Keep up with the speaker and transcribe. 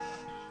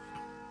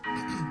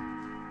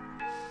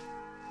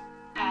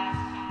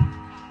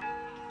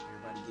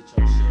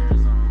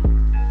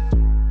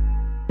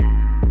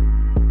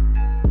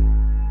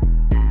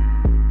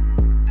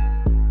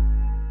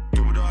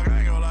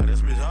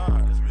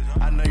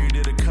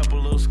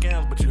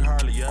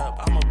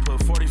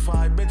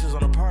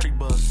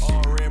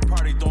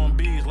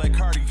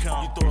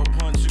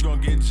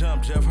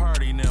jump, Jeff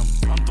Hardy them.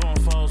 I'm throwing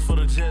foes for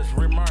the Jets,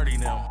 Rick Marty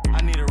them.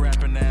 I need a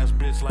rapping ass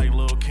bitch like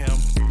Lil' Kim.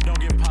 Don't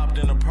get popped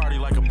in a party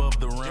like above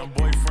the rim. Your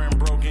boyfriend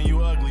broke and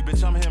you ugly,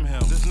 bitch, I'm him.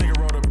 This nigga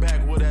wrote a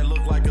backwood that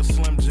look like a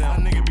Slim Jim. A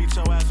nigga beat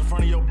your ass in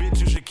front of your bitch,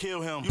 you should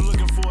kill him. You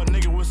looking for a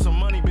nigga with some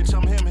money, bitch,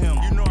 I'm him.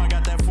 You know I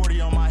got that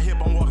 40 on my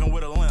hip, I'm walking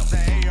with a limp.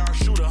 That AR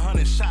shoot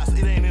 100 shots,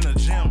 it ain't in a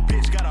gym.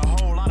 Bitch got a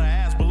whole lot of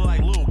ass, but look like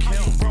Lil' Kim.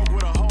 You broke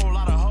with a whole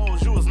lot of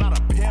hoes, you was not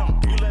a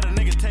pimp. You let a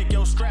nigga take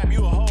your strap,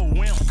 you a whole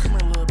wimp. Come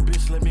here, little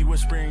bitch, let me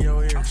whisper in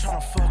your ear. I'm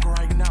tryna fuck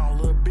right now,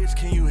 little bitch,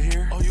 can you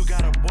hear? Oh, you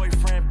got a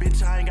boyfriend,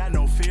 bitch, I ain't got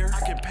no fear. I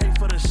can pay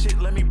for the shit,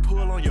 let me pull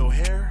on your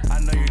hair. I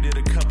know you did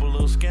a couple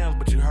little scams,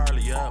 but you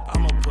hardly up.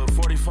 I'ma put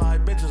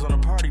 45 bitches on a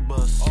party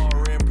bus. All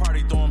red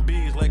party throwing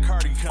bees, let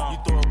Cardi come. You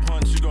throw a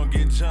punch, you gon'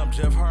 get jumped,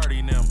 Jeff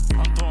Hardy them.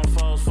 I'm throwing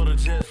foes for the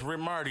Jets, Rick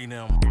Marty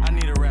them. I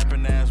need a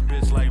rapping ass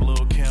bitch like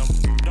Lil' Kim.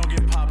 Don't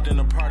get popped in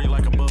a party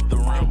like above the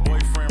rim. Your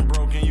boyfriend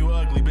broke and you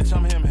ugly, bitch,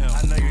 I'm him.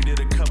 I know you did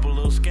a couple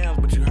little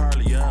scams, but you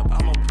hardly up.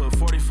 I'ma put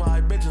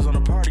 45 bitches on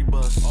a party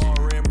bus. All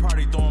red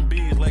party throwing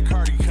bees, let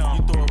Cardi come.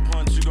 You throw a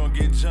punch, you gon'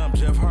 get jumped,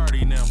 Jeff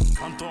Hardy them.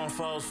 I'm throwing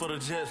foes for the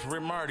Jets,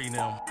 Rick Marty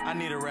them. I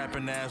need a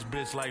rapping ass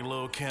bitch like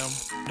Lil' Kim.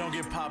 Don't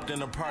get popped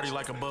in a party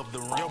like above the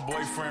rim. Your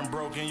boyfriend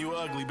broke and you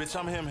ugly, bitch,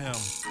 I'm him.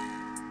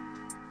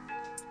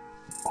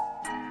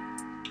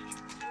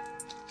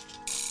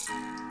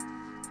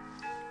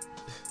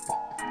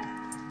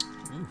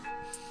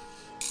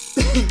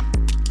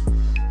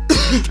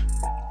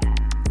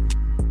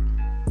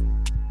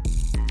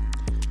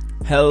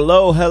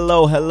 Hello.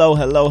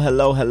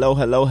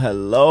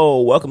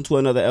 Welcome to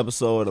another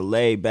episode of the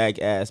Laid Back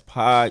Ass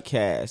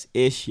Podcast.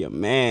 It's your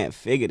man,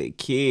 Figure the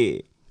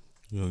Kid.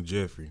 Young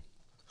Jeffrey.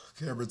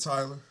 Cameron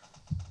Tyler.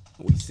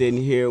 We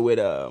sitting here with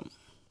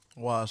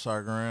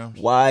YSR Grams.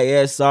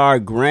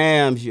 YSR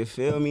Grams, you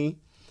feel me?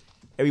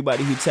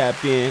 Everybody who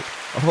tapped in.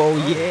 Oh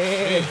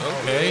yeah.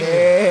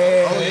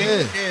 Okay. Oh, yeah.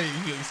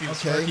 You see the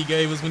smirk he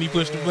gave us when he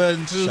pushed the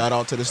button, too? Shout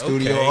out to the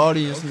studio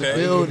audience in the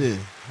building.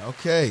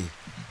 Okay.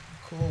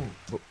 Cool.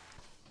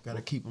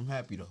 Gotta keep them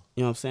happy, though.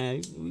 You know what I'm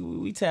saying?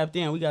 We tapped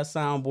in. We got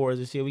soundboards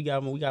and shit. We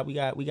got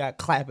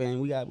clapping.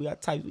 We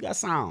got types. We got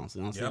sounds.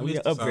 You know what I'm saying? I We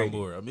missed got the upgraded.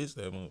 soundboard. I missed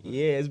that one.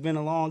 Yeah, it's been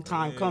a long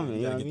time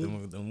coming. You know what I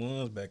mean? Get them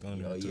ones back on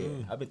there,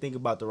 too. I've been thinking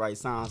about the right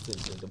sounds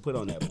to put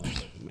on that one,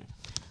 man.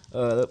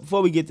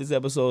 Before we get this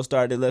episode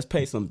started, let's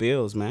pay some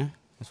bills, man.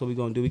 That's what we're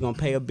gonna do. We're gonna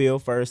pay a bill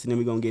first, and then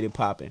we're gonna get it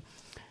popping.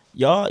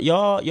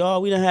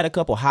 Y'all, we done had a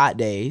couple hot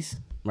days,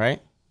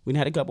 right? We done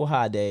had a couple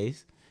hot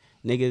days.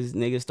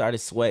 Niggas started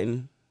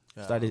sweating,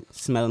 started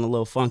smelling a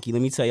little funky.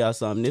 Let me tell y'all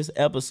something. This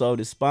episode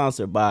is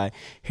sponsored by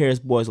Harris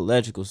Boys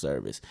Electrical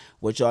Service.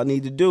 What y'all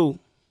need to do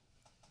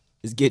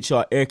is get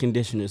y'all air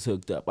conditioners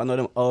hooked up. I know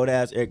them old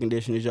ass air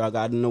conditioners y'all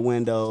got in the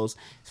windows.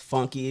 It's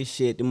funky as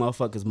shit. The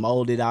motherfuckers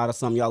molded out or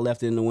something. Y'all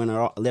left it in the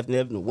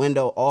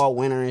window all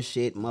winter and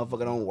shit.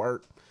 Motherfucker don't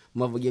work.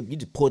 Motherfucker, you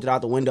just pulled it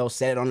out the window,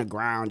 set it on the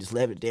ground, just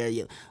left it there.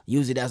 You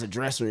use it as a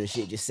dresser and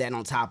shit. Just sat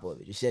on top of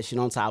it. Just set shit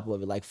on top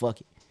of it like fuck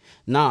it.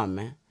 Nah,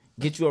 man.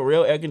 Get you a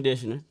real air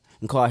conditioner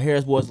and call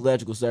Harris Boys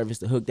Electrical Service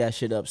to hook that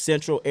shit up.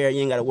 Central air, you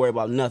ain't got to worry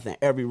about nothing.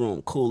 Every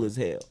room, cool as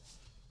hell.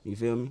 You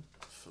feel me?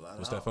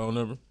 What's that phone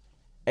number?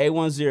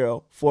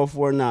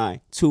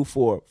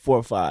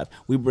 810-449-2445.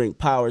 We bring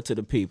power to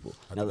the people.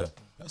 Now look.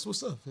 That's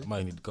what's up. I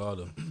might need to call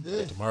them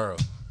tomorrow.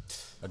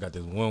 I got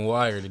this one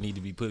wire that need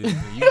to be put in.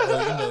 You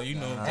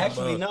know.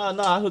 Actually, no,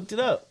 I hooked it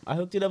up.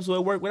 So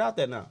it worked without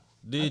that now.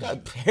 Did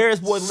you? Harris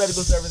Boys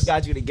Electrical Service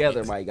got you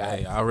together, my guy.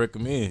 Hey, I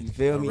recommend. You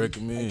feel me? I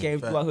recommend. I came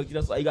through, I hooked it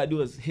up. So all you got to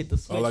do is hit the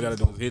switch. All I got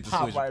to do is hit the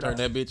switch, right turn on.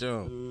 that bitch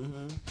on.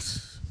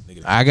 Mm-hmm.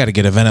 I got to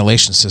get a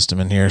ventilation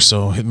system in here,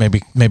 so maybe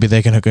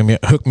they can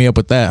hook me up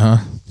with that, huh?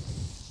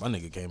 My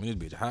nigga came in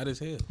this bitch hot as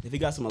hell. If he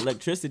got some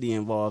electricity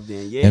involved,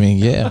 then yeah. I mean,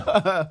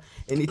 yeah.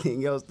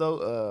 Anything else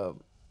though?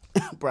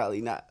 Probably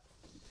not.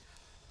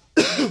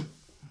 All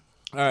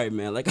right,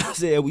 man. Like I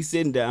said, we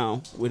sitting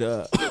down with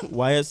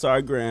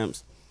YSR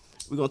Grams.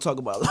 We're gonna talk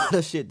about a lot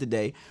of shit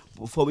today.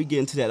 Before we get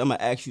into that, I'm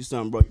gonna ask you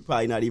something, bro. You're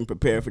probably not even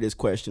prepared for this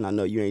question. I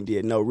know you ain't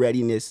did no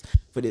readiness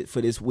for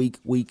this week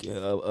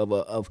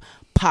of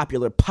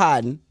popular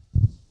podding.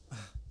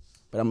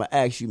 But I'm gonna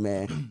ask you,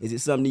 man, is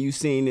it something you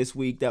seen this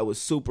week that was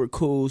super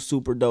cool,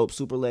 super dope,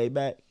 super laid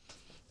back?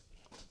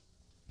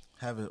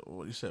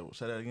 What you said?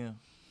 Say that again.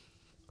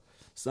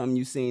 Something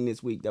you seen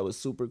this week that was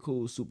super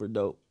cool, super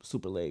dope,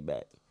 super laid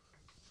back.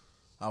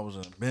 I was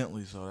in a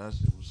Bentley, so that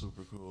shit was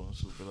super cool and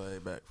super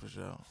laid back for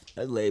sure.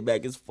 That's laid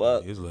back as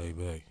fuck. It's laid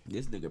back.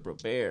 This nigga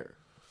prepared.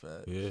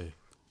 Fact. Yeah.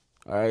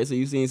 All right, so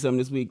you seen something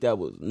this week that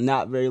was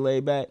not very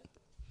laid back?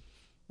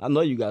 I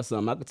know you got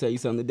something. I could tell you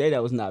something today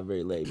that was not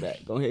very laid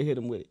back. Go ahead, hit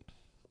him with it.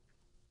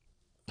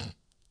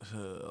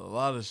 A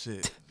lot of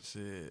shit.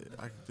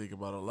 I can think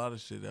about a lot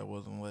of shit that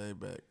wasn't laid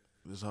back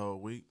this whole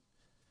week.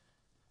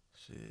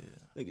 Shit.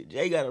 Nigga,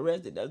 Jay got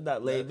arrested. That's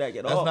not laid back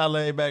at all. That's not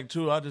laid back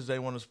too. I just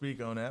didn't want to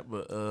speak on that,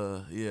 but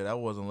yeah, that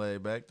wasn't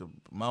laid back. The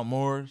Mount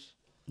Morris.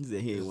 He said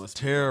he was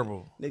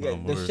terrible.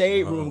 Nigga, the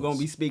shade room gonna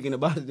be speaking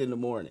about it in the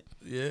morning.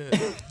 Yeah.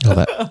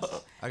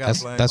 Oh,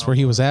 that's where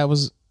he was at.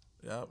 Was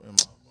Yep.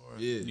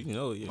 Yeah. You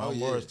know, yeah. Mount yeah.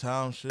 Morris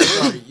Township.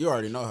 You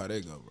already know how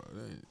they go, bro.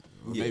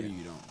 Maybe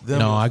you don't. Them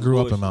No, is- I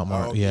grew up in Mount Oh,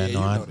 Morris. Yeah, you no,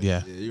 know that.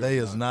 yeah. you They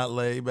know is that. not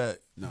laid back.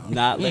 No,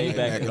 Not laid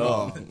back at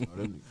all.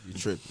 You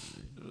tripping.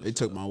 They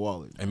took my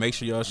wallet. And make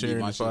sure y'all share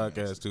my this shit.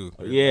 podcast too.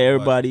 Yeah,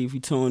 everybody, if you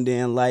tuned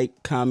in,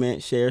 like,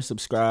 comment, share,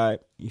 subscribe.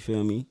 You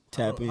feel me?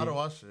 Tap in. How do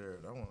I share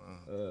it? I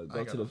want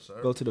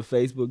Go to the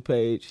Facebook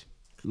page,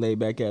 Laid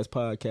Back Ass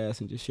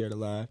Podcast, and just share the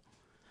live.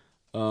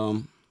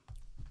 What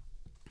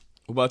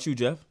about you,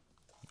 Jeff?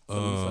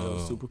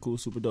 Super cool,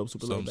 super dope,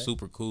 super laid Something back.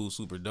 super cool,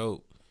 super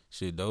dope.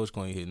 Shit,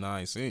 Dogecoin hit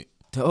 9 cents.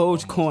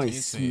 Dogecoin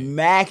 10 cents.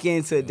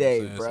 smacking today,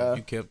 You know what I'm saying? bro. So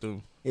you kept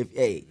them.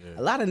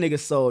 A lot of niggas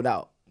sold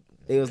out.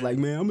 They was like,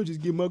 man, I'm gonna just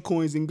get my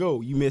coins and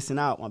go. You missing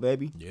out, my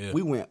baby. Yeah.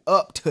 We went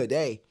up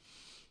today.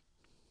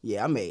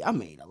 Yeah, I made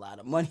a lot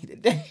of money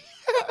today.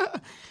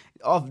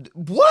 Off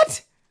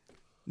what?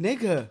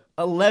 Nigga,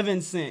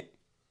 11 cent.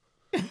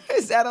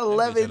 Is that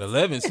 11? At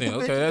 11 cents.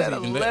 Okay, Bitch, that's at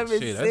even 11 better.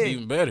 Shit, that's cent.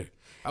 even better.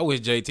 I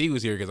wish JT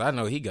was here because I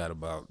know he got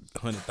about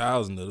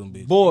 100,000 of them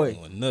bitches. Boy.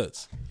 Going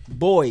nuts.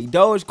 Boy,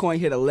 Dogecoin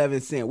hit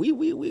 11 cent. We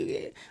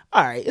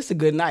all right, it's a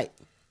good night.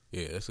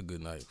 Yeah, that's a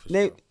good night for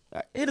Nate,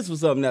 hit us with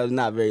something that was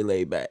not very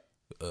laid back.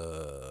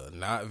 sure.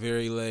 Not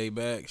very laid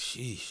back.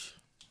 Sheesh.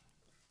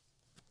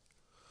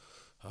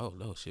 Oh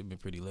no, shit been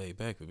pretty laid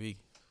back for me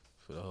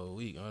for the whole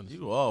week. Honestly.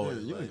 You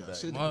always You laid ain't got back.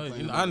 shit to Well,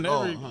 complain you know, about. I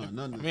never.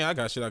 Nothing. I mean, I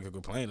got shit I could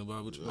complain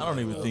about. But I don't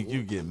even think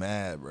you get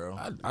mad, bro.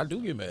 I do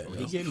get mad.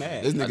 He get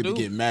mad. This I nigga be do.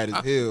 getting mad as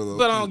hell, though.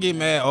 But I don't get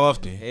mad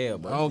often. Hell,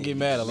 bro. I don't get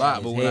mad a Mad lot.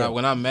 as But hell.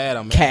 when I'm mad,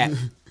 I'm mad. Cap.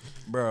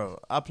 Bro,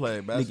 I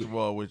played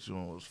basketball with you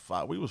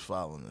and we was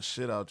following the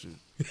shit out you.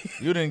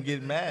 You didn't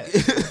get mad.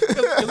 Cause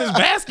it's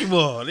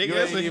basketball. Nigga. You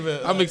That's ain't even-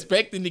 I'm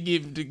expecting to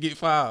get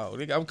fouled.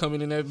 Nigga, I'm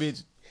coming in that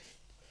bitch.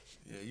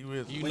 Yeah, you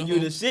is. You When know, you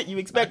the shit, you I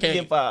expect to can't-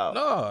 get fouled.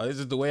 No, it's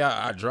just the way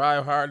I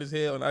drive hard as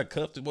hell and I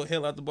cuff the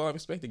hell out the ball. I'm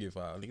expecting to get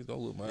fouled. Niggas gonna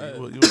whoop my ass.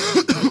 You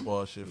was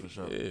football shit for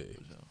sure.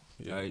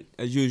 Yeah. All right,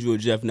 as usual,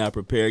 Jeff not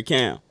prepared.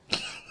 Cam,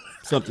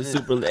 something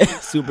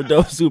super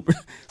dope,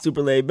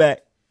 super laid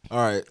back. All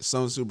right,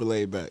 something super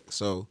laid back.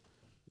 So,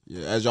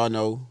 yeah, as y'all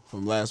know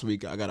from last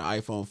week, I got an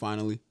iPhone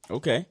finally,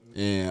 Okay.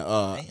 and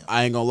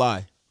I ain't gonna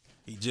lie.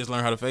 He just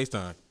learned how to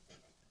FaceTime.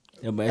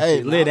 Yeah, but that Hey,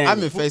 shit lit, ain't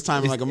I've it? been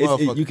FaceTiming like a It's-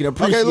 motherfucker. you can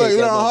appreciate Okay,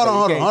 look, that,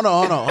 hold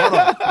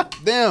motherfucker. on.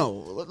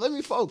 Damn, let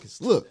me focus.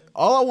 Look,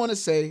 all I want to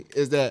say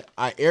is that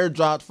I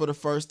airdropped for the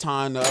first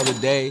time the other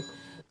day,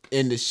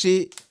 and the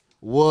shit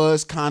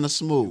was kind of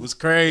smooth. It was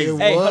crazy.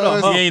 Hey,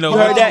 hold on. He ain't know You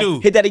what heard to that? do.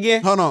 Hit that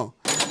again. Hold on.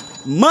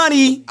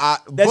 Money.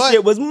 That but-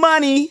 shit was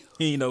money.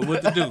 He ain't know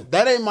what to do.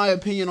 That ain't my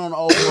opinion on the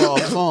overall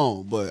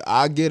phone, but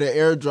I get an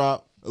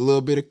airdrop, a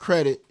little bit of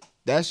credit.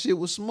 That shit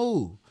was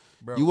smooth.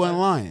 You wasn't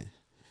lying.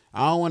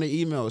 I don't want to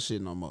email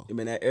shit no more. I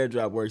mean, that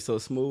airdrop works so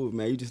smooth,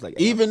 man. You just like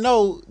Even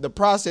though the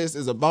process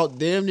is about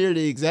damn near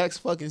the exact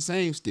fucking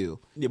same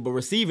still. yeah, but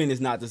receiving is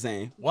not the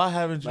same. Why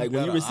haven't you Like got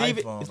when you an receive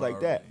it, iPhone it's like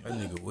already? that. That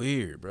nigga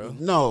weird, bro.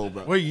 No,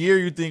 bro. What year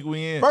you think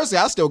we in? Firstly,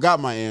 I still got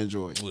my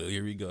Android. Well,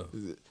 here we go.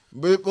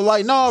 But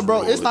like, no,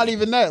 bro, it's not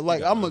even that.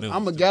 Like, got I'm the a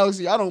new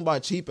Galaxy. I don't buy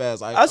cheap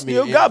ass. I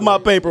still got my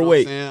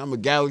paperweight. You know what I'm saying? I'm a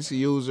Galaxy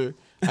user.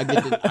 I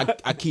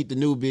get I keep the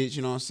new bitch.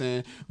 You know what I'm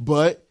saying?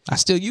 But I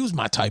still use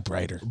my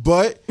typewriter.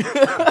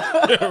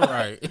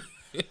 Right.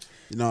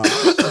 you know,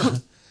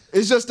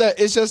 it's just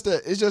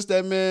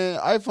that man.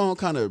 iPhone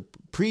kind of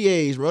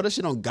pre-age, bro. That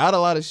shit don't got a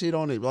lot of shit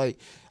on it. Like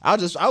I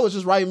was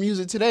just writing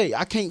music today.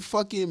 I can't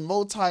fucking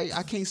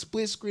I can't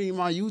split screen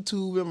my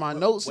YouTube and my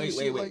notes. and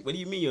shit. Like, What do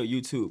you mean your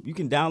YouTube? You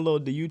can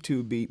download the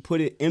YouTube beat,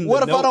 put it in the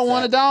what if I notes don't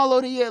want app. to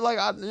download it yet? Like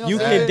You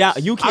can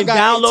I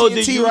got download AT&T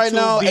the YouTube right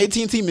now. beat.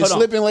 AT&T been Hold on.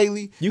 slipping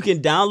lately. You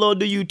can download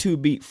the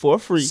YouTube beat for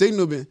free.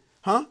 Signal been,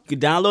 huh? You can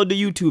download the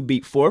YouTube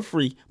beat for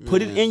free.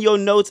 Put it in your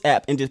notes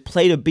app and just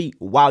play the beat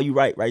while you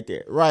write right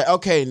there. Right,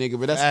 okay, nigga,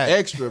 but that's Fact.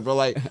 extra. But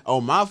like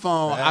on my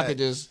phone, I can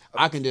just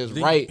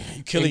write.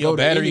 You killing and go your to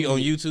battery any on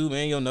beat. YouTube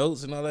and your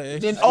notes and all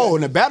that. Then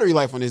and the battery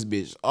life on this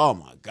bitch. Oh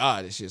my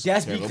god, this shit's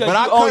That's terrible. because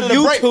I you on cut it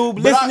a break. YouTube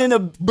But listening to-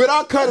 But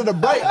I cut it a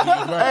break.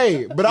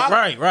 Hey, but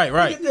I Right.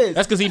 Look at this.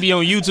 That's because he be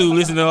on YouTube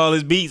listening to all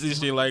his beats and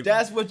shit like.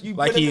 That's what you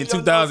Like put he it in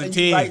your notes and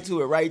 2010. you write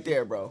to it right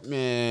there, bro.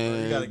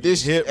 man,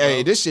 this hit, bro.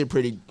 hey, this shit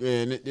pretty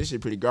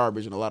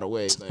garbage in a lot of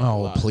ways. Like, a Oh,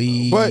 lot.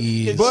 please. But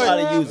how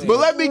to use it.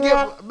 let me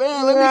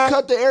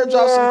cut the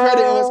airdrop some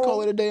credit and let's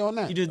call it a day on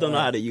that. You just don't know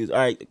how to use it. All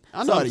right.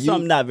 I know how to use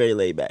Something it. not very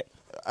laid back.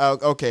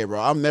 Okay, bro.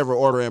 I'm never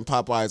ordering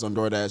Popeyes on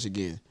DoorDash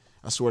again.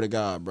 I swear to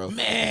God, bro.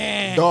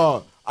 Man.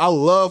 Dog, I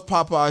love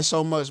Popeyes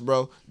so much,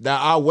 bro, that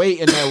I wait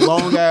in that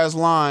long ass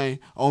line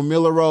on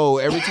Miller Road.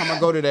 Every time I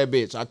go to that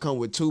bitch, I come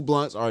with 2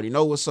 blunts. I already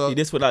know what's up. See,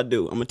 this what I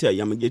do. I'm gonna tell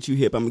you. I'm gonna get you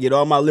hip. I'm gonna get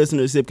all my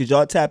listeners hip because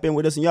y'all tap in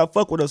with us and y'all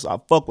fuck with us. I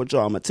fuck with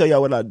y'all. I'm gonna tell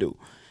y'all what I do.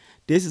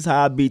 This is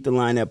how I beat the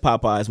line at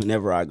Popeyes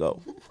whenever I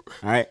go.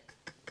 All right.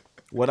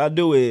 What I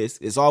do is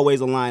it's always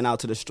a line out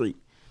to the street.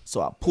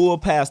 So I pull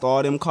past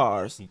all them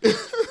cars,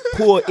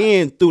 pull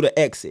in through the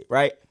exit,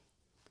 right?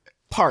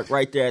 Park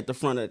right there at the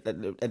front of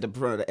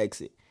the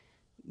exit.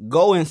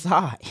 Go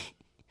inside.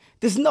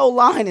 There's no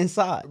line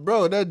inside.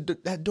 Bro,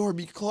 that door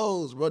be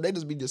closed, bro. They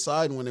just be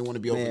deciding when they want to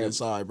be open Man.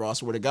 inside, bro. I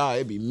swear to God,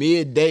 it'd be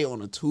midday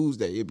on a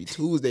Tuesday. It'd be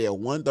Tuesday at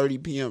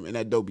 1:30 p.m. and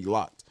that door be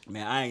locked.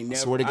 Man, I ain't I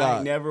never. swear to God, I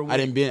ain't never. Went, I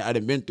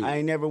didn't been through. I it.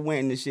 ain't never went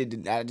in this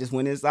shit. I just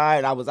went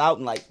inside. I was out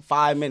in like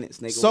 5 minutes,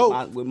 nigga,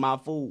 So- with my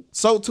food.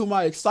 So to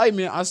my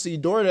excitement, I see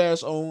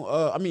DoorDash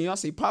on. I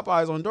see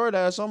Popeyes on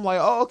DoorDash. So I'm like,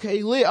 oh,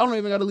 okay, lit. I don't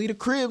even gotta leave the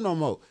crib no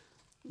more.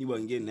 You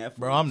wasn't getting that,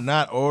 Bro, I'm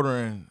not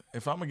ordering.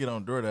 If I'm gonna get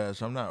on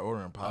DoorDash, I'm not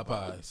ordering Popeyes.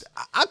 Popeyes.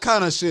 I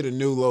kind of should have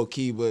knew low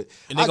key, but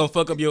And they gonna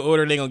fuck up your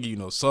order. They gonna give you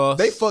no sauce.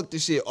 they fucked the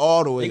shit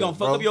all the way. They gonna up,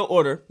 fuck bro. up your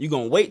order. You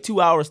gonna wait 2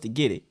 hours to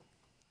get it.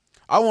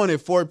 I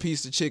wanted 4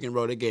 pieces of chicken,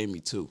 bro. They gave me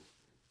 2.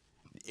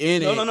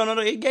 No.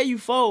 It gave you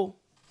 4.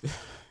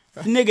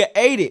 The nigga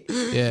ate it.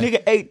 Yeah.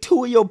 Nigga ate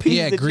 2 of your pieces He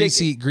had of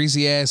chicken.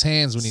 greasy ass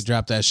hands when he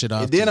dropped that shit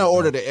off. And then to I you,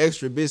 ordered the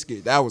extra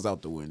biscuit. That was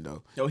out the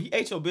window. Yo, he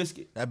ate your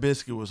biscuit. That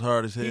biscuit was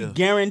hard as He hell.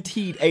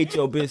 guaranteed ate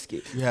your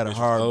biscuit. You had a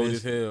hard old as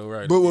biscuit. hell,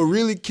 right? But what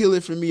really killed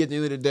it for me at the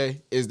end of the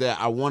day is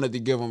that I wanted to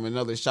give them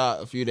another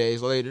shot a few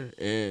days later,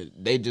 and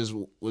they just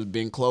was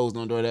been closed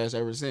on DoorDash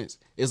ever since.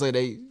 It's like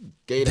they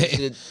gave that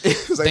shit.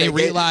 It's like They gave-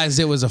 realized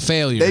it was a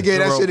failure. they gave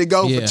that shit to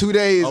go Yeah. for 2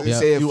 days and Yeah.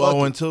 said, You "Fuck it."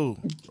 0-2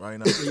 right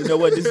now. You know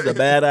what? This is a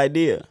bad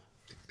idea.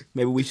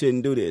 Maybe we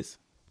shouldn't do this.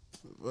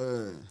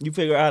 You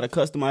figure out how to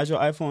customize your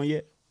iPhone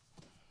yet?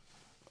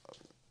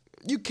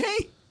 You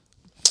can't.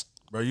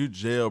 Bro, you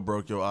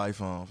jailbroke your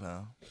iPhone,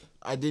 fam.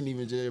 I didn't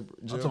even jail.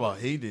 I'm talking about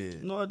he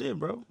did. No, I did,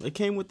 bro. It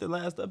came with the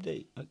last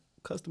update. I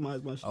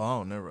customized my shit. Oh, I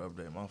don't never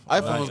update my phone.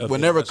 iPhones update will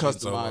never my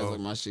shit so customize long. like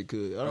my shit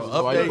could. I don't Bro,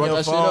 know why you updating brought your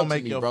that shit phone up to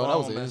make me, your bro. That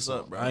was phone an mess insult,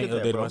 up, bro. I ain't Look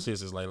at that, updated bro. my shit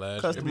since like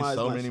last There be year. Customize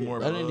so my many shit. more.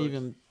 I didn't bugs.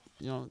 even,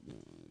 you know.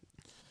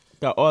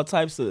 Got all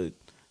types of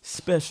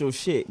special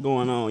shit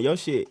going on. Your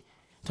shit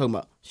talking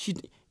about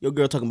your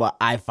girl talking about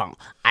iPhone.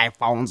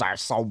 iPhones are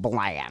so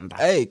bland.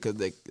 Hey, cause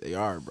they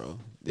are, bro.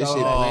 This shit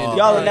Oh, bland.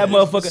 Y'all in that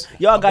motherfucker.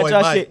 Y'all got boy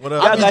y'all Mike, shit. what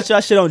Y'all up? got y'all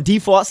shit on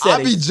default I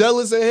be settings.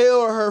 jealous of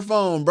hell of her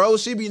phone, bro.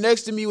 She be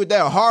next to me with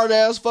that hard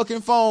ass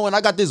fucking phone, and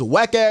I got this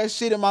whack ass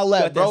shit in my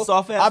lap, Got that bro.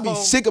 soft-ass I be phone?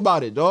 sick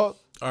about it, dog.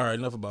 All right,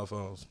 enough about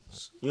phones.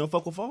 You don't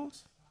fuck with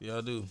phones? Yeah,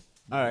 I do.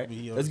 All right,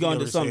 He let's go he into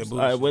always something. saying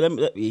All right, bullshit.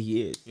 well,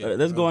 he is. Yeah, All right,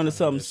 let's go I'm into trying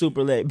something to-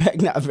 super laid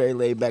back. Not very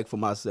laid back for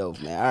myself,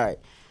 man. All right,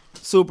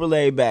 super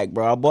laid back,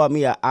 bro. I bought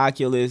me an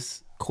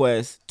Oculus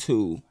Quest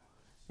 2,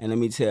 and let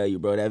me tell you,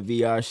 bro, that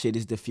VR shit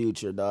is the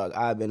future, dog.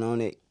 I've been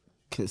on it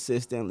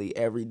consistently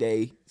every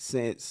day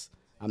since.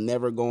 I'm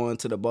never going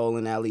to the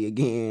bowling alley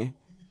again.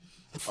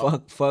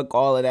 Fuck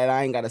all of that.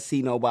 I ain't gotta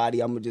see nobody.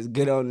 I'm gonna just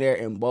get on there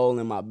and bowl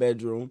in my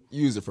bedroom.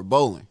 Use it for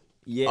bowling.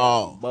 Yeah,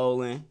 Oh.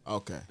 bowling.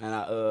 Okay. And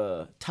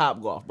I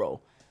Top Golf,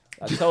 bro.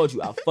 I told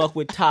you I fuck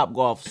with Top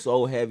Golf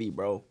so heavy,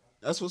 bro.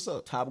 That's what's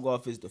up. Top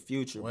Golf is the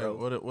future, Wait,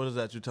 bro. what is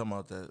that you talking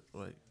about? That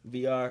like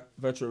VR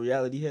virtual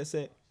reality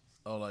headset.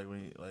 like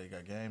when you like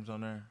got games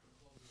on there?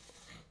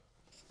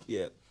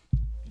 Yeah,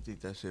 You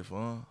think that shit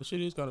fun? That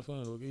shit is kind of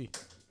fun, okay.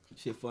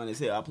 shit fun as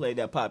hell. I played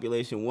that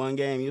Population 1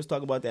 game. You was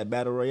talking about that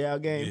Battle Royale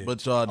game. Yeah.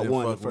 But y'all didn't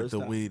won the fuck with first the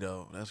time. Wii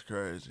though. That's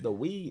crazy. The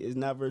Wii is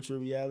not virtual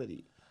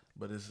reality.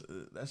 But it's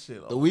that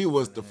shit. The Wii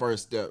was the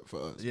first step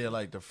for us. Yeah,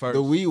 like the first.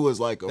 The Wii was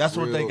like a That's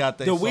what they real- got.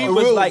 They The saw. Wii The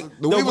was Wii like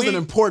the Wii was an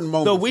important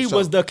moment The for Wii sure.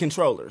 was the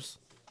controllers.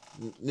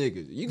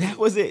 Nigga, you That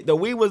was it. The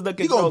Wii was the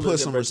You gonna controllers put in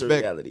some virtual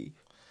respect. reality.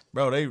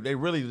 Bro, they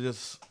really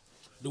just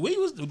The Wii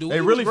was the Wii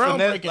They really was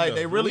finesse- groundbreaking, like, though.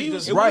 they really The Wii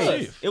just- was Right.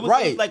 safe. It was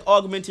Right. like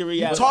augmented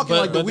reality. talking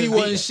like the But Wii the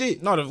wasn't V-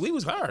 shit. No, the Wii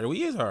was hard. The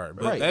Wii is hard,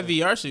 but Right. that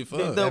VR shit fun.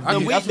 The that's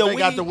Wii- what the they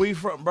got Wii- the Wii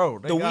from, bro.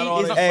 They The got all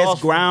Wii is that as sauce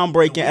from-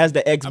 groundbreaking as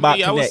the Xbox I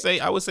mean,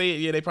 Connect. I would say,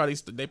 yeah, they probably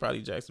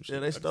jacked some shit. Yeah,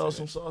 they I can stole say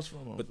some that. sauce from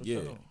them. But for yeah,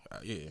 sure.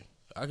 yeah,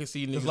 I can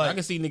see niggas. like- I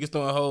can see niggas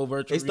throwing whole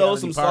virtual. They stole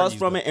reality some sauce parties,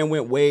 from though. it and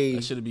went way,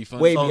 That should've been fun.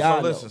 way So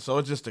beyond. listen, though. so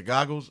it's just the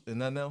goggles and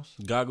nothing else.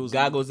 Goggles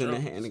Goggles in the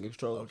controllers. hand and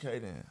controller. Okay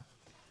then.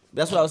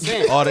 That's what I was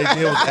saying. All they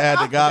did was add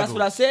the goggles. That's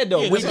what I said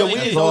though. Yeah, We- that's the all they Wii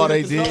did. is That's all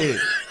only they the controller.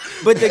 did.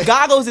 But the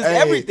goggles is Hey,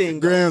 everything.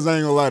 though. Grams, I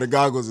ain't gonna lie, the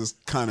goggles is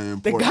kind of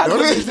important.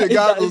 goggles is- the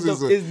goggles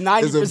is is a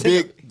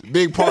 90%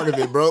 big part of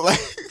it, bro. Like,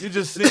 You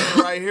just sitting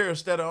right here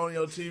instead of on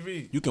your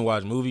TV. You can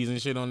watch movies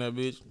and shit on that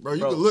bitch. bro,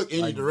 you can look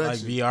any Like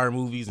direction. VR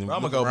movies and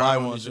I'm look gonna go buy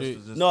around one. and Just,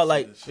 shit. just No,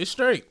 like It's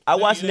straight. I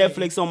watch It ain't-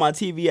 Netflix on my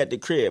TV at the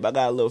crib. I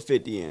got a little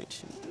 50 inch.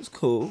 It's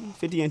cool.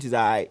 50 inch is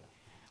alright.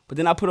 But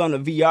then I put on the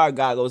VR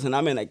goggles and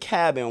I'm in a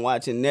cabin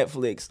watching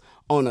Netflix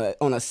on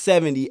a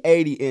 70,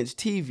 80 inch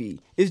TV.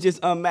 It's just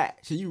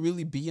unmatched. Can you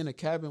really be in a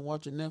cabin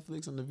watching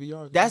Netflix on the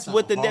VR? That's That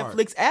what the sound hard.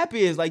 Netflix app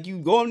is. Like you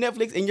go on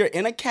Netflix and you're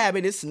in a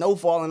cabin, it's snow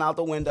falling out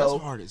the window.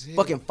 That's hard as hell.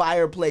 Fucking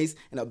fireplace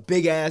and a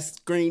big ass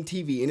screen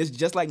TV. And it's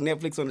just like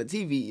Netflix on the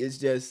TV. It's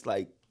just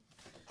like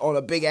on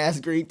a big ass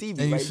screen TV.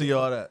 and you right see there.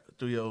 all that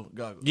through your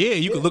goggles. Yeah,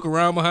 you can look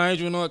around behind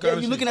you and all that Yeah, kind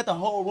of you're shit. looking at the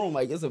whole room.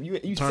 Like it's a, you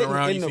Turn sitting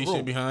around, in you the see room.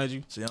 shit behind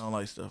you. See, I don't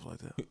like stuff like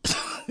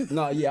that.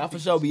 No, yeah, I for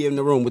sure be in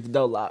the room with the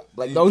door locked.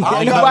 Like don't I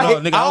ain't don't got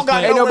nobody. no- nigga, I was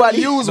playing- ain't nobody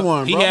use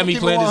one. He bro. had me Keep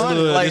it playing this 100.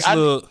 little, Like, this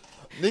little.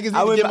 Niggas need I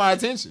to would- get my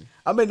attention.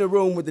 I'm in the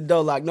room with the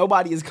door locked.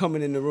 Nobody is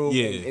coming in the room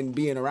Yeah. and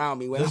being around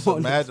me when Just I'm on.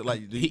 imagine,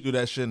 like, do you do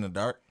that shit in the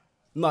dark?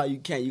 No, you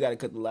can't. You gotta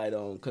cut the light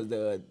on because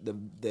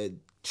the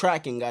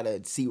tracking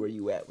gotta see where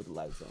you at with the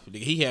lights on.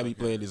 Nigga, he had me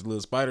playing this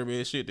little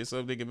Spider-Man shit that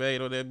some nigga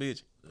made on that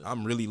bitch.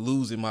 I'm really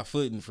losing my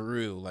footing for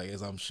real. Like,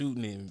 as I'm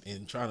shooting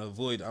and trying to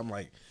avoid, I'm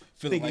like,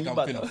 feeling Thinking like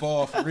you I'm about finna to-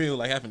 fall for real.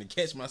 Like, having to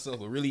catch myself,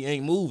 but really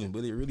ain't moving.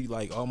 But it really,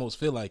 like, almost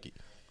feel like it.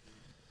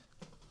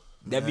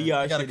 That Man,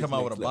 VR they gotta shit come is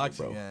out with a next level,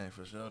 boxing bro. game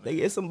for sure.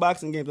 It's some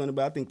boxing games on it,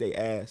 but I think they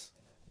ass.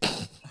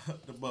 the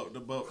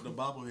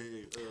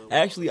bobblehead.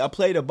 Actually, I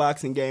played a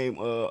boxing game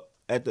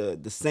at the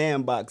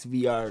Sandbox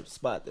VR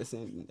spot that's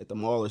at the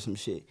mall or some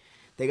shit.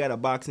 They got a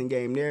boxing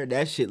game there.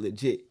 That shit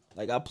legit.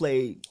 Like, I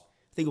played,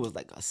 I think it was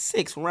like a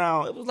 6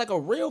 round. It was like a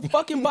real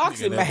fucking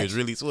boxing Nigga, match. that bitch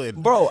really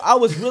sweating. Bro, I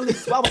was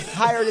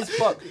tired as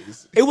fuck.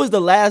 It was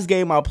the last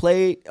game I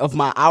played of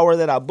my hour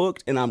that I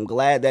booked, and I'm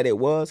glad that it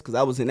was, because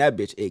I was in that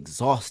bitch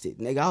exhausted.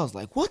 Nigga, I was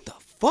like, what the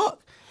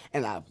fuck?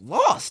 And I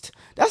lost.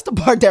 That's the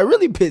part that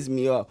really pissed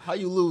me off. How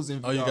you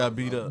losing? Oh, you got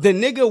beat up. The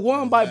nigga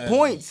won by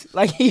points.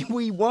 Like,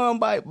 we won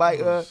by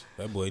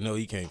That boy, no,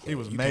 he can't. He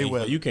was you Mayweather.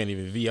 Can't, you can't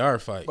even VR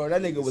fight. bro,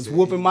 that nigga was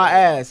whooping my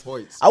ass.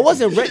 Points. I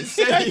wasn't ready.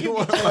 Your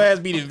ass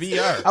beat in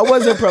VR. I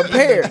wasn't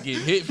prepared. Get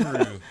hit for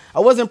real. I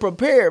wasn't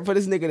prepared for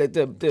this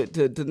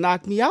nigga to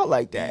knock me out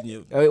like that. Yeah.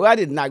 Well, I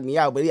didn't knock me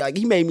out, but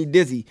he made me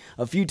dizzy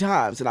a few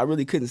times, and I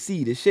really couldn't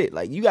see the shit.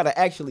 Like, you gotta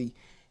actually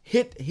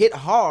hit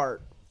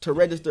hard to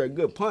register a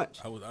good punch.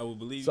 I would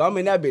believe. So I'm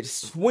in that bitch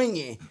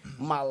swinging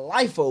my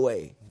life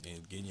away.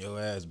 and getting your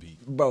ass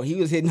beat. Bro, he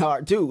was hitting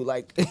hard too.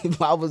 Like,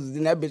 I was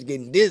in that bitch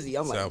getting dizzy.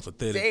 I'm Sound like,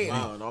 pathetic. damn.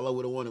 Wow, and all I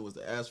would have wanted was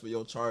to ask for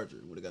your charger.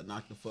 Would have got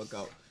knocked the fuck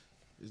out.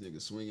 This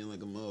nigga swinging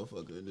like a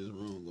motherfucker in this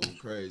room, going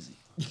crazy.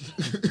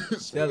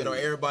 Swinging on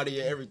everybody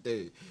and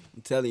everything.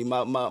 I'm telling you,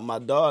 my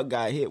dog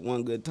got hit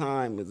one good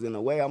time. Was in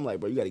a way. I'm like,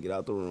 bro, you got to get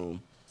out the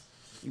room.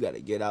 You got to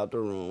get out the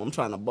room. I'm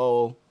trying to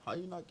bowl. How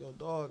you knock your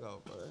dog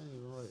out, bro? That ain't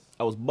even right.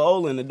 I was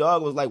bowling. The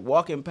dog was like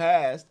walking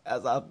past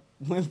as I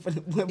went for the.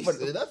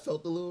 That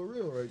felt a little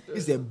real right there.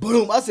 He said,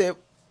 boom. I said,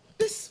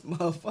 this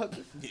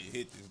motherfucker.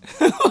 Hit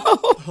this.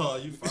 Oh,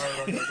 you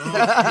fired on your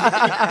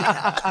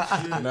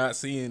dog. Not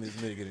seeing this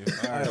nigga. Then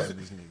fired on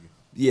this nigga.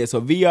 Yeah,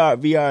 so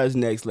VR is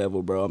next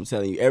level, bro. I'm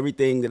telling you,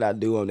 everything that I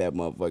do on that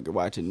motherfucker,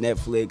 watching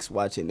Netflix,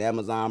 watching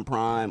Amazon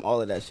Prime,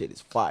 all of that shit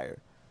is fire.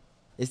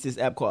 It's this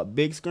app called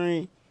Big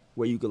Screen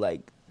where you could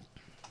like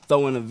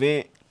throw an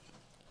event.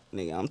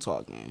 Nigga, I'm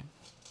talking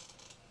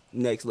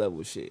next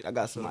level shit. I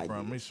got some Should've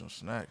brought me ideas. some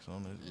snacks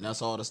on this. And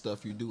that's all the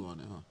stuff you do on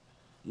it, huh?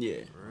 Yeah.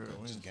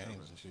 Just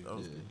games and shit.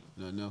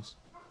 Yeah. Nothing else?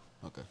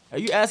 Okay. Are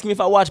you asking me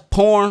if I watch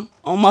porn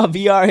on my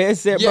VR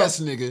headset, bro?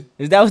 Yes, nigga.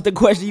 Is that what the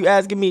question you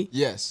asking me?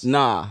 Yes.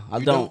 Nah, I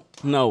You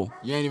don't. No.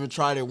 You ain't even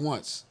tried it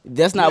once.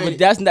 That's not. You What, ain't-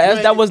 that's you not.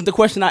 ain't- That wasn't the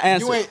question I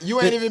answered.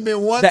 You ain't even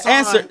been one the time.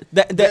 answer.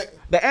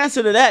 The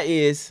answer to that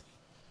is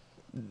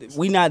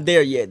we not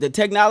there yet. The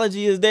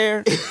technology is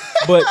there,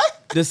 but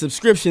the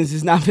subscriptions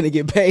is not going to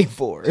get paid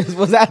for. Is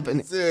what's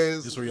happening.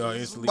 Just where y'all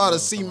instantly About go a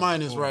C-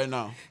 right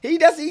now. He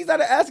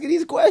started asking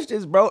these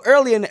questions, bro.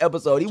 Early in the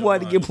episode, he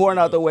wanted to get porn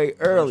out the way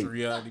early.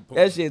 Reality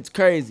porn. That shit's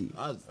crazy.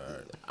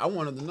 I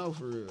wanted to know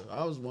for real.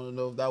 I was want to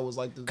know if that was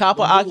like the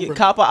Copper the move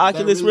or-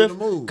 Oculus that really Rift.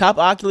 the move.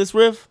 Copper Oculus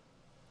Rift.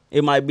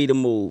 It might be the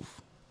move.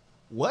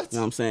 What? You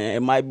know what I'm saying?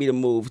 It might be the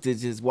move to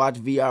just watch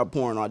VR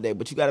porn all day,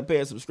 but you got to pay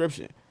a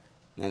subscription.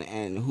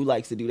 And who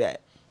likes to do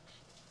that?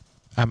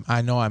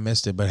 I know I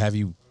missed it, but have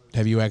you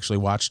actually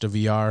watched a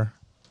VR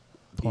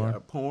porn?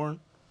 VR porn?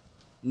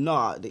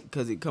 Nah,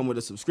 because it come with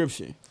a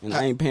subscription, and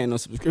I ain't paying no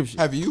subscription.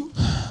 Have you?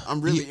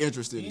 I'm really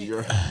interested in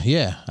your.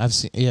 Yeah, I've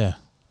seen. Yeah,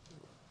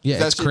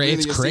 That it's shit really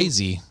it's a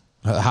crazy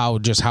how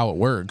it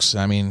works.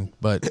 I mean,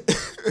 but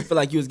I feel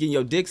like you was getting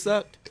your dick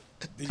sucked.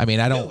 I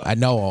mean, I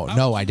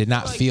did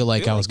not feel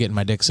like I was getting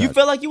my dick You sucked.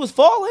 felt like you was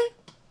falling.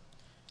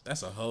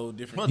 That's a whole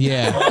different.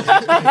 Yeah, that's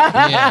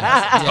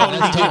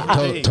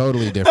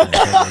totally different.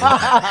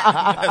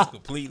 That's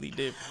completely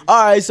different.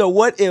 All right, so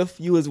what if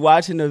you was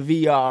watching a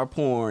VR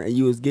porn and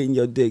you was getting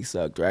your dick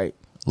sucked, right?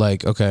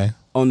 Like, okay,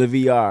 On the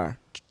VR.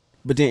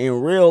 But then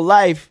in real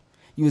life,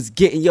 you was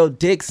getting your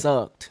dick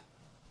sucked.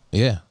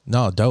 yeah,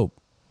 no, dope.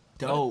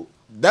 Dope.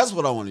 That's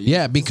what I want to use.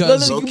 Yeah, No,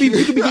 because you could be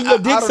getting your I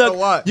dick don't know sucked.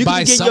 why. You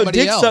By could be getting your somebody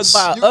dick else. sucked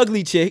by an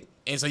ugly chick.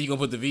 And so you gonna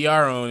put the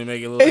VR on and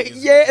make it look like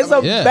Yeah, it's a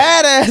Yeah.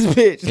 badass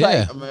bitch.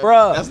 Yeah. Like,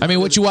 bruh. I mean,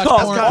 what you watch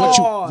Come porn?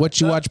 on. What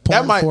you watch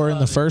porn might- for in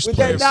the first Would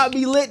that place? not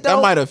be lit though?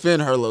 That might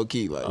offend her low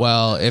key. Like,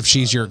 Well, if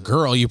she's your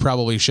girl, you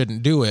probably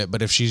shouldn't do it.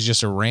 But if she's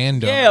just a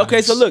random, Yeah,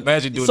 okay, so look.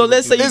 Imagine doing So it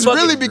let's say with you it's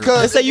fucking, really because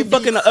let's say you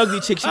fucking an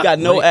ugly chick, she got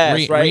no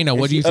ass, right? Rena,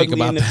 what And do you she think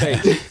ugly about in the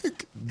that? face.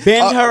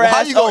 Bend her how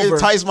ass you gonna over.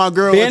 entice my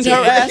girl? Bend into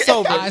her it? ass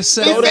over. I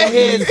said, throw what the do you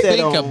headset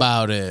think on,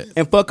 about it?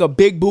 and fuck a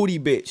big booty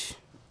bitch.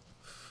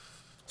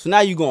 So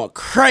now you going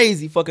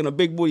crazy fucking a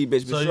big booty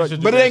bitch. So you But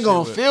should do But it that ain't gonna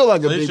shit with- feel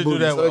like a so you big should do booty,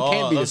 that so with it can't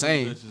all be the ugly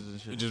same. bitches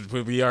and shit. Just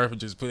put VR,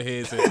 just put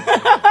headsets on.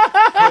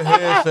 Put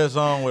headsets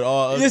on with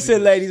all ugly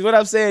listen, bitches. ladies, what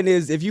I'm saying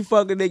is, if you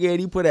fuck a nigga and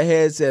he put a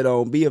headset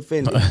on, be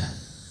offended.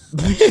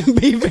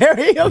 be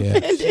very She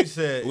offended.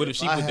 said, What if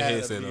she I put the had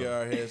headset a on?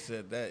 VR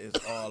headset, that is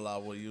all I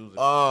will use.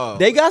 Oh,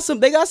 They got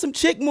some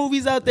chick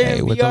movies out there. Hey,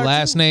 in with VR the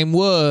last too. name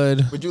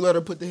Wood. would you let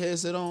her put the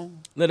headset on?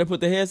 Let her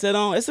put the headset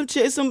on. It's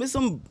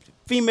some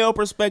female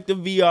perspective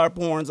VR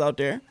porns out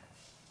there. You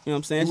know what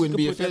I'm saying? You She wouldn't could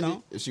be put that offended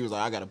on. if she was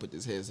like, I gotta put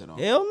this headset on.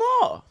 Hell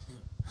no.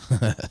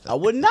 I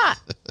would not.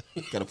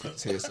 Gotta put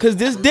this headset. Cause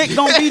this dick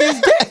gonna be this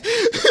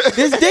dick.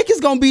 This dick is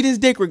gonna be this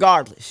dick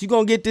regardless. She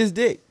gonna get this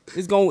dick.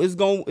 It's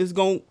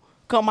gonna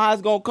come how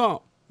it's gonna come.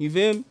 You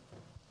feel me?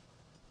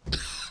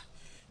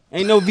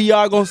 Ain't no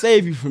VR gonna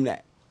save you from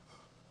that.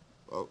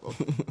 Oh,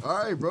 okay. All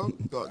right, bro.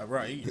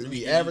 Right, he Be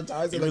really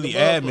advertising. He really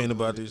admin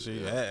about this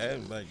shit.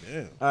 Like,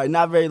 damn. All right,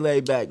 not very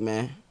laid back,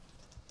 man.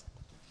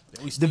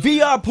 The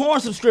VR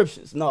porn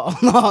subscriptions. No,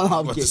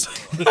 I'm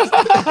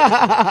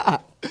kidding.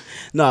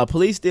 No,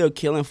 police still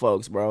killing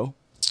folks, bro.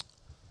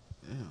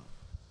 Damn.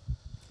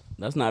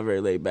 That's not very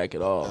laid back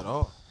at all. At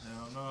all.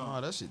 No,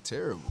 that shit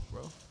terrible,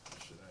 bro.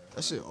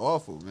 That shit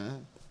awful,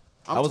 man.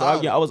 I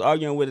was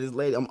arguing with this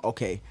lady.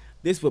 Okay,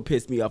 this what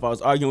pissed me off. I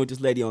was arguing with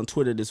this lady on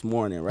Twitter this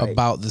morning, right?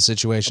 About the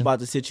situation. About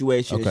the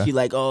situation. Okay. She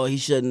like, oh, he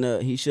shouldn't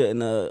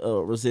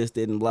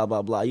resisted and blah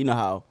blah blah. You know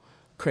how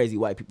crazy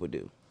white people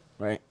do,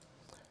 right?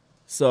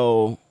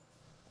 So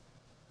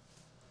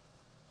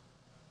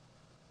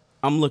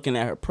I'm looking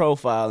at her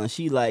profile and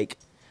she like,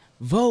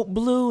 vote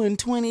blue in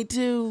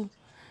 22.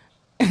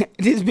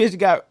 This bitch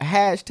got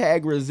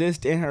hashtag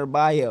resist in her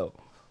bio.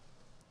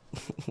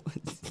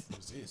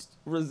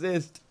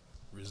 Resist.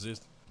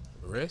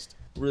 Arrest?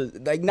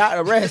 Like not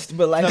arrest,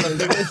 but like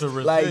resist.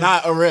 Like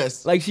not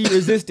arrest. like she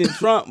resisted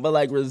Trump, but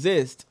like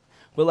resist.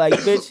 But like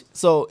bitch,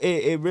 so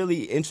it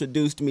really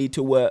introduced me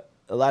to what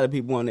a lot of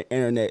people on the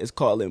internet is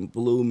calling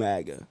blue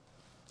MAGA.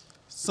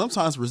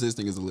 Sometimes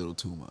resisting is a little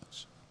too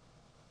much.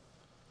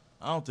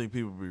 I don't think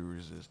people be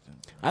resisting.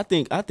 I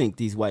think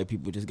these white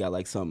people just got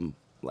like some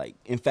like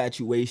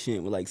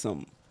infatuation with like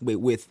some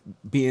with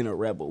being a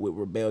rebel, with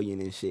rebellion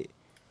and shit.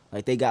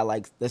 Like they got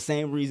like the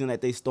same reason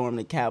that they stormed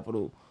the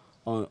Capitol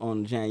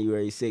on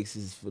January 6th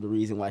is for the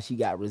reason why she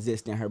got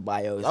resist in her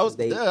bio. I was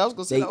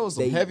gonna say that was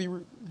some they-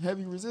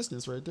 heavy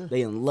resistance right there.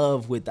 They in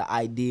love with the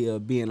idea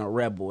of being a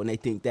rebel, and they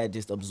think that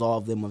just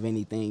absolved them of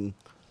any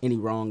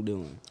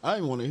wrongdoing. I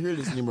didn't want to hear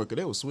this anymore because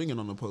they was swinging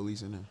on the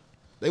police in there.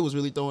 They was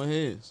really throwing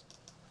hands.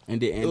 And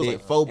then, It was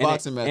like 4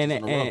 boxing matches and,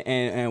 in a row.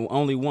 and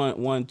only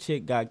one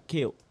chick got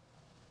killed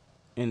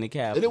in the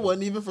Capitol. And it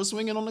wasn't even for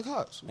swinging on the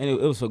cops. And it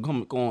was for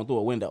going through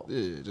a window.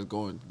 Yeah, just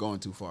going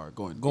too far,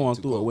 going Going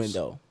too through a close.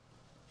 window.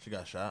 She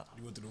got shot.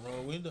 You went through the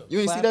wrong window. You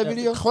ain't see that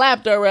video?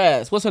 Clapped her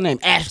ass. What's her name?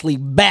 Ashley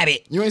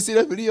Babbitt. You ain't see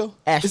that video?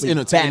 Ashley It's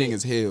entertaining Babbitt.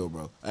 as hell,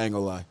 bro. I ain't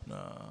gonna lie. Yeah,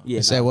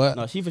 You said what?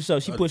 No, she for sure.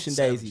 She pushing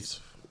savages. daisies.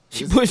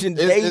 She pushing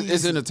daisies.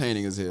 It's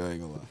entertaining as hell. I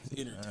ain't gonna lie.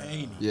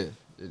 Entertaining. Yeah, it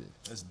is.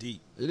 That's deep.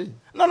 It is.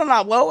 No.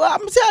 Well, I'm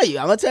gonna tell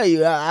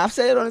you. I've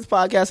said it on this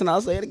podcast, and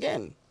I'll say it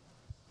again.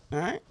 All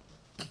right.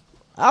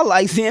 I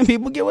like seeing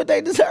people get what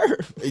they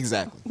deserve.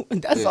 Exactly.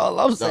 That's Yeah. all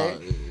I'm Nah,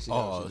 saying. yeah, she got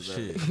Oh what she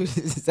shit.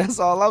 deserved. That's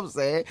all I'm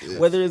saying.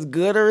 Whether it's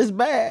good or it's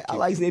bad, I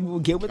like seeing people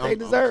get what they I'm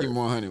deserve. keep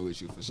 100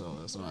 with you for sure.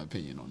 That's my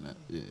opinion on that.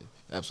 Yeah,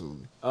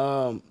 absolutely.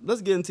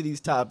 Let's get into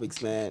these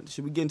topics, man.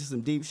 Should we get into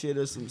some deep shit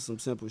or some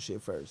simple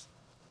shit first?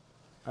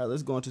 All right,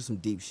 let's go into some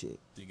deep shit.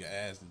 Nigga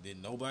asked and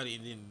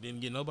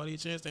didn't get nobody a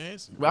chance to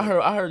answer.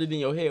 I heard it in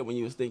your head when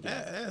you was thinking.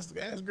 Ask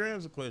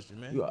Grams a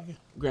question, man.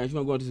 Grant, you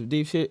want to go into some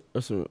deep shit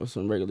or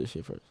some regular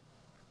shit first?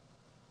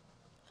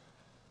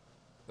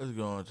 Let's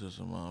go into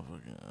some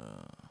motherfucking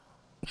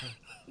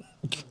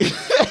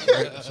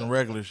some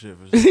regular shit.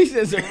 For sure. He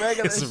said some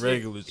regular It's a shit.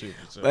 regular shit.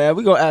 For sure. Man,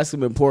 we gonna ask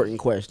some important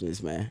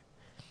questions, man.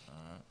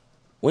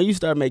 When you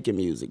start making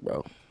music,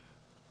 bro?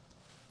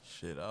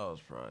 Shit, I was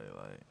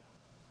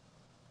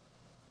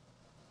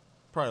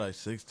probably like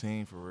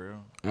 16 for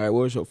real. All right,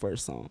 what was your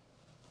first song?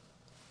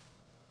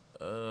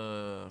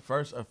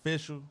 First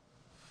official.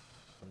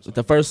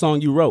 The first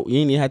song you wrote. You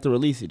didn't even have to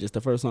release it. Just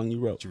the first song you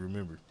wrote. What you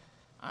remember?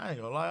 I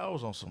ain't gonna lie, I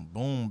was on some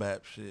boom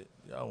bap shit.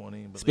 Y'all won't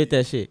even believe. Spit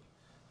that shit.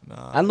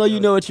 Nah, I know you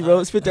know what you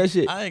wrote. Spit that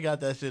shit. I ain't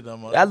got that shit no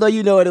more. I know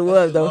you know what it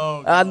was though.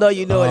 long I know ago.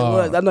 you know what it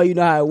was. I know you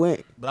know how it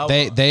went. But I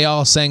was- They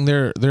all sang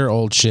their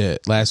old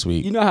shit last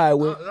week. You know how it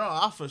went. No,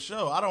 I for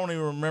sure. I don't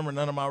even remember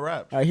none of my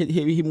raps. All right, hit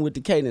me with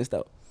the cadence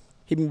though.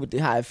 Hit me with the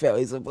how it felt.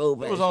 It's a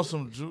boom. It was on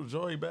some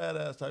Joey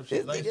Badass type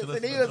shit. I used to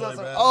listen He to was Joey on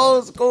some Badass.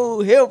 old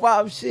school hip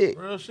hop shit.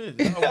 Real shit.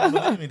 Y'all won't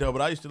believe me though,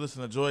 but I used to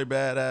listen to Joey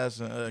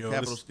Badass and You don't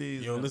Capital listen- Steez.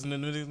 You don't listen to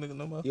niggas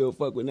no more? You don't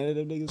fuck with none of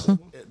them niggas. no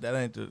more? That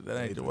ain't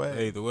the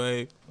way. Either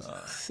way.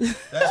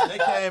 They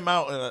came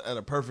out at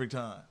a perfect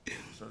time.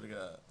 Swear to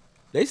God.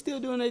 They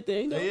still doing their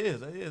thing though.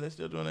 They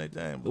still doing their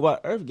thing. But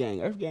What Earth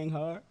Gang? Earth Gang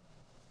hard.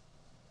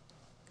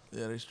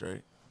 yeah, they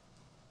straight.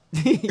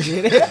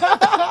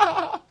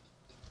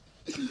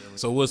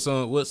 So what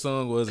song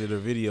was it or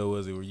video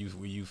was it where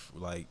you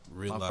like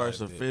realized My first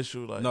that-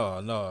 official, like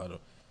No,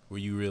 where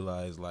you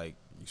realized like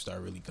you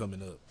start really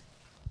coming up.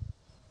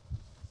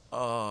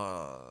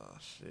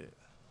 Shit.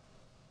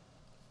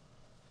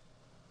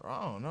 Bro,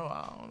 I don't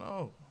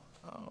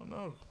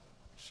know.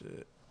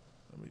 Shit.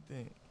 Let me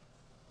think.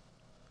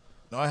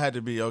 No, it had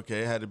to be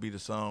okay. It had to be the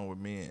song with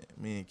me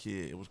and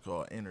Kid. It was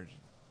called Energy.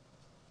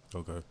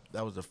 Okay.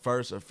 That was the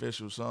first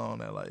official song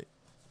that like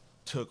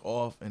took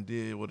off and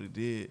did what it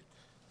did.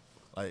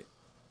 Like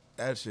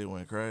that shit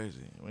went crazy.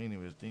 We didn't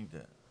even think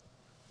that.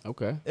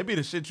 Okay. It be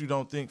the shit you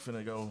don't think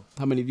finna go.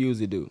 How many views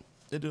it do?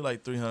 They do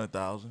like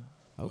 300,000.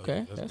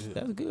 Okay, That's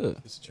that's good. good.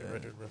 It's a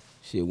record, bro.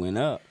 Shit went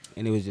up,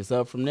 and it was just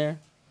up from there.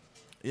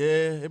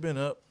 Yeah, it been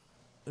up.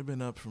 It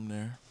been up from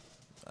there.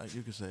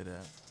 You could say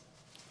that.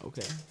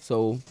 Okay.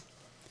 So,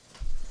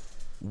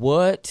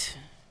 what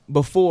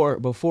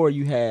before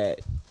you had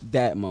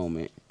that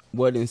moment?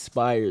 What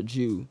inspired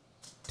you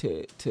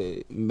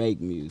to make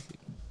music,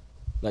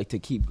 like to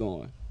keep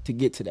going, to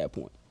get to that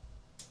point?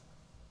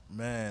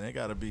 Man, it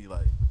gotta be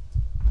like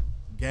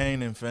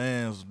gaining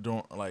fans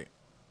like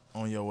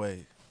on your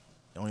way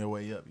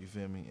up, you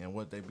feel me? And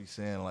what they be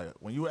saying, like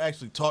when you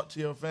actually talk to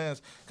your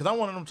fans, cause I'm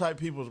one of them type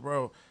peoples,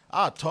 bro.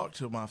 I talk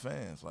to my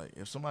fans. Like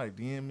if somebody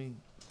DM me,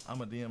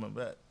 I'ma DM them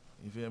back.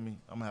 You feel me?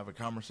 I'm gonna have a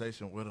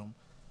conversation with them.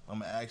 I'm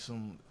gonna ask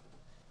them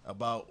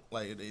about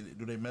like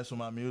do they mess with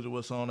my music?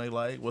 What song they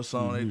like? What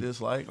song they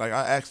dislike? Like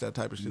I ask that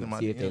type of shit in my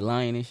See if they DM.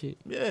 lying and shit.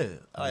 Yeah,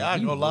 like I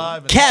go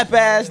live. And Cap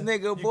ass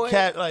nigga, you boy.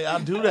 Cap, like I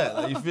do that.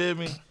 Like, you feel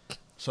me?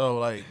 So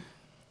like,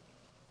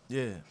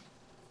 yeah.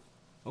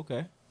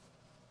 Okay.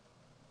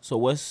 So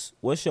what's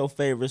your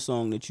favorite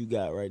song that you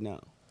got right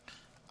now?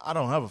 I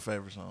don't have a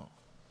favorite song.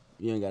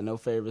 You ain't got no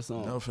favorite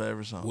song. No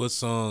favorite song. What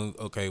song?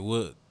 Okay,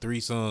 what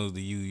 3 songs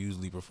do you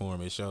usually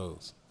perform at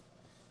shows?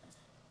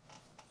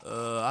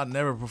 I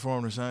never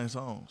perform the same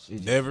songs.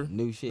 It's just Never?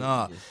 new shit.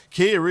 Nah, You just-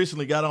 Kid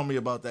recently got on me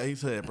about that. He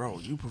said, "Bro,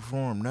 you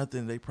perform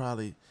nothing.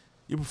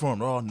 You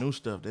performed all new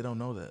stuff. They don't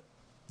know that."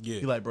 Yeah.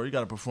 He like, "Bro, you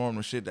got to perform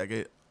the shit that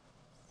get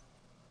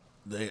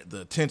the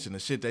attention, the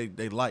shit they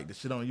like, the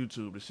shit on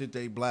YouTube, the shit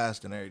they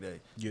blasting every day.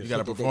 Yeah. You got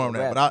to Shit that they perform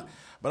can that." rap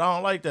But I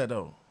don't like that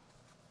though,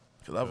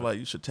 cause I feel like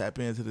you should tap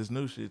into this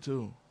new shit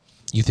too.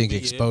 You think Yeah.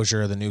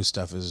 exposure of the new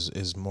stuff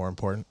is more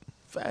important?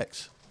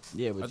 Facts.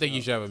 Yeah, but I think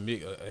you should have a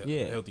mix, Yeah.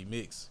 a healthy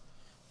mix.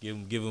 Give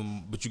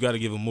them, but you got to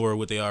give them more of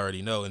what they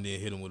already know, and then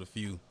hit them with a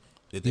few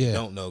that they Yeah.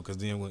 don't know. Because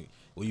then when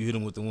you hit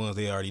them with the ones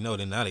they already know,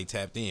 then now they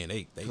tapped in.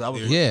 They I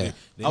was- Yeah.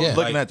 I was Yeah.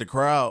 looking at the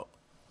crowd.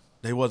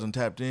 They wasn't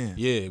tapped in.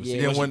 Yeah, but see,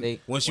 Yeah, once, when- you,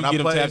 once you when I get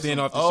them played tapped in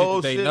some off the shit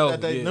old that they shit know,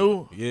 that they yeah,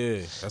 knew.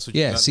 yeah, that's what.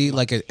 You Yeah. gotta See, do.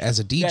 like as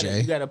a you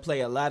DJ. gotta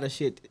play a lot of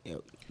shit.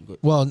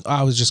 Well,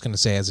 I was just gonna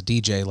say, as a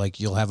DJ, like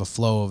you'll have a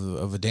flow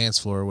of a dance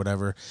floor or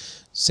whatever.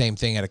 Same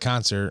thing at a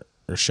concert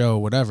or show,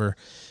 whatever.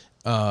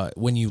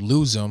 When you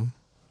lose them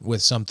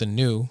with something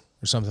new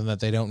or something that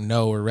they don't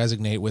know or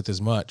resonate with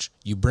as much,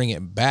 you bring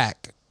it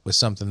back with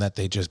something that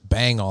they just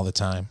bang all the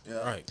time,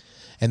 right,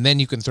 and then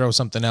you can throw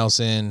something else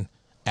in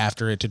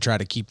after it to try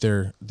to keep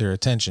their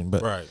attention.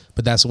 But Right.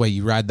 but that's the way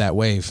you ride that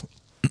wave.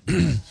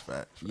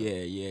 Facts.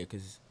 Yeah,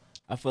 because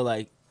I feel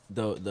like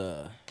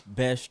the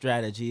best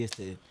strategy is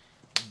to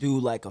do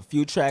like a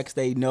few tracks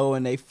they know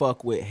and they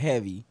fuck with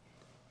heavy,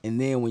 and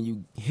then when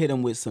you hit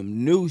them with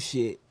some new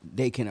shit,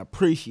 they can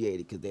appreciate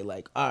it because they're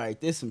like, all right,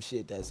 this some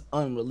shit that's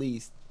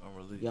unreleased.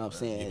 You know what I'm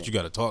saying? but you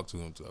got to talk to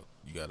them. So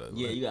you got to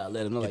You gotta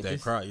let them know get like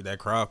that this.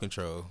 crowd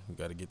control. You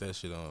got to get that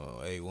shit on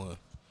A1.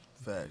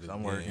 Facts.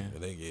 I'm Yeah, working.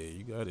 Yeah,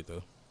 you got it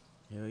though.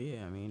 Hell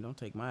yeah, I mean, don't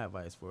take my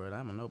advice for it.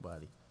 I'm a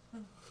nobody.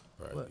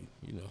 Right, What?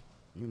 you know.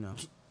 You know.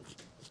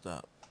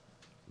 Stop.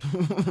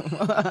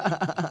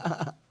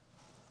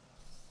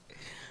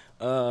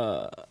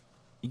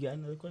 You got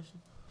another question?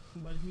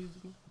 Somebody's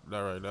music?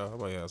 Not right now. I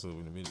might have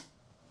something in a minute.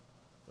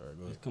 All right,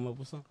 go ahead. Just come up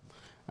with something.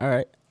 All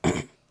right.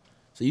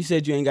 So you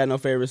said you ain't got no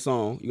favorite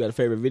song. You got a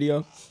favorite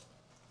video?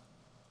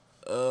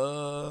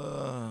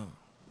 Oh,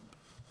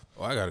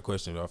 I got a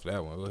question off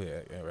that one. Go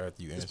ahead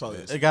after you answer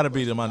that. It got to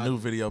be my new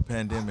video,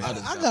 Pandemic.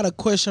 I got a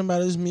question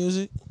about his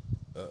music.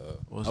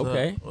 What's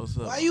Okay. up? What's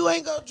up? Why you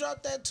ain't gonna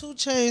drop that 2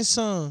 Chainz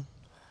song?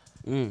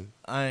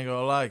 I ain't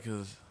gonna lie,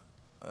 cause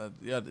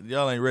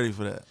y'all ain't ready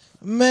for that.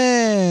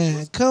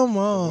 Man, come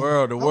on.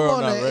 The world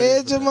I'm not on the ready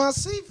edge for of my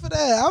seat for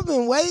that. I've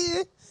been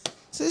waiting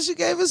since you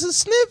gave us a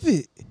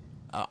snippet.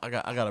 I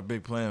got a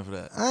big plan for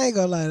that. I ain't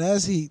gonna lie,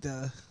 that's heat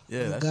though. Yeah,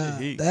 Oh, that God,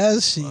 shit heat.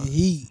 That shit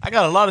heat. I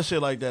got a lot of shit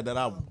like that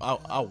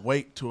I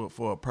wait to it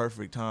for a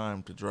perfect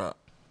time to drop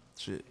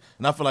shit,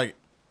 and I feel like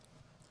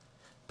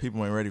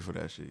people ain't ready for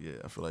that shit yet.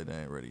 I feel like they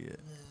ain't ready yet.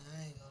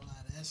 I ain't gonna lie,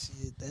 that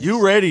shit. That's,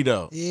 You ready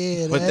though?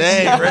 Yeah, But that they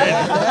ain't shit- ready.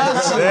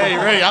 that shit- They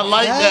ain't ready. I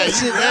like That that.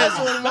 shit, that's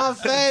one of my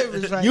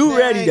favorites right You there.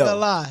 ready, I ain't though. gonna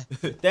lie.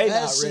 They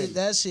that not shit, ready.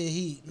 that shit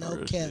heat. No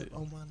Real cap shit.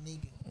 on my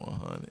nigga.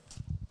 100.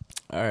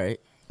 All right.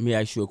 Let me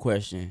ask you a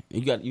question.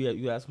 You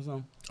ask me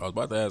something? I was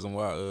about to ask him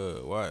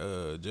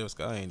why Jeff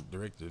Sky ain't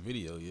directed the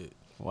video yet.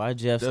 Why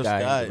Jeff Jeff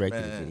Sky Sky, ain't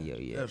directed man. the video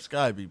yet? Jeff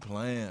Sky be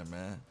playing,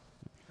 man.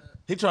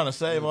 He trying to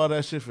save all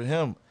that shit for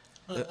him.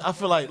 I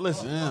feel like,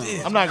 listen,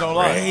 I'm not gonna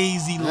lie.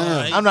 Crazy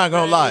line. I'm not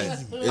gonna lie.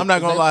 I'm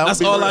not gonna lie.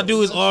 That's all I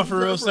do is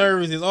offer up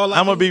services. All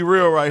I'm gonna be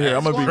real right here.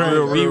 I'm gonna be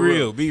real. Be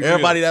real. Be real.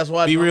 Everybody that's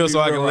watching, Be real, I'm so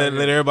I can right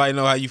let here. everybody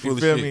know how you feel.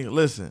 You feel me?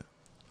 Listen,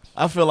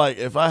 I feel like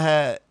if I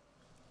had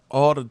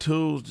all the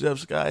tools Jeff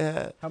Sky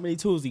had, How many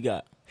tools he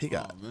got? He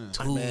got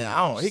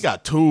man. he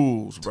got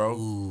tools,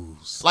 bro.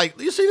 Like,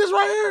 you see this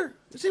right here?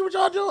 You see what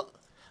y'all doing?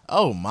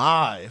 Oh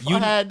my! If I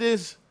had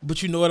this,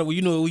 But you know what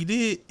we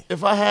did?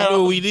 if I had, You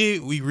know what we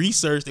did? We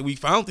researched and we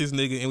found this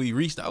nigga and we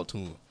reached out to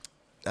him.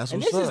 that's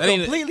And what's this is up.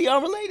 completely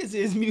unrelated to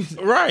his music.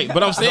 Right,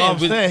 but I'm No, saying, I'm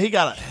saying he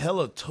got a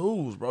hella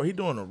tools, bro. He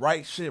doing the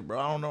right shit, bro.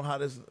 I don't know how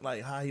this,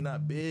 like, how he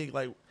not big.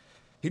 Like,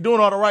 he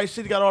doing all the right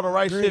shit. He got all the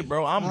right shit,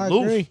 bro. I'm I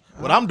loose. agree.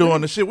 What I'm doing,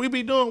 the shit we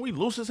be doing, we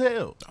loose as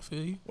hell. I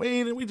feel you.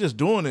 We just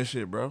doing this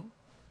shit, bro.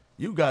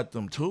 You got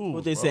them tools.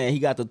 What they bro. saying? He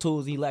got the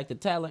tools. He lacked the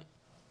talent.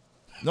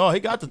 No,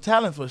 he got the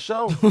talent for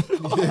sure. Bro,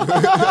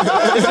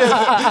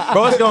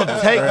 it's gonna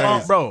take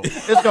long, bro.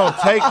 It's gonna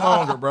take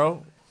longer,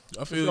 bro.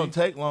 I It's feel gonna you.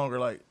 take longer.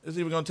 Like, it's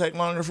even gonna take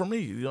longer for me.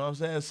 You know what I'm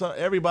saying? So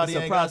everybody It's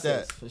a ain't got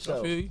process that. for I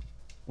sure. feel you.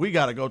 We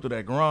gotta go through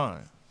that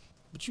grind.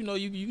 But you know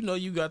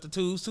you got the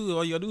tools too.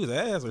 All you gotta do is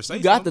ask or say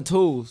You got the something.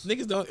 tools.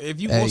 Niggas don't. If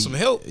you Hey, want some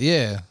help,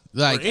 Yeah.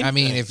 Like, I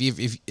mean,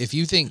 anything. if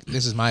you think,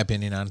 this is my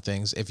opinion on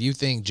things, if you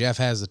think Jeff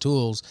has the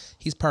tools,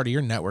 he's part of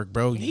your network,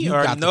 bro. he You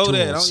already got the know tools.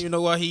 that. I don't even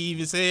know why he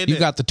even said You that.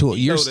 got the tool.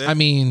 He know You're, that. I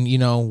mean, you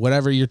know,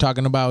 whatever you're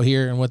talking about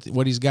here and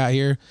what he's got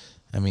here,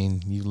 I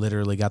mean, you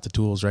literally got the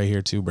tools right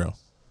here too, bro.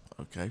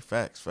 Okay,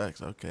 facts.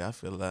 Okay, I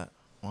feel that.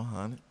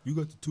 100. you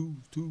got the tools.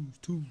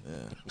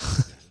 Yeah.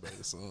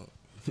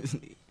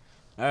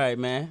 All right,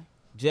 man.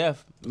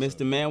 Jeff,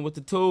 Mr. Man with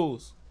the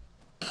tools.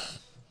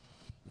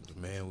 The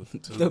man with the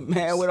tools. The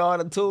man with all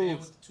the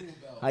tools.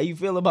 How you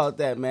feel about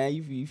that, man?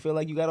 You feel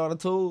like you got all the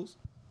tools?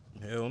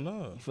 Hell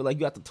no. You feel like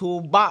you got the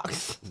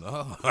toolbox?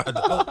 No, I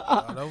don't.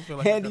 I don't feel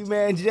like I got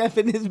Handyman Jeff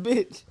in this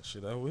bitch.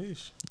 shit. I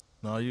wish.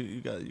 No,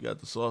 you got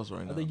the sauce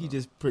right now. I think you though.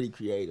 just pretty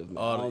creative,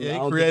 man. I don't- I Yeah,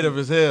 don't he creative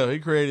think as hell. He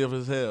creative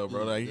as hell,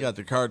 bro. Like, he got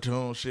the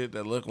cartoon shit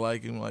that look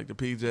like him, like the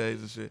PJs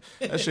and shit.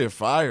 That shit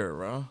fire,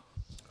 bro.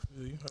 I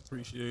feel you. I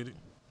appreciate it.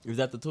 Is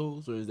that the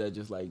tools, or is that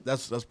just like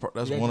That's that one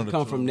just of the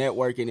come tools. from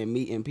networking and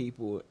meeting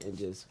people and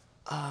just?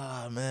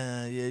 Ah,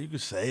 man, yeah, you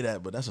could say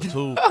that, but that's a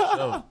tool for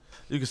sure.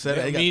 You could say Yeah,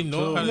 that. He got I the mean,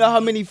 tool. no, You know how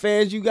many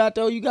fans you got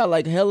though? You got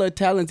like hella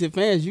talented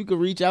fans. You could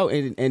reach out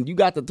and you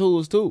got the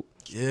tools too.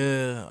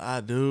 Yeah, I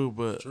do,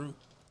 but True.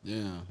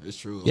 Yeah, it's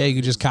true. Yeah, you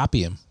could just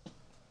copy him.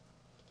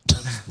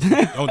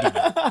 Don't do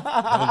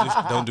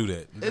that. Don't do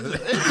that.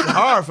 it's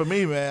hard for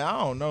me, man. I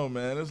don't know,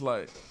 man. It's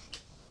like,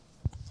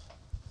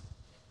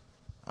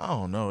 I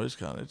don't know. It's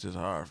just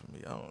hard for me.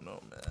 I don't know,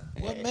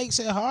 man. What makes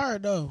it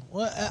hard though?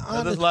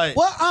 like-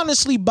 What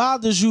honestly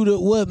bothers you?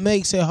 What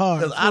makes it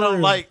hard? Because I don't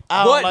For like.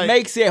 What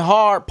makes it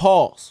hard?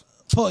 Pause.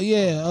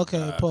 yeah,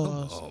 okay,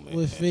 pause on, man.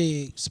 with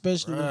Fig,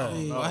 especially with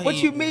Fig. What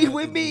you mean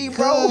with me,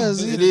 bro?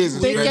 Cause It is.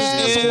 thick It's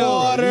ass crazy. You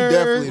water.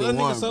 definitely That the nigga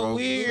one, so bro.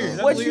 weird.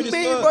 That's What weird you as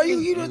mean, fuck. bro?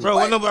 You just Bro,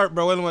 what?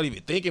 nobody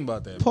even thinking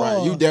about that. Bro.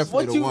 Pause. You definitely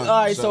What the you? one.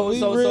 All right, for so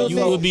sure. so You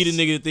so. would be the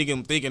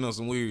nigga thinking on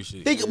some weird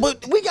shit.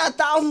 But we got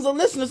thousands of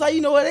listeners. How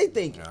you know what they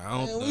thinking? I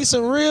don't Man, know. we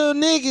some real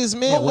niggas,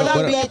 man. What We I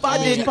got mean, if I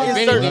that didn't spot.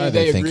 insert- What are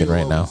they agree thinking with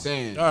right what now? we're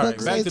saying. All right,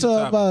 Fuck back they to the talk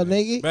topic. about,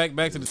 nigga?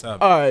 Back to the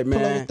topic. All right, Pull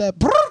man. out that.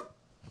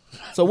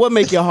 So what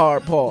make your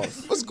hard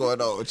pause? What's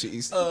going on with you,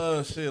 East?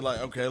 Shit, like,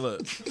 okay,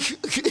 look.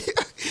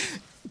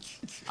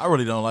 I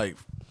really don't like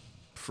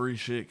free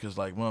shit because,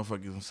 like,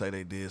 motherfuckers can say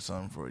they did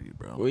something for you,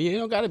 bro. Well, you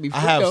don't gotta be free.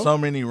 I have though. so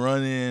many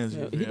run-ins.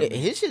 you feel me?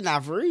 His shit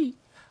not free.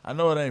 I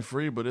know it ain't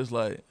free, but it's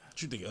like,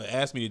 What you think?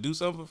 Ask me to do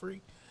something for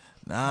free?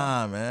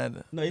 nah,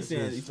 man. No, he's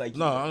saying it's like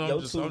No, I'm your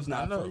just- tools I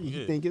not know, free. You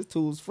yeah. think his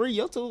tools free?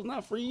 Your tools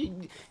not free.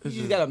 You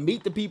just gotta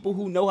meet the people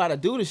who know how to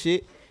do the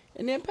shit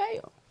and then pay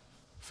them.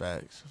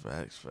 Facts.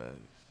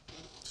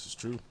 This is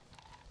true.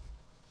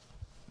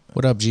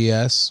 What up,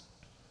 GS?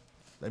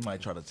 They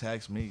might try to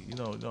tax me. You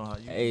know how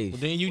you. Hey,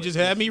 But then you just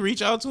had me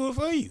reach out to it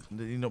for you.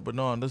 You know, but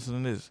no,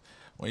 listen to this.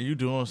 When you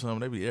doing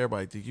something,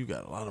 everybody think you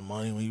got a lot of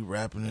money when you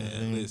rapping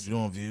and you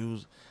doing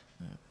views.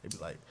 They be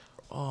like,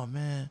 oh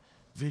man,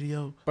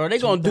 video. bro, they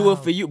gonna do it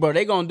for you, bro.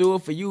 They gonna do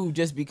it for you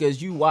just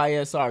because you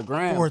YSR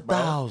grams, bro.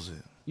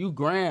 4,000. You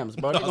grams,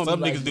 bro. They gonna Some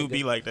be like, niggas do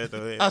be like that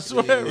though. I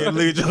swear. Yeah,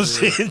 look at your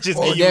shit. Just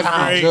Or give you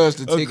definitely judge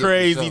the a ticket for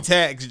crazy sure.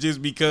 tax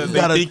just because You they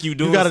got a- think you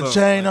doing you got a something.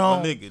 chain Like,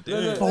 on? my nigga,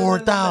 damn.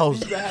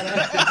 4,000.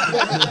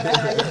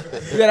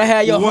 You gotta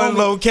have your One homie,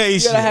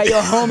 location. You gotta have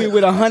your homie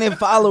with 100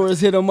 followers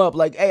hit him up.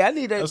 Like, hey, I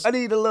need a little,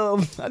 you know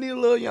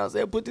what I'm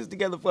saying? Put this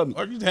together for me.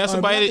 Or you have All right, man, I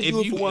somebody can do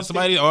if it you for $150.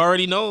 somebody that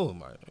already know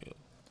him.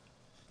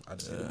 I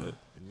just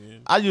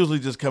I usually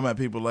just come at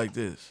people like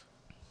this.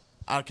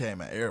 I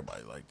came at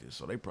everybody like this,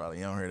 so they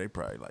probably on here. They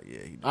probably like, yeah,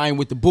 he. I ain't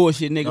with the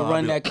bullshit, nigga. No,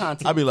 run I that be-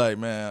 content. I be like,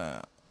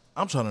 man,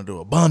 I'm trying to do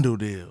a bundle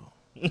deal.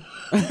 You know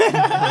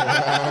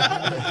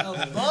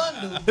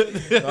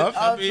what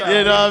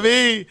I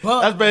mean?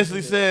 That's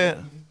basically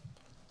saying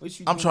What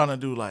you I'm doing? trying to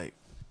do like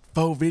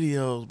 4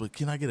 videos, but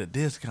can I get a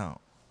discount?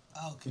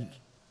 Okay.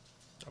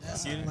 That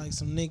sound like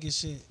some nigga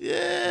shit.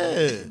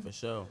 Yeah, For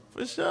sure.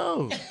 for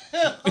sure.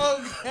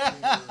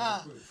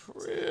 For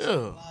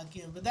real.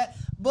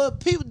 But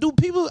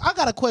people, I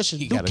got a question.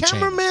 He Do got a chain.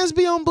 cameramans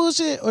be on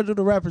bullshit or do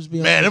the rappers be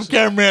on Man, them bullshit?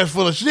 cameramans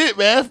full of shit,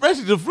 man.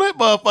 Especially the flip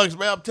motherfuckers,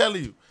 man. I'm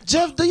telling you.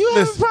 Jeff, do you have a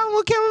Listen. problem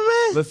with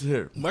cameraman? Listen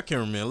here. My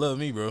cameraman love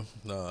me, bro.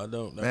 No, I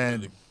don't. Not Man,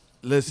 really.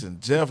 Listen,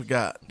 Jeff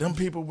got them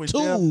people with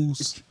Tools.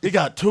 Jeff. He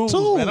got tools,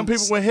 man. Them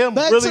people with him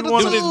Back really to the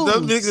want tools.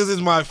 Them niggas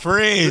is my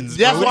friends.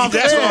 That's bro. what I'm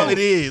That's saying. all it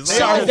is.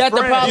 They are Is that the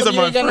friends. problem? These are You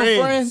my ain't got no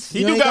friends. friends? He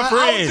You do ain't got got- I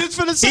was friends. just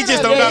finna say He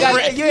just that. don't You ain't got got-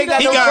 friends. you ain't got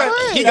He no got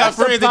friends. he got That's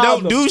the friends that don't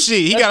problem. do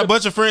shit. He got a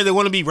bunch of friends that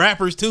want to be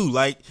rappers too.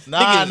 Like Nah.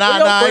 Your I ain't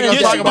friends- gonna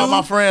Yes, talk you about do.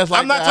 my friends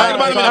like I'm not that. talking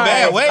about him in a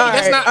bad way. All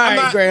That's right, not. all I'm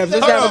right, not. Grams,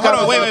 let's Hold have a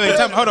on. Wait.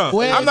 conversation. Hold on.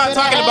 Wait, I'm not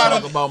talking about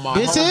him. about my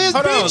This is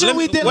Hold on. bitching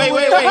we did. Wait.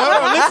 Hold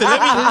on. Listen.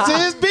 Let me.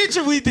 This is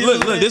bitching we did.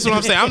 Look, this is what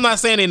I'm saying. I'm not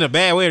saying it in a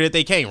bad way that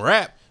they can't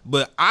rap,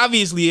 but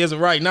obviously as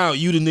of right now,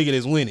 you the nigga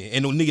that's winning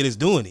and the nigga that's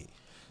doing it.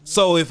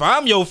 So if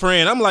I'm your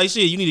friend, I'm like,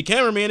 shit, you need a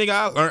cameraman,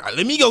 nigga.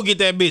 Let me go get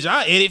that bitch.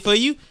 I'll edit for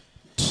you.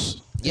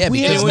 Yeah,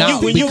 We because have-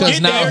 now, when you because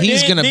get now there,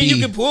 he's then- gonna then be you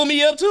can pull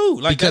me up too.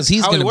 Like because that's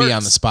he's how it gonna be works.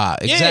 on the spot.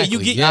 Yeah, Exactly.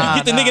 you get yeah.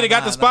 you get the nigga that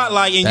got the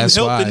spotlight and That's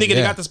you help the why, nigga that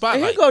yeah. got the Here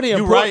spotlight. go the You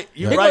important. right.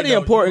 You Here right, go the though.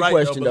 important You right,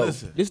 question though, though. but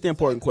listen. This is the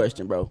important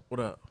question, bro. What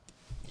up?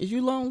 Is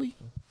you lonely?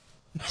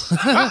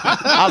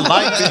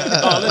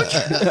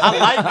 I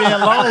like being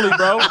lonely,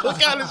 bro.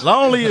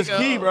 Lonely is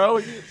key, bro.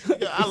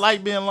 I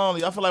like being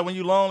lonely. I feel like when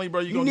you lonely,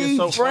 bro, you You gonna need get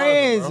so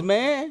friends, farther, bro.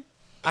 man.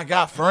 I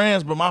got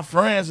friends, but my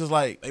friends is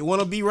like, They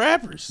want to be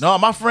rappers. no,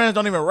 my friends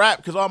don't even rap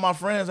because all my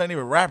friends ain't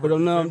even rappers. But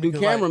none of them do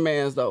Because, like-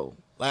 cameramans though.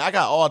 Like I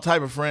got all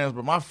type of friends,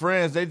 but my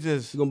friends they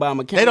just You gonna buy them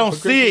a camera? they don't for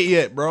see it Christmas?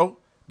 yet, bro.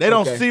 They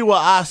don't Okay. see what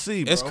I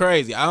see, bro. It's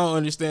crazy. I don't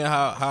understand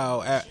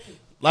how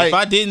Like- if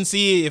I didn't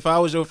see it, if I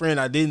was your friend,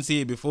 I didn't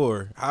see it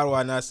before. How do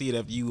I not see it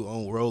after you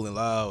on Rolling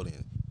Loud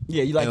and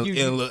Yeah, you like and,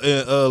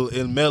 you.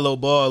 and Mellow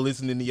Ball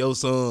listening to your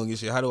song and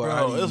shit? How do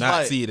Bro, you it's not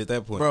like- see it at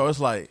that point? Bro, it's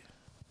like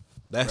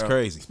That's bro.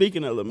 crazy.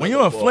 Speaking of when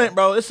you in Flint,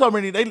 bro, it's so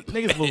many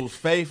niggas lose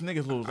faith,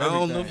 niggas lose everything. I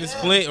don't know if it's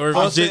Flint or if,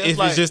 I'm it's just, saying, if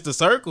it's it's just a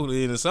circle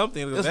then or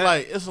something.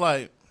 It's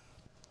like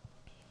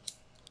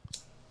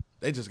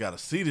they just gotta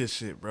see this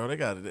shit, bro. They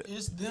gotta.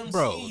 It's them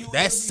bro, seeing you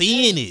that's every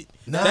seeing day. it.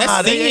 Nah,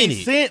 That's they seeing ain't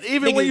it. seeing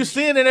even when Nigga- you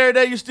seeing it every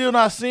day, you still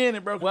not seeing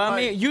it, bro. Well, I Like,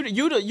 mean, if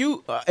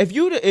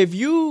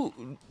you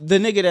the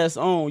nigga that's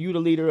on, you the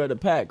leader of the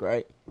pack,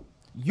 right?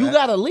 You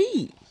gotta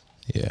lead.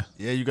 Yeah.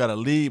 yeah, you gotta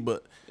lead,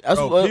 but That's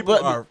bro, what, people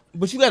but, are.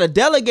 but you gotta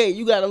delegate.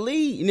 You gotta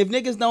lead. And if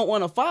niggas don't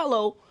want to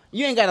follow,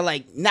 you ain't gotta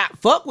like not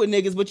fuck with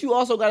niggas, but you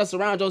also gotta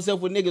surround yourself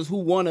with niggas who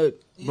wanna.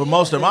 But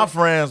most of my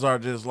friends are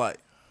just like,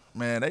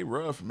 man, they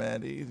rough,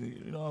 man. These,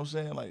 you know what I'm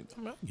saying? Like,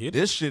 Get it.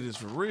 this shit is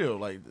for real.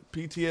 Like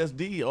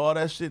PTSD, all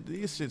that shit.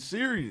 This shit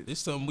serious.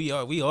 It's something we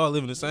all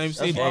live in the same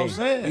city. what I'm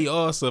saying. We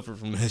all suffer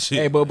from that shit.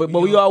 Hey, but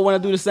we all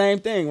want to do the same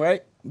thing,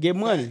 right? Get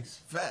money.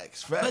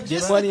 Facts. But Get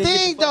this money the and get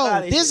thing, the fuck though.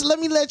 outta This here. let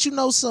me let you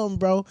know something,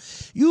 bro.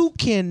 You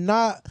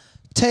cannot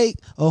take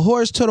a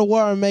horse to the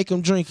water and make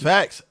him drink it.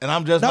 Facts. And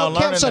I'm just not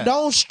learning So that.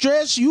 don't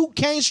stress. You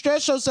can't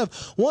stress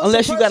yourself. Once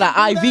Unless a you got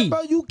person an do IV. that,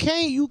 bro.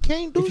 You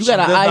can't do If you shit. got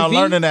I'm an just not IV?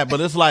 learning that,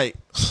 but it's like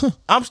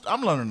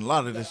I'm learning a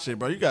lot of this shit,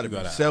 bro. You got to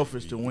be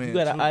selfish to win. You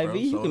got an too, IV, bro.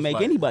 you So can it's make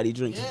like, anybody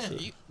drink some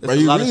shit. Bro, a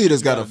you lot of really shit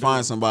just you gotta gotta do.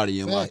 find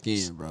somebody and lock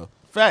Facts. in, bro.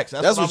 Facts.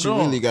 That's what I'm you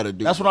doing. really gotta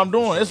do, That's what bro. I'm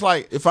doing. It's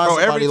like If find bro,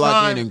 somebody every lock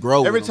time, in and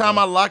grow with Every them, time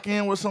bro. I lock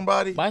in with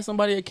somebody, Buy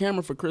somebody a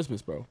camera for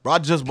Christmas, bro. bro, I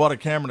just bought a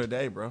camera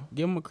today, bro.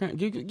 Give them a camera.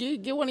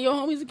 Get one of your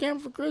homies a camera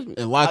for Christmas.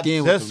 And lock I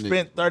in just with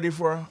them. spent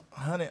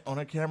 $3,400 on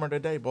a camera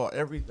today. Bought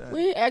everything.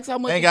 We ain't ask how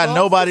much. Ain't it got cost.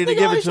 nobody This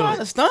to nigga give it always to trying me.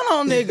 to stun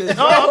on niggas.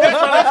 No, I'm just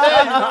trying to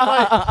tell you,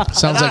 I'm like,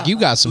 Sounds like you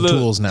got some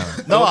tools now.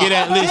 no, Go get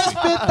that listen.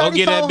 spent Go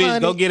get that bitch.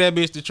 $3,400. Go get that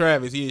bitch to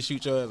Travis. He'll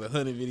shoot your ass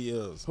 100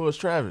 videos. who is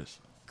Travis?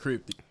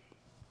 Cryptic.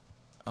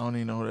 I don't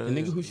even know who that The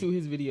is. nigga who shoot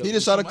his video. He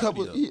just shot a Might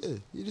couple. be,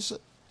 He just shot.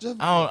 Just,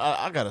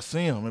 I gotta see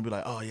him and be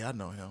like, oh yeah, I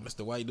know him. That's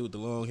the white dude with the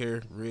long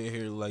hair, red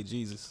hair, like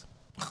Jesus.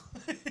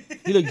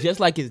 He look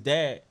just like his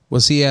dad.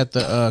 Was he at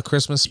the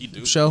Christmas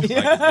show? Was he,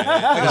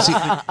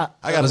 I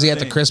gotta was he at the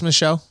see him. Christmas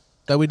show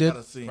that we I did?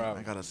 gotta see him.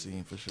 I gotta see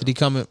him for sure. Did he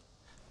come in?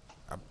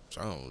 I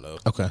don't know.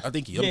 Okay. I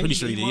think I'm pretty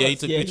sure he did. Yeah, he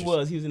took yeah, pictures. he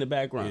was. He was in the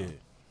background.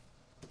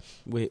 Yeah.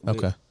 With,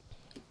 Okay.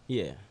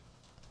 Yeah,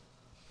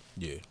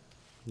 Yeah.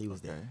 he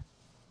was there. Okay.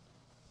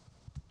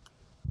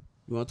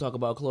 You want to talk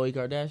about Khloe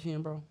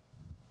Kardashian, bro?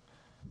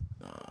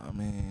 I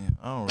mean,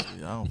 I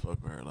don't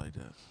fuck with her like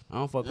that. I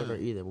don't fuck with her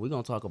either, but we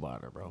gonna talk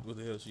about her, bro. What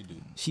the hell she do?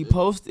 She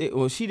posted.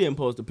 Well, she didn't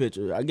post a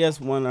picture. I guess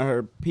one of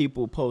her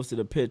people posted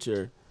a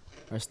picture.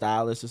 Her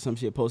stylist or some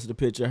shit posted a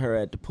picture of her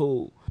at the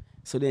pool.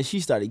 So then she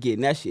started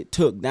getting that shit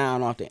took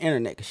down off the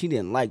internet because she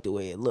didn't like the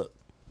way it looked.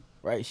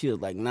 Right? She was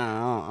like,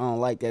 nah, I don't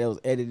like that. It was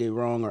edited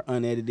wrong or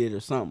unedited or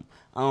something.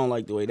 I don't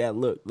like the way that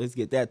looked. Let's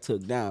get that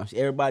took down.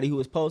 Everybody who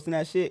was posting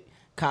that shit,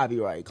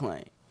 copyright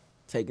claim.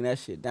 Taking that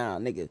shit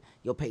down. Nigga,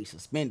 your page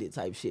suspended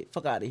type shit.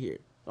 Fuck out of here.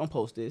 Don't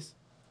post this.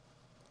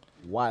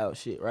 Wild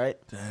shit, right?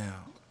 Damn.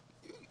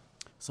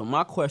 So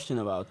my question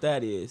about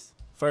that is,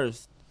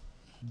 first,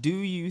 do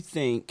you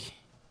think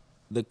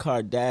the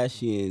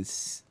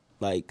Kardashians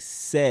like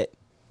set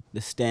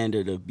the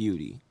standard of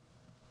beauty?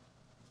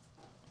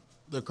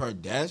 the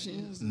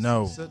Kardashians?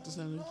 No. Set the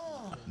standard?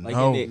 Like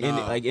No.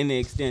 in the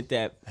extent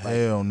that like,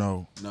 Hell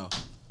no. No.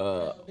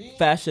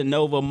 Fashion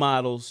Nova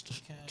models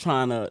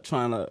trying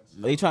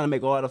to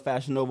make all the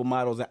Fashion Nova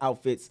models and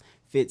outfits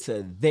fit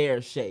to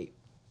their shape,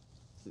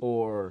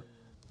 or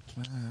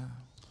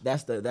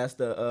That's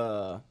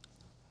the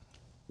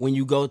when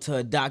you go to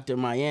a doctor in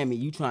Miami,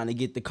 you trying to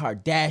get the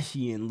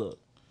Kardashian look.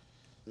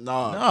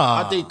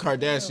 Nah, I think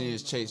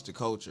Kardashians changed the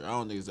culture. I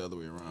don't think it's the other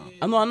way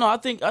around. No, I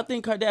think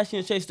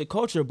Kardashians chased the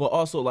culture, but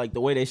also like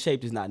the way they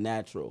shaped is not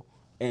natural,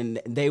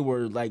 and they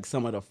were like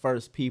some of the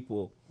first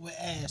people With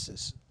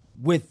asses.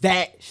 with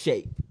that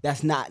shape.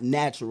 That's not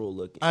natural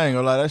looking. I ain't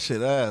gonna lie, that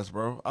shit ass,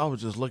 bro. I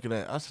was just looking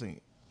at. I seen.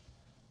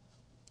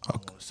 I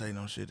don't want to say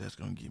no shit that's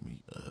gonna get me.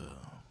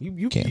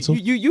 You Canceled?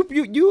 You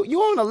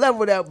on a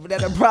level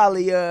that'll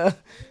probably You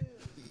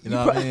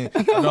know what I mean?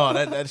 No,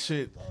 that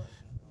shit.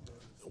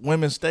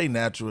 Women stay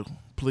natural,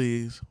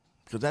 please,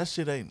 because that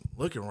shit ain't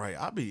looking right.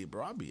 I be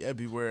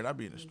everywhere, and I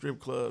be in the strip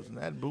clubs, and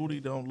that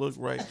booty don't look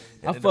right.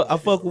 I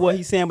fuck with what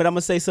he's saying, but I'm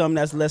gonna say something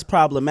that's less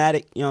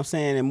problematic. You know what I'm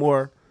saying, and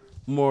more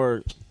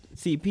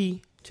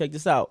CP. Check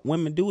this out.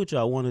 Women, do what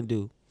y'all want to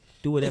do.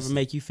 Do whatever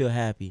make you feel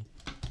happy.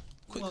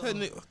 Quit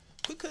cutting it.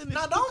 Quit cutting it.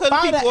 No, Quit don't cutting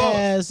buy the people off.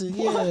 ass.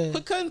 Yeah.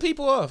 Quit cutting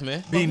people off,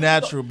 man. Be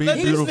natural, be Let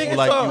these beautiful niggas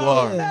like talk. you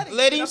are. Yeah.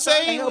 Let him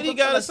say what he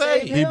gotta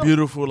say. Be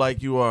beautiful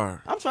like you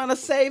are. I'm trying to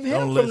save him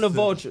Don't from the listen.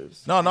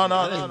 vultures. No. I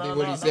didn't think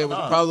what he said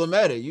was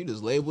problematic. You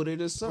just labeled it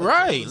as something.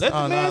 Right. Let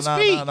the man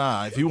speak.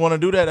 Nah. If you want to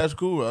do that, that's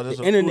cool. That's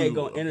The up internet to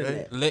go you, okay?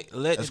 internet. Let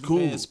That's the cool.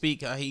 man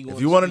speak how he wants.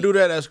 If you want to do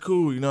that, that's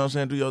cool. You know what I'm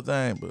saying? Do your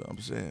thing. But I'm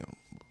saying,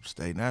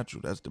 stay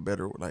natural. That's the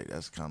better. Like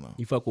that's kind of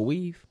You fuck with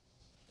weave,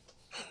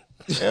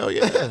 hell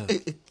yeah,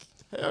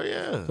 hell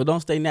yeah. so don't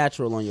stay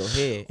natural on your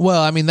head.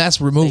 Well, I mean that's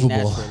Stay removable.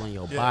 natural on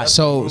your body.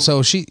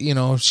 So she,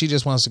 she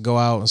just wants to go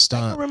out and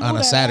stunt remove on a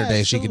that Saturday.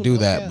 ass, She too, could do though,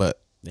 that, yeah.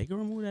 but They can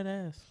remove that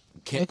ass.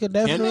 They could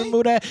definitely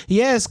remove that.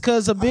 Yes,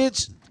 because a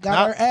bitch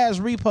got her ass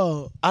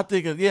repoed. I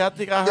think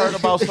I heard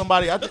about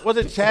somebody. Was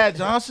it Chad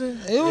Johnson?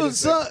 It was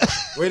some,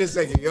 Wait a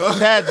second, yo.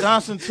 Chad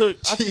Johnson took.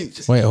 I think,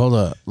 wait, hold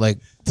up. Like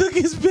took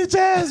his bitch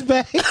ass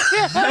back.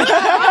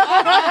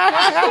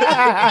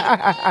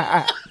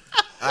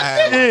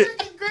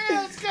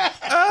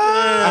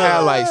 I had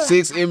like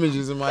 6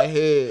 images in my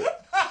head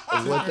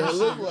of what that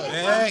looked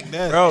like.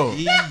 bro,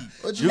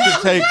 What you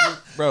can take,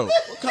 bro.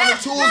 What kind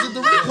of tools did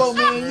the Rico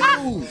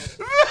man use?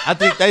 I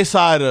think they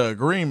signed an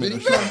agreement. Or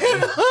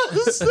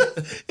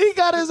something. He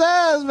got his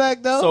ass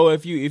back though. So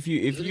if you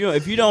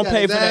don't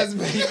pay for that,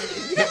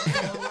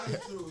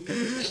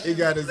 He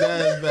got his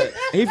ass back.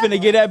 he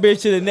finna get that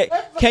bitch to the next.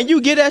 Can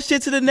you get that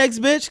shit to the next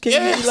bitch? Can you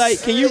be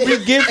like? Can you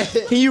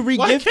regift? Can you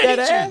regift that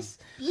ass?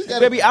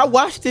 Baby, I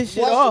washed this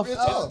shit off.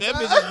 Oh. that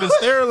bitch has been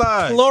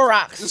sterilized.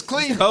 Clorox, It's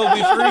clean.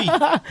 COVID free.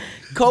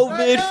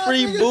 COVID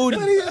free booty.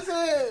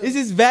 This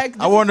is back.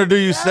 I wonder, do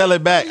you sell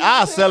it back?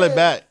 I'll sell it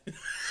back.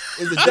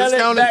 Is it Sell it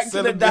discounted? back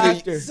to the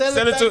doctor. Sell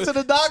Sell it it back to- to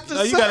the doctor.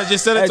 No, you gotta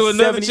just sell it At to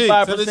another chick.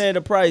 75% of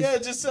the price. Yeah,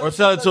 just sell Or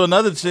sell it to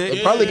another chick.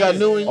 It probably got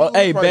new and Oh, used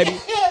hey, prices. baby.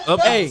 Hey,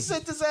 Hey,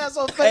 sent his ass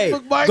on hey,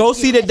 Facebook Market. go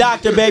see the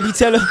doctor, baby.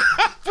 Tell him.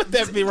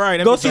 That be right.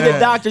 That Go bitch see on- the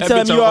doctor. that Tell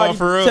him bitch you on already.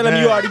 offer up. Tell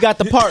him you already got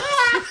the parts.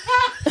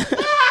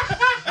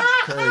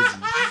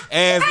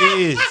 As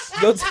is.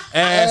 Go t-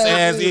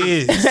 As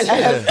is.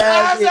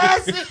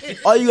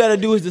 All you gotta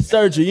do is the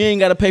surgery. You ain't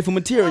gotta pay for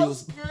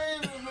materials.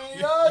 Screaming, man.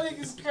 Y'all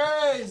niggas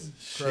crazy.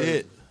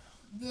 Shit.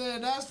 Yeah,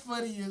 that's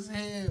funny as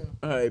hell.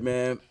 All right,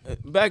 man.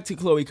 Back to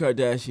Khloe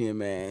Kardashian,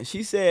 man.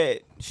 She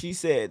said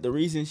the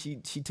reason she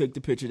took the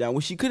picture down,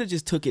 well, she could have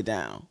just took it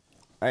down,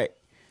 right,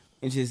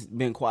 and just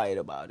been quiet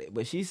about it.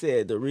 But she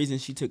said the reason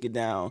she took it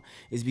down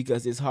is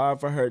because it's hard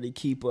for her to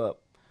keep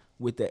up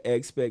with the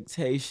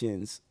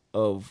expectations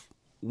of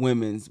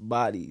women's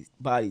body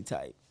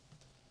type.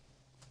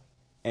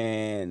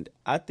 And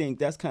I think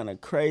that's kind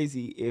of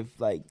crazy if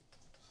like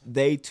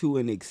they to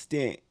an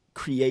extent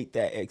create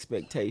that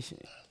expectation.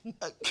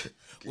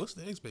 What's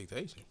the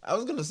expectation? I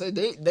was gonna say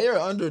they are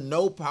under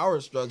no power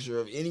structure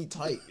of any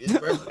type. It's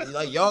perfect.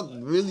 Like y'all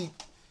really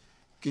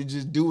could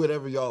just do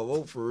whatever y'all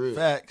want for real.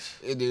 Facts.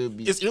 It'll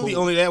be It's really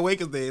cool. only that way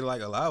because they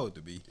like allow it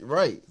to be.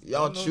 Right.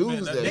 Y'all No,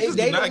 choose man, that. niggas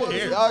They do not don't want-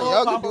 care.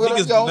 Y'all can do whatever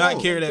Niggas do y'all not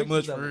want. care that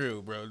much for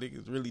real, bro.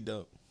 Niggas really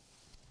don't.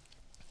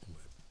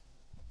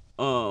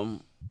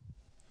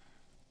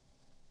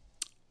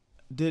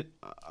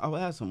 I'll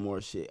have some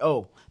more shit.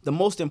 Oh, the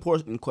most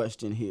important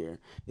question here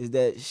is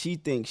that she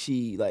thinks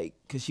she like,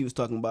 cause she was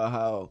talking about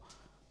how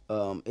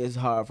it's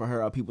hard for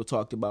her how people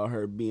talked about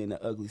her being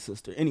the ugly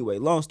sister. Anyway,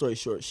 long story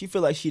short, she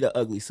feel like she the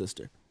ugly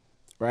sister,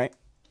 right?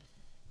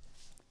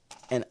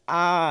 And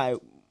I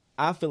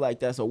feel like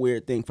that's a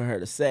weird thing for her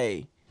to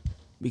say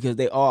because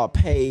they all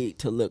paid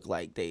to look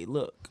like they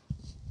look.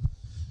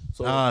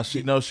 So Nah,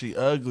 she knows she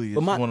ugly and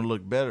But my- she want to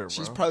look better, bro.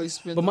 She's probably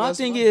spending. But my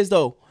thing is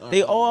though,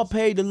 they all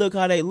paid to look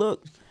how they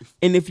look,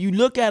 and if you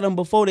look at them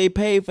before they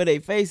paid for their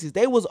faces,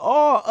 they was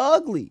all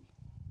ugly.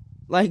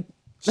 Like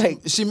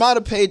she might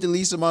have paid the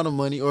least amount of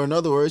money, or in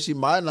other words, she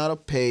might not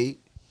have paid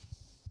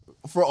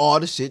for all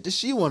the shit that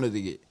she wanted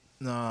to get.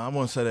 Nah, I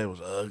wouldn't say they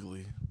was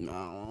ugly.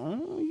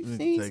 no, you Need to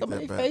seen take some of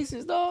that their back.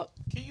 faces, dog.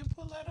 Can you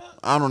pull that up?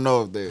 I don't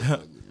know if they.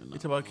 You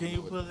talk about, can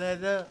you pull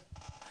that up?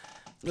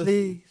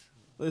 Please.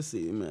 Let's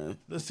see, man.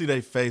 Let's see they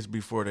face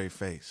before they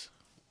face.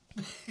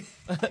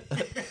 I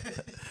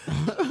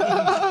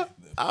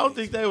don't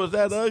think they was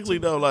that ugly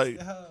though. Like,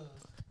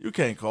 You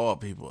can't call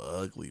people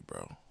ugly,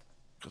 bro.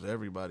 Because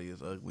everybody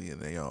is ugly in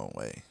their own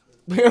way.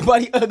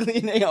 Everybody ugly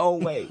in their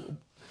own way.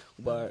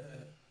 But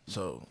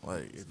So,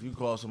 like, if you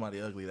call somebody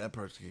ugly, that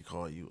person can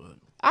call you ugly.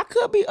 I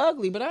could be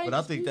ugly, but I ain't. But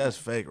I think that's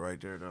fake right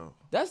there, though.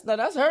 That's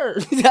her.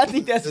 I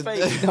think that's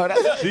fake. No,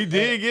 that's She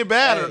did get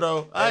better,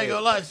 though. I ain't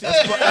gonna lie.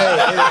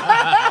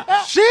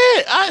 She,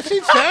 she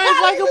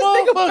changed like a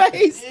motherfucker.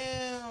 face.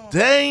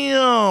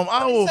 Damn.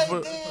 I will.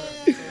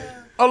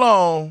 Hold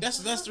on.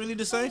 That's really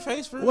the same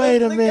face for real.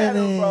 Wait a Look at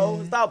them, minute,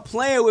 bro. Stop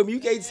playing with me. You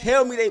can't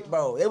tell me they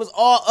was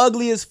all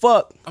ugly as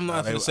fuck. I'm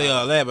not gonna say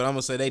all that, but I'm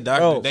gonna say they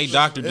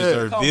doctor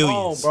deserve Come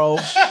billions. on,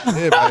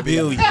 bro.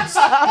 Billions.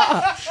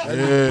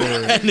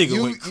 That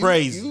nigga went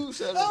crazy. You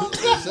said a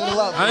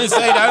lot. I didn't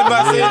say that. I'm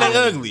not saying they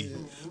ugly.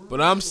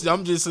 But I'm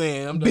just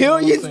saying.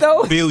 Billions,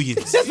 though?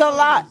 Billions. That's a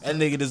lot. That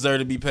nigga deserve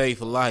to be paid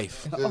for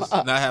life.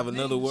 Not have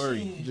another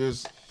worry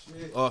Just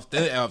off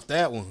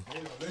that one.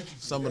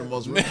 some of the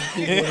most rich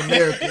people in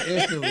America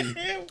instantly.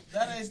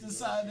 That ain't the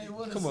side they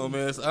would have. Come on,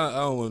 man. I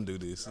don't want to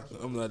do this.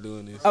 I'm not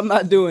doing this. I'm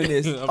not doing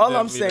this. All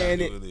I'm definitely saying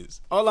not is, doing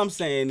this. all I'm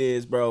saying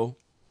is, bro,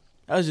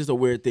 that was just a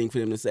weird thing for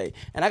them to say.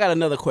 And I got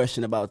another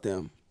question about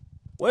them.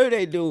 What do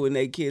they do when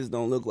their kids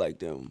don't look like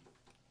them?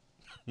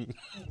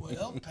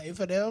 Well, pay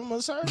for them or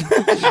something.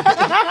 Right,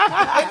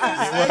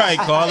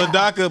 call the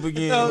doc up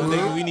again.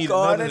 Nigga, we need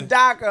Call another, the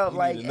doc up we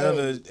like, need hey,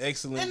 another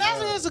excellent. And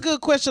that's a good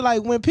question.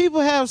 Like when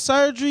people have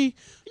surgery,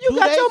 you do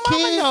got they your mama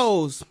kids-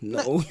 nose.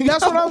 No.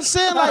 That's what I'm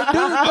saying. Like,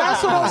 dude,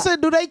 that's what I'm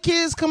saying. Do they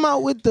kids come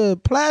out with the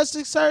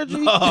plastic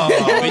surgery? Come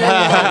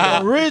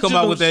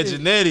out with that shit.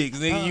 genetics,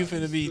 nigga. You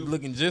finna be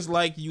looking just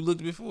like you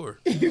looked before.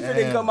 You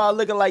finna come out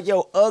looking like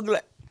your ugly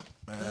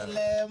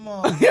ass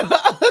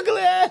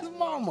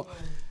mama.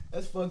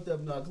 That's fucked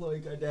up now,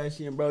 Khloe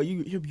Kardashian, bro.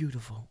 You're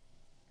beautiful.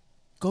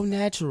 Go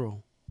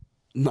natural.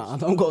 Nah,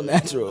 don't go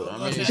natural. I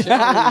mean, she don't really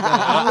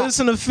got I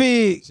listen to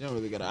Fig. she don't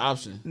really got an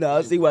option. No,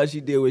 I see why she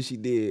did what she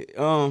did.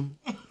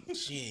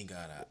 She ain't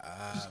got a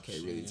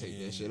Can't really take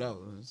that shit out.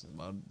 It's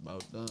about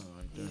done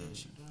right there.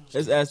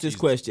 Let's ask this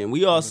question.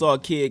 We all saw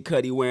Kid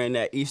Cudi wearing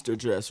that Easter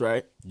dress,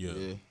 right? Yeah,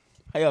 Yeah.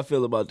 How y'all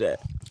feel about that?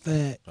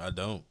 Fat. I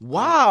don't.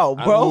 Wow,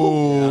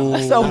 bro.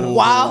 That's a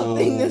wild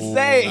thing to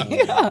say.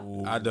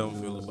 I don't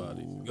feel about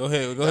it. Go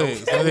ahead. Go ahead,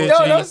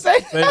 No, don't Chief. say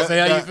Say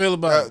how you feel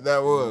about it.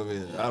 That was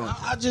it. I don't.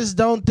 I just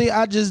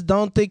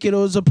don't think it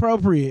was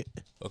appropriate.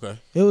 Okay.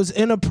 It was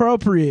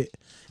inappropriate.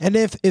 And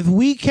if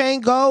we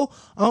can't go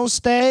on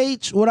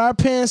stage with our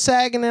pants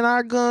sagging and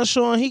our guns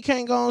showing, he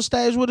can't go on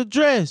stage with a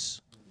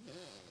dress.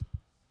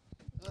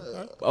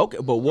 Okay,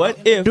 but what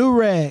if? Do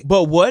rag.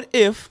 But what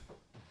if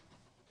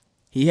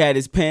he had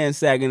his pants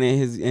sagging and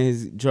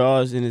his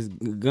drawers and his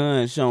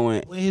gun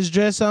showing With his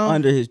dress on,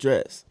 under his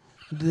dress?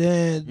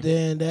 then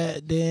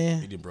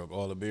He done broke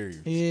all the barriers.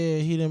 yeah,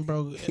 he done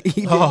broke.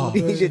 He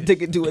just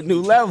took it to a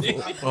new level.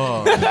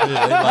 Oh, shit, they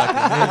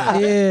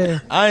like it. Yeah,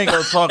 I ain't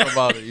gonna talk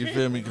about it. You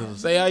feel me? Because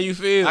Say how you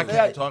feel. I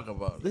can't talk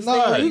about it. Say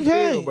how you you feel,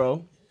 can't.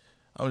 bro.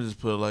 I'm just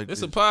put it like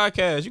It's this. a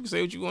podcast. You can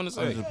say what you want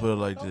to I'm say. just put it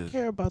like don't this.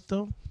 care about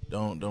them.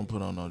 Don't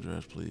put on no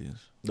dress, please.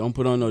 Don't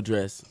put on no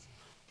dress.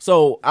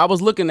 So I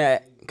was looking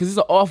at, because it's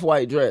an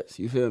off-white dress,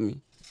 you feel me?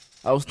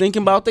 I was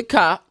thinking about the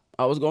cop.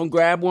 I was going to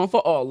grab one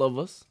for all of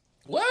us.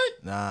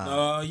 What? Nah.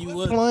 No, you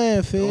wouldn't. Playing,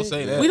 Don't Fig.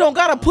 say that. We don't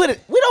got to put it.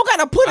 We don't got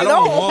to put I it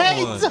don't on.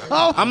 want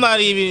one. I'm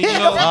not even. You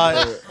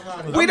know,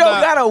 We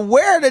don't got to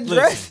wear the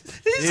dress.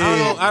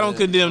 I don't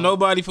condemn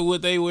nobody for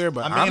what they wear,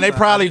 but I mean, they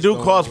probably do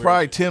cost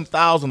probably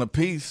 10,000 a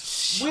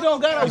piece. We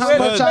don't got to How wear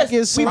much the I dress. get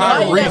We slammed?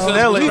 buy it at-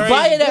 Resell it. we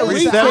buy it at Resell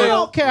retail. it. I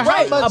don't care how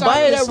Right, much I buy I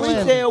it get at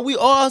slammed. retail. We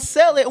all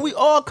sell it. And we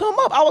all come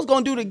up. I was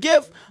going to do the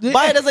gift.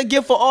 Buy it as a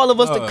gift for all of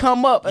us to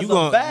come up as you a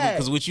gonna, bag.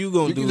 because what you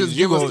gonna You do can is just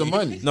you give us gonna, the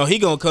money. No, he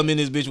gonna come in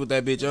this bitch with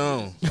that bitch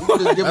on.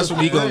 Just give That's us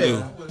what he some gonna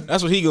bread. do.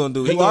 That's what he gonna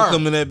do. He You gonna are.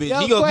 come in that bitch. Yo,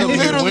 He gonna come you in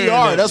You here literally wearing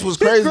are. that. That's what's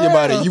crazy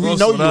about it. We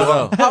know you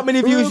are. How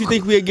many views you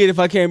think we'd get if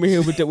I came in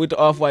here with the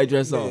off-white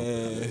dress on?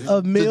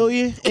 A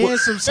million and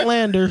some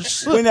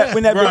slanders. When that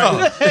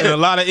bitch, And a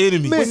lot of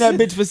enemies. when that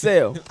bitch for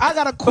sale. I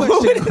got a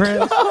question,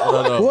 Chris.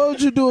 What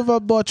would you do if I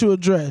bought you a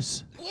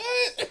dress?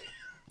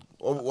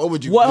 What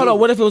would you? What? do? Hold on.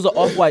 What if it was an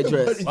off-white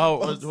dress?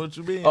 Oh, what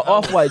you mean? An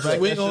off-white dress.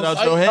 That shit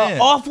out your hand.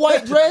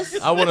 Off-white dress?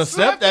 I would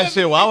accept that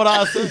shit. Why would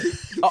I accept?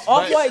 An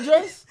off-white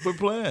dress? Quit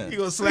playing.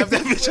 gonna slap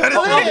that bitch out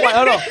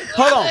Off-white.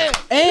 Hold on.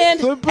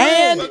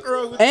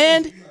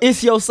 And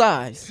it's your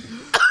size.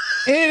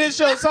 And it's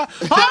your size.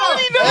 How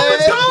many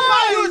numbers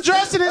are you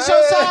dressing in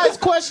your size?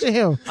 Question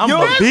him. I'm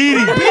a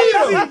beating.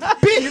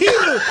 Beat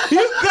him.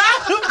 You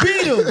gotta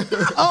beat him.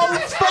 Oh,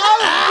 fuck.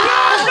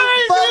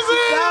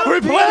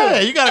 Quit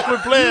playing. You gotta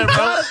quit playing,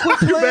 bro.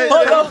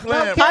 Hold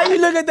on. How you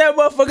look at that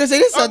motherfucker and say,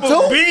 this a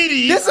two?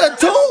 beating. This a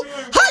two?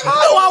 How you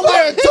know I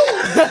wear a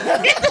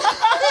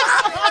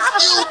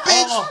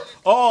two?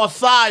 All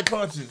side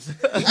punches.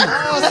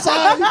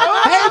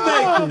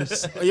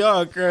 Haymakers.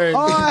 Y'all crazy.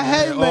 All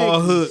haymakers. All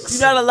hooks.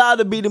 You're not allowed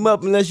to beat him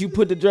up unless you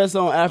put the dress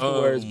on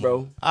afterwards,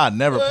 bro. I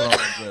never put on a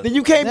dress. Then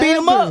you can't beat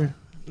him up.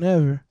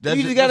 Never. That's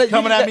You just just gotta-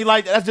 coming you just at me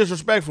like that. That's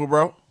disrespectful,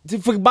 bro.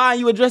 For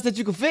buying you a dress that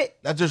you can fit?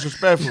 That's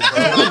disrespectful,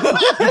 bro.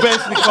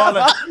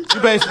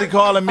 you basically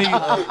calling me. Know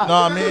what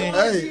I mean?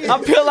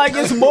 I feel like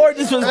it's more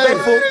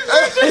disrespectful.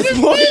 It's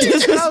more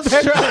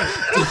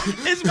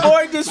disrespectful. It's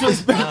more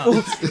disrespectful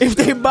if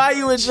they buy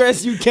you a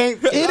dress you can't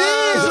fit. It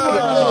is.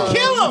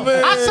 Kill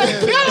him. I say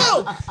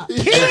kill him.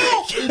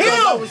 Kill him.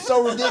 That was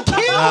so ridiculous.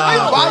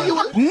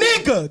 Kill him.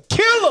 Nigga,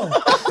 kill him.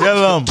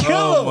 Kill him. Kill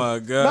Oh him. my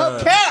No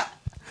god. cap.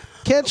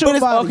 Catch But your it's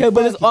body. okay,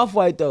 but it's Fuck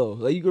off-white though.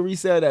 Like you can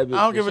resell that bitch.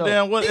 I don't for give a sure.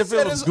 damn what if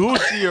it was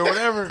Gucci or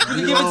whatever.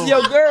 You give it to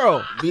your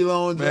girl.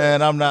 Belong to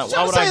Man, I'm not. it.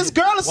 Y'all say his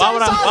girl the why same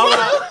would I- size. why would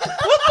I-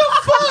 What the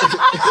fuck?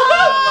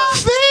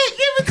 Fig,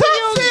 give it to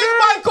your girl.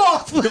 Mic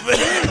off.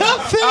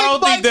 I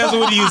don't think that's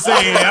what he's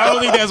saying. I don't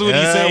think that's what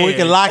he's Yeah, saying. we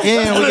can lock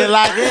in. We can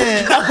lock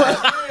in.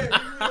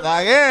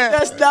 Lock in.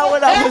 That's not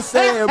what I was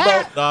saying,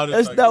 bro. No,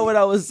 That's not what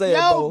I was saying,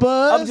 Yo, bro.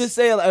 Buzz. I'm just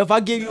saying, like, if I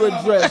give you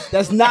a dress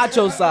that's not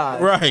your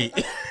size, Right.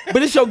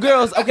 but it's your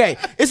girl's. Okay,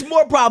 it's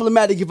more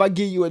problematic if I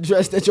give you a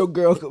dress that your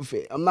girl can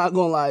fit. I'm not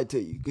gonna lie to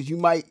you because you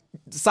might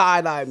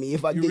side eye me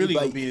if I You give really you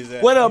gonna like, beat his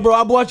ass. what up, bro?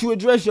 I bought you a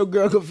dress your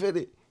girl can fit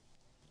it.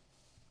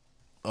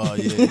 Oh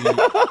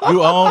yeah,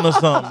 you own or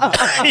something.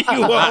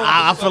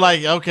 I feel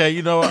like okay,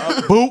 you know,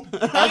 boop.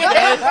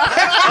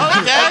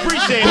 I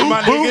appreciate it,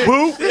 my nigga.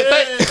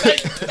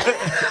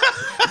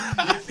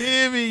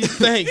 Hear me?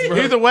 Thanks, bro.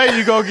 Either way,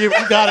 you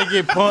gotta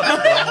get punched.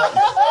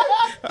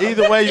 Bro.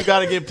 Either way, you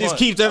gotta get punched. Just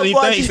keep telling you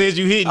I bought thanks you- says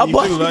you hitting I you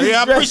bought too. you Like, this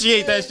yeah, I dress.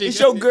 appreciate that shit. It's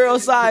your girl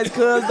size,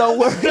 cuz don't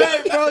worry.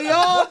 Hey, bro,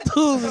 y'all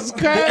dudes is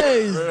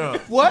crazy.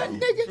 What,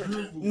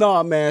 nigga?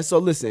 No, man. So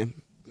listen,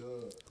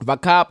 if I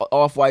cop an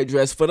off-white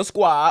dress for the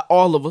squad,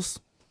 all of us,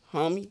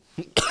 homie,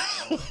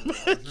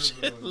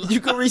 you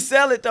can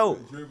resell it though.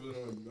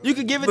 You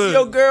can give it to Look,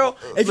 your girl.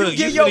 If Look, you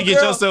give you your finna get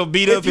girl, yourself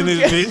beat if up in you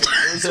this get-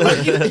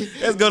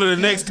 bitch. Let's go to the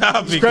next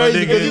topic, my crazy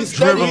because nigga. he's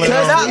dribbling It's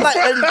on not me.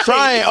 like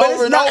trying but over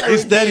it's and not- over.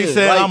 Instead, he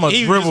said, Like, "I'm a He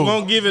just dribble."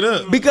 won't give it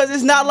up. because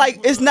it's not like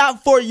it's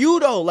not for you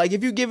though. Like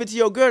if you give it to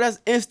your girl, that's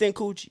instant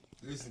coochie.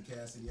 Listen,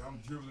 Cassidy, I'm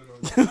dribbling on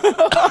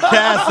you.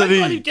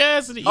 Cassidy.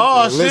 Cassidy.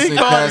 Oh, Listen, she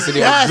called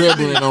Cassidy, I'm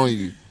dribbling on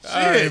you. All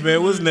right,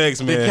 man. What's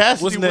next, man? Did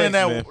Cassidy What's win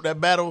next, man?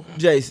 that battle?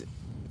 Jason,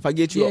 if I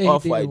get you Yeah, an he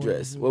off-white did win.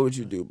 dress, what would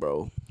you do,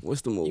 bro?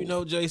 What's the move? You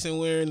know Jason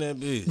wearing that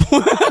bitch.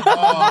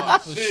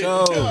 For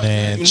sure.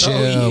 Man, You know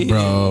chill, he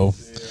bro.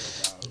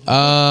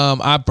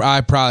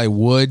 I probably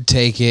would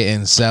take it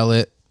and sell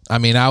it. I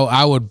mean,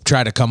 I would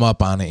try to come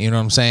up on it. You know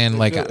what I'm saying?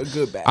 Like, a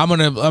good back. I'm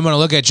gonna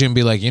look at you and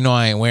be like,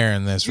 I ain't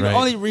wearing this, You're right? the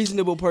only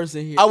reasonable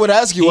person here. I would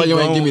ask you why you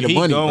ain't gon- give me the he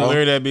money, gon' bro.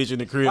 wear that bitch in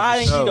the crib. I for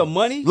ain't give you sure. the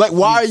money. Like,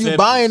 why are you Accept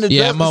buying the dress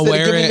Yeah, I'ma instead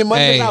wear of giving it. the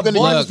money? Hey, I'm gonna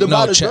look, use to no,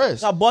 buy the check-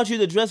 dress. I bought you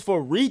the dress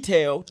for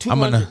retail,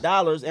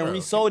 $200, and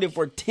resold it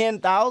for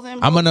 $10,000.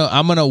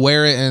 I'm gonna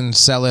wear it and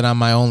sell it on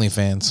my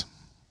OnlyFans.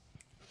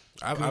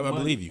 I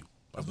believe you.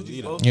 I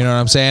believe that. You know what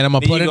I'm saying? I'm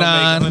gonna Then put you it gonna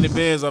make on, 100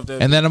 bands off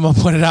that. and then I'm gonna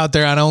put it out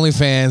there on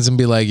OnlyFans and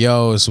be like,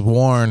 "Yo, it's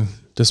worn.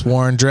 This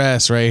worn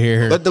dress right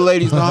here." Let the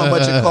ladies know how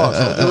much it costs.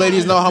 Let the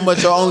ladies know how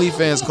much your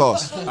OnlyFans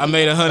costs. I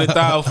made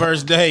 100,000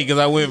 first day because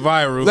I went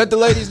viral. Let the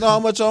ladies know how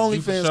much your You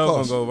for OnlyFans sure gonna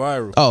costs. go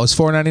viral. Oh, it's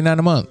 $4.99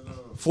 a month.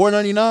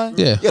 $4.99?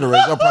 Yeah. You gotta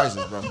raise your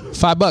prices, bro.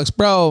 $5,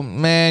 bro.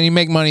 Man, you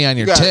make money on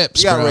your You gotta,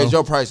 tips, you gotta bro. raise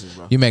your prices,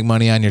 bro. You make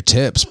money on your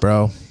tips,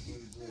 bro.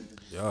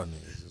 Y'all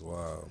niggas is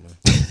wild, man.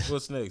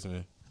 What's next,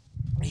 man?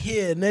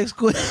 Yeah, next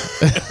question.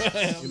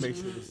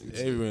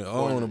 Everyone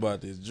on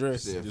about this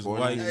dress. Yeah, This $4.99.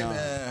 white.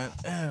 Man,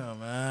 damn,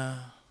 man.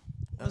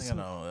 I think I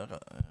know. I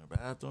got a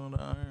bathroom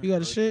down here. You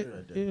got a shit?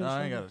 Yeah, No,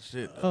 I ain't got a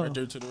shit. Oh. Right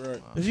there to the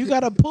right. If you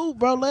got a poop,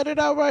 bro, let it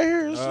out right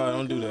here.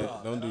 Don't do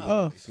that. Don't do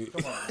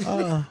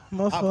that.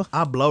 Motherfucker.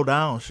 I blow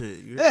down shit.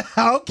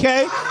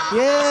 Okay.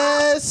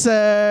 Yes,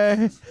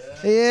 sir.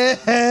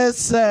 Yes,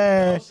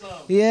 sir.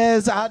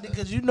 Yes,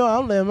 because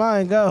I'm letting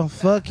mine go.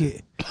 Fuck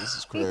it. This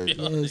is crazy.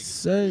 Yes,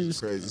 sir.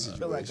 Crazy I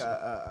feel like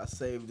situation. I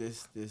saved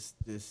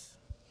this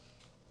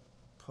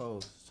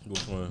post.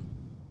 Which one?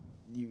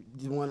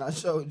 The one I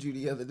showed you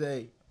the other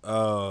day.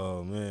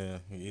 Oh man,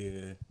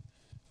 yeah.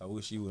 I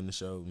wish you wouldn't have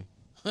showed me.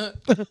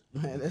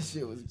 Man, that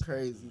shit was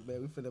crazy,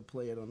 man. We finna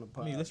play it on the I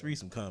podcast. mean, let's read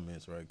some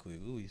comments right quick.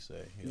 What we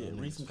say? Yeah, Niggas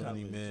read some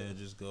funny, comments, man.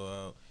 Just go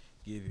out,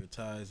 give your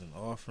tithes and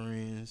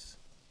offerings.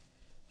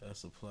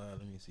 That's applied.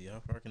 Let me see. How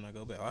far can I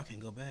go back? Oh, I can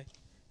go back.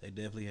 They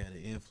definitely had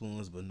an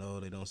influence, but no,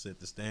 they don't set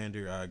the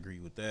standard. I agree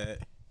with that.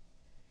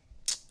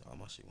 Oh,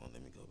 my shit won't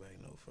let me go back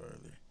no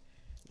further.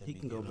 Let He me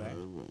can go get back.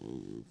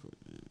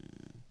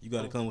 You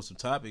got to come with some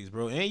topics,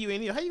 bro. And you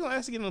ain't even, how you gonna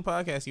ask to get on the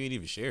podcast? You ain't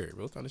even share it,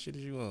 bro. What kind of shit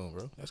is you on,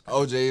 bro? That's crazy.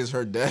 OJ is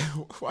her dad.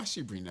 Why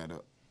she bring that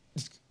up?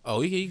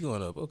 Oh, he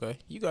going up. Okay,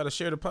 you got to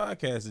share the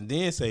podcast and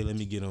then say, "Let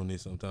me get on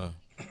this sometime."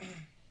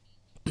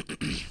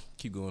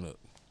 Keep going up.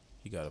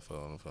 He got a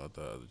phone.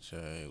 5,000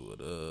 chain.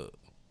 What up?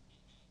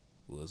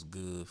 What's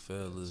good,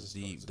 fellas?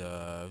 Deep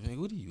dive. Nigga,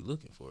 what are you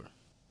looking for?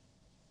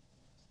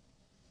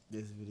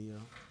 This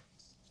video.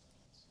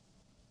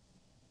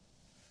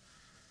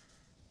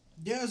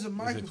 There's a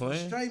microphone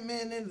playing? straight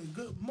man in the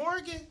good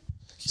Morgan.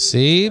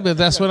 See, but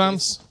that's what I'm.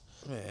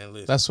 Man,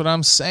 listen. That's what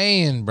I'm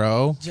saying,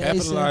 bro.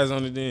 Capitalize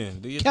on it then.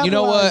 Do your Cap- You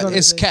know Capitalize what? on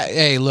It's it.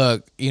 hey,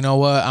 look. You know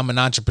what? I'm an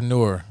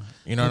entrepreneur.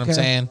 You know what I'm Okay.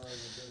 saying?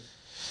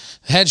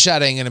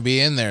 Headshot ain't gonna be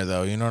in there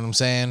though. You know what I'm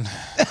saying?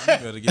 You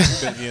better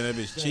get in that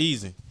bitch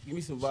cheesing. Give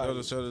me some Show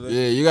volume. the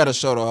Yeah, you gotta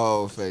show the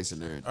whole face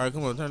and everything. All right,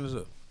 come on, turn this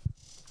up.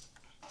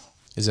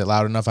 Is it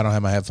loud enough? I don't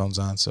have my headphones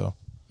on, so.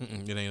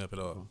 It ain't up at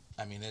all.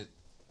 I mean it.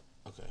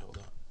 Okay, hold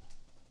on.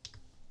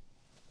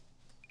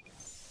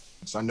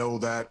 So I know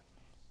that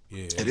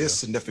Yeah, it is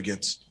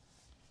significant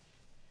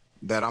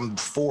that I'm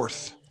the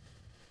fourth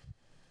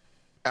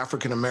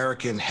African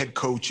American head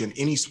coach in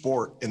any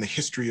sport in the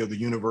history of the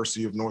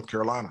University of North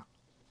Carolina.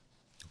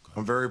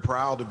 I'm very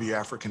proud to be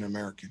African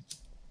American,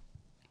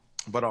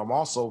 but I'm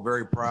also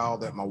very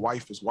proud that my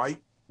wife is white.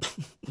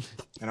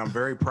 And I'm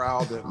very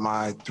proud that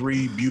my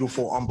 3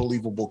 beautiful,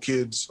 unbelievable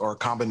kids are a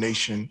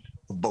combination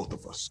of both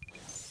of us.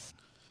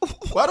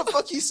 Why the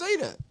fuck you say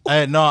that?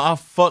 Hey, no, I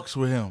fucks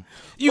with him.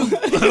 You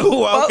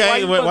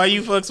okay? Why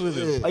you fucks with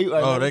him?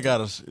 Oh, they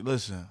gotta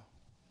listen.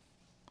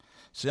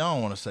 See, I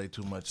don't want to say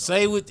too much.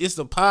 Say what? It's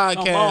a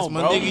podcast, Come on, my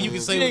bro. nigga. You can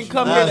say You what didn't you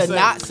come wanna here to say.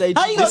 not say.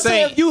 How you gonna This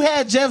say ain't- if you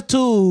had Jeff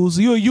Tools,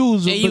 you'll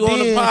use him? And you but on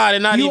the then pod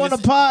and not you even on the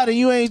s- pod and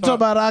you ain't talking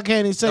about I can't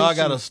even say Y'all shit.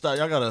 gotta stop.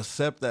 Y'all gotta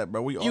accept that,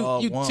 bro. We You-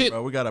 all you one, tip-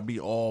 bro. We gotta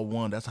be all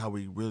one. That's how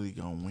we really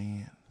gonna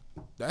win.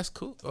 That's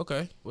cool.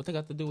 Okay, What they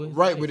got to do with?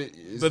 Right with it.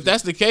 but if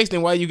that's the case,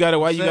 then why you gotta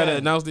Saying.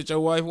 announce that your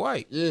wife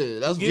white? Yeah,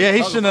 that's Yeah,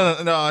 he shouldn't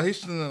have. No, he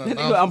shouldn't have.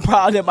 announced I'm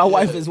proud that my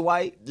wife is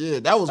white. Yeah,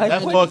 that was Like,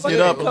 That what fucked the it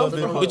fuck up a did little that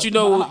bit. come from? But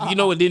you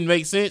know what didn't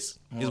make sense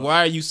is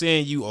why are you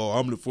saying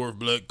I'm the 4th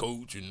black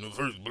coach and the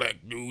first black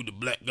dude, the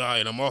black guy,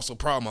 and I'm also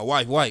proud of my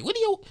wife white. What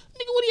do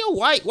your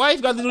white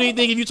wife got to do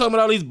anything if you talking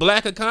about all these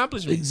black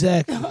accomplishments?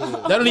 Exactly.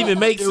 That don't even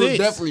make It was sense.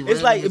 definitely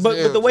It's like, random but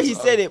as the way he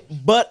hell. said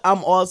it. But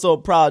I'm also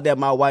proud that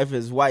my wife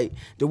is white.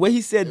 The way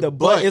he said the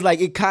but is like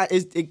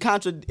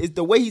it's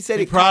the way he said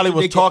He it. probably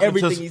was contradicted talking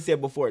everything to. he said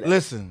before that.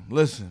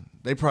 Listen.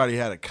 They probably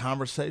had a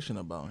conversation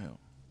about him.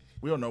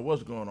 We don't know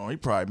what's going on. He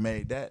probably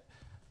made that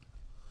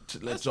to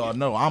let y'all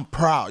know. I'm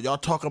proud. Y'all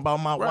talking about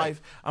my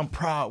wife. I'm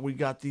proud. We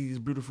got these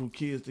beautiful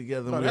kids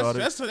together. No, We that's- all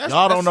this. that's-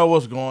 y'all don't that's- know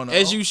what's going on.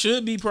 As you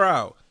should be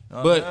proud.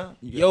 Oh, But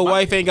yeah? your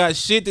wife ain't got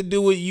shit to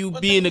do with you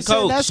being the Said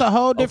coach. That's a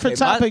whole different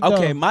topic, though.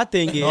 Okay, my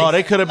thing is. Oh,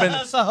 they could have been.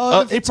 That's a whole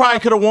He different probably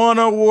could have won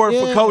an award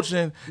for Yeah.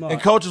 coaching,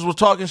 and coaches was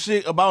talking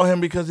shit about him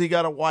because he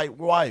got a white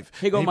wife.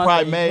 Here go He my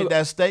probably thing. made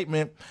that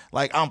statement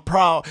like, "I'm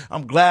proud.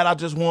 I'm glad I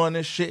just won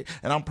this shit,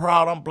 and I'm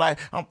proud. I'm black.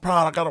 I'm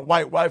proud. I got a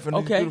white wife and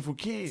these Okay, beautiful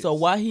kids." so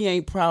why he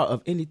ain't proud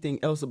of anything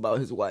else about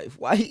his wife?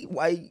 Why he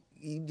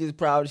just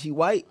proud she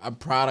white? I'm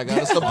proud I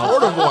got a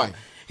supportive wife.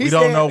 He We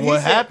don't said- know he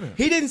what said- happened.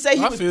 He didn't say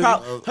he I was feel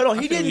proud. you. Hold on,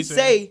 I he feel what didn't he's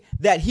saying. say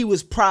that he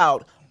was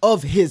proud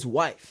of his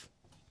wife.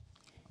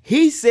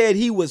 He said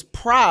he was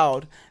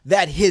proud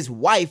that his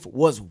wife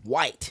was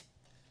white,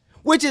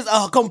 which is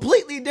a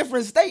completely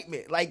different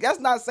statement. Like that's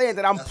not saying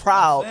that I'm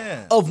proud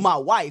saying. of my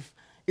wife.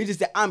 It's just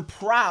that I'm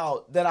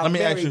proud that I'm Let me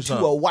ask you married to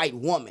something. a white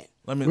woman,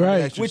 let me Right.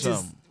 ask you which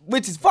something.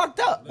 is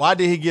fucked up. Why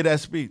did he get that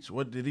speech?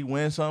 What did he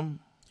win something?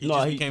 He no,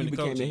 just he became the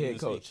became coach. the You head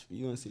gonna coach. see.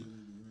 You gonna see?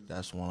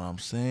 That's what I'm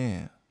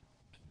saying.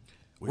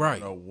 We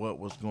Right. don't know what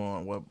was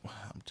going. What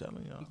I'm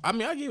telling y'all. I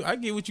mean, I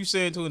get what you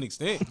saying to an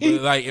extent.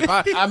 But like if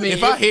I mean,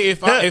 if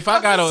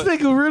I got This a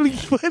nigga really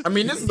funny. I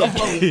mean, this is a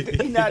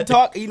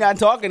He not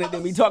talking to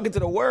them. He talking to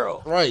the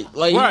world. right.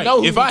 Like right. you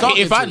know who if you I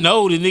talking if I to.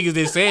 know the niggas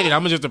that said it,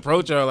 I'ma just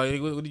approach her like,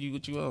 what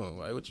you on?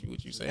 Like, what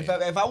you saying?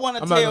 If I want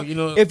to I'm not tell, gonna- you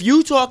know- if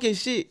you talking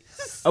shit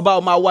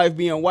about my wife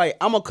being white,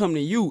 I'm gonna come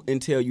to you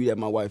and tell you that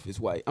my wife is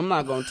white. I'm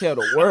not gonna tell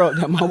the world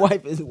that my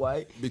wife is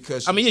white.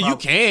 Because I mean, yeah, you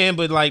probably- can,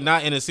 but like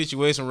not in a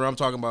situation where I'm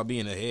talking about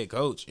being a head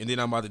coach, and then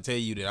I'm about to tell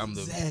you that I'm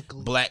the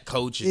Exactly. black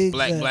coach and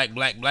black.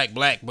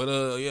 Exactly. But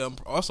yeah, I'm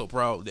also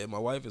proud that my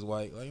wife is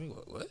white. Like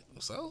what?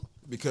 So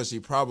because she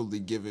probably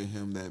giving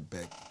him that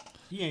back.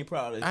 He ain't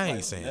proud of his I ain't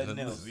wife. saying Nothing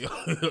nothing.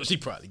 else. She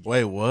probably.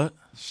 Wait, what?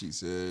 She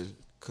said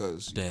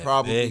because she That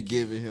probably Becky.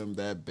 giving him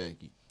that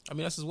Becky. I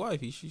mean, that's his wife.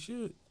 She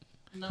should.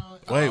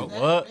 Wait,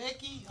 what?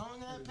 Becky on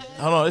that page.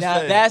 Hold on. Now,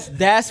 It's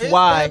that's Is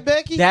why that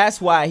Becky? that's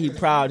why he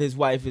proud his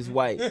wife is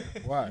white.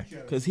 Why?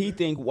 Cause he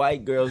think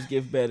white girls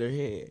give better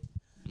head.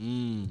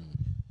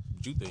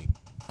 What you think?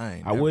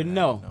 I wouldn't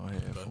know. No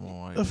head from a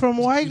white. From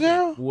a white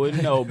girl?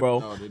 Wouldn't know, bro.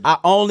 No,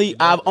 they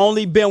I've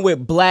only been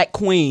with black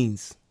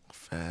queens.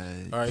 All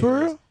right, For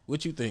real?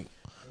 What you think?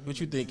 What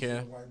you think,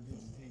 Cam?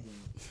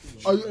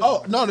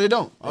 Oh no, they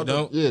don't. They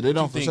don't. Yeah, they What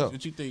don't you for think? sure.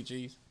 What you think,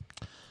 Cheese?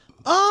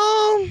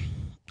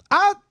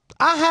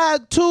 I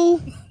had two.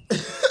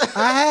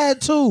 I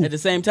had two. At the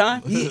same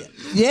time,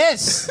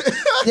 Yes.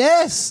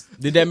 Yes.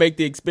 did that make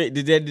the expect?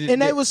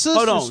 And they were sisters.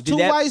 Hold on, Two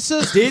white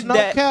sisters. No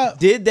that cap.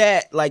 did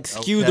that like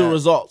skew the cap.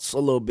 results a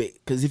little bit?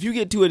 Because if you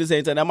get two at the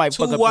same time, that might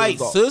fuck Two up white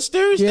the results.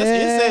 sisters? Yes,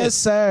 That's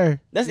incest. sir.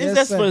 That's yes,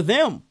 incest sir. for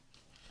them.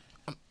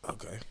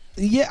 Okay.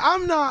 Yeah,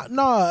 I'm not.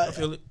 No, I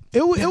feel it.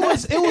 it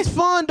was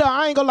fun though.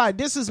 I ain't gonna lie.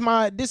 This is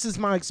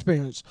my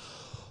experience.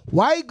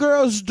 White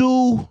girls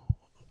do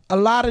a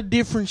lot of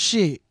different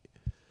shit.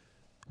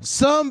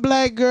 Some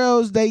black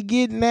girls they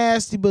get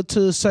nasty, but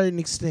to a certain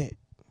extent.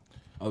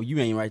 Oh, you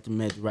ain't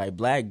met the right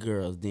black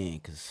girls then,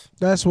 cause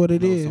That's what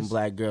it you know is. some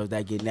black girls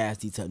that get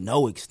nasty to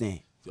no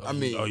extent. I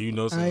mean, Oh, you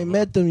know I something. ain't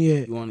met them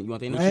yet. You want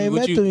their I ain't What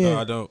met you? them No, yet.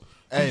 I don't.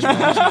 Hey,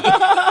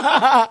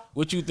 man.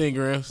 What you think,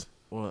 Grams?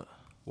 What?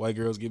 White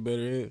girls get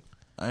better head?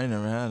 I ain't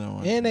never had no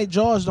one. And they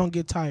jaws don't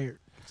get tired.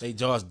 They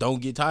jaws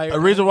don't get tired. The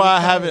reason why I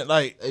haven't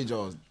like hey,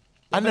 Jones.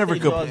 I never they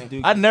could jaws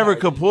do I get never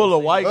tired, could you pull a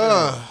gonna say white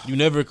girl. You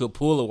never could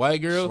pull a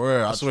white girl.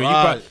 Swear, I swear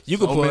tried you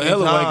could so pull a many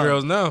hell of white times.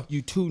 girls now.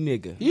 You too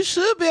nigga. You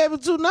should be able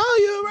to. Now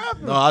you're a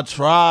rapper. No, I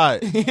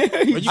tried.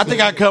 I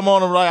think I come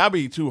on them like I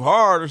be too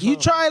hard or something. You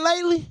tried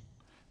lately?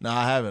 No,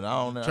 I haven't. I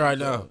don't know. Try it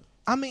now.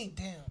 I mean,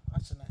 damn.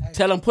 I shouldn't have asked.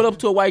 Tell them pull up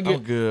to a white girl.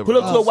 I'm good, Pull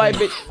bro. up to a white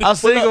bitch. I'm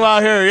single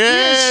out here.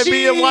 Yeah, be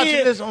shit.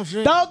 watching this on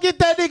shit. Don't get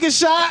that nigga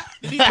shot.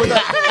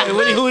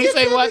 Hey, who he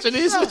say watching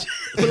this?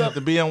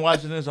 To be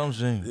watching this, I'm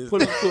single.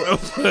 Pull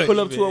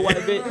up to a white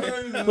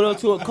bitch. Pull up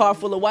to a car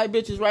full of white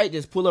bitches, right?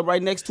 Just pull up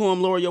right next to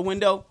them, lower your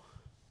window,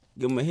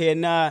 give them a head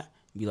nod,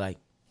 be like,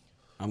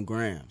 I'm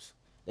Grams.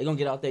 They gonna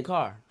get out their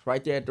car. It's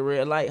right there at the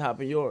red light,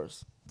 hop in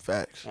yours.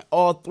 Facts. And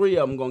all three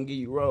of them gonna give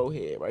you roll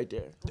head right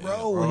there.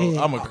 Roll head.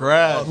 I'm a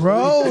crash.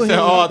 Roll head.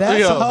 all That's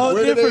three a of them. whole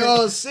Where do they different.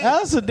 all sit?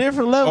 That's a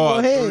different level All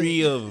of head.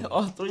 three of them.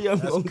 All three of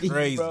them gonna That's give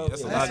crazy. you roll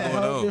That's a head. lot That's a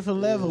going whole on. different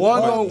level.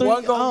 One All three-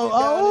 gonna get down in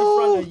oh.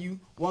 front of you.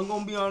 One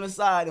gonna be on the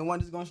side, and one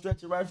just gonna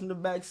stretch it right from the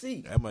back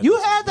seat. That might You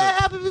be had some that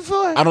good. happen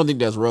before? I don't think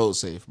that's road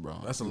safe, bro.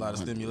 That's a lot of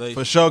stimulation.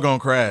 For sure gonna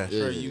crash.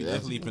 Sure, you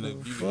definitely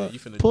finna. You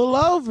finna. Pull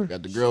over.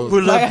 Got the girls.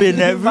 Pull up in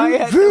that Might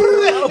have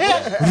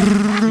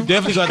to- You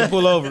definitely got to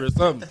pull over or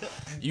something.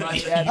 You,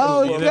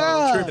 Oh, you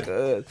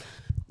God.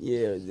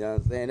 Yeah, you know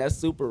what I'm saying? That's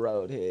super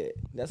road head.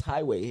 That's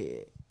highway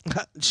head.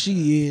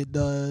 Shit,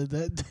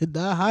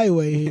 that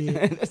highway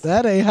head.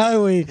 That ain't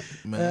highway.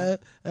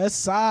 That's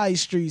side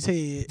streets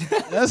head.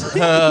 That's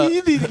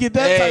you need to get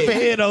that type of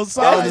head on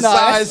side. the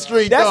side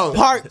street, That's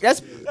though.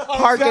 That's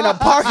park in a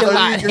parking So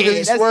lot. you can really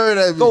head. That's swerve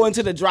that go bitch.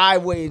 into the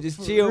driveway and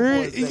just chill for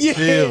a second.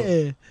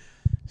 Yeah.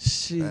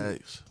 Shit.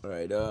 Facts. All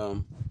right,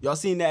 y'all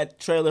seen that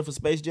trailer for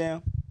Space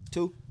Jam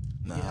 2?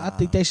 Yeah, I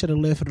think they should have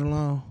left it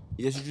alone.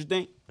 That's what you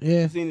think?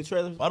 Yeah. You seen the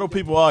trailer? Why do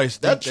people always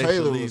think That they should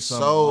trailer leave was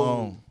something so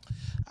alone?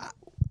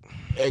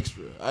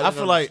 extra. I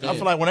feel like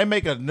when they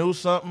make a new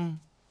something,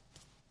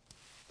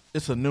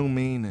 it's a new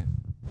meaning.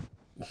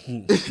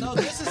 No,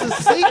 this is a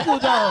sequel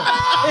though.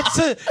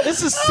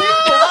 It's a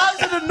sequel.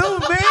 How's it a new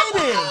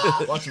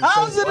meaning?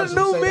 How's it a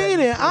new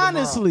meaning?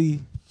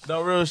 Honestly.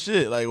 No real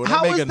shit. Like when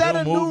How they make is a that new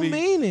a new movie,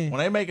 meaning? when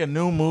they make a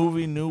new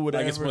movie, new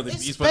whatever, like it's supposed to,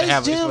 It's you're supposed to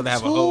have, Space it's supposed to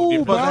have a Jam whole 2,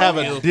 different. supposed to have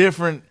feel. a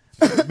different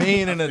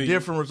meaning, a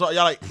different result.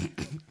 Y'all like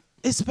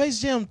It's Space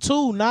Jam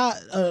 2, not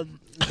a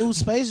new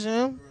Space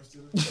Jam.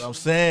 what I'm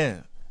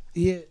saying.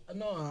 Yeah,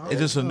 no, It's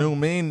just a new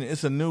meaning.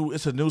 It's a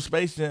new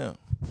Space Jam.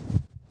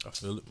 I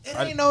feel it. it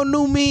ain't no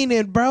new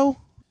meaning, bro.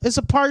 It's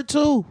a part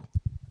 2.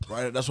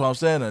 Right? That's what I'm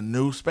saying. A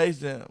new Space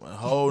Jam. A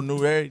whole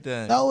new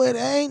everything. No, it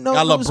ain't no.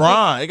 got new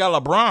LeBron. It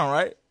got LeBron,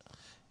 right?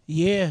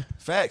 Yeah,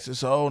 Facts.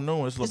 It's a whole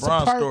new. It's it's a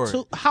LeBron's part story.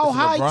 2. How It's a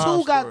high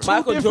LeBron 2 got 2 story.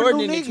 Michael different Jordan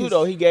new did it too, niggas.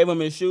 though. He gave him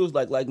his shoes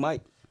like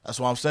Mike. That's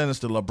what I'm saying. It's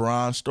the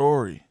LeBron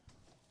story.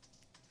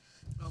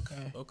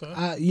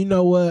 Okay. You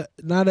know what?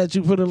 Now that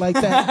you put it like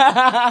that,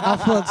 I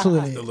fucks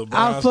with it. The LeBron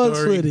I fucks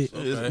story? with it.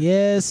 Okay.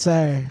 Yes,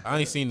 sir. I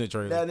ain't seen the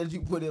trailer. Now that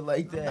you put it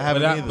like that. I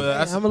haven't either.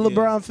 I'm a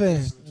LeBron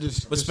fan.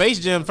 But Space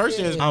Jam, first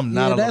Jam, I'm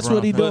not Yeah, a that's LeBron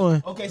what he fan.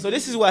 doing. Okay, so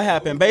this is what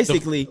happened.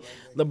 Basically,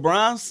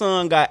 LeBron's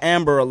son got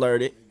Amber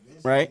alerted,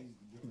 right?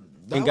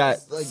 And got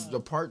like the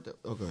part that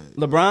okay.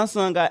 LeBron's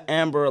son got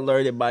Amber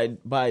alerted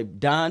by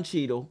Don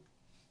Cheadle.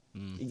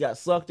 He got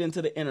sucked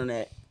into the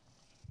internet,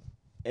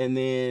 and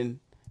then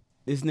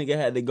this nigga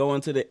had to go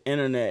into the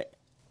internet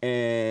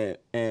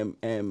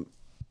and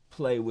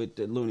play with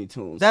the Looney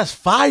Tunes. That's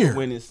fire.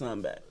 win his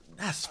son back.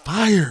 That's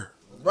fire.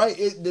 Right,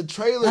 the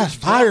trailer. That's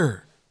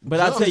fire. But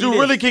I tell Because you, you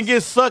this, really can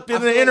get sucked I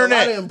in feel the like a lot of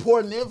internet.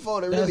 important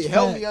info that really That's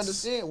help me facts.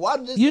 understand. Why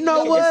does You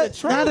know it's what? a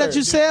trailer. Now that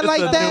you say it It's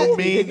like a that, new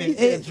meaning.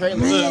 it- trailer.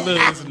 look,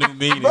 it's a new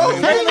meaning. Bro,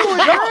 man. trailer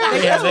was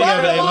great. They have,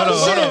 hold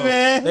Shit, on.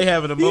 man. They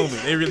having a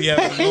moment. They really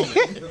having a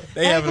moment.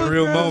 They having a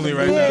real moment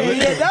right yeah, now.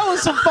 yeah, that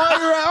was some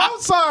fire. I'm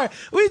sorry.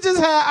 We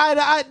just had eye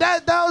to eye.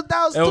 That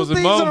was That was two a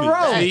things in a moment.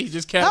 row. See,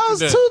 just That captured was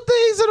that. 2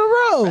 things in a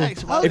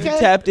row. If you Okay.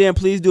 tapped in,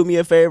 please do me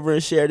a favor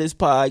and share this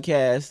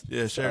podcast.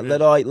 Yeah, share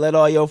Let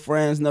all your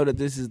friends know that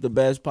this is the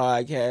best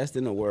podcast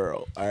in the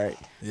world. All right.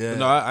 Yeah.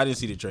 No, I didn't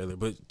see the trailer,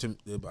 but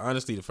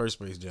honestly, the first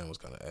Space Jam was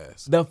kind of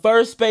ass. The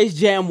first Space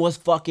Jam was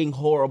fucking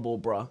horrible,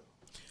 bro.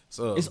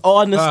 So It's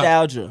all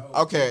nostalgia.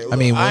 Okay, I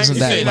mean, I wasn't ain't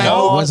that seen like, that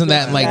whole- wasn't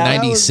that in like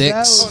That was- that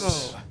 96?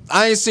 was-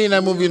 I ain't seen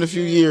that movie in a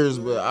few years,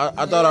 but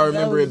I thought I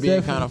remember was it being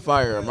definitely- kind of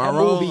fire. Am I That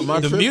wrong? movie Am I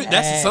is- tripping?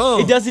 that's the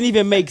song. It doesn't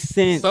even make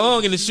sense.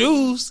 Song and the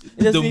shoes.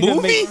 It doesn't The even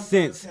movie. make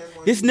sense.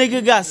 This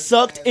nigga got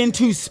sucked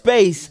into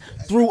space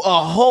through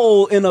a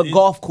hole in a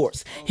golf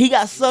course. He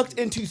got sucked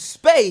into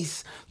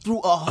space through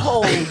a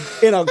hole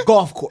in a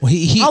golf course.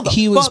 He How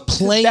the was fuck does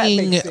that make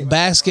playing sense?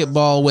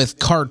 basketball with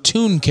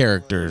cartoon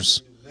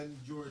characters.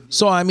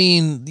 So I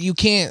mean, you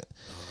can't.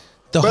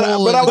 The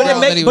whole but But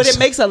that he was- it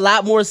makes a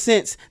lot more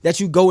sense that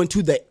you go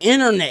into the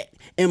internet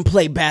and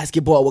play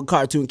basketball with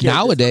cartoon characters.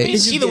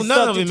 Nowadays. Bitches Either get none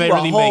of sucked it into may a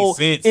really hole make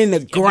sense. in the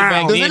If you back ground.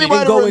 then, Does and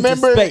anybody go into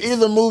remember space.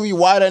 either movie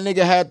why that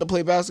nigga had to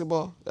play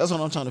basketball? That's what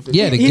I'm trying to figure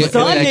Yeah, out. to His get-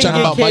 son Like, didn't talking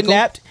get about Michael?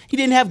 kidnapped. He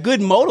didn't have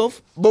good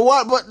motive. But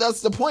what? But that's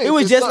the point. It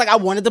was His just son- like I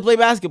wanted to play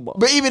basketball.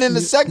 But even in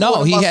the second one,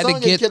 No, if he my had to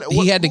son get kidnapped-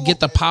 he had to who- get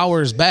the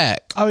powers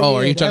back. Oh, Oh,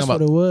 are yeah, you talking that's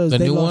about what it was. the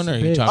They new lost one, or a are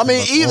you bet. talking I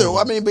mean, about either. the old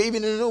I one? mean, but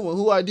even in the new one,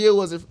 who idea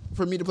was it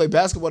for me to play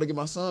basketball to get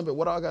my son? But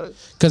what I gotta?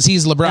 Because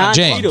he's LeBron Don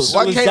James. Cheadle.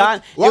 Why It was can't-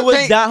 Don. why It was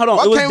can't- Don. Hold on.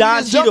 why It was can't we Don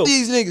just jump Cheadle.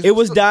 these niggas? It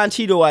was Don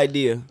Cheadle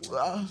idea.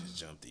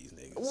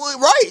 Well,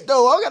 right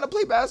though, I gotta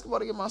play basketball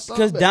to get my son.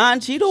 Because back. Don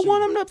Cheadle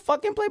want him to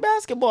fucking play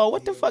basketball.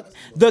 What the fuck?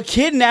 The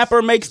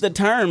kidnapper makes the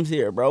terms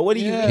here, bro. What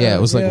do you? Yeah,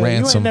 it was like You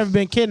ransom. ain't never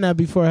been kidnapped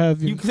before,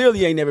 have you? You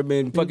clearly ain't never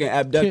been fucking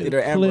abducted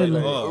or Amber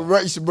Clearly. Alert.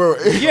 Right, bro.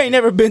 You ain't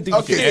never been through.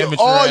 Okay,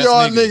 amateur all ass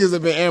y'all nigga. niggas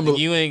have been amber.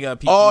 You ain't got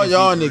PTSD All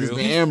y'all for niggas real.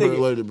 been amber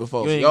alerted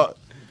before. You ain't- Y'all,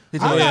 He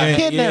I told got you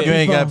kidnapped you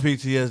ain't got before.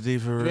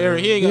 PTSD for real.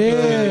 Barry, he ain't got Yeah,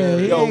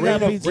 PTSD. he Yo, ain't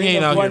got Rena, PTSD. He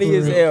ain't out funny here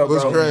as for hell,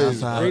 What's bro.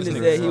 crazy?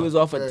 Rena said he was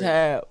off a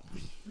tab.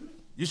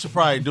 You should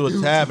probably do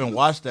a tab and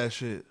watch that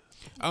shit.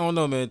 I don't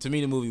know, man. To me,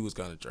 the movie was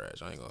kind of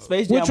trash. I ain't gonna.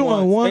 Space Jam Which one?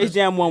 1. One? Space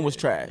Jam 1 was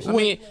trash. I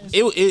mean,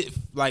 it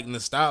like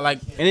nostalgia, like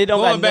And it don't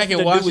going got back nothing and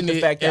to do watching with the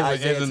it fact that as,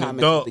 Isaiah as an Thomas is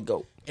adult. the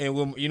GOAT. And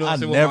when, you know, I what I'm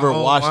saying, never with my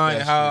own watched mind,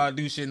 that how shit. I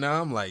do shit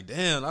now. I'm like,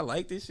 damn, I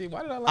like this shit.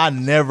 Why did I like? I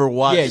never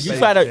watched. Yeah, you Space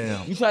try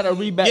Jam. to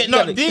read back. Yeah, you no,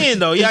 gotta- then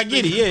though, yeah, I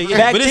get it, yeah.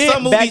 Back But it's then,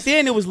 some movies, back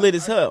then it was lit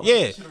as hell.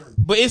 yeah.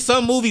 But it's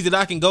some movies that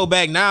I can go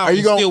back now Are you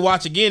and gonna- still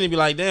watch again and be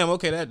like, damn,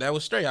 okay, that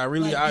was straight. I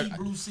really, I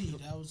Blue Sea.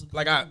 That was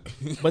like I.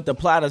 But the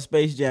plot of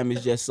Space Jam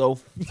is just so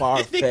far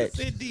Nigga fetched.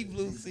 said Deep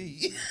Blue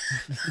Sea.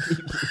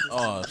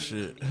 Oh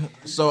shit.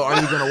 so are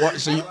you gonna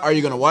watch? Are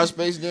you gonna watch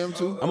Space Jam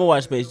 2? I'm gonna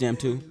watch Space Jam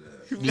 2.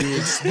 Do you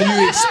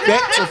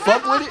expect to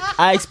fuck with it?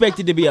 I expect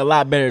it to be a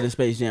lot better than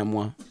Space Jam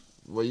 1.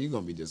 Well, you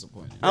gonna be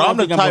disappointed. I don't I'm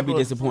the think I'm gonna type be of-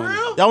 disappointed.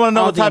 Y'all want to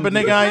know I what don't type of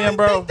think nigga I am,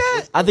 bro?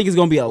 I think it's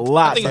gonna be a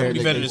lot I think it's better gonna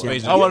be better than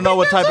Space I Jam. want to know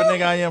what type of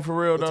nigga I am for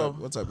real though.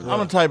 What type of I'm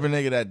the type of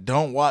nigga that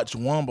don't watch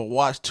one, but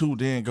watch two,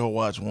 then go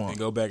watch one. And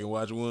go back and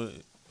watch one.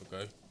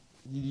 Okay.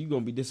 You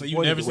gonna be So disappointed.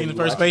 you never when seen the you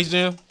first watch it. Space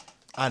Jam?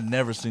 I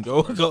never seen.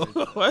 Go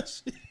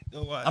watch.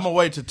 Go watch. I'm gonna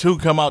wait till two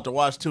come out to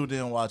watch two,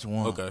 then watch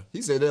one. Okay.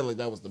 He said that like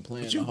that was the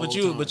plan. But you,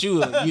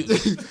 Like, are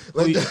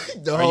the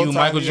you whole time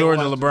Michael he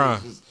Jordan or watched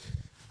LeBron? it.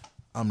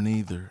 I'm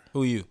neither.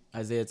 Who you?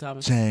 Isaiah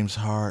Thomas. James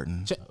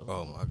Harden.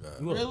 Oh my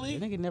god. Really?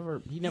 Nigga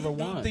never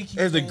won.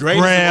 As the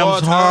greatest of all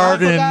Grams time.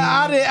 Harden.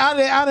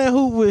 I didn't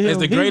hoop with him. Is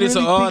the He greatest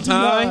of really all think he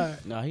time?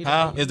 lied. No, he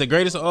Huh? Is the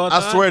greatest of all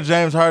time. I swear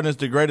James Harden is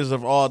the greatest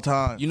of all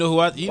time. You know who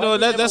I? You know he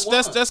never that's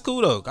won? that's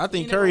cool though. I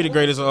think Curry the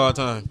greatest of all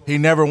time. He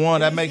never won.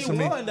 That makes him.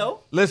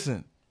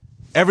 Listen,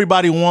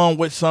 everybody won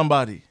with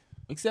somebody.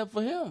 Except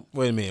for him.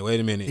 Wait a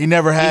minute. He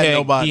never had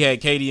nobody. He had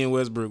KD and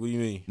Westbrook. What do you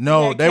mean?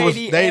 No, had they was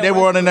KD they and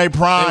weren't in their They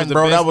prime, was the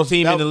bro. best That was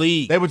team that in the was-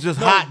 league. They was just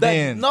hot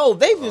then. No,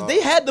 they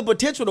had the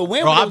potential to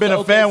win. Bro, when I've been they a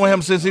was fan OKC. with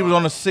him since he was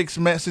on the six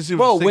man. Since he was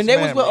Bro, six when they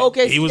man, was with bro.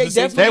 OKC, He was they the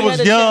sixth definitely They had was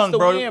a young, chance to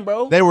bro. win,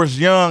 bro. They was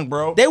young,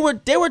 bro. They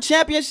were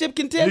championship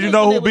contenders. Did you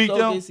know when who they beat was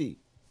them? OKC.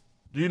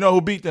 Do you know who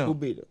beat them? Who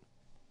beat them?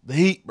 The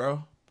Heat,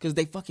 bro. Because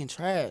they fucking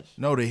trash.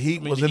 No, the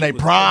Heat was the in Heat their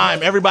was-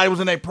 prime. Everybody was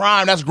in their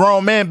prime. That's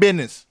grown man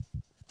business.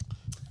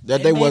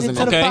 That they Made wasn't.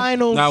 it to Okay. the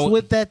finals Now-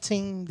 with that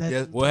team. That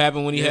Yeah. What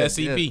happened when he Yeah, had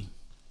CP?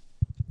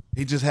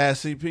 He just had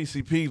CP.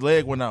 CP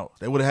leg went out.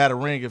 They would have had a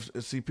ring if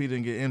CP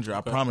didn't get injured.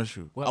 I promise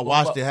you. What- I what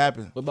watched about- it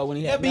happen. What about when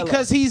he yeah, had Melo?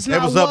 because he's They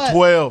not was what? up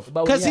 12. What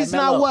about when Because he had he's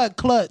not Melo? what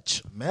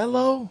clutch.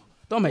 Melo?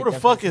 Don't make Who the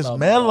that fuck fucking is about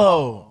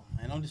Melo?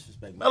 Man, don't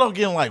disrespect me. Melo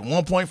getting like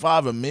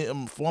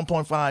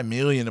 1.5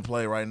 million to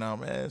play right now,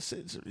 man.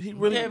 He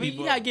really. Yeah, but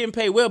he not getting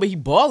paid well, but he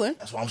balling.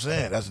 That's what I'm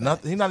saying. That's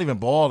nothing. He's not even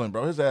balling,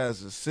 bro. His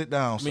ass is sit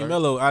down. I mean, sir.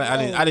 Melo.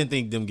 I didn't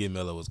think them getting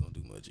Melo was gonna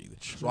do much either.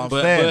 That's what I'm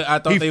But saying. I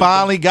thought He they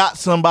finally got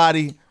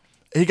somebody.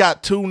 He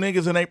got two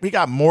niggas in. He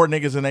got more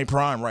niggas in their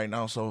prime right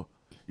now. So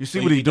you see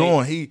So what you he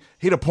think doing.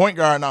 He the point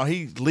guard now.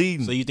 He's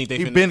leading. So you think they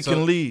he finna, been so,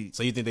 can lead?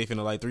 So you think they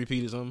finna like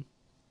 3-peat or something?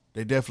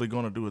 They definitely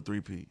gonna do a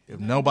 3-peat. If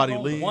nobody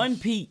leaves, One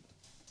Pete.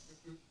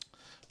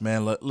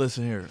 man.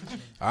 Listen here.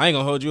 I ain't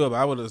gonna hold you up.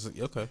 I would have said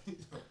okay.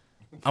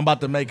 I'm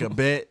about to make a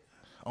bet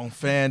on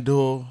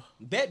FanDuel.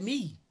 Bet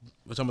me.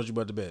 How much you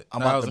about to bet?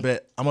 I'm about to 1,000?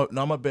 bet. I'm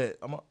gonna bet.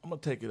 I'm gonna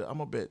take it. I'm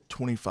gonna bet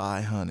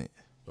 2,500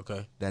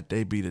 Okay, that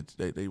they beat it.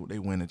 They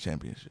win the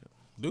championship.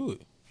 do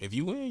it. If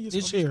you win, you're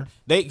This supposed- year.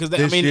 They because I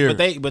This mean, year.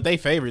 but they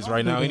favorites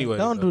right now anyway.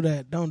 Don't do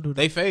that. Don't do that.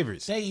 They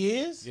favorites. They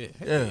is? Yeah.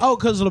 Yeah. Oh,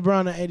 because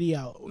LeBron and Eddie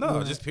out.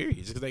 No, just period.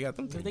 Just because they got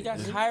them. They got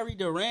Kyrie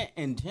Durant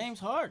and James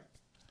Harden.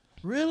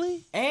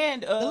 Really?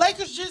 And The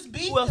Lakers just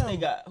beat who else them. they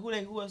got?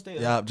 Who else they?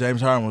 Yeah,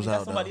 James Harden was They got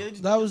out. somebody. Though. They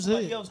just That got was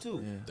somebody it. else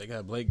too. They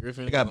got Blake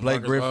Griffin. They got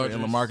Blake LaMarcus Griffin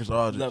Aldridge. and LaMarcus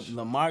Aldridge.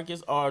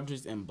 LaMarcus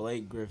Aldridge and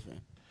Blake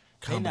Griffin.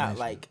 They not Combination.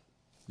 like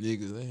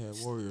Niggas, they had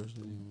Warriors.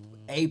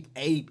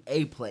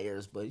 A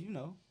players, but you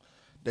know.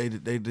 They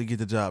get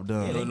the job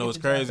done. You know what's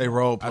crazy? They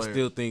role I players.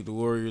 still think the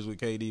Warriors with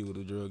KD would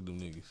have drugged them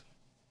niggas.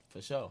 For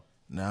sure.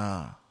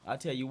 Nah, I'll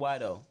tell you why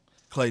though.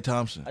 Klay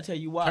Thompson. I'll tell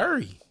you why.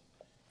 Curry.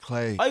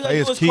 Klay. All you Klay gotta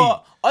is do is key.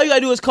 all you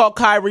gotta do is call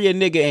Kyrie a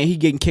nigga and he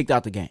getting kicked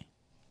out the game.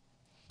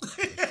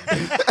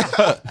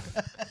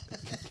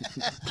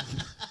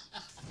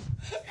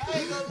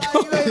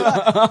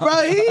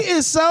 Bro, he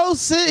is so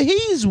sick.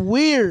 He's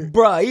weird.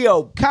 Bruh,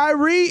 yo,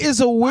 Kyrie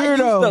is a I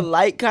used to weirdo.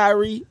 like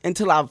Kyrie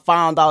until I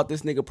found out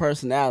this nigga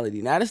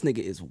personality. Now this nigga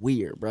is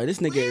weird, bro. This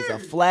nigga is a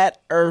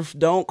flat earth.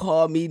 Don't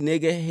call me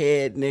nigga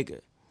head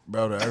nigga.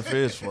 Bro, the earth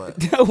is flat.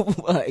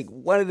 Like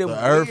one of them.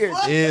 The earth weird.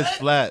 is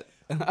flat.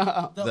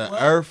 The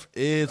earth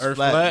is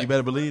flat. You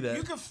better believe that.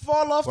 You can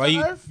fall off Why the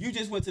you- earth. You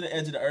just went to the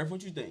edge of the earth.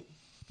 What you think?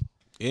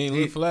 It ain't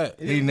look flat.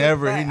 He It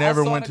never look flat. I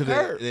saw went the to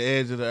curve. the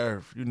edge of the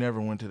earth. You never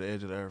went to the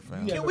edge of the earth,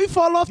 fam. Can we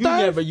fall off You the earth?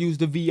 never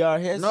used the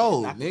VR headset.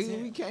 No, I can nigga,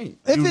 tell. we can't.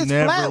 If You it's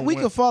never flat, we went-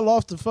 can fall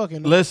off the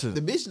fucking. Listen,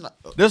 The bitch not.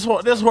 this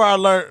where I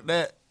learned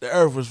that the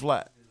earth was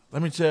flat.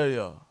 Let me tell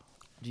y'all.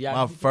 My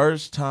Geography.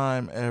 first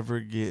time ever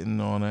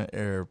getting on an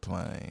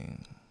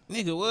airplane.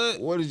 Nigga,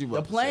 what? What did you? The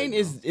about to plane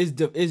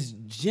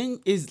say,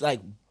 is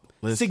like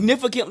Listen.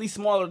 significantly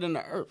smaller than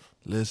the earth.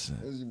 Listen,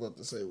 What was you about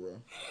to say,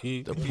 bro?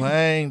 the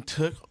plane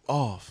took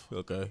off.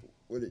 Okay.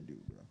 What it do,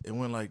 bro? It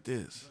went like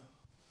this.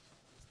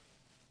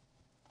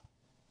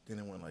 Then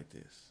it went like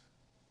this.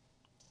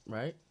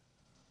 Right?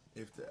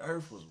 If the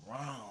earth was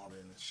round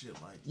and shit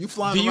like You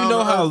flying? Do you around know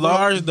the how earth, bro?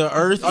 large the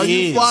earth Are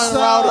you is? flying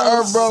around the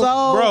earth, bro?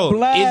 Bro, it's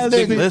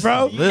blasphemy, big. Listen,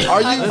 bro. listen.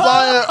 Are you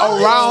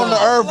flying around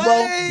the earth,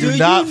 bro? You're Do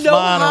not you know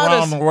flying how to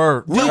around the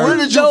earth. Where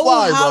did you know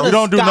fly, how bro? to- You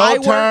don't do no Sky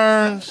work?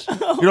 turns.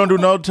 You don't do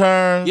no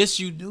turns. Yes,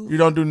 you do. You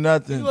don't do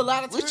nothing. Do a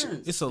lot of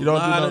turns. It's a You don't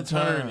do lot no of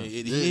turning. turns.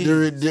 It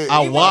is.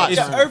 I Even watched.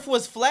 if the earth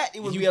was flat,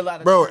 it would be a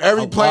lot of Bro, turns.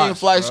 every I plane watched,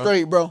 flies bro.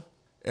 straight, bro.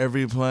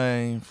 Every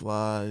plane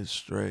flies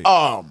straight.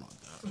 Oh my.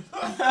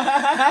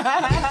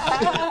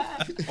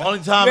 Only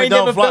time You it ain't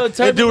don't never fly. felt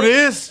It do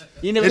turbulence? this.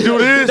 You never It do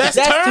this. That's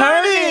turning.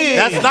 turning.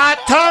 That's not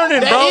turning,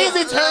 bro. That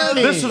is a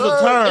turning. This is a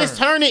turn. It's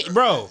turning,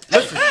 bro.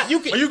 Listen, you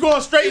When can. you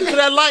going straight into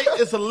that light,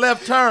 it's a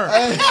left turn.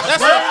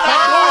 That's a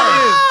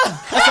car.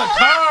 That's a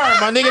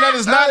car, my nigga. That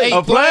is not a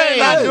A plane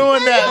not plane.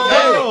 doing that.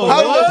 Hey,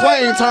 how does the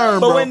plane turn,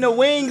 But bro? when the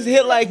wings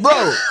hit like Bro.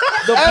 this,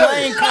 the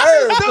plane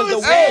curves because the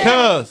wings.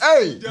 Cuz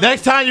Hey,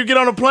 next time you get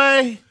on a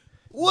plane,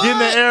 get in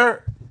the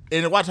air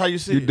and watch how you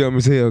see it. Dumb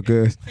as hell,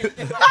 cuz. You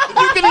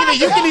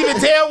can even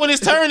tell when it's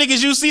turning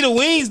because you see the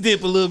wings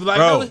dip a little bit. Like,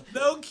 Bro.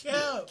 No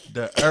cap.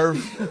 The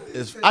earth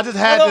is. I just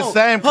had Hold this on,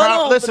 same. hold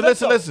on,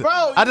 Listen.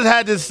 Bro, I just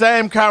had this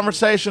same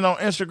conversation on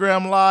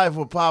Instagram Live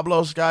with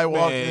Pablo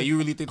Skywalker, Man, you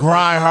really think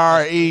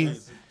Grindhard E,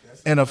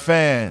 and a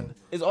fan.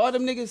 Is all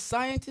them niggas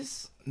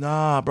scientists?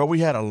 Nah, bro, we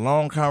had a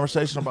long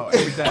conversation about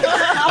everything. Like,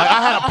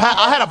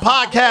 I had a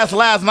podcast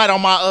last night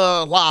on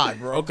my live,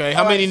 bro. Okay,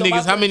 how All right, many so my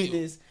niggas? How question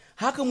many? is,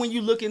 how come when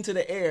you look into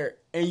the air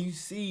and you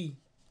see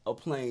a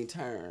plane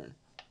turn?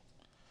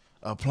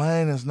 A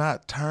plane is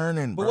not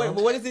turning, But bro. wait,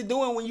 but what is it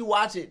doing when you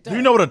watch it turn? Do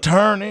you know what a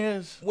turn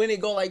is? when it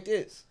go like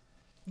this?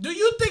 Do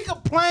you think a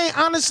plane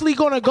honestly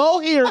gonna go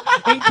here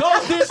and go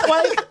this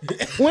way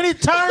when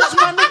it turns,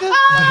 my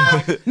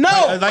nigga?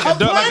 No, Like a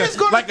plane is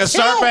gonna like a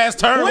sharp tilt ass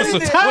turn when with,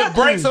 it some, with turns.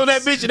 brakes on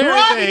that bitch and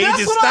everything. Right, it that's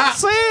just what I'm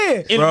stops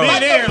saying. in Bro.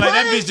 midair. Like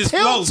that plane bitch just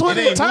tilts floats. when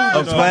It it ain't turns. A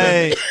moving.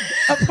 plane.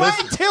 A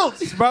plane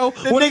tilts, bro.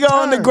 The nigga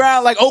on the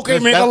ground like, okay,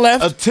 make a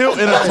left. A tilt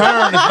and a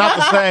turn is not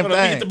the same Hold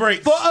on, hit the thing.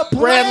 brakes. For a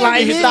plane, Red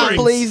light, it stop, is.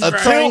 please. A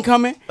Train tilt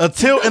coming. A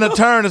tilt and a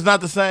turn is not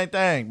the same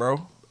thing,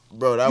 bro.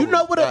 bro, that You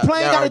know what a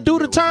plane gotta do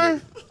to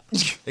turn?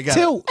 It got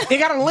Tilt. It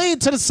gotta lean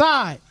to the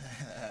side.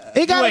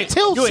 It gotta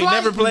tilt You ain't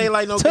never slightly played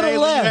like no to the game where you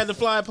left. had to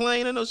fly a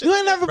plane and no shit. You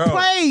ain't never Bro.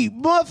 played,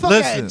 motherfucker.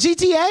 Listen.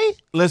 GTA?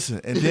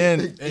 Listen, and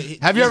then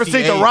have you ever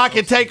seen the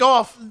rocket take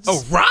off? A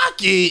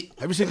rocket.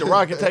 Have you seen the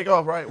rocket take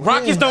off? Right,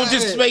 Rockets don't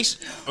just make.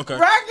 Okay.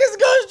 Rockets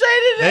go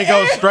straight in the They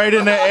go straight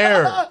in the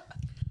air,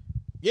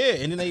 Yeah,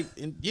 and then they.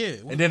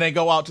 and then they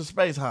go out to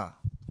space, huh?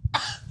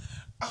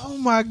 Oh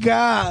my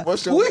God.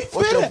 What's your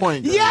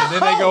point, guys? Yeah.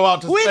 And then they go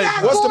out to We space.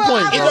 not What's the going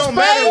point, out It to bro? don't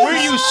matter space.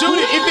 where you shoot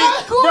it.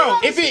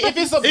 If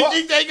it's a You ball,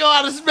 think they go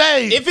out of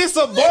space? if it's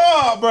a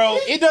ball, bro,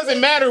 it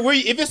doesn't matter where.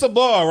 If it's a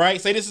ball,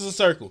 right? Say this is a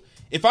circle.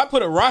 If I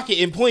put a rocket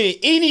and point it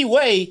any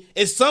way,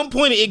 at some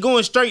point it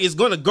going straight, it's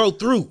gonna go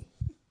through.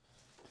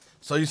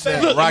 So you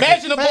said Look, rocket?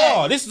 imagine a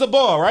ball. This is a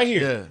ball right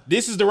here. Yeah.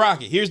 This is the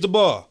rocket. Here's the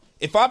ball.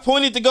 If I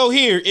point it to go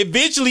here,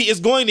 eventually it's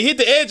going to hit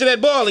the edge of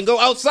that ball and go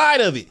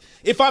outside of it.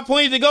 If I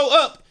point it to go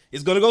up,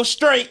 it's going to go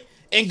straight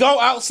and go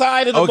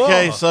outside of the ball.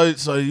 Okay,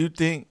 so you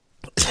think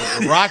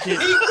the rocket?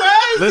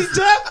 Crazy.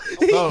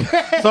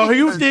 So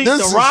you think This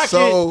the is rocket?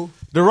 so-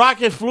 The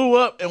rocket flew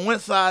up and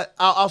went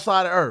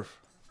outside of Earth.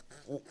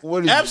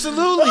 What is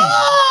Absolutely.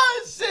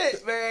 Oh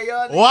shit, man,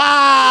 y'all.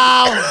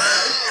 Wow,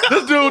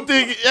 this dude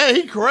think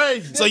he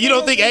crazy, So you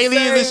don't think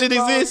aliens and shit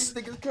exist?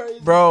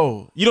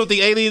 bro. You don't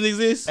think aliens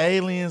exist?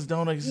 Aliens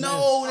don't exist.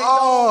 No, they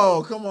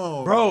Oh, come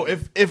on, Bro,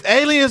 if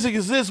aliens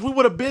exist, we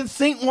would have been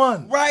seen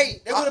one. right.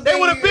 They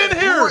would have been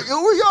here.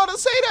 Who y'all to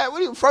say that? What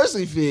do you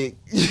firstly Fig?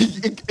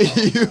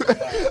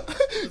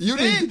 you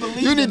need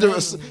to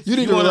relax.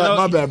 know-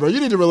 My bad, bro. You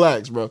need to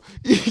relax, bro.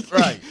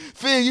 Right.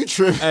 Fig, you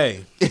tripping?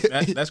 Hey,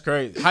 that's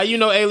crazy. How you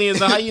know aliens?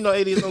 How you know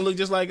aliens don't look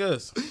just like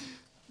us?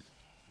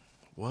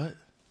 What?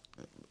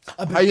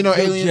 How you know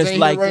aliens just ain't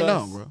like here right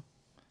us. now, bro?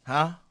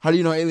 Huh? How do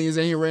you know aliens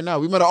ain't here right now?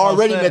 We might have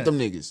already saying. met them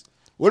niggas.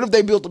 What if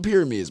they built the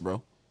pyramids,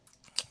 bro?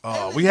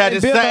 We had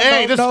this. Bill don't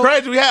Hey, this is know-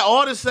 crazy. We had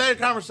all the same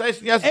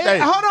conversation yesterday.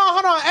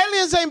 Hold on.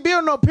 Aliens ain't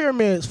building no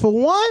pyramids. For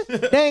one,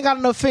 they ain't got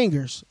enough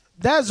fingers.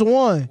 That's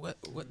one.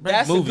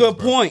 That's movies, a good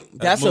bro. point.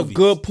 That's a movies.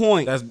 good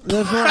point. That's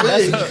That's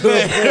one.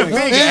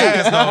 big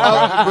ass,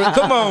 dog.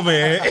 Come on,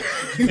 man.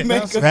 I'm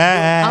just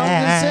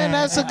saying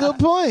that's a good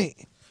point.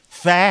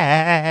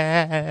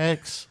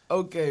 Facts.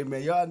 Okay,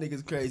 man, y'all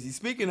niggas crazy.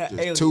 Speaking of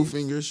Just aliens, 2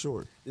 fingers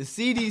short. the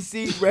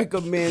CDC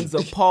recommends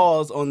a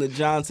pause on the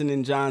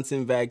Johnson &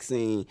 Johnson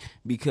vaccine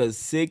because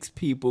 6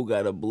 people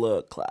got a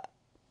blood clot,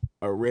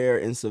 a rare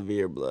and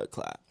severe blood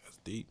clot. That's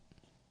deep.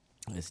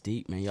 That's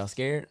deep, man. Y'all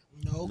scared?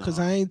 No, because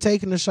I ain't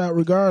taking the shot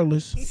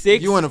regardless.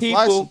 6 You want to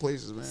people. fly some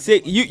places, man.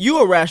 You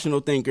a rational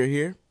thinker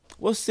here.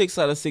 What's 6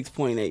 out of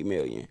 6.8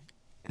 million?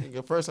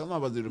 Nigga, first, I'm not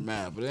about to do the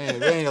math, but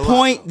it ain't a lot.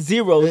 Point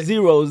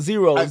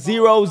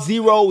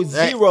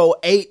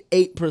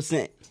 0.0000088%.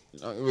 It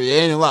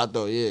ain't a lot,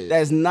 though, yeah.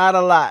 That's not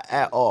a lot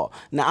at all.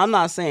 Now I'm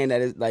not saying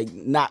that it's like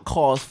not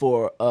cause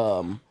for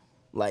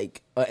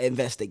like an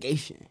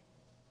investigation.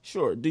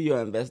 Sure, do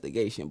your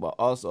investigation, but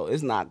also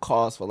it's not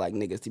cause for like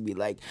niggas to be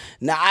like,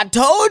 nah, I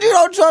told you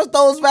don't trust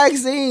those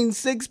vaccines.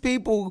 6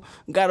 people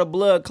got a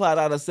blood clot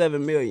out of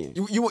 7 million.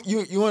 You want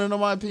to know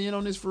my opinion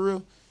on this for real?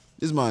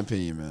 This is my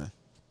opinion, man.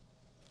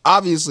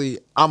 Obviously,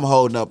 I'm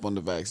holding up on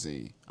the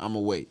vaccine. I'm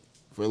going to wait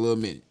for a little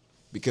minute.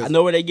 Because I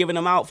know where they giving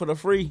them out for the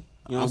free.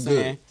 You know what I'm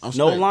saying? I'm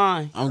No straight.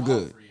 line. I'm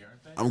good.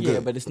 I'm Yeah,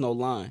 good. but it's no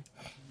line.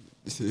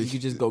 You can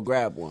just go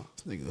grab one.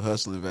 Nigga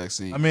hustling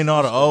vaccine. I mean,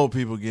 all the old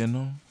people getting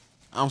them.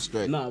 I'm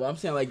straight. No, but I'm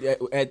saying like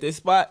at this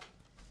spot,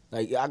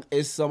 like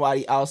it's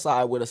somebody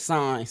outside with a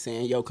sign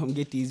saying, "Yo, come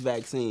get these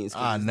vaccines."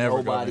 'cause I there's never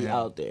go nobody to him.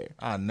 out there.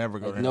 I never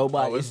go Like there.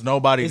 nobody. Oh, it's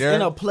nobody it's there.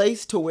 in a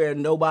place to where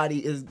nobody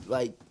is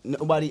like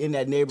nobody in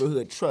that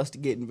neighborhood trusts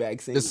getting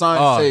vaccines. The sign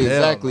Oh, say hell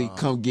exactly, no.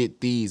 come get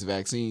these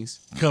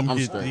vaccines. Come I'm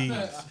get straight. these.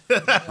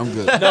 I'm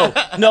good.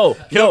 No.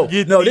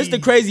 get This is the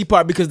these. crazy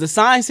part because the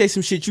sign says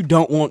some shit you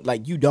don't want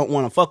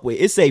to fuck with.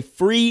 It say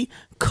free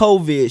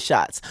COVID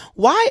shots.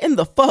 Why in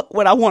the fuck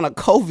would I want a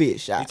COVID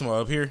shot? Come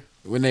on up here.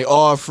 When they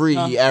all free,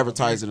 he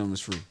advertising them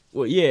as free.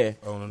 Well, yeah.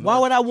 Oh, no. Why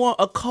would I want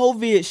a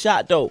COVID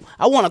shot though?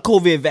 I want a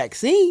COVID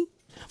vaccine.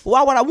 But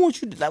why would I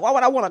want why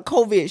would I want a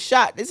COVID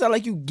shot? It sounds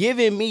like you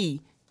giving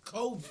me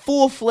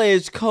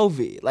full-fledged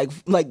COVID.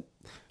 Like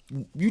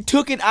you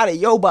took it out of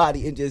your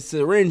body and just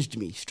syringed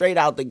me straight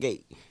out the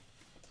gate.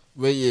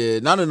 But yeah,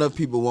 not enough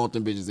people want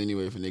them bitches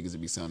anyway for niggas to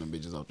be selling them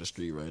bitches off the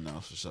street right now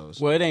for sure.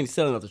 Well, it ain't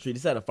selling off the street.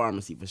 It's at a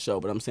pharmacy for sure,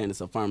 but I'm saying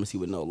it's a pharmacy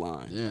with no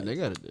line. Yeah, they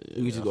got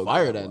You just to go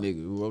fire grab that one.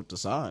 nigga who wrote the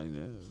sign.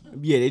 Yeah.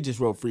 Yeah, they just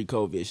wrote free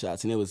COVID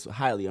shots, and it was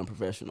highly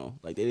unprofessional.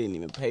 Like, they didn't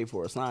even pay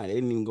for a sign. They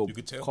didn't even go You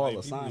could tell call many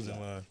a people sign. was in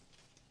line.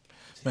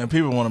 Man,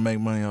 people want to make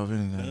money off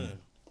anything.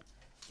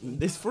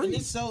 It's free.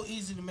 It's so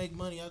easy to make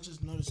money. I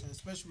just noticed that,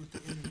 especially with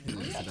the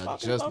internet. I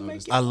just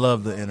noticed. I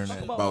love the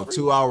internet. About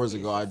 2 hours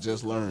ago, I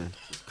just learned.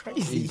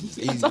 Crazy.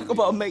 Easy. Talk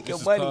about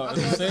making money.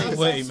 Same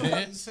way,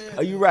 man.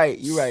 Oh, you right.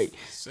 You right.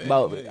 Same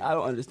About, way. I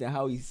don't understand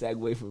how he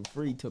segue from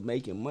free to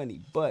making money,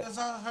 but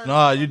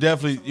No, you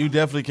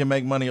definitely can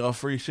make money off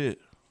free shit.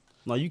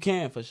 no, you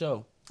can for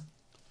sure.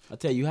 I'll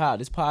tell you how.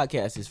 This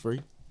podcast is free,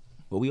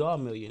 but we are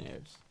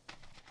millionaires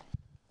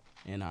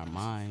in our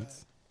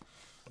minds.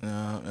 You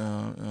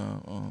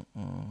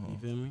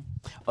feel me?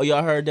 Oh,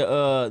 y'all heard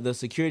the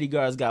security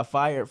guards got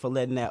fired for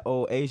letting that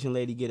old Asian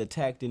lady get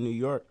attacked in New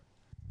York.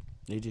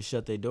 They just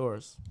shut their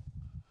doors.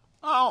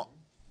 Oh,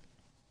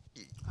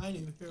 I ain't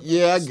even hear about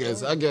yeah, I that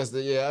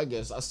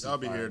guess. I see. Y'all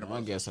be firing hearing them. I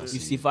about guess I see.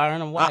 You see firing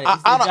them? Why?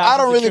 I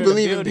don't really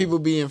believe in people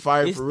being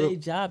fired It's for their real.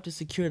 job to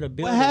secure the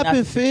building. happened,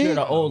 not to secure Fig?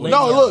 the old lady. No,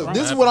 out look, front.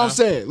 this is what I'm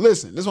saying.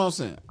 Listen, this is what I'm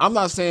saying. I'm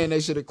not saying they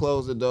should have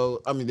closed the door.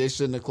 I mean, they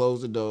shouldn't have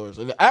closed the doors.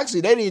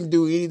 Actually, they didn't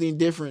do anything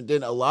different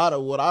than a lot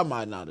of what I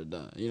might not have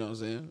done. You know what I'm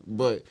saying?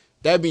 But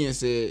that being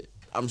said,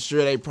 I'm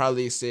sure they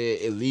probably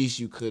said at least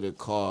you could have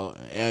called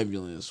an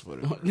ambulance for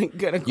them.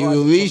 Gotta You call at the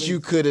least police. you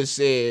could have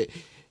said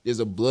there's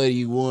a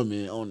bloody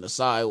woman on the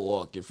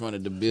sidewalk in front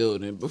of the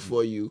building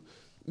before you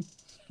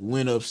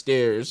went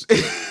upstairs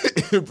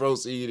and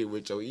proceeded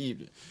with your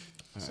evening.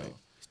 So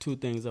There's 2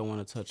 things I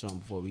want to touch on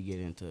before we get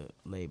into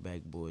laid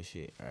back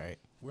bullshit. All right,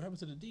 What happened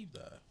to the deep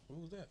dive?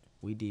 What was that?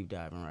 we deep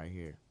diving right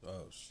here.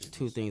 Oh shit.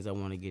 2 things I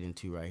want to get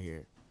into right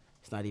here.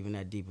 It's not even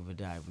that deep of a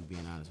dive, if we're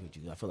being honest with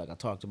you. I feel like I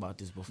talked about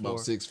this before.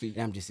 About 6 feet.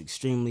 And I'm just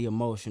extremely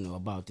emotional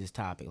about this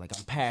topic. Like,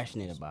 I'm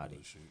passionate about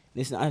it.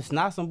 It's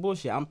not some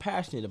bullshit. I'm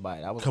passionate about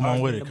it. I was Come on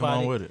with arguing it. Come about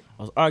on with it.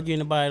 I was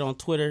arguing about it on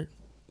Twitter,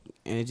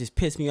 and it just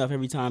pissed me off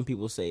every time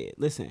people say it.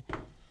 Listen,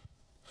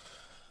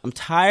 I'm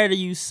tired of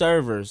you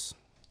servers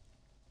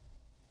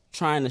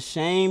trying to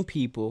shame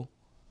people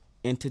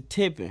into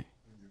tipping.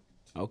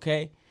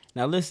 Okay?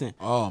 Now listen,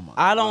 Oh my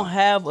I don't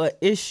have an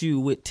issue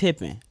with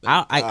tipping.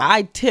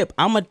 I tip.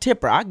 I'm a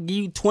tipper. I give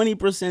you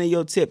 20% of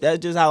your tip. That's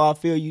just how I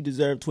feel you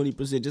deserve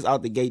 20% just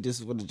out the gate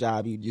just for the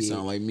job you did. you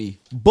sound like me.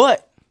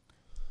 But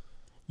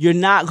you're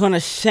not gonna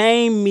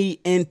shame me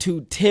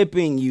into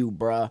tipping you,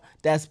 bruh.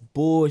 That's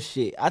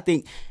bullshit. I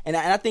think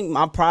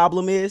my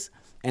problem is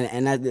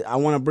and I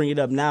want to bring it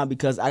up now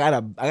because I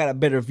got a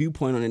better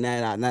viewpoint on it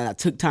now that I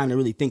took time to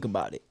really think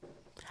about it.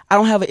 I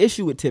don't have an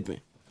issue with tipping.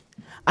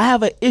 I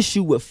have an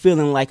issue with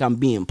feeling like I'm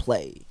being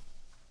played,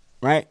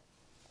 right?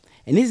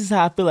 And this is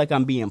how I feel like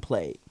I'm being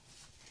played.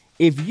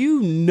 If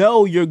you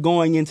know you're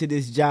going into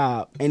this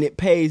job and it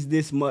pays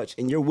this much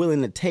and you're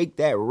willing to take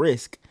that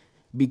risk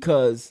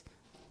because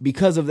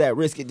of that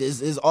risk, it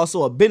is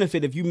also a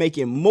benefit if you make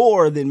it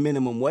more than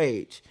minimum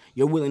wage.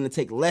 You're willing to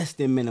take less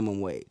than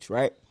minimum wage,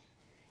 right?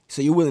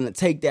 So you're willing to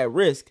take that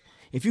risk.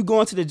 If you go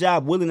into the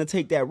job willing to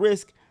take that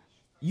risk,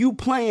 you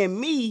playing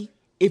me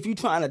if you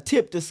trying to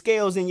tip the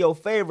scales in your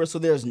favor so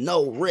there's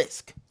no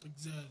risk.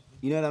 Exactly.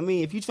 You know what I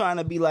mean? If you trying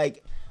to be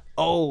like,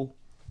 oh,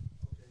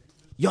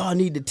 y'all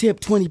need to tip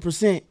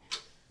 20%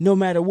 no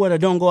matter what or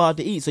don't go out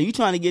to eat. So you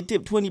trying to get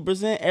tipped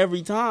 20%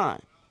 every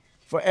time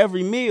for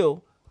every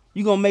meal.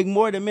 You going to make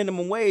more than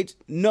minimum wage.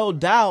 No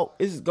doubt.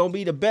 This is going to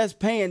be the best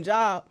paying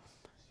job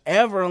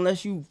ever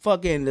unless you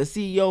fucking the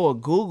CEO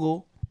of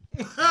Google.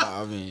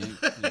 I mean, you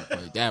can't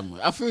play that much.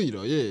 I feel you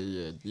though.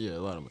 Yeah, a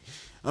lot of money.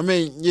 I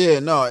mean, yeah,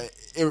 no.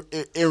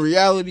 In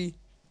reality,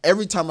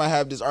 every time I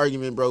have this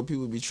argument, bro,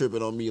 people be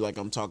tripping on me like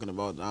I'm talking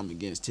about I'm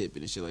against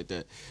tipping and shit like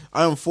that.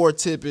 I am for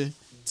tipping.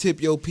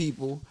 Tip your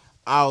people.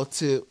 I'll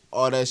tip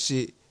all that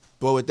shit.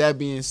 But with that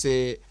being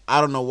said,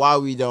 I don't know why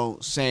we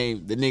don't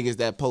shame the niggas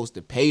that supposed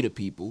to pay the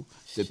people,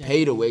 to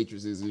pay the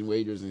waitresses and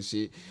waiters and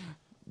shit.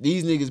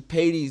 These niggas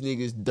pay these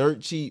niggas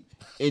dirt cheap,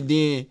 and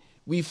then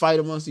we fight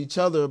amongst each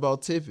other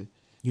about tipping.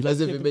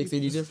 As if it makes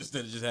any difference.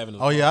 Instead of just having.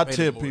 Oh yeah, I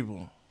tip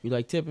people. You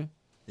like tipping?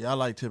 Yeah, I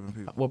like tipping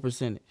people. What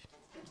percentage?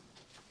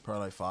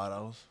 Probably like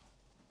 $5.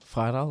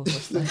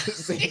 $5?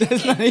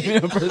 That's not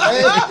even a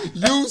percentage.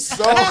 You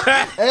saw.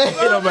 It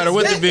don't matter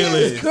what the bill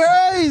is.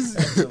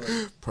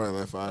 Crazy. Probably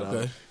like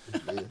 $5.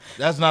 Okay.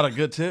 That's not a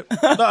good tip.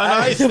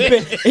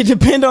 It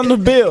depends on the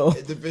bill.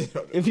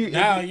 If you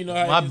Now you know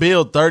how My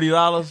bill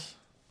 $30.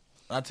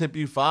 I tip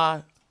you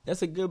 $5.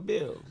 that's a good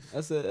bill.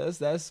 That's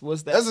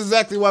what's that? That's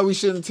exactly why we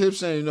shouldn't tip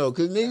shame, though.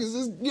 Because niggas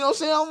is, you know what I'm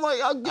saying? I'm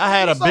like, I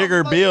had a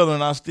bigger like, bill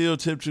and I still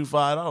tipped you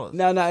 $5.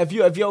 No,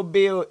 if your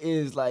bill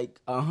is like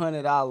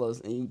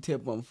 $100 and you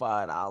tip them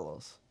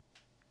 $5,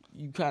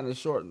 you kind of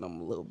shorten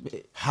them a little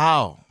bit.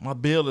 How? My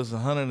bill is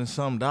 $100 and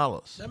some.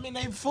 I mean,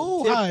 they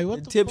full high. What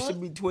the the tip fuck?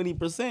 should be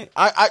 20%,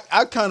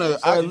 I kind of,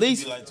 or at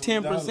least like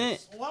 10%,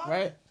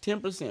 right?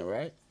 10%,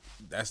 right?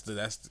 That's the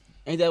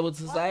Ain't that what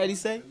society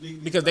say?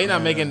 because they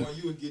not making.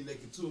 You would get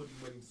naked too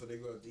money before they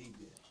go out to eat.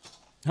 Then.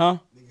 Huh?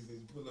 Niggas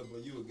that pull up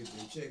on you would get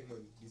their check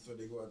money before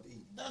they go out to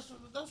eat. That's what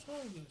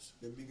it is.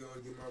 Then me go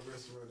and get my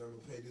restaurant. I'm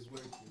gonna pay this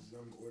waitress. I'm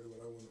gonna order what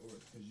I want to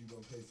order because you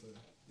gonna pay for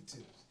the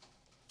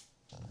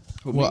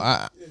tips.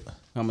 Well,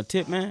 I'm a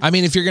tip man. I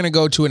mean, if you're gonna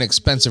go to an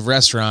expensive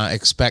restaurant,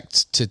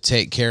 expect to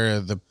take care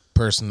of the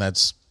person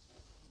that's.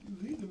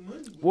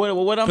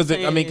 What I'm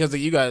saying, because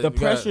you got the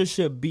pressure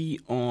should be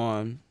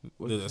on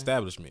the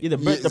establishment. Yeah, the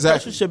exactly.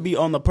 pressure should be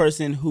on the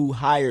person who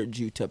hired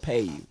you to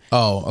pay you.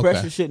 Oh, okay.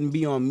 Pressure shouldn't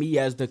be on me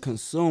as the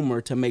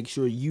consumer to make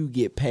sure you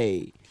get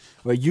paid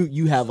or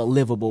you have a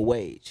livable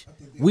wage.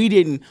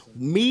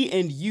 Me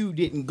and you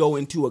didn't go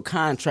into a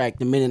contract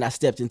the minute I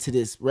stepped into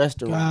this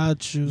restaurant.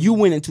 Got you. You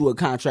went into a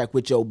contract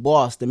with your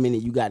boss the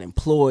minute you got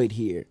employed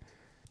here.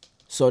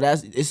 So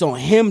it's on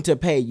him to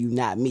pay you,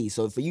 not me.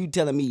 So for you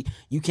telling me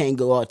you can't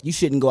go out, you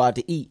shouldn't go out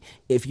to eat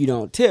if you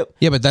don't tip.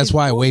 Yeah, but that's it's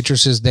why bullshit.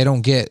 waitresses, they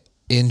don't get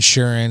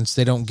insurance.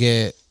 They don't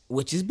get.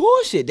 Which is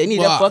bullshit. They need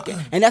Well, a fucking,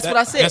 and that's what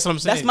I said. that's what I'm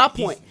saying. That's my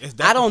point. That's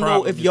I don't the know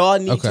problem if y'all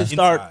need Okay. to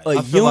start Inside. a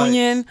I feel like-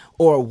 union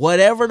or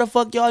whatever the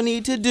fuck y'all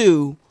need to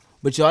do,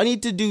 but y'all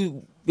need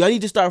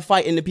to start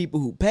fighting the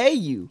people who pay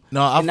you.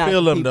 No, I and not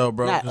feel the them people- though,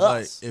 bro. Not 'Cause,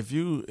 like, us. if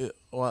you,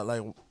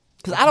 like,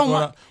 'Cause I don't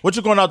want. what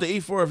you going out to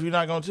eat for if you're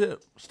not gonna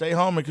tip? Stay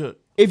home and cook.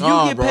 If you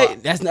Nah, get bro.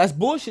 paid, that's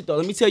bullshit though.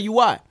 Let me tell you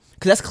why.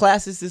 Because that's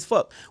classist as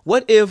fuck.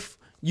 What if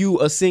you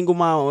a single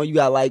mom or you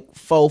got like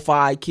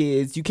 4-5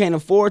 kids, you can't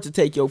afford to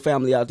take your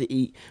family out to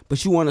eat,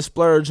 but you want to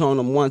splurge on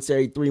them once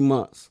every 3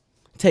 months,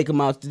 take them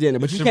out to dinner,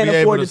 but you should can't be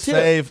afford able to to tip.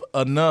 save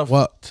enough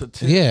Well, to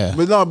tip. yeah.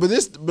 But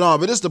this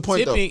the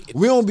point Tipping- though.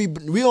 We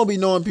don't be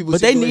knowing people's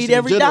But they situation need in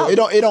every general.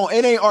 dollar.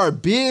 It ain't our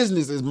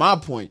business. Is my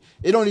point.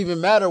 It don't even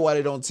matter why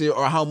they don't tip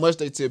or how much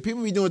they tip.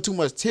 People be doing too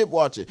much tip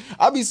watching.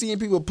 I be seeing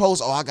people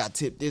post, "Oh, I got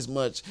tipped this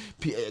much.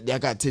 I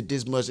got tipped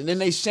this much," and then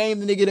they shame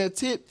the nigga that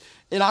tipped.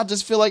 And I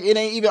just feel like it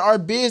ain't even our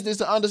business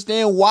to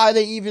understand why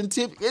they even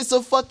tip. It's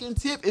a fucking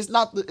tip. It's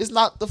not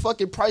the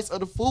fucking price of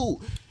the food.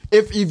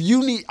 If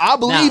you need, I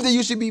believe Now- that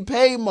you should be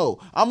paid more.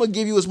 I'm gonna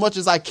give you as much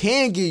as I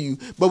can give you.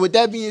 But with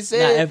that being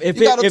said, Now, if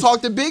you gotta if-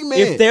 talk to big man.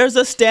 If there's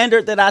a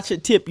standard that I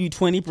should tip you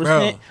 20%,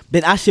 Bro.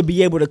 then I should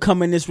be able to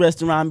come in this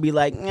restaurant and be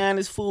like, man,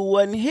 this food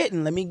wasn't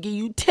hitting. Let me give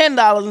you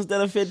 $10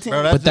 instead of 15.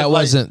 Bro, that's But that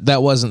just like-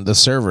 wasn't the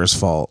server's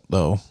fault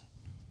though.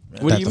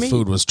 What that do you the mean?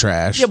 food was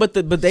trash. Yeah, but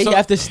they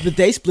have to. But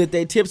they split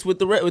their tips with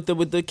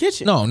the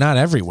kitchen. no, not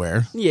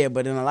everywhere. Yeah,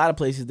 but in a lot of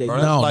places they. Bro,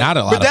 do. that's No, like- not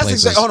a lot but of that's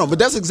places. exactly but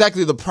that's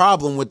exactly the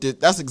problem with it.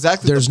 That's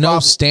exactly There's the no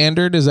problem.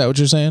 standard. Is that what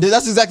you're saying?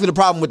 That's exactly the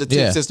problem with the tip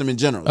Yeah. system in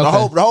general. Okay.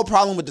 The whole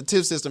problem with the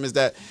tip system is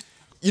that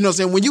You know what I'm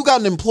saying? When you got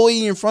an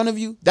employee in front of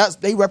you,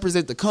 they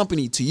represent the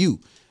company to you.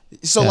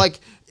 So like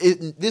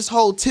this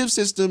whole tip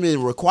system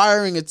and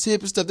requiring a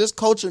tip and stuff, this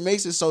culture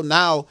makes it so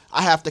now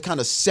I have to kind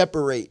of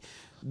separate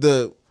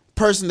the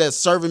person that's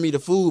serving me the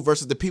food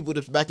versus the people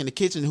that's back in the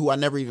kitchen who I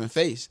never even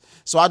faced.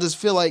 So I just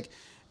feel like,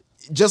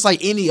 just like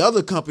any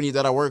other company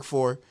that I work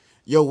for,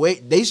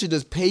 they should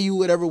just pay you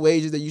whatever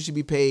wages that you should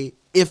be paid.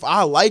 If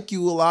I like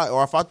you a lot,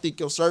 or if I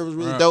think your service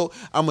really dope,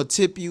 I'm gonna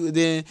tip you. And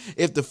then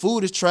if the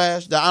food is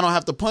trash, then I don't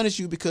have to punish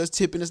you because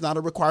tipping is not a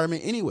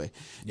requirement anyway.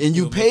 And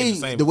you pay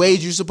the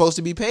wage you're supposed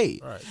to be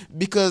paid. Right.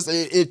 Because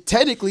it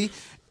technically,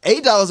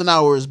 $8 an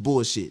hour is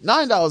bullshit.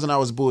 $9 an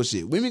hour is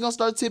bullshit. When we gonna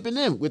start tipping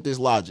them with this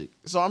logic?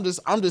 So I'm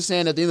just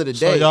saying at the end of the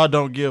day, So y'all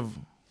don't give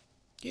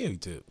you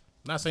tip.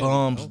 Not saying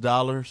bums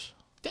dollars.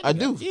 I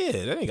do. Yeah,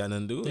 that ain't got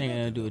nothing to do with They it. ain't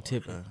gonna do a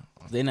tipping.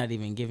 They're not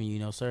even giving you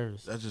no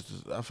service. That's just.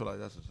 I feel like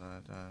that's a sign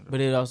of time. But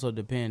it also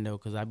depends though,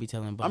 because I be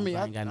telling bums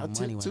I ain't got no I money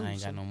tip when too, I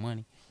ain't got so. no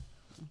money.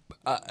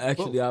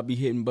 I'll be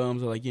hitting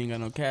bums like you ain't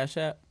got no cash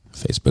app.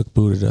 Facebook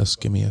booted us.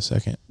 Give me a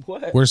second.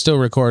 What? We're still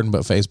recording,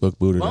 but Facebook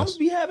booted Bums us.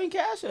 be having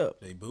cash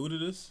up. They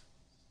booted us.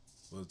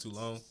 Was it too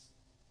long?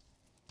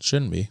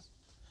 Shouldn't be.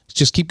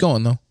 Just keep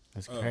going though.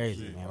 That's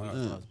crazy, man. We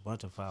lost a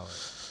bunch of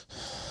followers.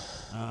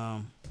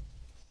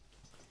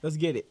 Let's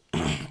get it.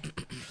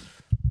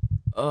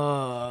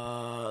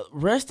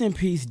 Rest in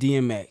peace,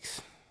 DMX.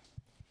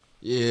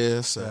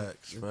 Yes,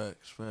 Facts.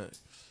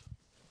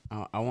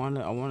 I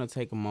wanna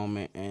take a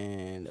moment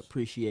and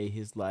appreciate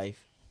his life.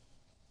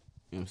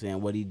 You know what I'm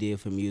saying? What he did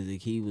for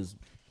music. He was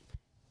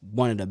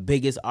one of the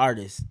biggest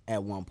artists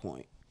at one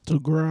point. To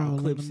growl.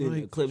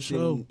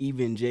 Eclipsing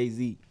even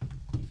Jay-Z.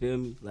 You feel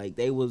me? Like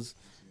they was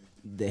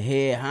the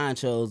head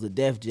honchos of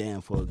Def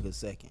Jam for a good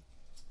second.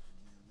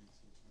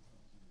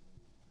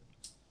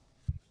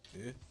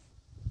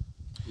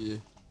 Yeah.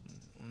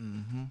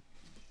 Mm-hmm.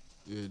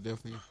 Yeah,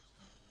 definitely.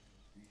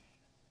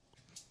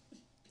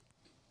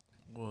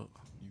 What?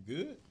 You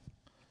good?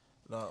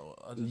 No,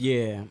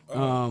 Yeah.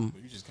 You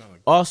just kind of.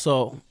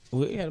 Also,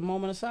 we had a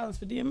moment of silence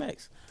for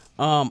DMX.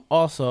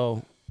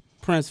 Also,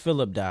 Prince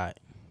Philip died.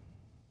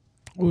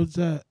 What's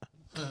that?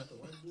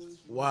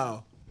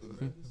 Wow.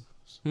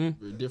 Very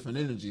different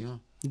energy, huh?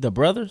 The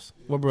brothers?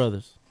 What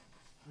brothers?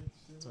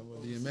 Talking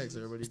about DMX,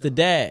 everybody. It's the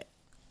dad.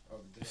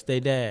 It's their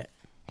dad.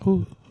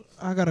 Who?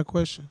 I got a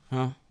question.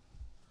 Huh?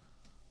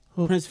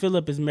 Prince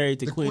Philip is married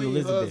to The Queen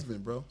Elizabeth.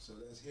 husband, bro.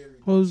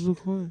 Who's the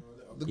queen?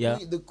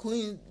 The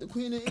queen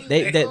of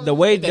England. The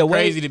way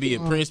Crazy to be a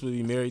prince but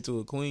be married to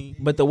a queen.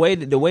 but the way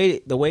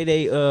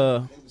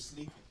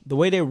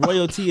their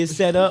royalty is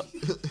set up,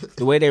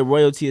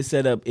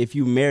 if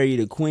you marry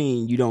the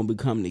queen, you don't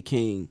become the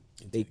king.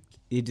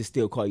 They just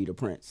still call you the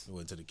prince.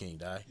 Went to the king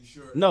die.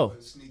 No,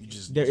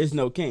 there is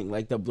no king.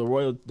 Like the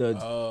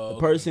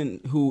person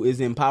who is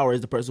in power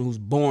is the person who's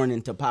born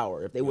into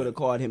power. If they would have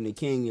called him the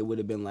king, it would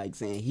have been like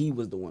saying he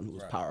was the one who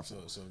was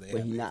powerful. So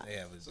but he not.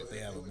 If they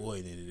have a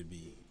boy, then it'd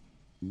be.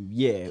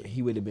 Yeah,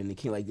 he would have been the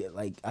king.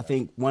 Like I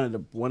think one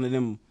of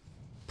them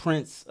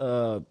Prince,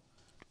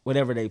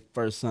 whatever their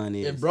first son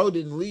is. If bro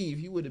didn't leave,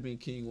 he would have been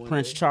king one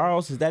Prince day.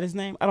 Charles, is that his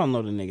name? I don't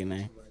know the nigga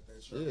name.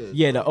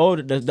 Yeah,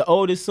 the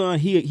oldest son,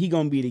 he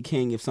gonna be the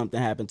king if something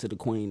happened to the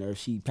queen or if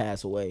she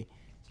passed away.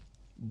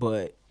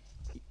 But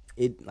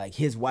it like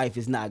his wife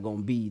is not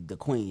gonna be the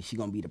queen. She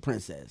gonna be the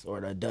princess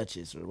or the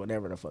duchess or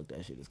whatever the fuck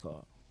that shit is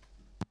called.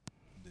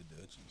 The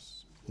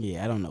Duchess.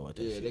 Yeah, I don't know what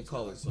that Yeah, shit they is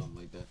call called. it something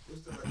like that.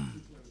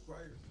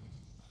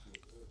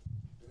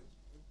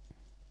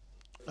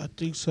 I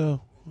think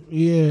so.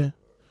 Yeah.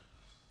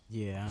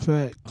 Yeah.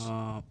 Facts.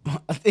 I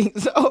think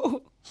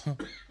so.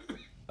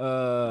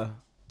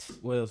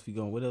 What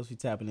else we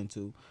tapping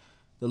into?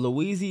 The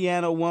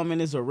Louisiana woman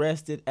is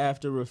arrested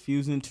after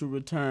refusing to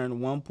return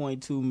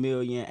 $1.2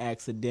 million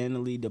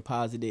accidentally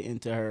deposited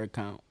into her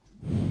account.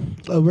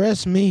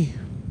 Arrest me.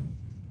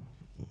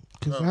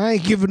 Cause I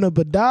ain't giving up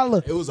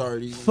 $1. It was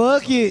already.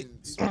 Fuck it.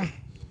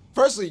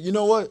 Firstly, you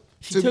know what?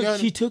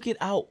 She took it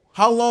out.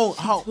 How long?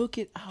 Took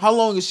it out. How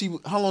long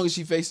is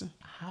she facing?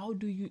 How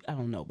do you? I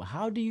don't know, but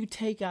how do you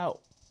take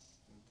out?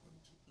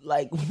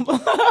 Like,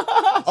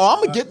 Oh,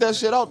 I'm gonna get that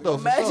shit out though.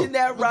 for imagine sure.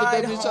 that I'm gonna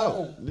ride get that bitch out.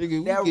 home. Nigga,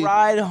 we That get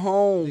ride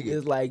home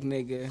is like,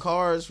 nigga.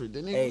 cars for the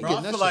nigga. Hey, we Bro, getting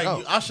I that feel shit like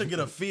out. I should get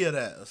a fee of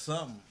that or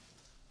something.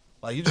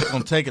 Like you just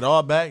gonna take it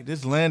all back?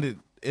 This landed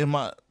in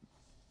my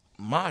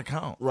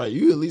account. Right,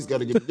 you at least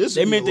gotta get this.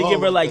 They should be meant to a give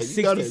law her like that.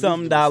 You gotta at least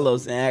 $60-something give her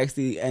dollars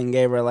and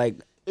gave her like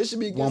It should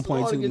be against the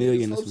law to 1.2 get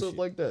million niggas or hopes some up shit.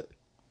 like that.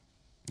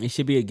 It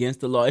should be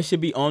against the law. It should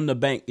be on the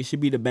bank. It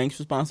should be the bank's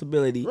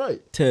responsibility, Right.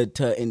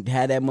 To and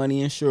have that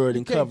money insured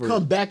and Can't covered.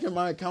 come back in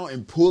my account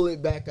and pull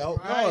it back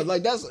out. No,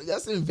 like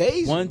that's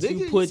invasion. Once nigga.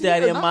 you put see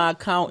that it or in not? my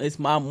account, it's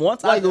my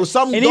once. Like, if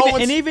something and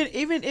going-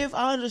 even if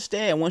I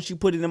understand, once you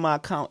put it in my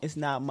account, it's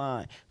not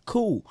mine.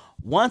 Cool.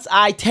 Once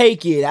I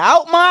take it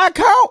out my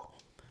account,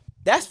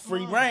 that's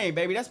free reign,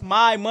 baby. That's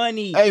my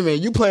money. Hey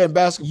man, you playing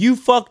basketball? You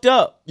fucked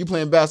up. You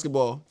playing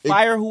basketball? If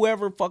Fire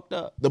whoever fucked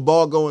up. the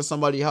ball go in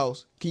somebody's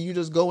house. Can you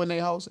just go in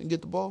their house and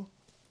get the ball?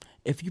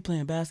 If you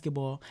playing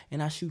basketball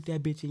and I shoot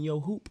that bitch in your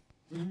hoop,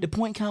 the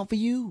point count for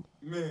you.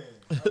 Man.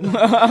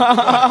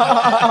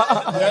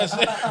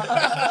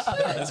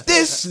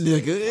 This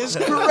nigga is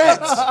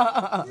correct.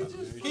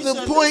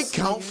 The point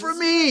count for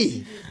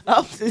me.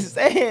 I'm just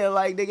saying,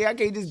 like, nigga, I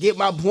can't just get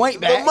my point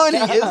The back. money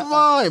is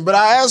mine. But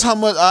I asked how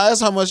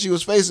much she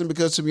was facing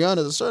because, to be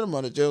honest, a certain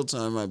amount of jail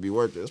time might be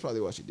worth it. That's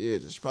probably what she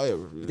did. She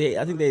probably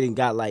I think they didn't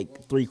got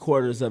like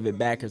 3/4 of it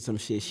back or some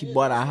shit. She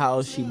bought a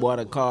house, she bought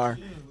a car,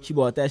 she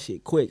bought that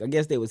shit quick. I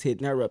guess they was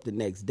hitting her up the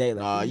next day.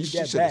 Like, Nah, "You you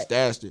get should have back."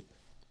 stashed it.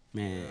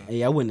 Man,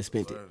 yeah, I wouldn't have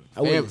spent it.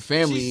 I wouldn't.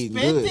 Family eating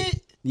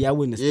good. Yeah, I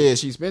wouldn't have spent Yeah,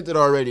 she spent it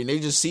already, and they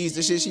just seized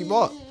the shit she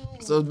bought.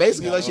 So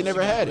basically, like she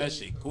never had That it.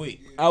 shit quick.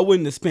 I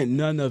wouldn't have spent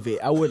none of it.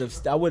 I would have.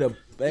 If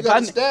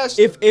gotta stash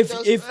it. You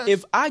gotta stash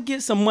if I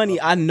get some money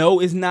I know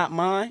is not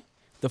mine,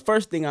 the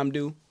first thing I'm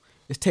do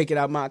is take it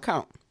out my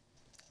account.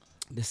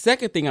 The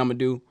second thing I'm gonna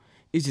do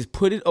is just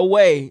put it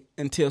away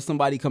until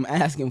somebody come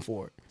asking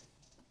for it,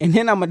 and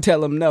then I'm gonna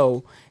tell them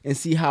no and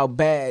see how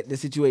bad the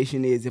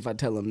situation is if I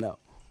tell them no.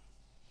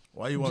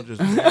 Why you want to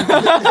just?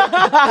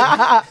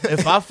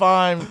 If I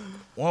find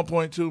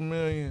 1.2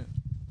 million,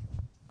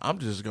 I'm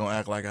just gonna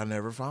act like I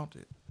never found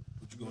it.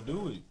 What you gonna do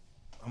with it?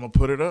 I'm gonna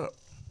put it up.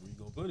 Where you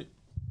gonna put it?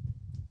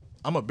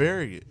 I'm gonna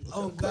bury it.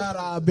 Oh God,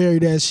 I'll bury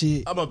that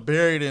shit. I'm gonna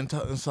bury it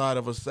inside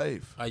of a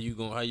safe. How you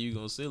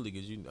gonna seal it?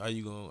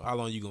 How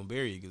long you gonna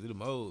bury it? Cause it'll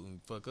mold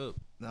and fuck up.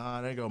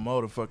 Nah, it ain't gonna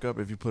mold the fuck up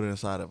if you put it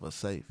inside of a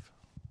safe.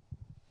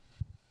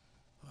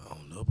 I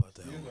don't know about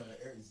that one.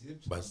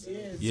 But,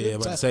 Yeah,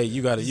 but to say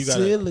you gotta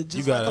Seal it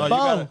just like a Oh,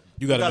 ball.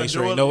 you gotta gotta make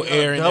sure do ain't it. no You gotta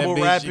air in that double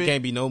bitch. wrap You it.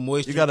 can't be no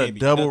moisture. You gotta can't be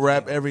double nothing.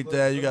 wrap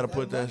everything. You gotta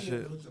put that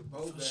shit.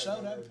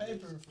 Show that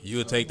paper.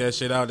 You'll take that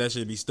shit out. That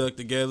shit be stuck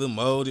together,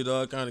 molded,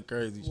 all kind of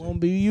crazy shit. Won't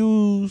be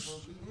used.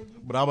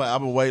 But I'm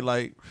gonna wait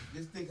like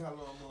Just think how long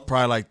motherfuckers-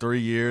 probably like 3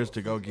 years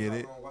to go get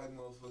it. How long white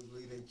motherfuckers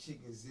leave their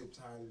chicken zip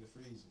tied in the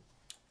freezer.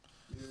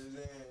 You know what I'm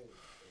saying?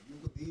 You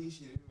put these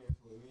shit in there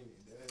for a minute.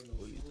 That ain't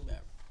no food.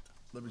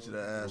 Let me see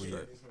that ass straight.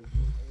 It's gonna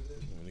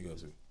do- Let me go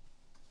to.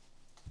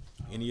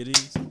 Any of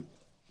these?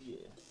 Yeah.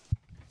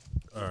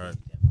 All right.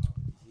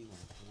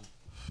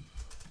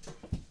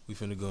 We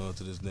finna go on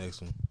to this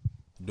next one.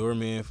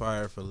 Doorman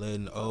fired for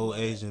letting old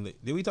Asian.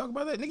 Did we talk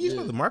about that? Nigga, you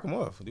supposed to mark him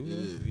off. Did we?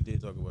 Yeah. We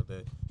did talk about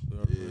that.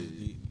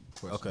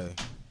 Okay.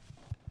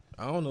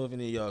 I don't know if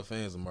any of y'all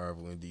fans of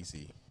Marvel and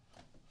DC.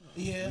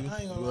 Yeah,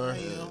 I ain't You gonna are? lie. I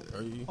am.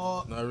 Are you?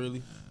 Uh, Not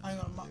really. I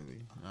ain't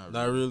gonna.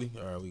 Not really.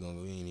 All right, we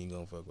ain't even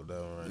gonna fuck with that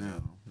one right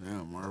now.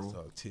 Yeah, Marvel. Let's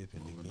talk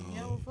tipping again. You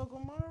ever fuck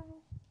with Marvel?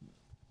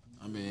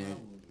 I mean,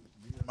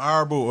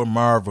 Marble or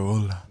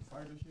Marvel?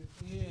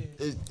 Yeah.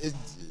 it,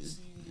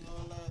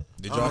 All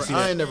that. Did y'all see I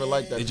that? ain't never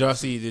liked that. Did y'all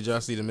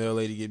see the mail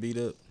lady get beat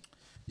up?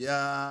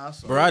 Yeah, I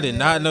saw Bro, I did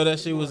not know that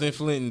shit was in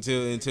Flint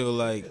until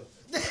like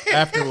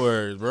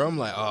afterwards, bro. I'm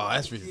like, oh,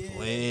 that's really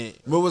Flint.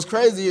 What was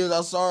crazy is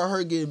I saw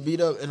her getting beat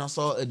up and I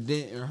saw a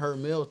dent in her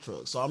mail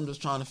truck. So I'm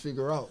just trying to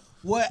figure out.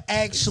 What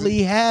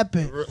actually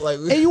happened? Like,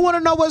 And you want to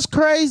know what's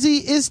crazy?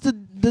 It's the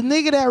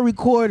nigga that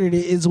recorded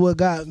it is what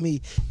got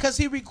me. Cause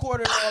he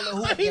recorded all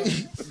the hoop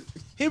games.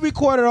 He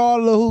recorded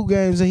all the hoop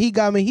games and he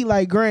got me. He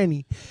like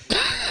Granny.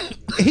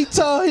 He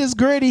told his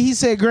granny, he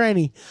said,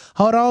 Granny,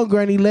 hold on,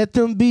 Granny, let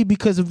them be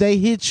because if they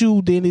hit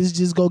you, then it's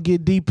just gonna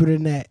get deeper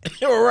than that.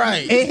 You're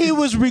right. And he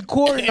was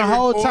recording the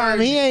whole time.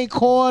 He ain't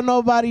calling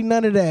nobody,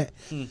 none of that.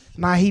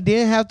 Now, he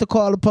didn't have to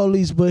call the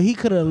police, but he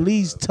could have at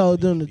least told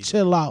them to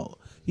chill out.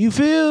 You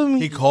feel me?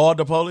 he called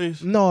the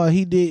police. No,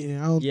 he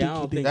didn't. I don't Yeah, I think don't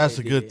he think did. That's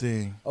they a good did.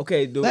 thing.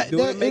 Okay, do That-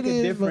 it make it a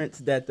is, difference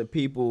that the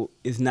people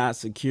is not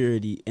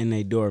security and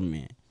they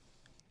doorman?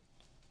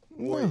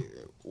 wait,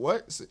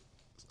 what?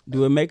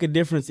 Do it make a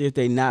difference if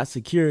they not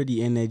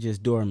security and they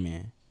just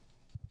doorman?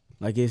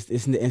 Like it's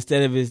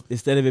instead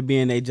of it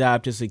being their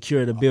job to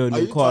secure the building Are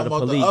and you call talking the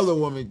about police? the other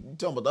woman? You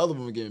talking about the other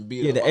woman getting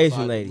beat Yeah, up? the outside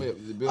Asian lady. the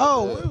building?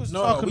 Oh, Yeah. we was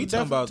No, talking, we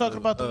talking about talking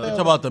about the Talk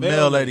about the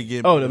mail lady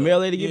getting. Oh, the mail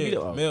lady get beat Yeah,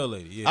 up. mail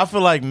lady. Yeah. I feel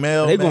like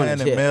mail They going man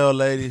to and jail. mail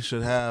lady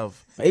should have.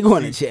 They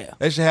going to jail.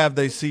 They should have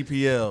their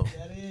CPL.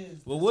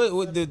 Well,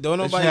 what don't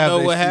nobody should have know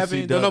their what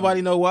happened? Don't CCW.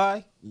 nobody know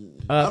why?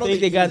 I don't think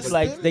think they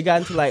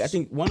got he to like I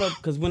think one of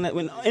because when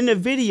in the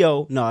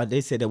video, no,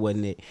 they said that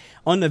wasn't it.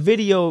 On the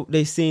video,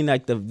 they seen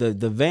like the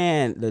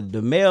van,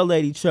 the mail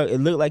lady truck. It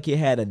looked like it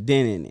had a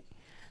dent in it,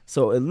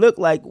 so it looked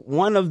like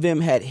one of them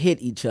had hit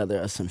each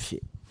other or some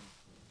shit.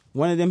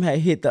 One of them had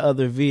hit the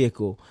other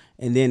vehicle,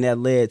 and then that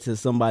led to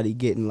somebody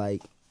getting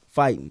like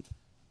fighting.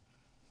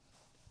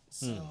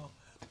 So,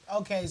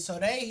 okay, so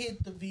they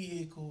hit the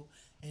vehicle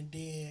and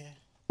then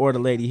Or the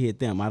lady hit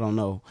them. I don't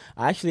know.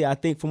 Actually, I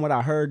think from what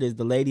I heard is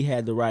the lady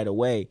had the right of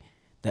way.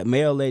 That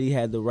mail lady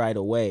had the right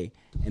of way,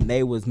 and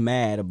they was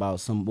mad about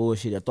some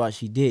bullshit. I thought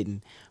she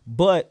didn't.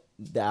 But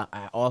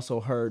I also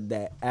heard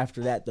that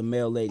after that, the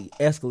mail lady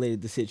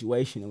escalated the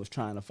situation and was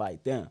trying to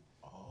fight them.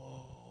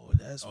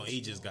 that's Oh, he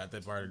just got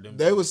that part of them.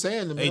 They was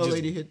saying the They mail just-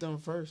 lady hit them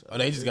first. Oh,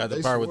 they just got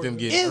the part with them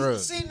getting if,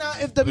 drugged. see now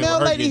if the With mail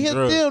her lady getting hit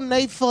drugged. them,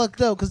 they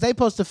fucked up because they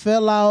supposed to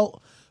fell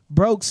out,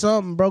 broke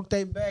something, broke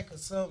their back or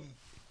something.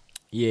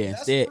 Yeah,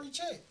 That's a instead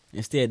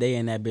free check. they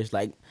in that bitch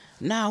like,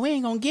 Nah, we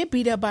ain't gonna get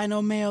beat up by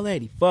no mail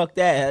lady. Fuck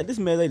that. This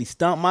mail lady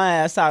stumped my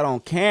ass out on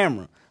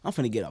camera. I'm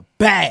finna get a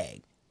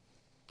bag.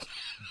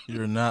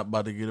 You're not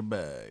about to get a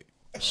bag.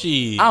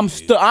 Shit. I'm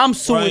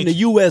suing the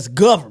U.S.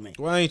 government.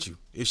 Why ain't you?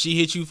 If she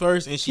hit you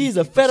first and She's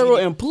a federal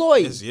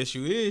employee. Yes,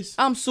 you is.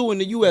 I'm suing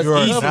the U.S. You're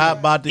government. not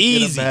about to get a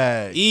Easy.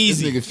 bag.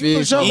 Easy. This nigga Fig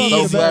sure so gonna get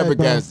a bag,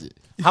 flabbergasted.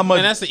 How much?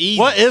 Man, that's the easy.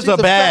 What is She's a a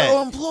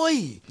federal bag?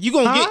 employee. You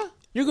gonna Huh? get?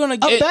 You're gonna A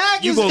get.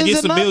 bag you is, gonna is get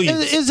some enough,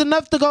 millions. Is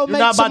enough to go You're make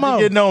not some about to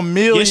more. get no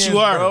millions. Yes, you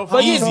are. Bro.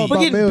 for getting, know for about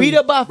getting millions. beat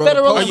up by Bro, the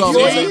federal post You office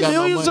employees. ain't get got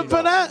no millions money, for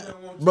though.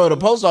 that? Bro, the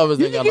post office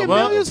You ain't can got no get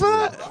money. millions for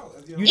that?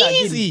 You're not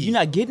Easy. getting, you're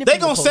not getting it. They from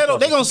the gonna post settle.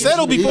 They office. gonna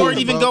settle before it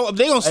even go.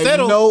 They gonna Ain't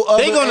settle. no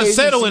other They gonna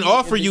settle and agency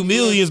offer in you the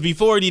millions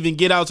before it even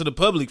get out to the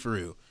public for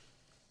real.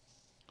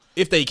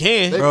 If they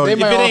can, They if it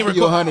might ain't offer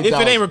you if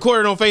it ain't $100,000.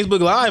 recorded on Facebook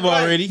Live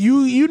already.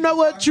 You know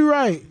what? You're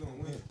right.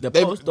 The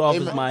They- post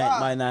office they-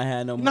 might not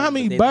have no money. know how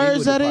many but their birds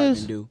legal that department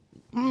is? Do.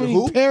 I mean,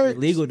 Who? parrots,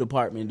 Legal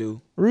department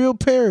do. real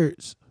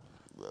parrots.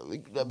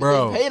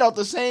 Bro. They paid out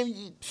the same.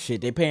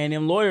 Shit, they paying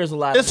them lawyers a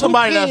lot. There's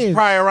somebody that's cares?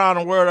 probably around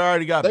the world that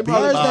already got They beat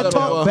probably Birds up. that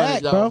got talk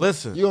back, bro.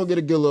 Listen, You gonna get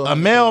a good little. a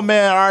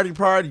mailman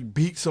already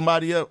beat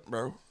somebody up,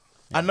 bro.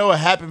 I know it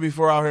happened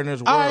before out here in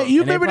this world. All right,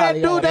 you And they remember that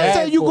probably got dude a that bag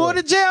said you for going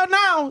it. to jail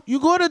now? You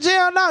going to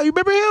jail now? You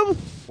remember him?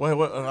 Wait,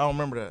 what? I don't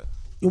remember that.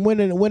 When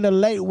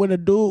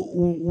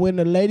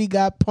the lady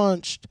got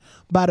punched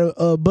by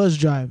the bus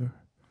driver,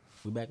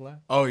 We back live.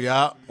 Oh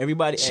yeah,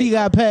 Everybody, she hey,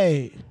 got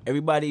paid.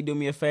 everybody, do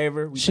me a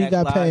favor. We She back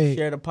got live. paid.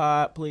 Share the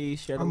pod,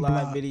 please. Share the I'm live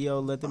blocked. video.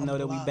 Let them know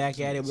that we back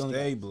at it. We only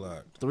Stay got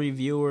blocked. 3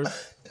 viewers.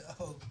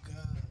 Oh God.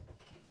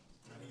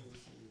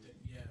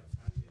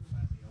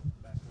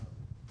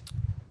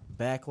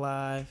 Back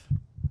live.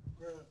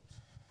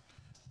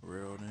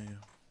 real name.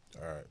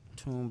 All right.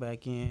 Tune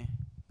back in.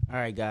 All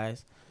right,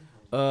 guys.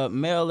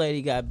 Male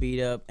lady got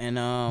beat up,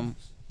 and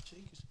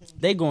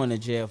they going to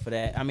jail for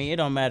that. I mean, it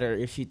don't matter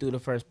if she threw the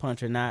first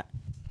punch or not,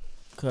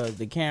 cause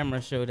the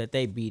camera showed that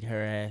they beat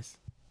her ass,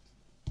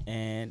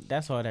 and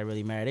that's all that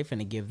really matters. They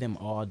finna give them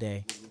all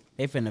day.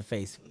 They finna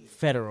face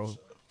federal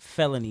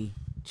felony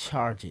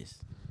charges.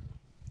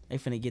 They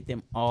finna get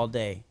them all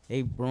day.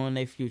 They ruin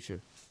their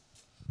future.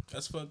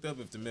 That's fucked up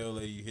if the mail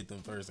lady hit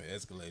them first and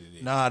escalated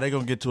it. Nah, they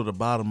gonna get to the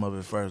bottom of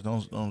it first.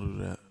 Don't do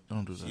that.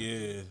 Don't do that.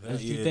 Yeah. What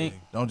yeah. you think?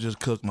 Don't just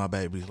cook my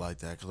babies like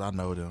that, cause I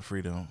know them.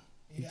 Free them.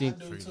 You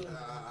think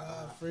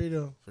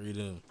Freedom.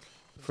 Freedom.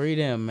 free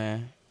them,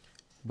 man?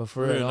 But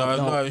for Yeah, real,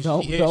 no,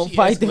 don't she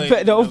fight the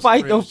escalated don't those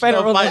fight the real shit.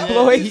 federal Don't fight-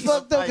 employees. It's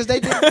fucked up because they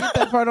didn't get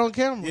that part on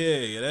camera.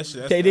 Yeah, that's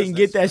They didn't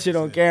get that shit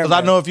on camera. Cause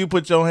I know if you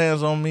put your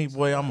hands on me,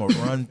 boy, I'm gonna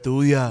run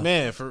through ya.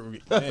 Man,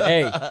 man.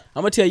 Hey, I'm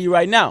gonna tell you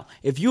right now.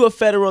 If you a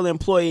federal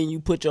employee and you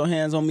put your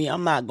hands on me,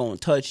 I'm not gonna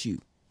touch you.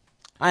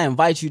 I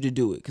invite you to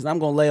do it because I'm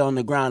gonna lay on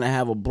the ground and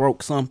have a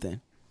broke something,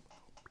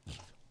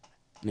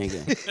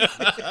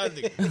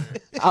 nigga.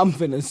 I'm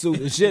finna sue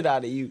the shit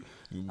out of you.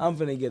 I'm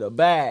finna get a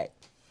bag.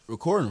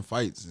 Recording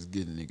fights is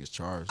getting niggas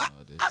charged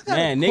nowadays.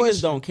 Man,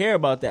 niggas don't care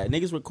about that.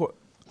 Niggas record.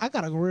 I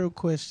got a real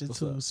question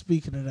too.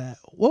 Speaking of that,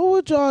 what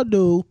would y'all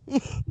do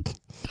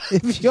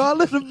if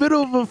y'all in the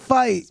middle of a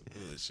fight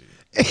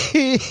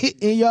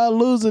and y'all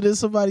losing and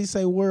somebody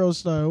say World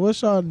Star?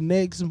 What's y'all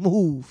next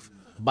move?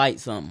 Bite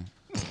something.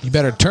 You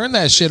better turn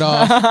that shit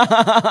off.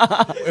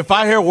 If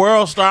I hear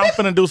World Star, I'm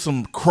finna do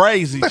some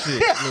crazy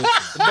shit.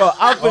 Bro,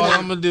 I'm All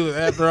I'm gonna do is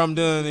after I'm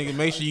done, nigga,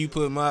 make sure you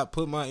put my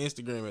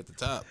Instagram at the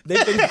top. They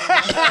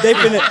finna, they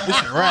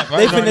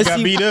finna got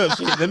see. beat up.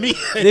 Shit. Let me.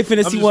 They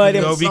finna see one of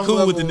them. Go be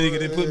cool with the nigga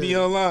that put me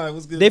online.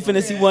 What's good? They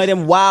finna see one of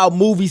them wild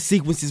movie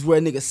sequences where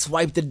a nigga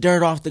swipe the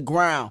dirt off the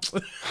ground,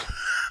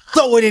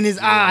 throw it in his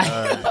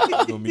eye,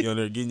 You gonna be on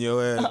there getting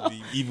your ass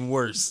be even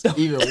worse.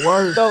 Even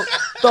worse.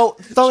 throw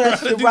that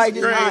shit right in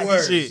his Great eye.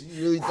 work. Shit.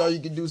 You really thought you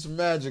could do some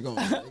magic on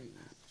it.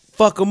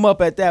 Fuck him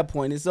up at that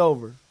point. It's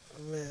over.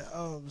 Man,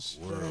 World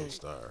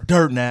Star.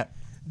 Dirt nap.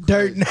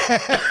 Dirt nap,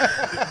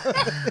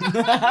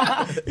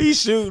 He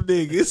shoot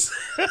niggas.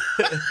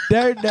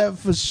 dirt nap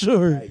for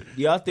sure.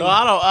 Y'all think?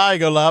 No, I ain't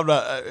gonna lie. I'm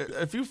not,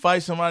 if you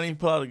fight somebody and you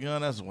pull out a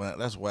gun, that's whack.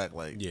 That's whack.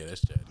 Like, Yeah,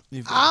 that's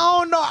chatty. I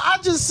don't know. I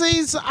just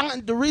seen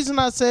the reason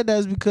I said that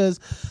is because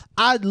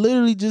I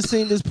literally just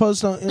seen this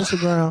post on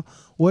Instagram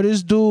where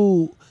this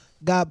dude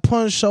got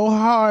punched so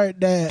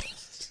hard that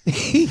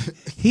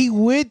he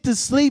went to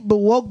sleep but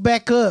woke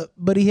back up,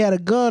 but he had a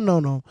gun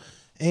on him,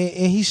 and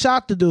he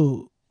shot the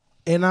dude.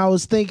 And I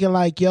was thinking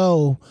like,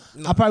 yo,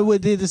 I probably would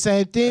have did the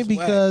same thing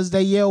because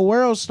they yell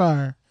World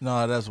Star.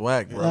 no, that's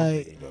whack, bro.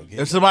 Like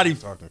If somebody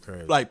Talking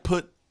crazy. like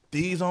put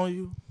these on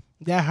you,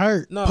 that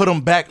hurt. No, put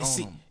them back on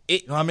see, them.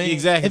 it, You know what I mean?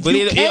 Exactly. If But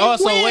you it can't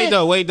also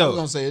win- wait though. I was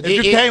gonna say,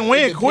 If you can't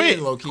win, quit.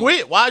 low key.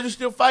 Quit. Why you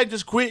still fight?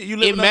 Just quit. You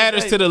live It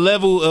matters to the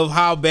level of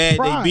how bad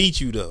Pride. they beat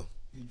you though.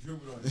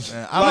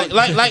 I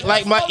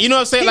Like my, you know what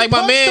I'm saying? He like my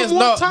punched him man's one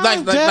no, time,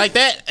 like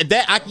Jeff.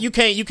 that. You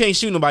can't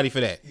shoot nobody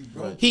for that.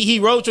 He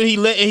wrote you.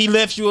 He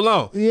left you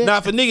alone. Yeah. Now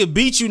if a nigga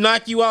beat you,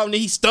 knock you out, and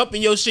then he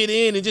stumping your shit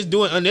in and just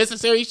doing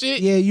unnecessary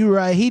shit. Yeah, you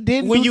right. He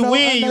didn't. When do you no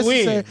win, you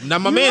win. unnecessary- Now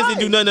my You man right. didn't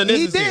do nothing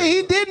unnecessary.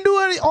 He didn't do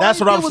it. All That's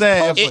he what did I'm was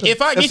saying. punch him.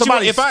 If I get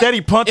somebody you,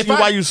 steady punching you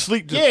while you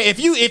sleep, yeah.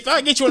 If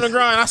I get you on the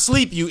ground, I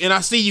sleep you, and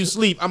I see you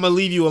sleep, I'm gonna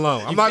leave you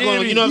alone. I'm not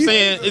gonna. You know what I'm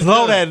saying? It's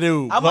blow done. that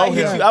dude.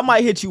 I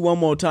might hit you one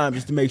more time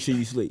just to make sure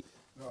you sleep.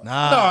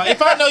 Nah. No,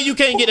 if I know you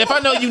can't get, if I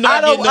know you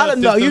not I getting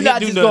don't know. nothing, You're not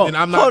do just nothing, going.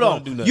 I'm not Hold gonna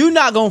on. do nothing. You're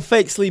not gonna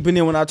fake sleep and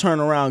then when I turn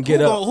around,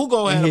 get up. Who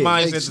gonna have the and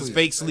hit. mindset that's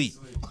fake sleep?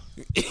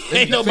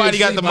 Ain't nobody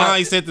got the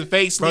mindset to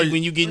fake sleep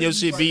when you getting your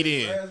shit beat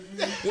in.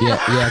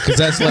 Yeah, because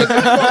that's like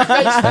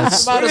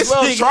that's, Might as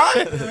well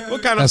try.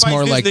 What kind of That's fight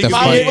more this like nigga the be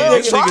fight. in?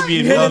 This nigga be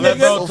in. Yeah, Let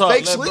bro talk.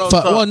 fake Let sleep. bro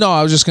But, talk. well, no,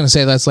 I was just gonna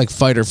say that's like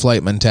fight or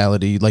flight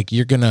mentality. Like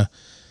you're gonna,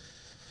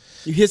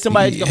 You hit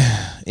somebody.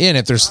 and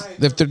if there's,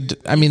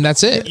 I mean,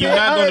 that's it. You're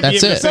not gonna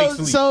That's be able it. to fake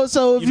sleep.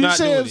 So if You're you not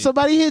say doing if it.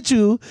 somebody hit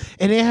you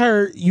and it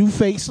hurt, you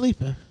fake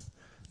sleeping.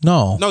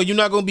 No, No, you're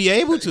not gonna be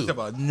able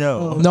to.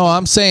 No. no,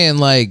 I'm saying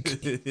like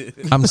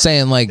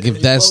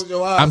if that's,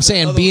 I'm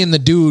saying being the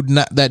dude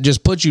that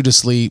just put you to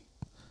sleep.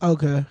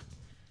 Okay.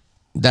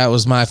 That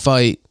was my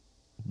fight.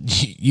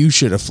 You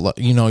should have,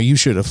 you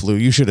should have flew.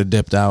 You should have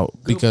dipped out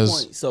Good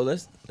because point. So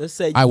let's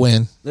say I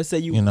win. Let's say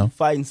you you know.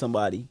 fighting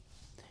somebody,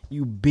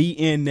 you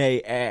beating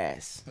their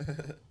ass,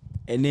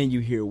 and then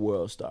you hear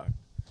World Star.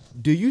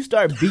 Do you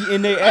start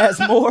beating their ass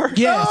more?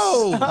 Yes.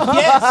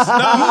 Yes,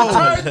 no.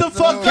 Turn the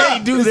fuck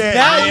Can't do that.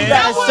 Now man. you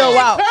gotta show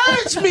out.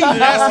 Encourage me.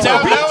 That's I'll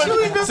tough. beat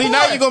you even See, more.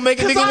 now you're gonna make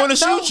a 'Cause nigga I wanna know-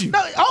 shoot you.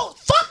 No, oh,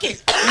 fuck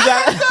it. You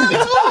got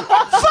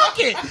Fuck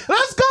it.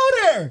 Let's go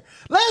there.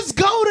 Let's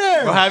go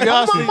there. Bro, have y'all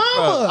Oh, my seen-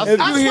 mama. bro, if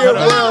I you swear hear to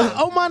God.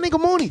 Will- Oh, my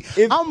nigga Mooney.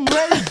 If- I'm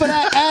ready for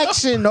that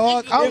action,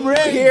 dog. I'm If you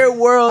ready. hear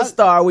World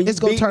Star when you It's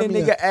gonna beating a turn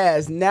me nigga up.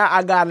 ass, now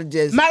I gotta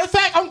just. Matter of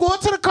fact, I'm going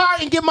to the car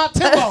and get my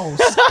Timbos.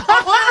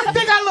 I'm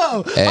everything I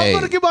love. I'm Hey.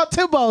 going to get my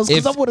Timbos because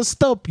If- I'm going to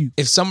stump you.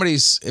 If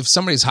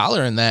somebody's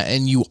hollering that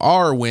and you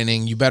are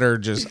winning, you better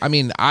just. I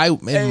mean,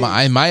 in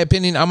my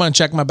opinion, I'm gonna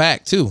check my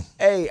back too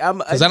Hey,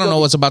 because I don't know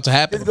what's about to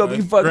happen. It's gonna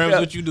be fucked Grams, up.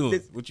 what you doing?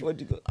 This- What you- what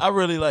you go- I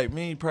really like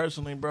me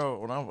personally, bro.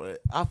 When I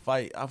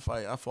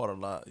fought a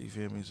lot. You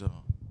feel me? So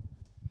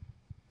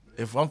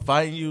if I'm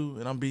fighting you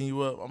and I'm beating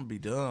you up, I'm gonna be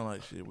done.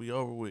 Like shit, we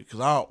over with.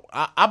 Cause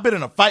I've been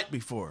in a fight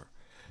before.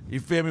 You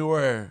feel me?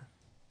 Where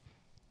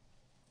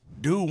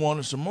dude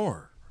wanted some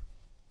more.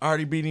 I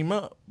already beat him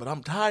up, but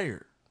I'm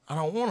tired. I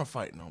don't want to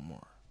fight no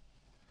more.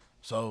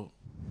 So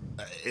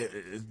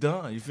it's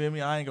done. You feel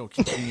me? I ain't gonna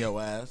keep beating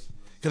your ass.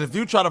 Cause if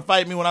you try to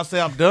fight me when I say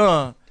I'm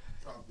done,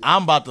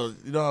 I'm about to.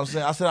 You know what I'm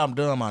saying? I said I'm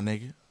done, my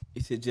nigga. He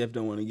said Jeff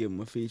don't want to give him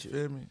a You feature.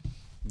 feel me?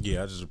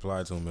 Yeah, I just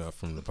replied to him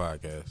from the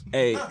podcast.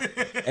 Hey,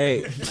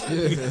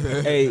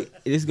 hey,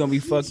 this is gonna be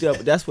fucked up.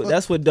 But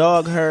that's what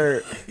Dog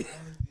heard.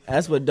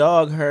 That's what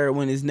Dog heard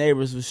when his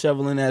neighbors was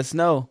shoveling that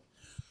snow.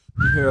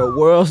 He heard a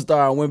World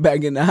Star and went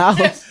back in the house.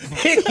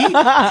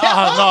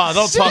 No,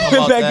 don't talk Went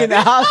about back that. in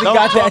the house and Don't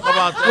got talk that.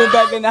 about that. Went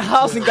back in the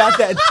house and got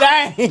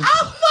that thing.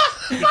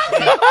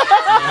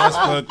 That's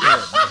fucked up.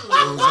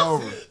 It was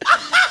over.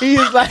 He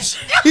is like,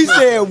 he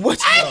said, "What?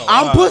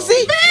 I'm pussy."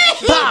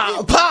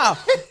 Pow, pow.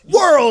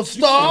 World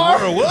Star.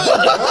 What?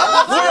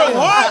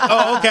 What?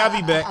 Oh, okay,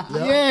 I'll be back.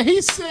 Yeah,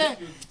 he said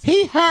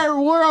he heard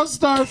World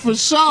Star for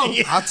sure.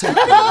 I'll take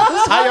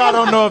that. How y'all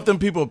don't know if them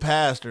people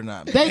passed or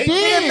not? They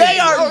did. They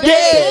are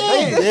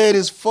dead. They dead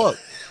as fuck.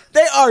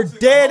 They are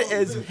dead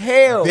as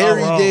hell.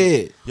 Very wrong.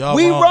 dead. Y'all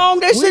We wrong.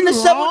 They shouldn't have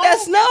shoveled wrong? that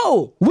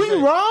snow. We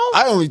wrong?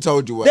 I only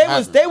told you what They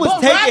happened. was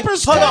But taking.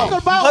 rappers Hold talk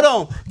on, about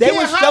hold on. They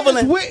was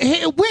shoveling.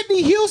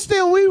 Whitney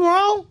Houston, we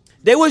wrong?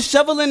 They was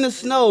shoveling the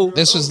snow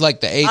This was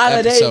like the 8th out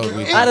of episode.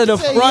 we out of the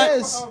Say front.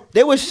 yes.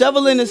 They was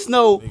shoveling the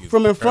snow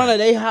from in front of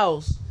their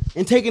house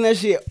and taking that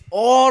shit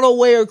all the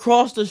way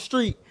across the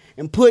street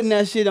and putting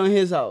that shit on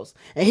his house.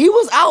 And he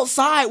was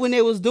outside when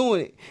they was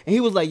doing it. And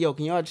he was like, "Yo,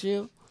 can y'all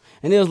chill?"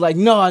 And they was like,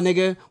 "Nah,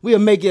 nigga, we'll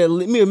make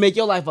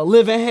your life a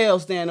living hell.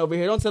 Stand over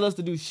here. Don't tell us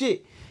to do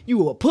shit.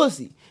 You a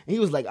pussy." And he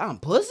was like, "I'm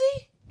pussy."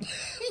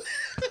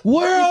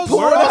 World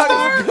Pulled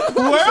out his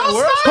gun.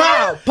 World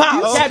Pow,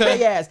 pow, tap Okay.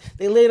 their ass.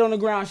 They laid on the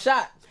ground,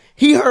 shot.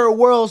 He heard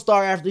World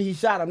Star after he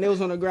shot him. They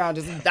was on the ground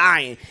just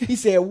dying. He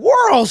said,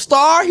 "World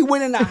Star." He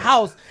went in the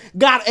house,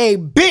 got a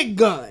big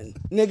gun,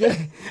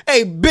 nigga.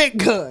 A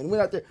big gun.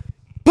 Went out there,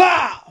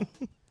 pow,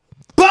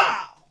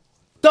 pow,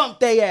 thumped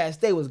their ass.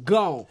 They was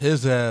gone.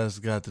 His ass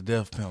got the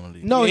death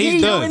penalty. No, Yeah, he,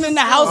 he's done. Went in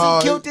the house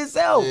and killed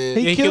himself. Yeah.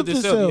 he Yeah, killed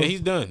himself. Yeah,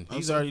 he's done.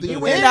 He's already He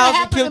done. went It in the house and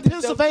happened in killed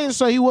himself. Pennsylvania,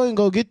 so he wasn't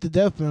gonna get the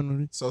death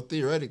penalty. So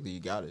theoretically, you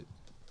got it.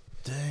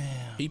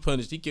 He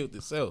punished. He killed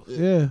himself.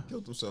 Yeah.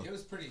 Killed himself.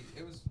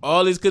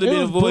 All this could have It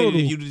been was avoided brutal.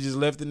 if you'd have just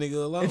left the nigga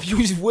alone. If you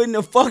just wouldn't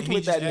have fucked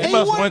with that just- nigga. He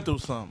must what? went through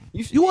something.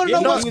 You want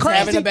to know what's he was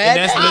having crazy? a bad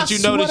And that's day. let you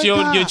know I that swear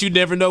to God. you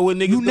never know what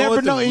niggas You never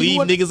going know. through. and you Leave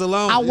wanna- niggas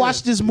alone. I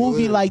watched this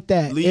movie like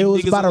that. Leave It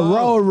was niggas about a alone.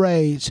 road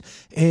rage,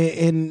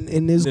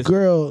 and this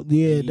girl.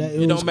 Yeah, that,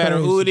 It don't matter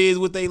who it is,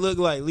 what they look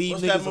like. Leave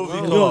What's niggas that movie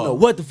alone. You don't know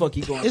what the fuck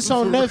he going It's through.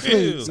 on For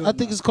Netflix. real. I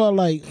think it's called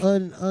like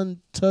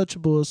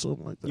Untouchable or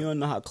something like You that. don't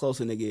know how close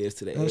a nigga is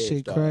to the That edge,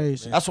 shit dog. crazy.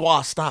 conversation. That's why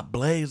I stopped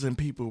blazing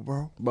people,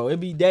 bro. Bro, it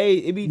be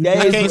days. It be I days.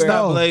 I can't where-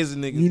 stop know.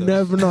 blazing niggas. You though.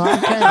 never know. I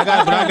can't.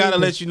 But I gotta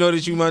let you know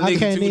that you my I nigga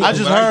can't too. either. though, I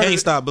just but heard. can't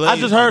stop blazing.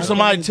 I just heard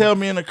somebody tell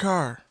me in the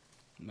car,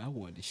 I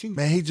wanted to shoot.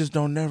 man, he just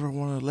don't never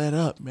want to let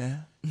up,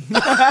 man.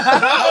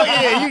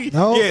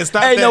 No. Yeah,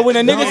 stop Hey, that. no, when a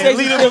nigga say some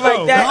leave shit it like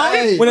alone. that,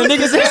 Hey. when a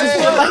nigga say some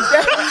shit like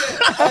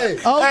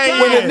that,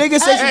 Okay. when a nigga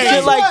say some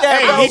shit like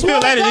that, Hey, bro, he feel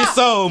that in his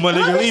soul, my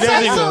nigga. Leave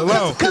that nigga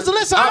alone. Because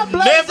listen, I I'm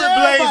blaze never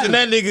everybody. blazing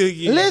that nigga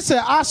again. Listen,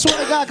 I swear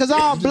to God, because I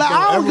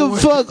don't give a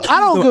fuck. I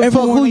don't give a fuck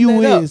everyone who you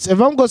let up. is.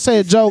 If I'm gonna say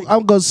a joke,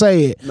 I'm gonna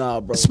say it. Nah,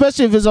 bro.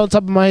 Especially if it's on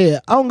top of my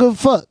head. I don't give a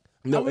fuck.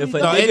 no, if a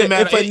No, it nigga, didn't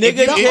matter. if a If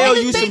nigga you- tell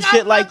the you some thing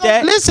shit I'm like not gonna-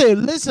 that,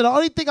 Listen. The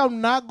only thing I'm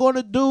not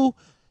gonna do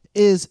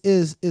is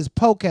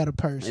poke at a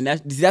person. and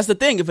that's the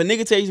thing. If a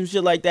nigga tell you some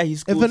shit like that, he's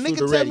If school a shoot nigga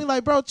tell already. me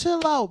like, bro,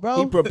 chill out, bro.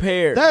 He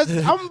prepared. I'm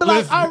gonna be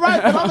like, all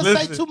right, but I'm gonna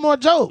say Listen. 2 more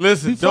jokes.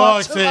 Listen, before I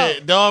dog chill said,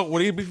 out.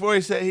 dog, before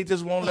he said he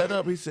just won't let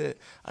up, he said,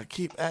 I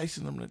keep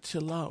asking him to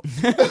chill out.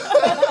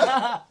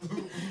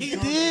 He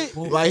did.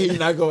 Like he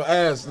not gonna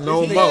ask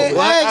no He more.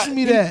 asked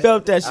me He that.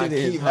 felt that I shit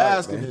in his keep heart,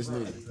 asking man. this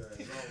nigga.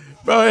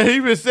 Bro, he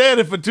been saying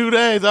it for 2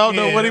 days. I don't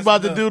know what he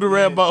about to do to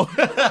Rambo.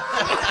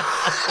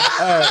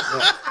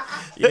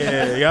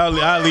 Yeah,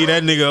 I'll leave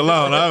that nigga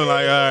alone. I'm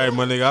like, all right,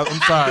 my nigga, I'm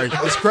sorry.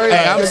 It's crazy.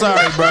 Hey, I'm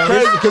sorry, bro.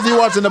 Crazy because he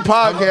watching the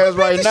podcast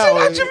right now.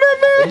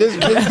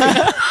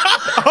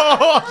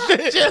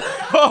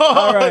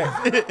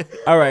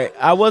 All right.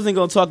 I wasn't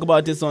gonna talk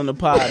about this on the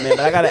pod, man, but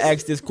I gotta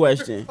ask this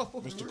question: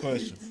 What's the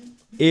question?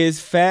 Is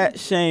fat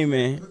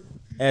shaming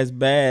as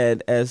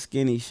bad as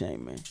skinny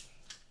shaming,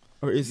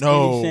 or is skinny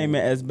No.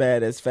 shaming as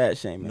bad as fat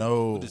shaming?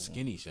 No. The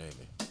skinny shaming.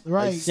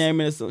 Like Right.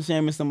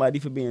 shaming somebody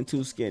for being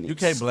too skinny. You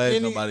can't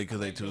blame nobody because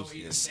they too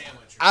skinny.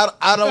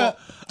 I don't.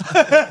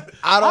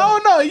 I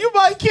don't know. You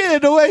might care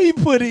the way he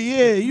put it.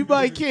 Yeah, you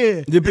might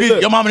care.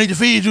 Your mama need to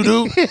feed you,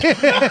 dude.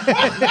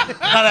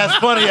 Not as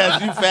funny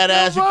as you fat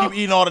ass. You keep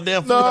eating all the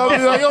damn food.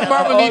 No, your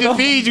mama need to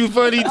feed you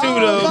funny too,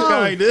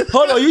 though. Kinda.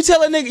 Hold on, you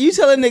tell a nigga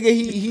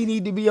he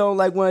need to be on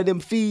like one of them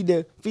feed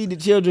the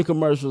children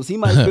commercials. He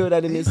might feel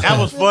that in his. That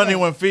was funny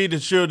when Feed the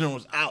Children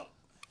was out.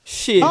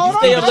 Shit. Hold You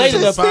stay on, up that late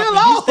shit enough. still You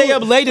on. stay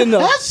up late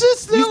enough. That shit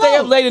still You stay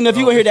up on. late enough.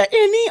 You gonna hear that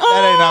in the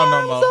That ain't out no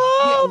arms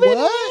more. of an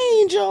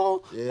What? angel.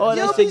 Oh, You that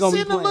ever shit gonna be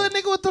seen the playing.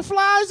 little nigga with the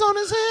flies on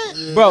his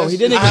head? Bro, he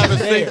didn't I haven't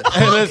even seen.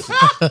 Hey, listen.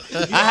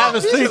 I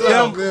haven't seen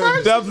them.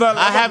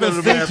 I haven't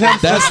seen them.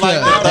 That's just like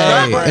the-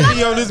 that. hey.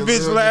 He on this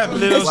bitch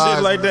laughing at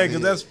shit like that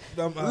because that's.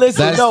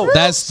 Listen,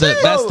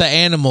 That's the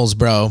animals,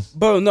 bro.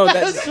 bro, no,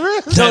 That's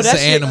real. That's the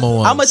animal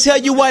ones. I'm gonna tell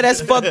you why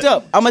that's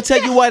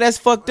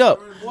fucked up.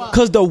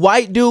 Cause the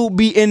white dude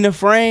be in the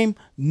frame,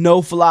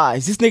 no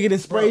flies. This nigga done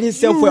sprayed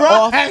himself with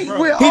off. Right,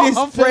 we're He done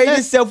off sprayed that.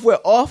 himself with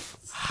off.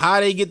 How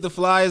they get the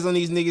flies on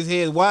these niggas'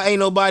 heads? Why ain't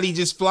nobody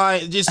just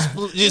flying, just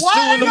Why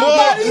chewing them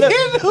nobody up? hitting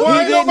him? Why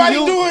ain't He didn't nobody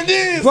use- doing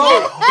this? Bro,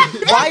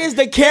 why is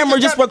the camera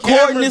just got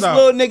recording cameras this out.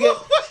 little nigga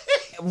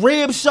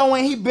ribs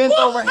showing he bent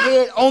over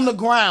head on the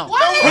ground?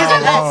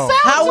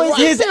 How is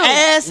his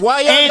ass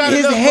Why y'all and got his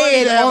enough money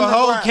head to have on a the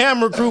whole ground?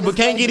 camera crew but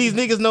can't get these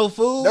niggas no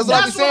food? That's what I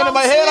be That's saying what in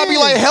my I'm head. I be saying.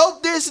 like,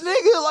 help this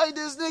nigga. Like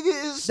this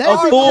nigga is That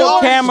A be full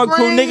on camera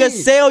crew, screen. nigga.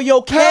 Sell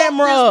your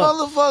camera.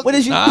 motherfucker. What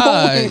is you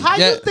Ah, doing? How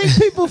Yeah. you think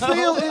people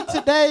feel in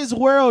today's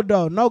world,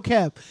 though? No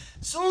cap.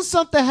 Soon as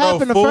something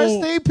happen, the fool.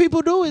 first thing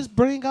people do is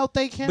bring out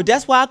their camera. But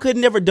that's why I could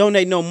never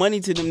donate no money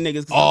to them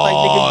niggas. 'Cause Oh, like,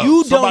 nigga,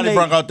 you somebody donate.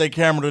 brought out their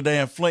camera today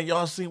in Flint.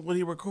 Y'all seen what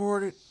he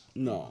recorded?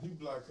 No.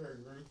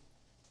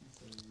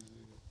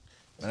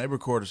 Man, they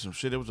recorded some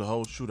shit. It was a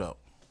whole shootout.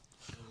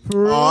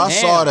 For real. Oh, I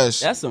saw that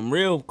shit. That's some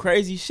real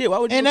crazy shit. Why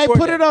would you And they record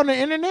put that? it on the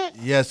internet.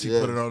 Yes, he Yeah.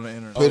 put it on the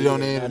internet. Put it on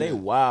the Nah, they internet.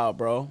 wild,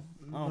 bro.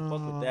 I don't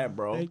fuck with that,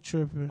 bro. They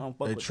tripping. I don't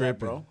fuck They with that,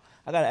 tripping. bro.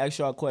 I gotta ask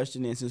y'all a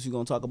question then. Since we're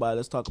gonna talk about it,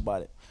 let's talk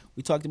about it.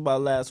 We talked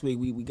about it last week.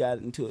 We got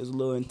into it was a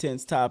little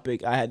intense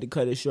topic. I had to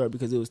cut it short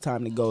because it was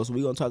time to go. So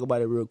we're gonna talk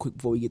about it real quick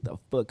before we get the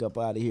fuck up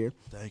out of here.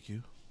 Thank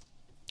you.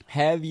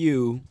 Have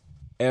you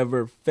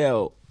ever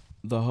felt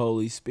the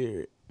Holy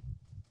Spirit?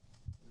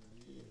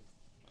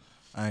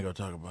 I ain't gonna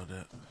talk about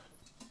that.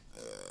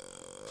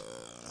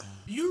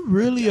 You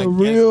really a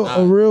real.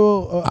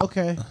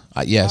 Okay.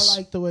 Yes. I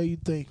like the way you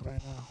think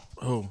right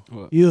now.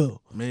 Who? You.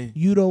 Me?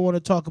 You don't want to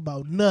talk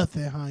about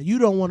nothing, huh? You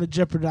don't want to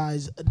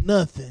jeopardize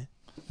nothing.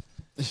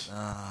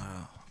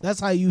 That's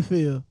how you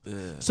feel. Yeah.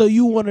 So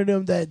you one of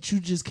them that you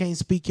just can't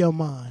speak your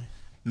mind.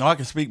 No, I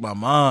can speak my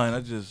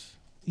mind.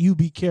 You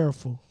be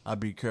careful. I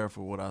be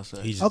careful what I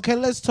say. Okay,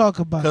 let's talk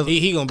about it.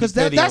 He gonna be Because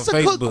petty that's on a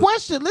Facebook. good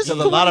question. Listen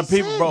Because to a lot what of he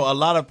people, said. bro, a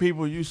lot of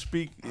people you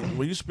speak,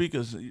 when you speak,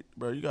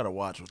 bro, you got to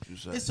watch what you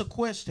say. It's a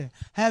question.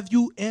 Have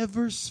you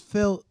ever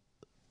felt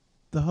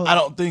the Holy? I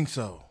don't think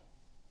so.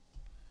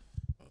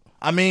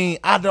 I mean,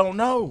 I don't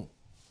know.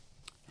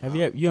 Have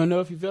you? You don't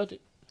know if you felt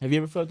it? Have you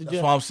ever felt it? That's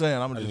Jeff? what I'm saying.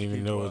 I'm I just didn't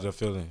even know it was a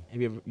feeling.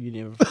 Have you ever? You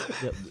never?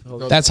 felt the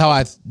Holy- That's how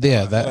I.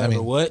 Yeah. That I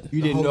mean, What?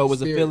 you didn't know it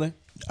was a feeling.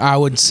 I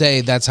would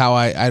say that's how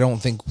I don't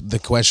think the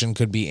question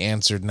could be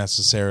answered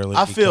necessarily.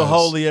 I feel because-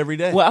 holy every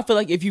day. Well, I feel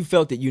like if you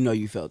felt it, you know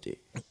you felt it.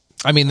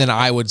 I mean, then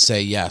I would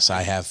say yes,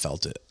 I have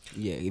felt it.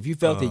 Yeah, if you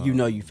felt it, you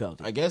know you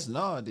felt it. I guess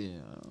no,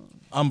 then.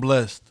 I'm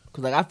blessed.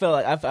 Cause like I felt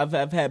like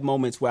I've had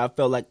moments where I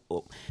felt like,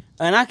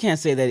 and I can't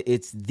say that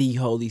it's the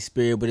Holy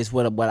Spirit, but it's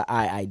what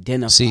I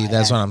identify. See, that's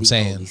as what I'm the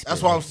saying. Holy Spirit.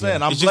 That's what I'm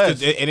saying. I'm It's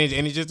blessed. just and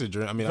it's just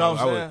adrenaline. I mean, You know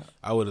what I'm saying?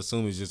 I would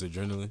assume it's just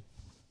adrenaline.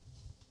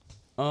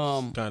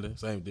 Kind of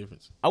same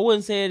difference. I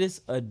wouldn't say it's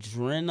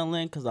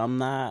adrenaline because I'm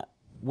not.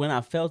 When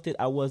I felt it,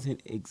 I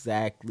wasn't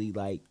exactly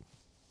like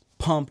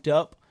pumped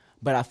up,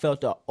 but I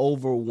felt the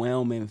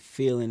overwhelming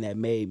feeling that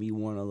made me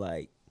want to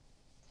like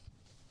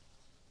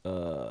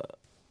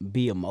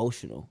be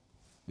emotional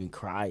and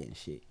cry and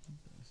shit.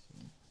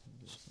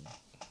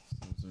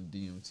 Some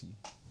DMT.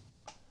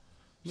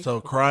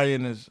 So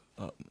crying is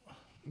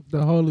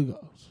The Holy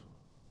Ghost.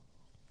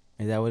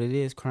 Is that what it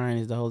is? Crying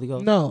is the Holy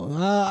Ghost? No,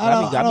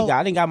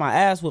 I didn't got my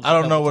ass whooped. I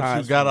don't know a couple what you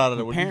times got from out of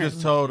it. What you parents.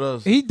 just told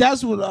us.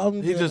 That's what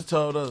I'm. He just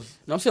told us.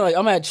 No, I'm saying like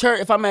I'm at church.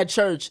 If I'm at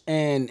church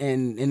and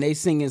they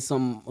singing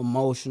some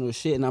emotional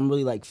shit, and I'm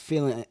really like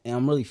feeling, and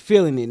I'm really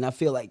feeling it, and I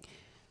feel like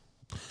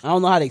I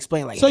don't know how to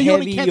explain like So you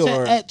heavy only catch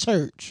or it at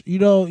church. You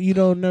don't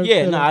never.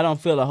 yeah. feel No, it. I don't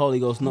feel the Holy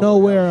Ghost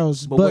Nowhere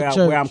else but but where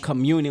church. I'm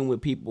communing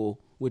with people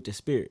with the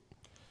Spirit.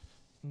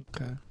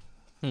 Okay.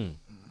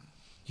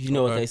 You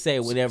know what Okay. they say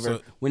whenever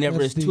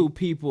That's it's deep. two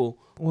people.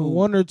 When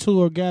one or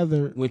two are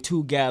gathered. When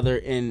two gather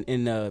in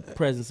the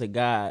presence of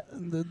God,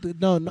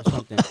 No. or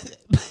something.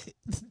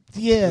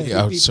 Yeah.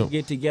 Yeah, People so-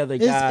 get together.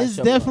 God It's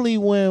show definitely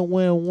when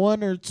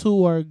one or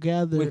two are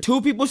gathered. up. When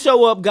two people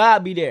show up,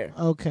 God be there.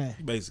 Okay.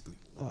 Basically,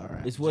 All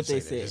right. It's what they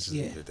Just say that. said. Just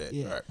Yeah, leave it at that.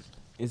 yeah. All right.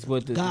 It's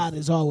what the God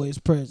is always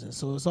present,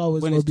 so it's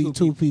always When going to it's be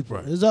two two people.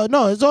 Right. It's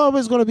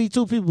always going to be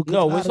two people. 'cause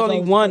No, God it's is only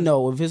always one present.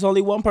 though. If it's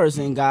only one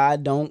person,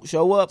 God don't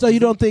show up. So you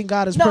don't think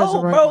God is No,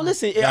 present right bro. now?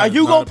 Listen, God are is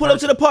you not gonna a pull up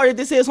to the party if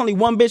this is only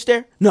one bitch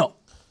there? No.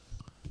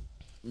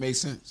 Makes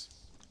sense.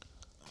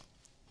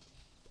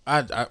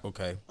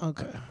 Okay.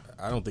 Okay.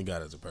 I don't think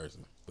God is a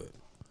person, but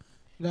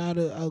God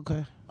is,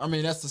 okay. I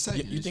mean, that's the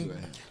second. You think- issue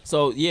I have.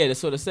 So yeah.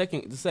 So the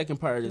second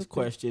part of this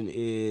question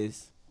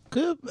is: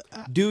 Good.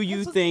 do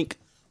you think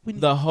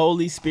the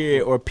Holy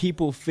Spirit or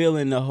people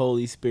feeling the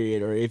Holy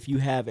Spirit, or if you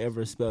have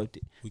ever felt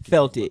it, We can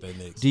talk about that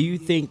next. do you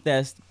think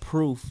that's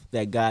proof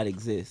that God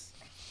exists?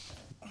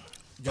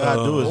 God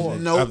do it.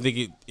 No. I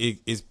think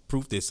it's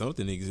proof that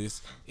something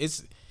exists.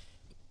 It's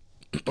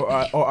Or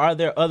are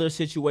there other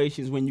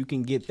situations when you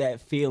can get that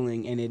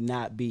feeling and it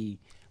not be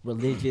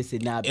religious,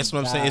 it not be That's what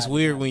I'm saying. It's God,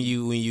 weird not when be-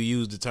 you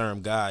use the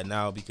term God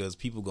now because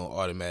people gonna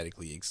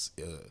automatically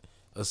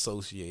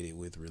associate it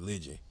with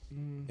religion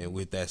and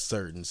with that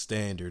certain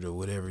standard or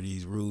whatever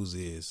these rules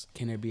is.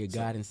 Can there be a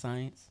God in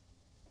science?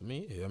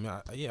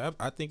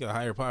 I think a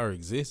higher power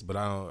exists, but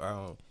I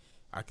don't.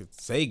 I could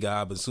say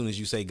God, but as soon as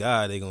you say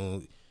God, they gonna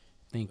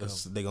Think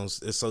of they gonna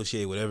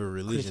associate whatever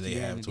religion they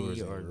have towards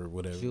it Christianity or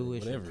whatever,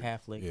 Jewish or whatever.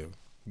 Catholic.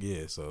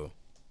 Yeah. So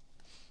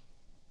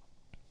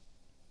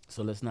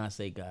So let's not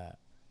say God.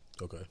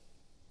 okay.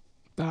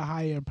 The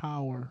higher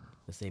power.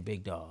 Let's say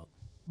Big Dog.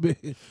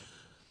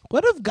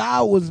 What if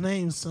God was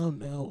named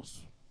something else?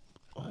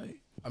 Like,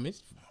 I mean,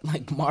 it's,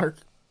 Like Mark.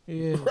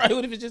 yeah, right?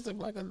 What if it's just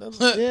like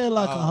another? yeah,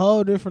 like a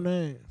whole different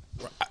name.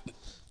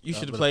 You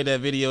should have played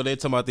that video. They're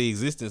talking about the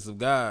existence of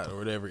God or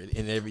whatever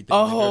and everything.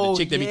 Oh, the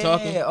chick that be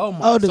talking. Oh my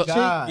Oh, the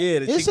God. chick. Yeah,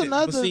 the It's chick that- but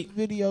another see-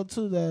 video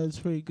too that's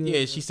pretty good.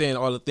 Yeah, she's saying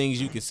all the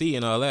things you can see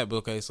and all that. But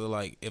okay, so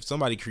like, if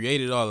somebody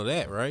created all of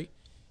that, right?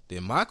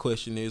 Then my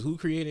question is, who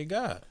created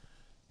God?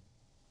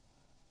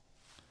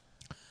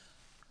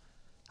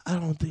 I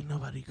don't think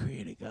nobody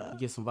created God.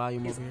 Get some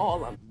volume over here.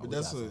 all of them. But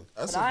that's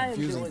But a I am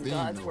confusing doing thing.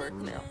 God's though, work for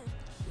real. now.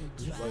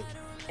 Like,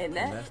 And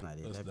that That's not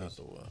it. That's That not bitch.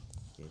 the one.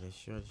 Yeah, that's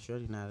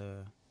Shorty not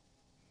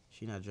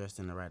she not dressed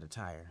in the right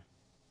attire.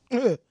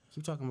 Yeah.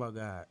 Keep talking about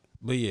God.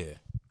 But yeah,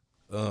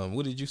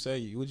 what did you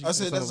say? What did you I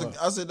say said that's something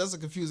a, I said that's a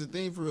confusing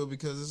thing for real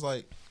because it's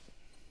like,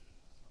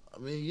 I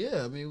mean,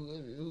 yeah, I mean,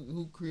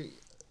 who create?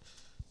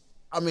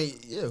 I mean,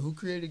 yeah, who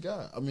created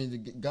God? I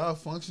mean, God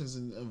functions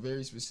in a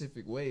very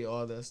specific way.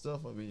 All that stuff.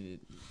 I mean,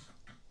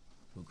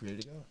 who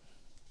created God?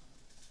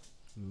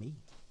 Me.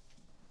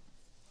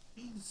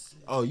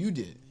 Oh, you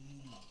did.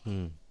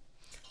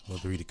 I'm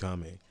gonna read the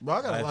comment. Bro,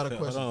 I got a lot of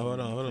questions. Hold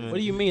on. What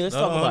do you mean? Let's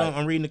Hold talk on, about hold on.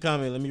 it. I'm reading the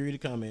comment. Let me read the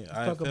comment.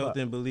 I talk felt about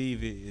and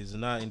believe it is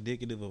not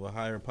indicative of a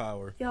higher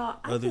power. Y'all,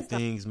 I Other just don't-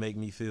 things make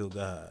me feel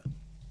God.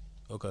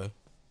 Okay.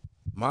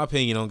 My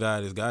opinion on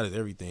God is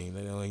everything.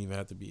 They don't even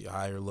have to be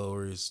higher,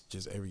 lower. It's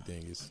just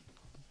everything. It's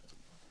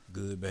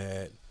good,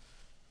 bad,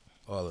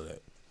 all of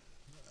that.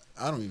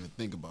 I don't even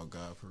think about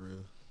God for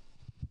real.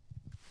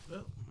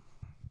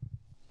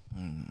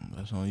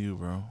 That's on you,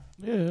 bro.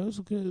 Yeah, it was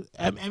good.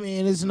 I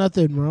mean, there's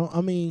nothing wrong.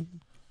 I mean,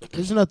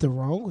 there's nothing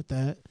wrong with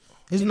that.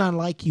 It's not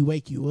like he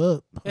wake you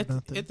up. Or At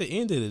nothing. the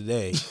end of the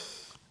day,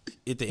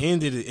 at the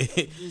end of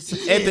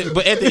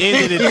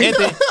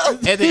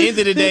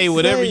the day,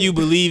 whatever you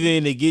believe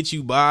in that gets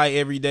you by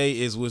every day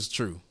is what's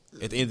true.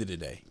 At the end of the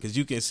day, because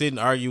you can sit and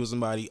argue with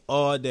somebody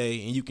all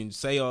day, and you can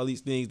say all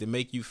these things that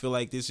make you feel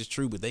like this is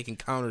true, but they can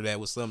counter that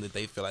with something that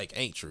they feel like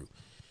ain't true.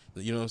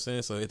 You know what I'm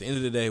saying? So at the end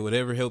of the day,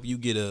 whatever help you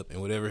get up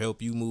and whatever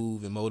help you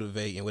move and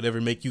motivate and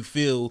whatever make you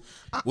feel,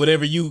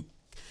 whatever you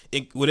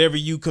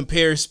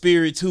compare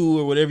spirit to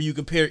or whatever you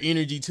compare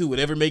energy to,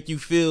 whatever make you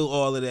feel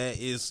all of that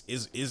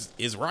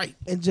is right.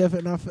 And Jeff,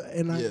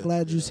 I'm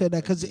glad you said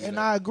that because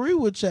I agree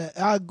with you.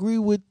 I agree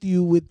with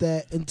you with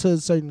that until a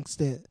certain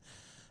extent.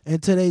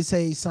 Until they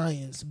say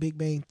science, Big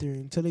Bang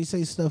Theory, until they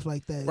say stuff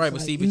like that. Right, It's but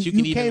like, see, but you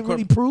can even can't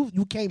really prove.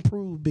 You can't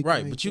prove Big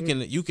right, Bang but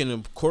Theory. you can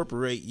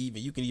incorporate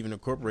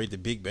the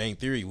Big Bang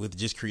Theory with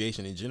just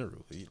creation in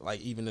general. Like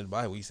even in the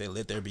Bible, you say,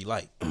 "Let there be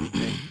light."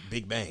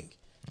 Big Bang.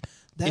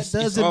 That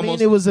doesn't mean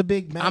it was a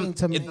Big Bang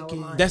to make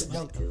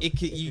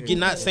it. You're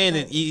not saying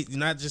that.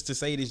 Not just to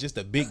say it's just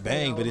a Big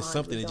Bang, but it's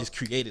something that just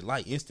created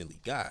light instantly.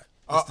 God,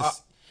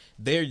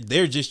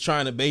 they're just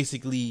trying to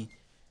basically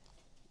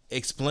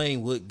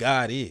explain what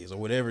God is or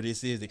whatever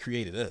this is that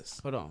created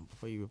us. Hold on,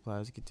 before you reply,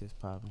 let's get this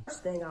popping.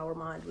 First thing our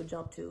mind would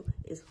jump to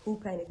is who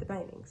painted the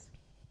paintings,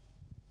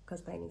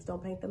 because paintings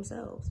don't paint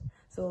themselves.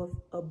 So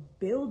if a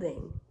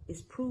building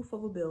is proof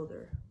of a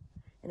builder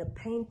and a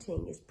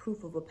painting is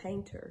proof of a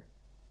painter,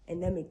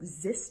 and them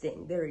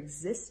existing, their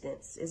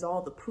existence is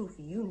all the proof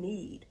you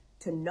need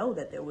to know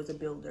that there was a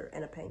builder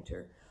and a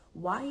painter,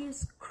 why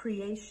is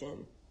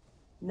creation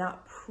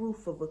not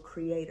proof of a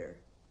creator?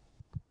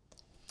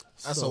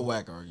 That's a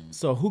whack argument.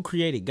 So who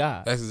created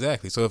God? That's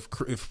exactly. So if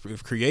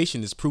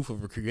creation is proof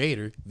of a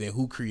creator, then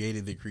who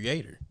created the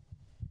creator?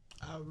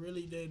 I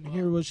really didn't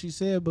hear what she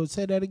said, but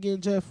say that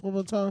again, Jeff, one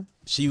more time.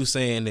 She was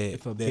saying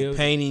that building-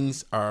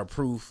 paintings are a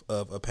proof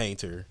of a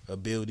painter. A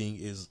building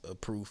is a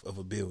proof of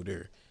a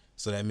builder.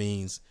 So that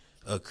means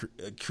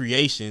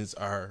creations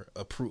are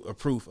a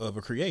proof of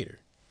a creator.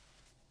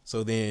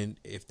 So then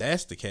if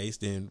that's the case,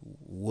 then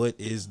what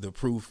is the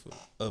proof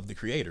of the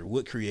creator?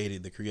 What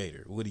created the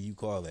creator? What do you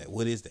call that?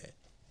 What is that?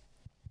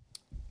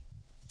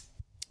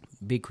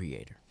 Big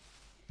creator.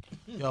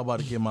 Y'all about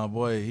to get my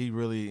boy. He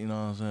really, you know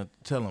what I'm saying?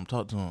 Tell him,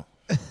 talk to him.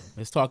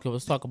 Let's talk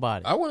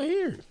about it. I want to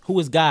hear it. Who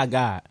is God?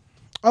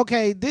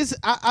 Okay,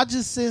 I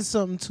just sent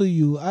something to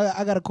you.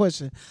 I got a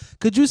question.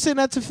 Could you send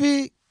that to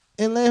Fig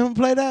and let him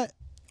play that?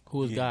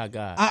 Who is God?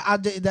 I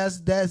did.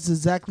 That's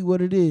exactly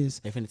what it is.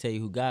 They finna tell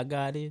you who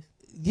God is.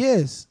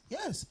 Yes.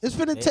 It's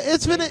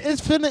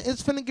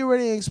finna get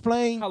ready and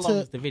explain. How long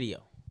is the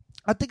video?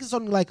 I think it's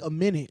only like a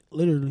minute,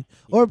 literally,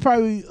 or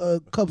probably a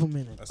couple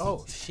minutes.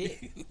 Oh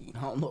shit!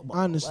 I don't know about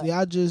honestly, that.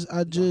 I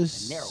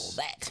just narrow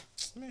that.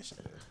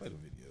 Play the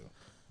video.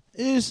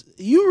 Is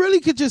you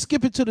really could just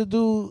skip it to the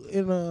dude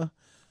in a.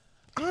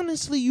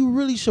 Honestly, you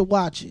really should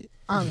watch it.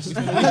 Honestly,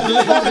 We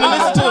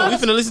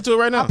finna listen to it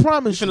right now. I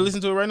promise We finna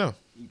listen to it right now.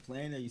 You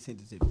playing or you sent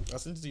it to me? I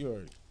sent it to you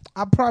already.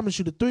 I promise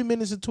you, the 3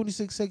 minutes and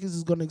 26 seconds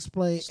is gonna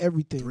explain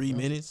everything. 3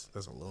 minutes?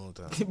 That's a long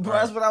time. Bro,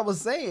 that's what I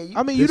was saying.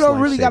 I mean, you don't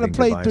really gotta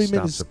play 3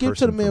 minutes. Skip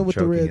to the man with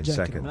the red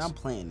jacket. Man, I'm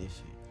playing this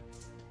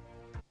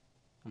shit.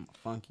 I'm a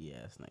funky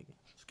ass nigga.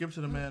 Skip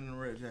to the man in the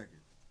red jacket.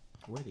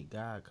 Where did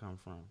God come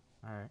from?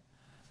 All right.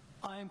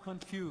 I am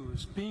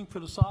confused. Being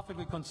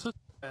philosophically consistent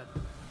with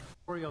the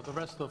story of the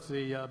rest of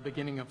the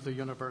beginning of the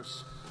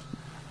universe.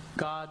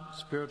 God,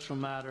 spiritual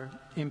matter,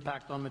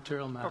 impact on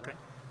material matter. Okay,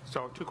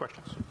 so 2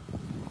 questions.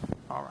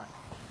 All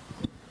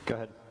right. Go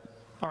ahead.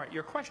 All right,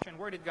 your question,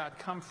 where did God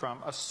come from,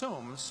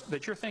 assumes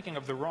that you're thinking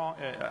of the wrong,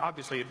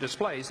 obviously it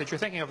displays that you're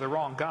thinking of the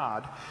wrong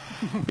God,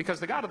 because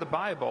the God of the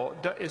Bible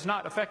is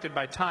not affected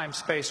by time,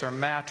 space, or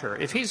matter.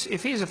 If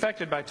he's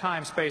affected by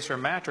time, space, or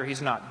matter,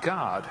 he's not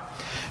God.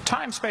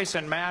 Time, space,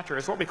 and matter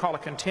is what we call a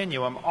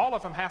continuum. All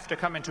of them have to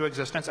come into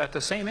existence at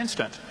the same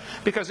instant,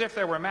 because if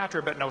there were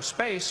matter but no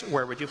space,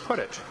 where would you put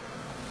it?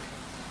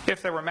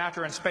 If there were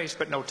matter and space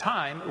but no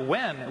time,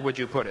 when would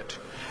you put it?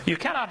 You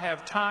cannot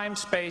have time,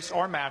 space,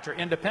 or matter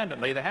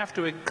independently. They have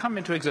to come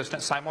into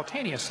existence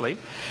simultaneously.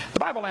 The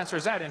Bible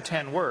answers that in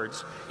 10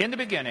 words. In the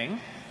beginning,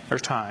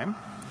 there's time.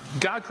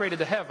 God created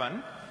the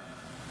heaven,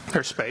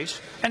 there's space,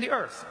 and the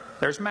earth.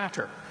 There's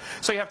matter.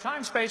 So you have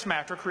time, space,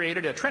 matter,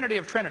 created a trinity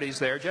of trinities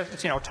there.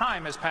 Just,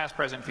 time is past,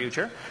 present,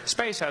 future.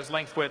 Space has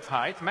length, width,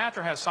 height.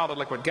 Matter has solid,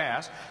 liquid,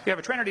 gas. You have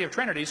a trinity of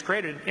trinities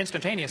created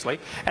instantaneously.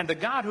 And the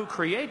God who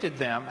created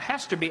them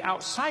has to be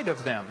outside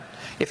of them.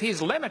 If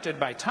he's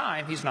limited by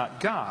time, he's not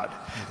God.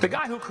 The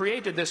guy who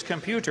created this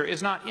computer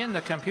is not in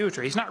the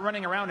computer. He's not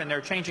running around in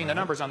there changing the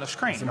numbers on the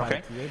screen.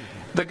 Okay?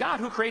 The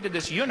God who created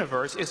this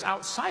universe is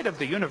outside of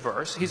the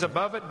universe. He's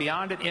above it,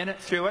 beyond it, in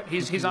it, through it.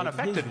 He's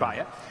unaffected by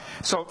it.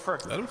 So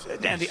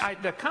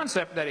the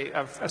concept that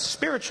a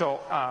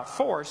spiritual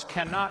force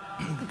cannot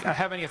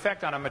have any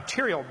effect on a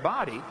material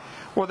body,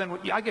 well then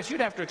I guess you'd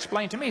have to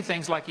explain to me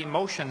things like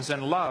emotions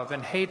and love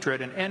and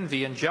hatred and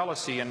envy and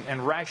jealousy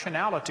and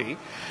rationality.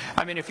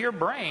 I mean, if your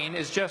brain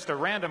is just a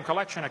random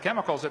collection of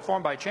chemicals that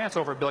formed by chance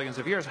over billions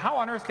of years, how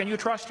on earth can you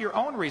trust your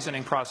own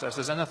reasoning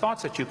processes and the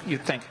thoughts that you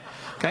think?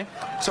 Okay?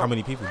 So, how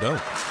many people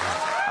don't?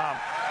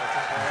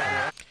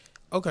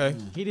 Okay.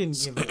 He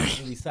didn't give a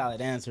really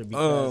solid answer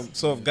because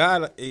so if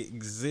God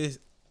exists,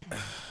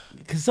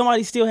 because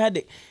somebody still had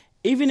to,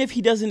 even if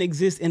he doesn't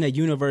exist in a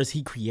universe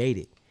he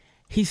created,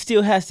 he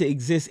still has to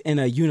exist in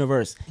a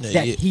universe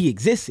that he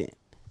exists in.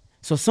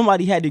 So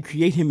somebody had to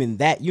create him in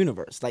that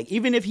universe. Like,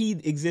 even if he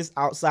exists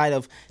outside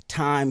of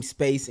time,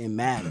 space, and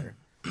matter,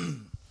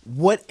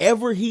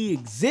 whatever he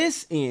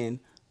exists in,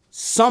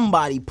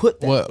 somebody put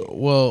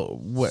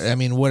that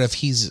in. What if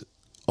he's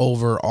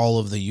over all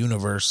of the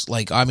universe?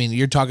 Like, I mean,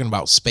 you're talking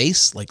about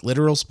space, like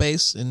literal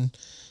space, and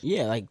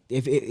Yeah, like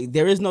if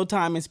there is no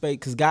time and space,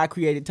 because God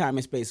created time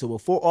and space. So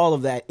before all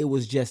of that, it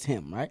was just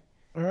him, right?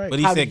 All right. But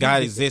he How said did God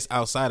get exists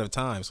outside of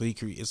time, so he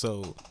created.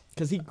 So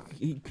because he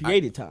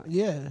created time.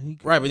 Yeah.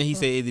 right, but then he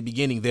said in the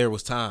beginning there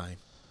was time.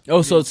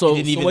 Oh, so He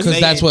didn't even what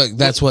say he's because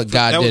that's what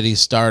God that was- did. He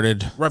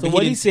started. Right, So but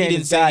what he he's didn't, saying he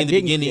didn't is say God in the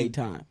didn't beginning. create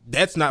time.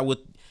 That's not what.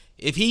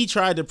 If he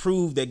tried to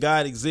prove that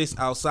God exists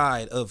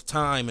outside of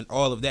time and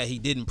all of that, he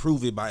didn't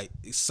prove it by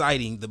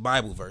citing the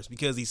Bible verse,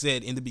 because he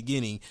said in the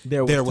beginning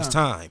there was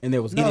time. and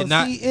there was He No, did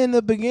not. see, in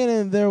the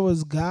beginning there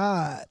was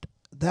God.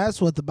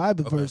 That's what the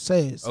Bible verse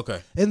says. Okay.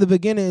 In the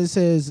beginning it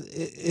says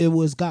it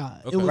was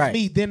God. Okay. It was Right.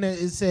 me. Then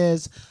it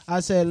says I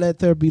said let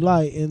there be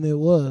light, and it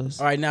was.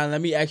 All right, now let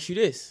me ask you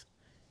this: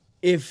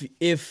 if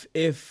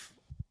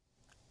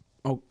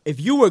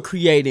you were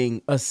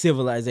creating a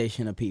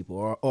civilization of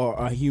people or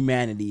a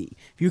humanity,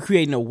 if you're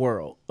creating a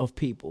world of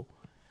people,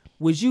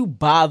 would you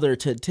bother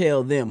to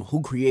tell them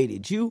who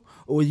created you,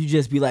 or would you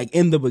just be like,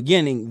 in the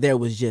beginning there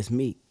was just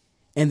me,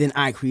 and then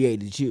I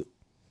created you?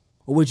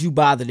 Or would you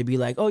bother to be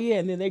like, oh yeah,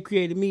 and then they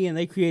created me, and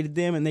they created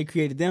them, and they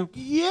created them?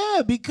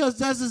 Yeah, because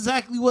that's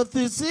exactly what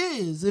this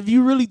is. If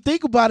you really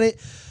think about it.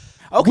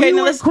 Okay, we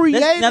now were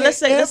created. let's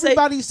say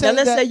everybody said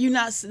let's that. say you're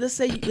not. Let's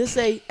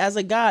say as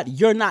a God,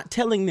 you're not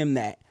telling them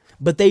that,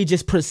 but they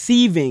just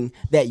perceiving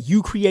that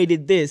you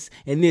created this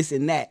and this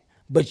and that.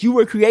 But you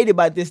were created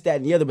by this, that,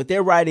 and the other. But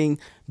they're writing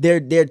their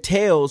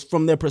tales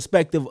from their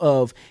perspective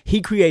of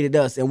he created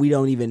us, and we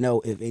don't even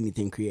know if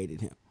anything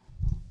created him.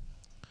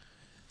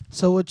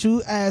 So what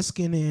you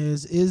asking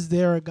is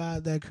there a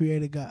God that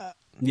created God?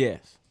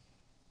 Yes.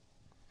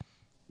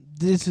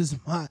 This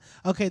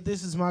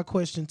is my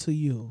question to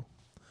you.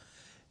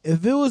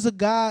 If it was a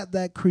God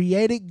that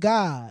created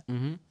God,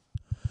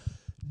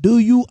 do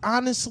you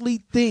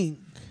honestly think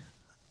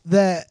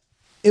that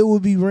it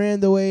would be ran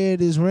the way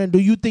it is ran? Do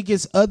you think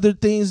it's other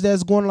things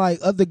that's going, like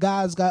other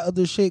gods got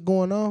other shit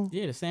going on?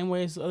 Yeah, the same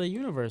way as other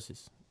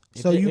universes.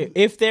 So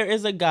If there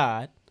is a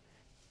God,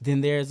 then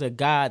there's a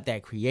God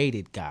that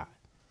created God.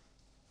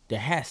 There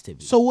has to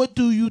be. So what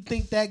do you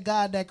think that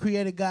God that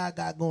created God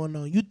got going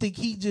on? You think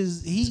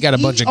he's got a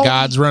bunch of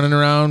gods running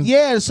around?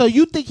 Yeah, so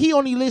you think he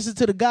only listened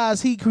to the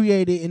gods he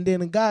created, and then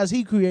the gods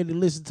he created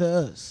listen to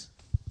us,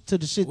 to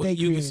the shit What they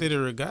do you created?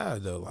 consider a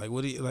God though? Like,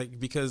 what do you like?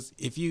 Because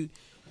if you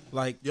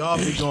like, Y'all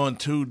be going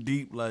too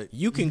deep. Like,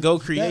 you can go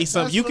create That's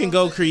something. You what can I'm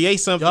go saying. create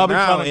something Y'all be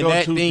now, trying to and go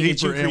that too thing that you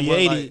deeper in what,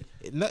 created.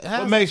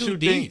 what makes you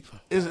think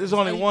it's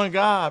only one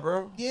God,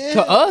 bro? Yeah,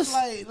 To us? To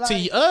us, To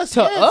yes,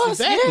 us,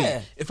 exactly.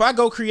 yeah. If I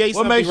go create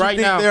What something makes you right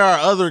think now, there are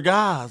other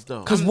gods,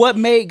 though? Because what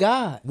made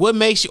God? what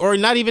makes you, or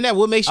not even that?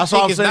 What makes you That's what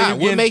think I'm it's saying, not? you What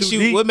getting makes too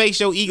you? deep. What makes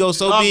your ego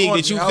so Y'all big going-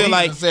 that you y'all feel even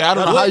like? say, I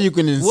don't know how you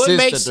can insist what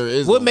makes, that there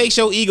is What one. makes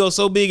your ego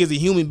so big as a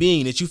human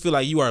being that you feel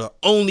like you are the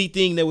only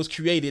thing that was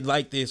created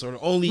like this, or the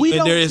only? We and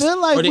don't there is, feel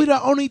like or we're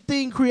the only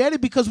thing created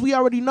because we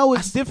already know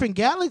it's different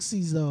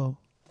galaxies, though.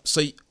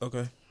 So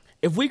okay.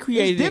 If we It's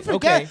created different.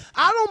 okay.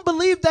 I don't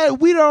believe that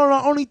we are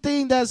the only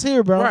thing that's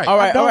here, bro. Right. All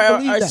right, I don't all right, all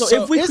believe right. that.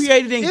 So if we It's-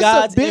 created in it's a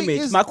God's big-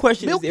 image, it's my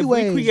question is, Milky if we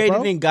Ways, created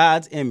bro. in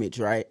God's image,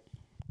 right?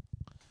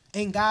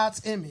 In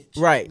God's image,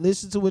 Right.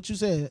 Listen to what you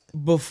said.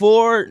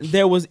 Before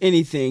there was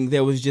anything,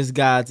 there was just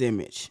God's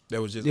image. That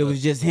was just It was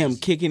us. just him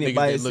kicking it Niggas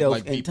by that look himself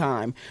like in people.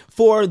 time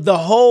for the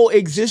whole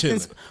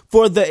existence,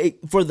 Chilling.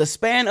 for the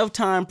span of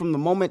time from the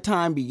moment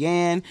time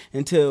began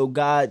until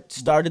God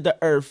started the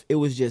earth. It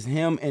was just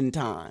him and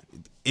time.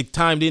 If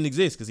time didn't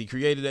exist, because he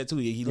created that too.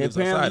 He lives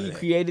outside Apparently, of he that.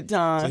 created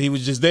time. So he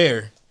was just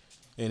there.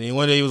 And then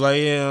one day he was like,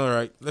 yeah, all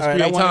right, let's All right, I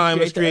create wanna time,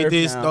 let's create the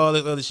create earth this, now. all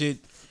this other shit.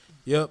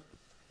 Yep.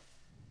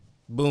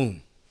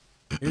 Boom.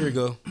 Here we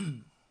go.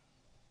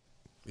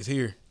 It's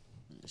here.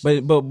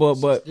 but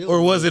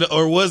Or was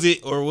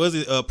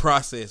it a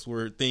process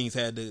where things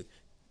had to,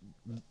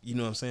 you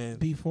know what I'm saying?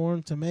 Be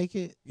formed to make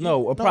it.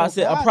 no, a No,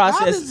 process, God- a process,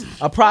 God is- a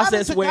God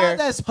process is a God where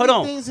that split hold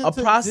on, things a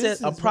into process,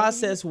 distance, a man.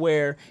 process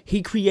where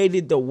he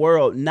created the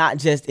world not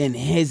just in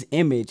his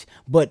image,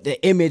 but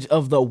the image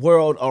of the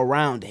world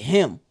around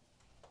him.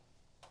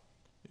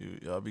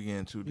 Y'all be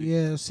getting too deep.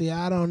 Yeah, see,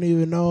 I don't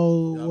even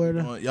know where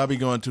to. Y'all be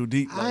going too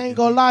deep. I ain't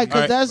gonna lie,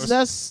 cause All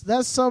right,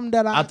 that's something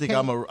that I think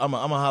can't- I'm a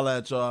holler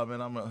at y'all,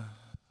 man.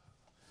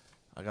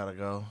 I gotta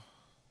go.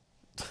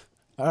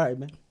 All right,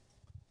 man.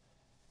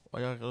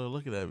 Why y'all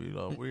looking at me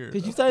all weird?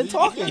 Cause you started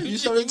talking. You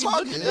started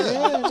talking.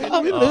 Yeah,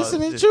 nigga, we Oh,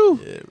 listening shit. to you.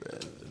 Yeah, man.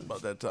 It's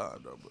about that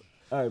time though. But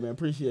All right, man.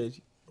 Appreciate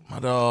you. my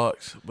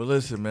dogs. But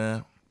listen,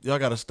 man. Y'all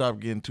gotta stop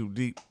getting too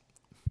deep.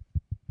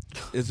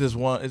 It's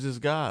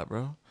just God,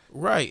 bro.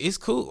 Right. It's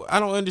cool.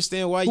 I don't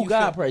understand why Who you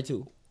God feel, pray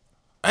to?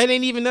 it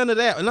ain't even none of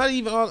that. Not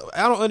even all,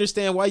 I don't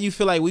understand why you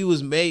feel like we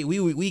was made,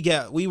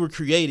 we were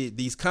created,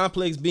 these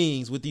complex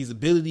beings with these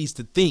abilities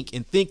to think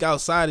and think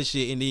outside of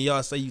shit, and then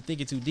y'all say you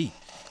thinking too deep.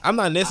 I'm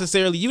not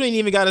necessarily, you ain't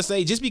even gotta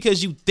say, just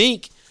because you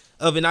think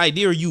of an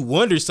idea or you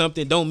wonder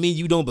something don't mean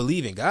you don't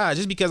believe in God.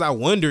 Just because I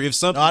wonder if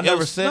something I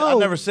never else, said I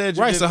never said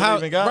you right. didn't So how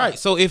believe in God. right?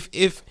 So if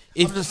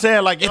I'm just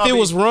saying, like, if y'all it be-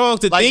 was wrong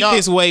to like, think y'all-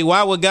 this way,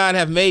 why would God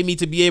have made me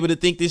to be able to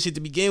think this shit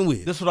to begin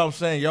with? This is what I'm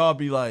saying. Y'all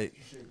be like,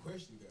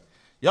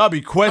 y'all be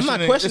I'm questioning.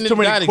 not questioning There's too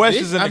if many God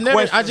questions exists. and I've the never.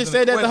 questions I just and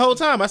said the that the whole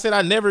questions. time. I said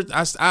I never.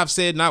 I've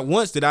said not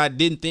once that I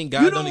didn't think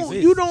God don't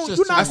exist. You're not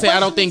I say I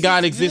don't think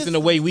God questioning exists in the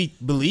his way we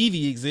believe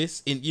He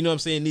exists, and you know what I'm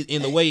saying,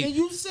 in the way. And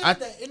you said I-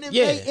 that, and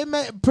yeah. it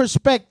made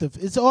perspective.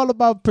 It's all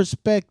about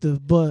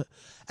perspective. But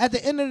at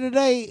the end of the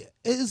day,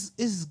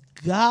 it's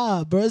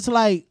God, bro. It's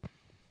like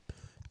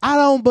I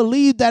don't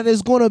believe that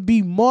it's going to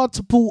be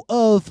multiple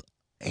of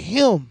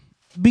Him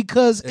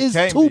because it's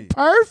can't too be.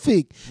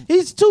 perfect.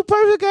 He's too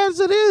perfect as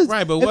it is.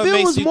 Right, but If what it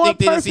makes was you more think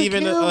that it's perfect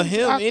even a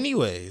him I-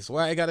 anyways?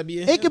 Why it gotta be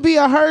a him? It could be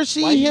a her,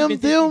 she, Why you him, even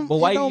think them. But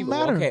why it you don't even,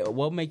 matter. okay?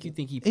 What make you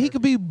think he? He Perfect?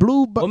 could be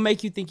blue, but What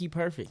make you think he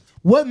perfect?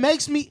 what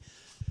makes me?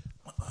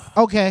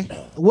 Okay,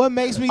 what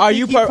makes me? Are think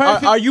you he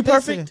perfect? Are you Listen,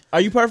 perfect?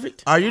 Are you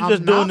perfect? Are you I'm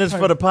just doing not this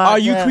for the perfect. podcast? Are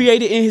you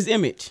created in His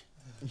image?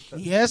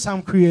 Yes,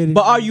 I'm created.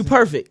 But are you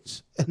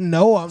perfect?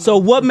 No, I'm. So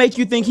what make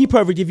you think He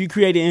perfect if you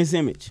created in His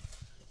image?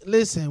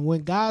 Listen,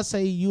 when God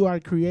say you are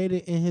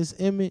created in His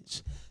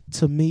image,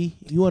 to me,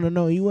 you want to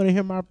know? You want to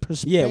hear my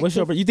perspective? Yeah. What's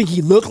your? You think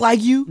He look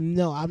like you?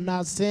 No, I'm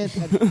not saying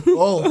that.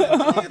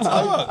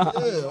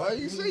 Why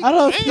you say I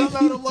don't that? think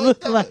he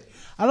look like.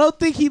 I don't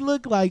think he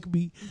looked like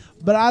me,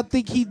 but I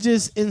think he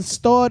just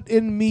installed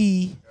in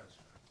me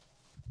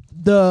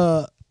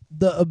the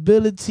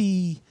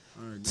ability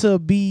to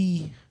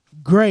be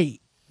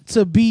great,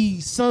 to be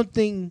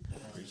something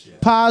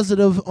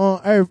positive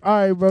on earth. All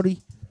right,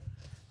 Brody.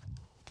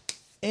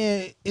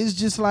 And it's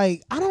just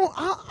like I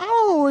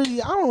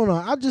don't know.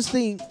 I just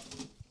think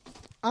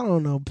I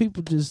don't know.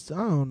 People just I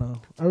don't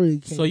know. I really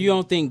can't. So you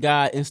don't think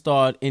God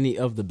installed any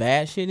of the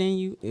bad shit in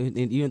you?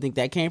 And you don't think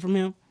that came from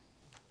Him?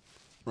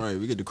 Right,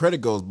 the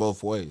credit goes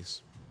both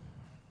ways.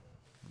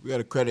 We got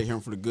to credit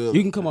Him for the good.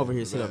 You can come over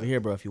here, sit over here,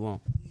 bro, if you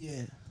want.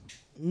 Yeah.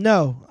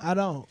 No, I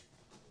don't.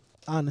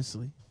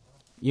 Honestly.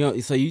 You know,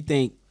 so you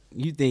think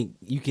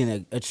you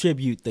can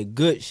attribute the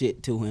good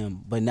shit to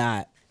Him, but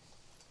not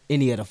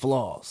any of the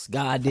flaws.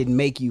 God didn't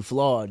make you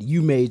flawed.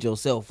 You made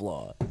yourself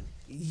flawed.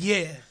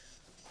 Yeah.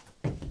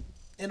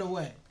 In a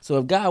way. So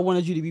if God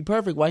wanted you to be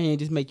perfect, why He didn't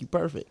just make you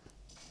perfect?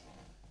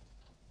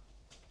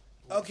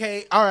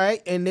 Okay, all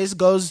right, and this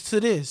goes to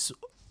this.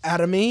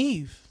 Adam and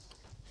Eve.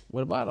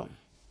 What about them?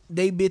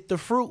 They bit the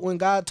fruit when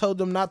God told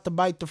them not to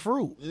bite the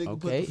fruit.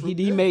 Okay,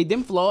 He made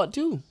them flawed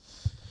too.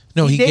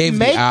 No, he didn't gave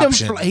make the them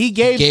option. he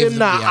gave them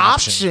the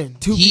option.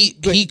 To He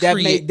that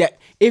create- made that.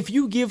 If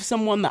you give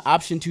someone the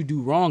option to do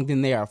wrong,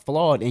 then they are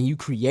flawed, and you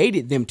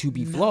created them to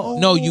be flawed.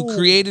 No, you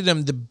created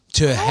them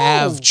to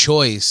have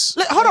choice.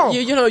 Hold on.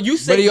 You know, you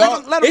say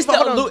let him- it's the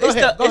hold on. Go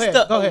ahead, go ahead,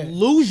 go ahead.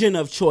 illusion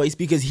of choice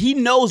because He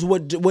knows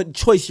what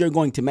choice you're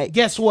going to make.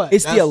 Guess what?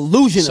 It's the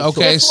illusion of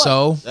Okay, choice.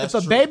 so If a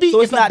baby,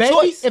 So it's not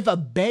choice? if a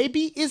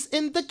baby is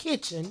in the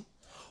kitchen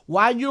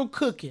while you're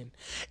cooking,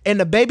 and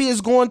the baby is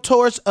going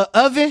towards an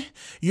oven,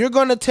 you're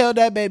gonna tell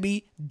that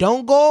baby,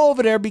 "Don't go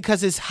over there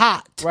because it's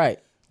hot." Right.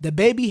 The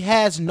baby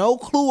has no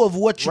clue of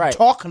what you're Right.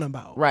 talking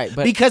about. Right,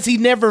 but- because he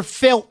never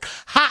felt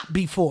hot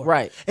before.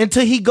 Right.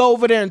 Until he go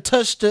over there and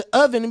touch the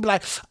oven and be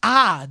like,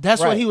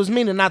 that's what Right. he was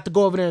meaning, not to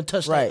go over there and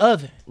touch Right. the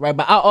oven. Right,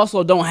 but I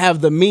also don't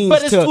have the means.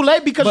 But it's too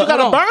late because you but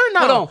gotta hold on, burn now.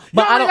 Hold on, You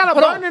but I already don't gotta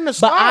hold burn on. in the But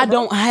stove, I bro.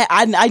 don't have.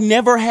 I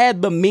never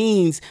had the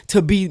means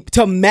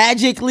to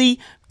magically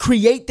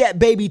create that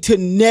baby to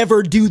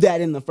never do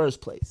that in the first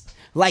place,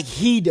 like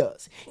He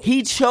does.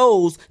 He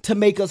chose to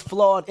make us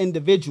flawed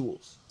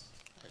individuals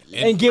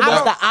and give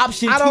us the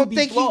option. I to don't be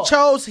think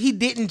flawed. he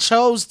didn't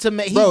chose to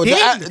make. Bro, he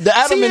didn't. the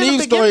Adam See, and in the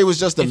Eve story beginning- was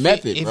just a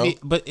method, If bro.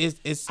 but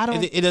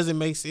it doesn't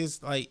make sense.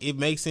 Like it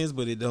makes sense,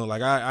 but it don't.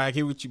 Like I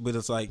hear what you, but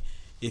it's like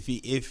if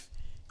he.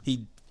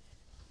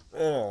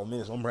 Oh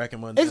man, I'm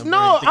racking my. It's brain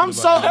no, thinking I'm about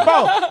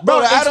so it.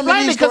 Bro, the Adam explain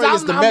and it, Eve 'cause story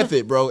is the I'm-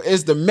 method, bro.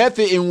 It's the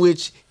method in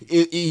which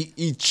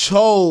he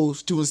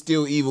chose to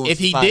instill evil. In If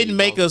he society, didn't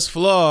make bro. us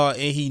flawed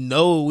and he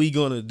know what we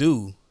gonna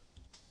do,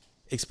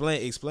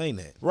 explain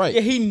that. Right.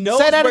 Yeah, He knows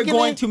Say that we're again,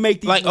 going man. to make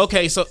these. Like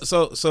okay, so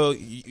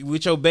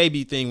with your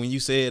baby thing, when you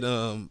said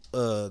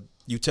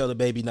you tell the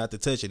baby not to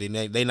touch it, and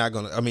they not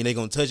gonna. I mean, they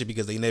gonna touch it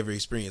because they never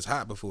experienced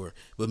hot before.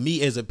 But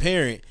me as a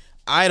parent,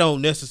 I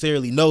don't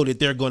necessarily know that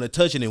they're gonna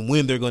touch it and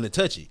when they're gonna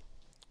touch it.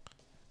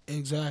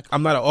 Exactly.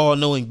 I'm not an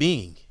all-knowing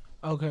being.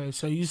 Okay,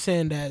 so you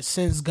saying that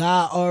since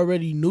God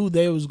already knew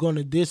they was going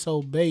to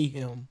disobey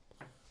Him,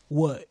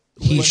 what?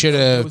 he should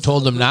have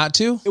told them not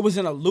to. It was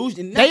an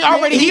illusion. He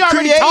already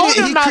told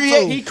them not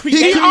to. He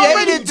created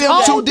already them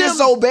to told them-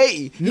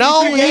 disobey.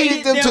 No, he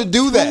created them to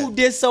do that. To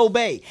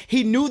disobey.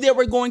 He knew they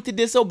were going to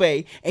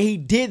disobey, and He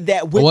did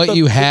that with What the,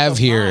 you with have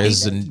the here mind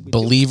is that he would do.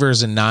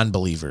 believers and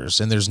non-believers,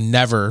 and there's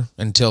never,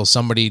 until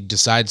somebody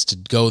decides to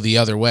go the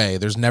other way,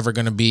 there's never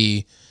going to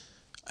be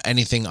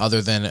anything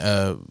other than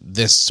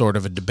this sort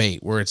of a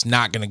debate where it's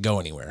not going to go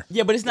anywhere.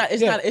 Yeah, but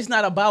it's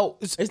not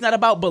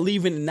about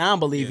believing and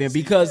non-believing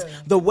because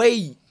the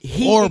way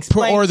he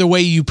explains, or the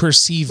way you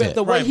perceive it.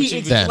 The way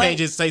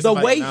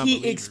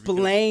he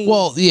explains.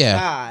 Well,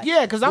 yeah.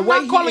 Yeah, because I'm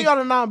not calling y'all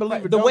a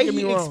non-believer. The way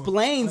he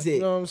explains it.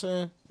 You know what I'm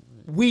saying?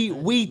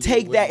 We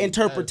take that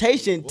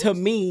interpretation to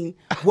mean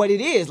what it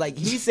is. Like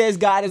he says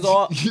God is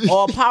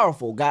all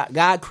powerful.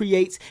 God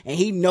creates and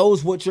he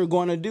knows what you're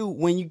going to do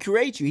when you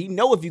create you. He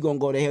know if you're going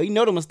to go to hell. He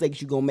know the mistakes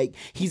you're going to make.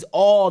 He's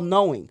all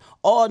knowing.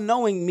 All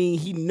knowing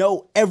means he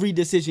know every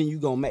decision you're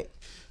going to make.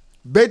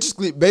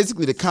 Basically,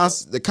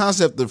 the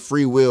concept of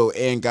free will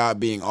and God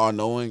being all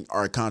knowing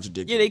are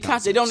contradictory. Yeah,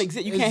 they don't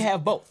exist. You can't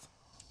have both.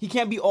 He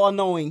can't be all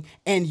knowing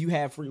and you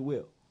have free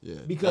will. Yeah,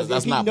 because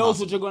if he knows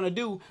what you're going to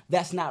do,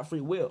 that's not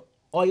free will.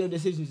 All your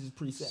decisions is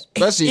preset.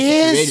 It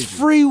is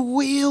free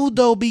will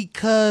though,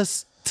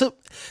 because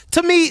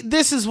to me,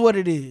 this is what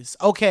it is.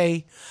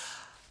 Okay,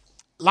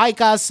 like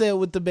I said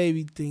with the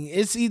baby thing,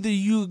 it's either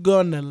you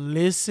gonna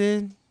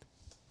listen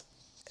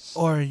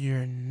or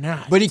you're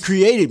not. But he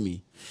created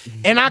me.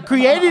 And I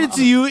created it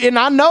to you, and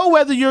I know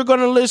whether you're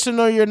gonna listen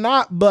or you're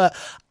not. But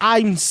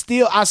I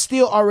still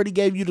already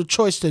gave you the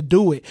choice to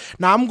do it.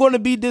 Now I'm gonna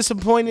be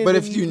disappointed. But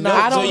if you know,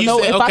 I don't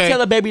know if I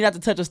tell a baby not to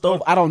touch a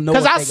stove. I don't know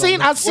because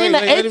I've seen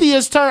the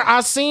atheist turn.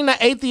 I've seen the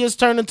atheist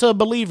turn into a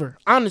believer.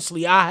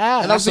 Honestly, I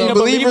have. And I've seen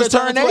believers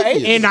turn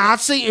atheist. And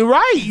I've seen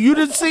right. You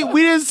didn't see.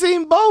 We didn't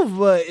see both.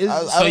 But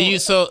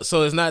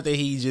so it's not that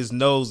he just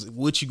knows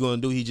what you're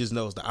gonna do. He just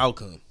knows the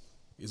outcome.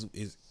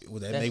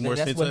 Would that make more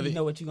sense of it? He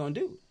know what you're gonna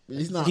do.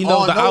 He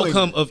knows the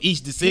outcome of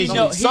each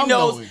decision.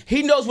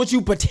 He knows what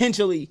you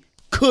potentially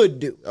could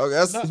do. Okay,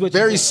 that's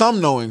very some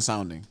knowing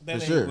sounding for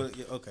sure.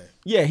 Okay.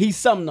 Yeah, he's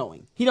some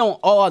knowing. He don't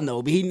all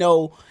know, but he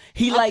know.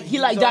 He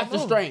like Doctor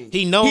Strange.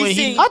 He knowing.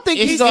 I think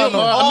he's all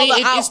knowing. I mean,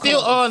 it's still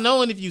all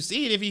knowing if you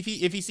see it.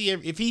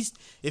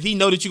 If he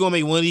know that you're gonna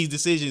make one of these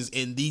decisions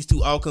and these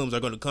two outcomes are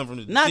gonna come from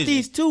the decision. Not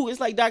these two.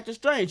 It's like Doctor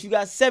Strange. You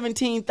got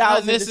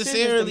 17,000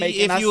 decisions to make.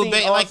 If you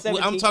obey, like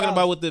I'm talking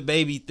about with the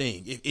baby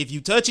thing. If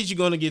you touch it, you're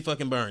gonna get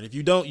fucking burned. If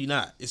you don't, you're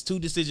not. It's two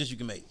decisions you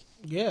can make.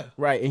 Yeah,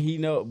 right. And he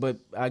know, but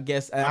I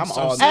guess I'm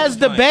all as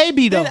the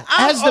baby though.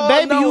 As the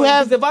baby, you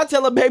have. If I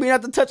tell a baby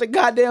not to touch a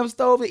goddamn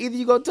stove, either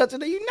you gonna touch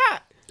it or you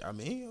not. I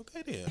mean,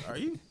 okay then. Are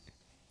you?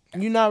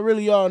 You're not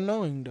really all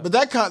knowing though. But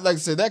like I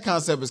said, that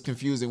concept is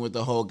confusing with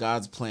the whole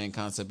God's plan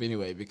concept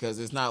anyway, because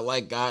it's not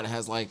like God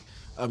has like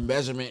a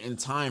measurement in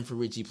time for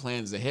which he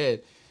plans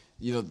ahead.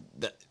 You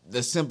know,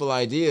 the simple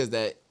idea is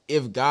that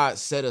if God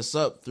set us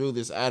up through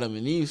this Adam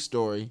and Eve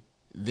story,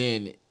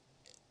 then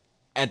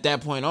at that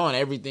point on,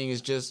 everything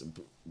is just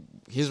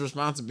his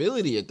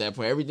responsibility at that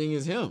point. Everything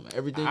is him.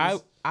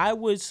 I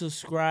would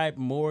subscribe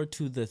more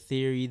to the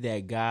theory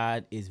that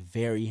God is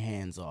very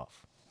hands-off.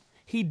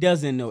 He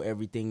doesn't know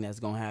everything that's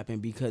going to happen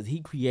because he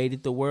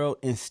created the world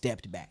and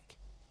stepped back.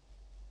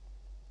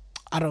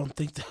 I don't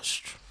think that's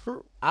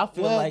true. I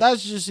feel like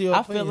that's just your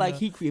opinion. I feel like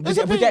he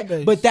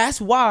created, but that's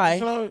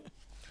why.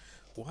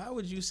 Why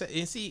would you say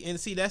and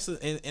see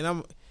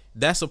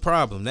that's a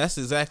problem. That's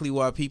exactly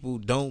why people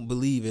don't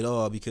believe it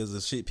all, because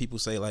of shit people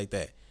say like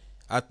that.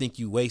 I think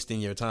you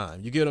wasting your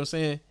time. You get what I'm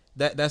saying?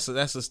 That's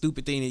a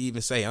stupid thing to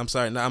even say. I'm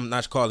sorry, I'm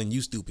not calling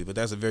you stupid, but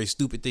that's a very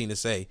stupid thing to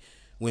say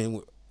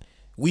when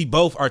we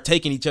both are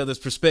taking each other's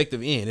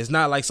perspective in. It's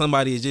not like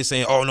somebody is just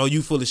saying, "Oh no,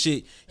 you full of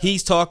shit."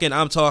 He's talking,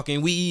 I'm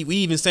talking. We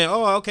even saying,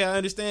 "Oh, okay, I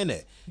understand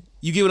that."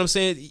 You get what I'm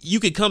saying? You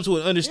could come to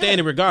an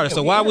understanding regardless.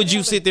 So why would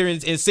you sit there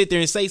and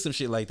say some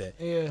shit like that?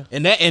 Yeah.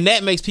 And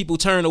that makes people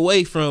turn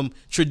away from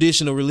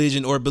traditional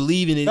religion or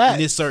believing it in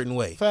this certain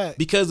way.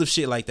 Because of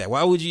shit like that.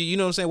 Why would you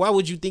know what I'm saying? Why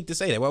would you think to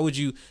say that? Why would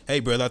you, hey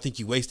brother, I think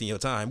you wasting your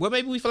time. Well,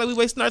 maybe we feel like we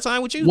wasting our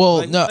time with you.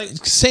 Well,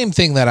 same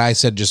thing that I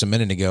said just a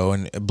minute ago,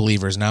 and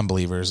believers,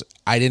 non-believers.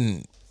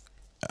 I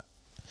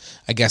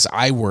guess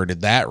I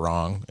worded that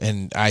wrong,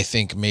 and I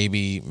think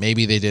maybe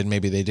they did,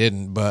 maybe they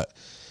didn't, but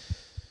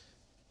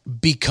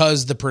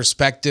because the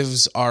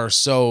perspectives are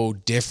so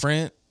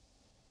different,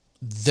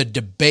 the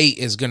debate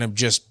is going to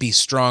just be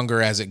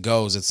stronger as it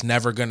goes. It's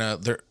never going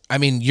to,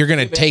 you're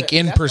going to take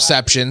in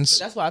perceptions.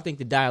 That's why I think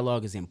the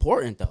dialogue is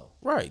important though.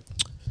 Right.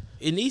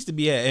 It needs to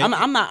be.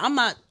 I'm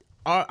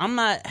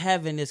not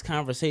having this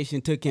conversation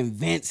to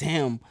convince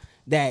him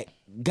that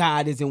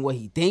God isn't what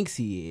he thinks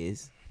he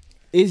is.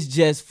 It's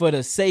just for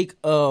the sake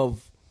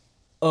of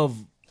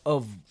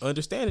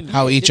understanding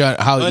how each other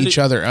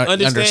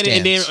understands,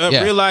 and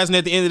then realizing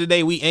at the end of the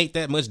day we ain't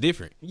that much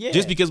different. Yeah.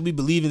 Just because we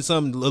believe in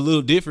something a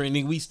little different,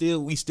 and we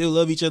still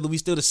love each other. We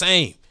still the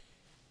same.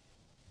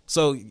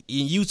 So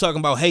you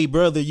talking about, hey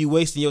brother, you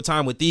wasting your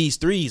time with these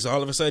threes.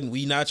 All of a sudden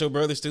we not your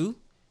brothers too,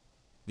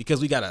 because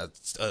we got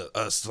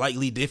a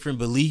slightly different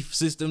belief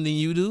system than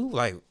you do.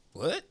 Like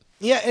what?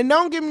 Yeah, and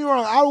don't get me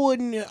wrong, I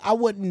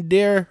wouldn't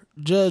dare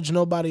judge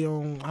nobody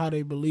on how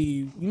they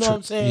believe. You know what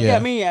I'm saying? Yeah, I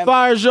mean, as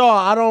far as y'all,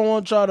 I don't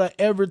want y'all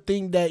to ever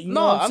think that. You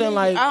know what I'm saying?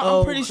 Like,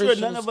 I'm pretty sure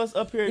none of us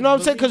up here. You know what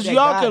I'm saying? Because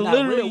y'all can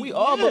literally, we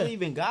all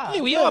believe in God.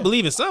 Yeah, we all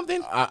believe in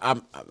something.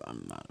 I'm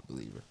not a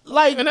believer.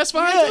 Like, And that's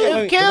fine, yeah, too.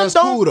 if Cam that's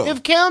cool, though.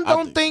 if Cam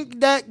don't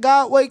think that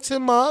God wakes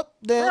him up,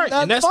 then Right,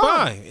 and that's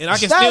fine. And I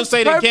can That's still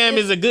say that perfect. Cam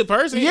is a good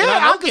person. and Yeah, I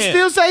know I can Cam.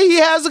 still say he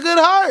has a good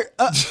heart.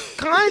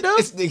 Kind of.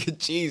 This nigga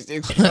cheese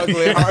dick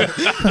struggling hard.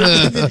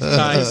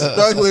 He's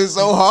struggling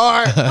so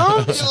hard.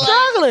 I'm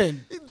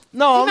struggling.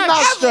 No, I'm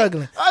not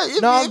struggling.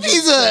 If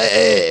he's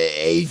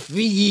a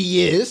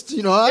atheist,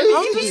 you know, I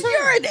mean,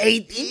 You're an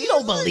atheist. You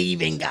don't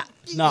believe in God.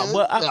 No,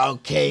 but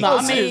okay. No,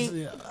 I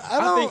mean,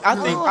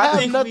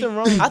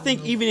 I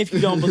think even if you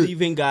don't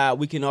believe in God,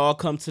 we can all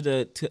come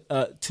to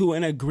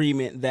an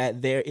agreement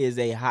that there is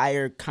a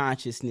higher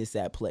consciousness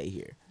at play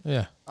here.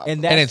 Yeah.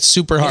 And it's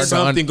super hard to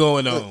something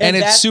going on. And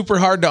it's super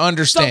hard to So,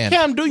 understand.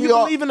 Cam, do you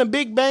believe in the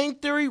Big Bang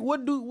Theory?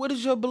 What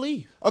is your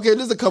belief? Okay,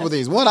 there's a couple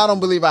things. One, I don't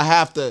believe I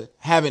have to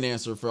have an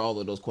answer for all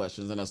of those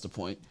questions, and that's the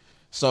point.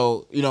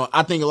 So, you know,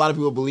 I think a lot of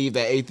people believe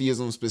that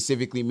atheism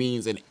specifically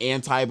means an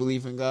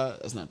anti-belief in God.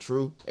 That's not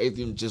true.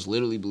 Atheism just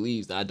literally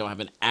believes that I don't have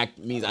an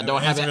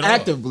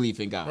active belief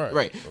in God.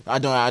 Right. I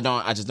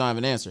just don't have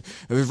an answer.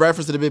 With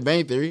reference to the Big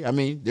Bang Theory,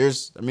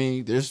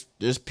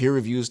 there's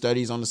peer-reviewed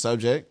studies on the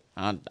subject.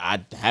 I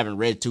haven't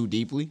read too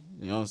deeply,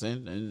 you know what I'm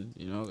saying? And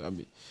you know,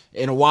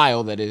 in a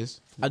while, that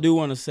is. I do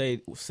want to say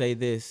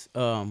this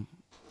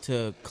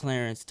to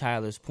Clarence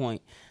Tyler's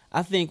point.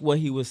 I think what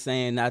he was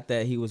saying, not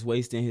that he was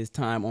wasting his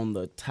time on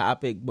the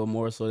topic, but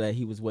more so that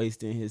he was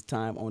wasting his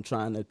time on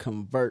trying to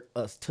convert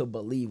us to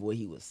believe what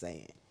he was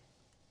saying.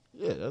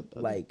 Yeah,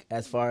 like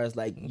as far as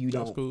like you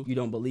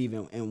don't believe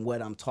in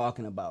what I'm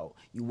talking about.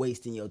 You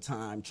wasting your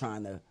time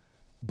trying to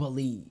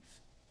believe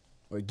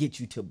or get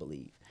you to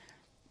believe.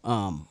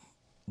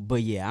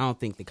 But yeah, I don't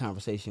think the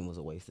conversation was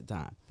a waste of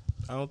time.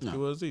 I don't think it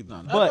was either.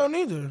 I don't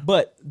either.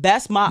 But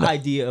that's my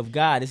idea of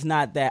God. It's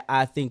not that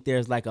I think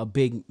there's like a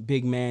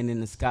big man in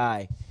the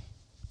sky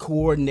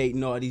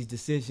coordinating all these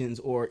decisions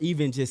or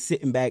even just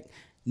sitting back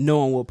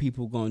knowing what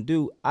people are going to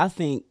do. I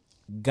think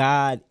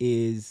God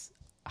is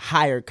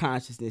higher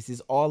consciousness.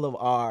 It's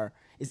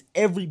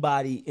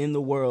everybody in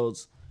the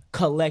world's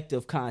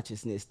collective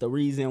consciousness. The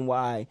reason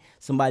why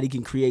somebody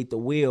can create the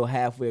wheel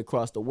halfway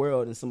across the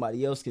world and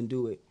somebody else can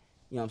do it,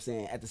 you know what I'm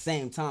saying, at the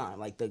same time.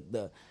 Like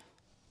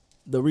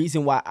the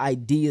reason why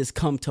ideas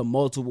come to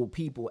multiple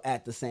people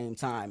at the same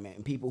time,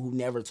 and people who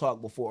never talked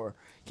before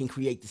can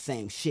create the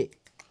same shit.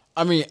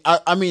 I mean,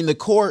 the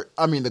core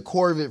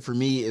of it for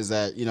me is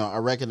that, you know, I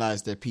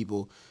recognize that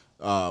people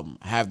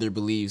have their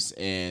beliefs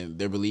and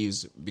their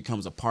beliefs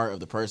becomes a part of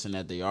the person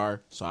that they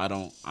are. So I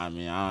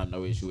have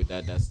no issue with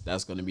that.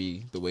 That's going to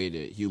be the way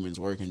that humans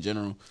work in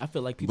general. I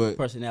feel like people's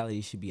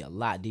personality should be a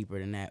lot deeper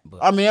than that.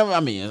 But I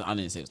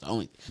didn't say it's the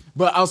only thing.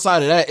 But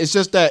outside of that, it's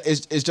just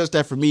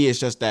that for me, it's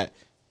just that,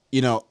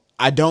 you know,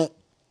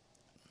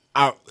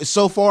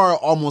 so far,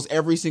 almost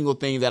every single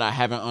thing that I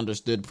haven't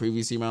understood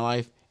previously in my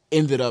life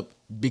ended up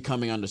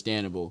becoming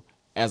understandable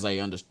as I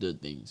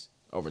understood things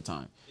over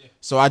time. Yeah.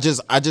 So I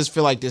just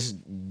feel like this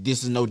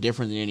is no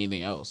different than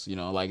anything else. You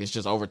know, like it's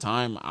just over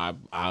time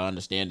I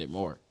understand it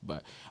more,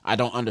 but I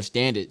don't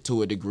understand it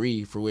to a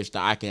degree for which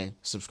that I can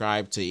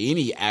subscribe to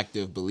any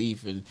active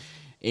belief in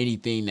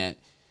anything that,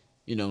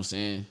 you know what I'm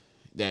saying,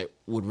 that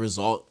would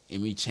result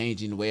in me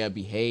changing the way I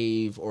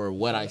behave or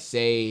what I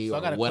say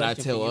or what I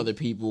tell other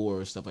people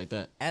or stuff like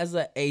that. As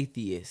an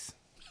atheist,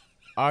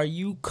 are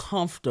you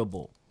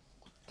comfortable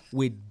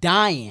with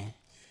dying,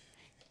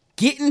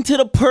 getting to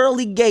the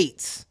pearly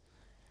gates,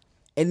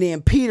 and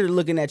then Peter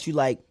looking at you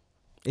like,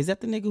 is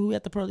that the nigga who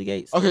at the pearly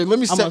gates? Okay, I'm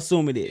gonna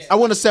assume it is. I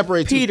want to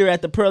separate Peter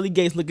at the pearly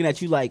gates looking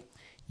at you like,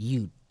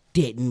 you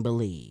didn't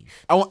believe.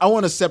 I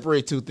want to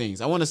separate two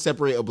things. I want to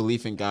separate a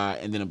belief in God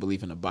and then a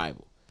belief in the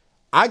Bible.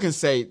 I can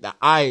say that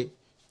I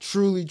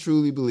truly,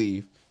 truly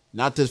believe,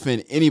 not to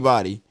offend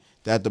anybody,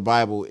 that the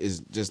Bible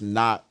is just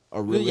not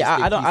a realistic.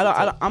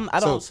 Yeah, I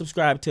don't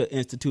subscribe to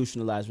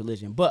institutionalized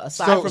religion. But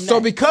aside from that, so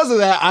because of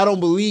that, I don't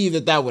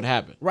believe that would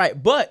happen. Right,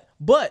 but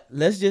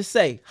let's just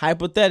say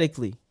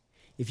hypothetically,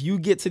 if you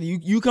get to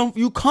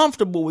you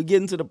comfortable with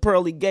getting to the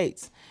pearly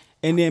gates,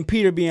 and then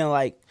Peter being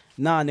like,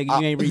 "Nah, nigga,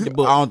 you ain't read the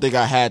book." I don't think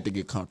I had to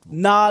get comfortable.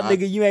 Nah,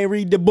 nigga, you ain't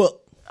read the book.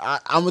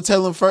 I'm gonna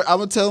tell him first. I'm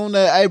gonna tell him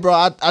that, hey,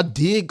 bro, I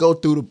did go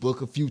through the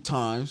book a few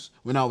times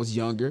when I was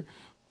younger,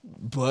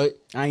 but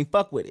I ain't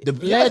fuck with it.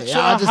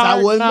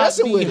 I wasn't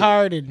messing with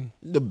hardened.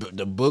 it.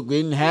 The book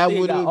didn't have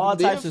what it all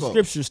types of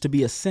scriptures to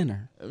be a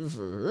sinner.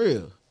 For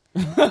real.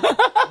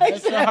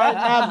 Let your heart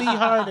not be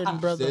hardened,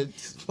 brother.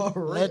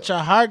 Let your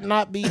heart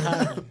not be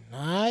hardened.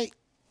 All right.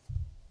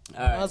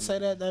 I'll say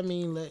that. I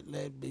mean,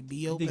 let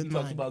be open. Think you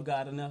talked about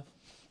God enough?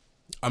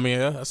 I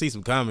mean, I see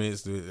some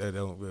comments that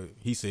don't.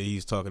 He said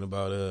he's talking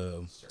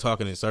about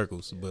talking in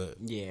circles, but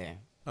yeah.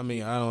 I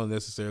mean, I don't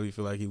necessarily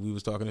feel like we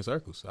was talking in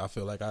circles. I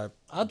feel like I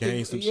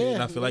gained some shit,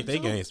 and I feel like they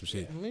gained some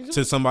shit.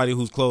 To somebody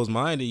who's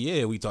closed-minded,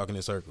 yeah, we talking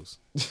in circles.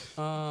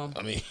 I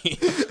mean,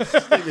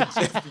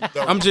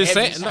 I'm just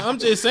saying. No, I'm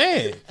just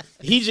saying.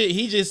 He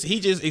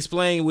just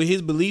explained what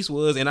his beliefs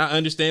was, and I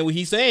understand what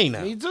he's saying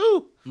now. Me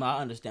too. No, I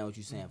understand what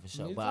you're saying for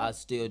sure, but I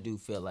still do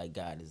feel like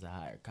God is a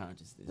higher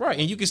consciousness. Right,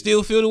 and you can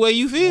still feel the way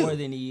you feel. More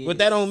than he is. But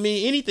that don't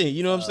mean anything.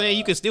 You know what I'm saying?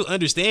 You can still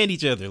understand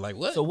each other. Like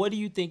what? So what do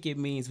you think it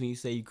means when you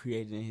say you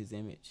created in His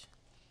image?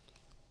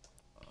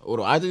 What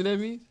do I think that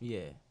means?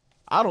 Yeah.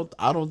 I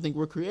don't think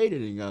we're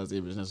created in God's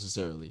image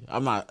necessarily.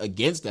 I'm not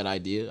against that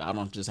idea. I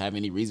don't just have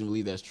any reason to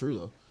believe that's true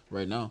though.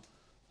 Right now.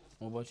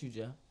 What about you,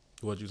 Jeff?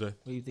 What'd you say?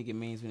 What do you think it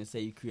means when it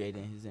say you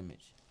created in His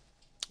image?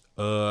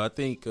 I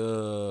think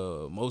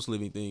most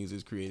living things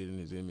is created in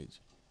His image.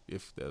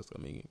 If that's,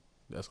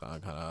 that's how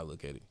I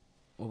look at it.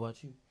 What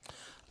about you?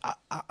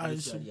 I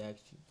just, Already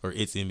asked you. Or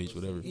its image,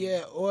 whatever.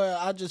 yeah, or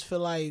I just feel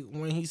like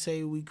when he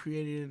say we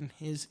created in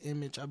His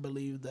image, I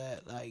believe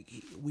that like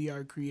we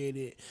are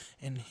created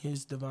in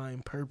His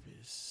divine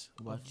purpose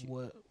of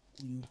what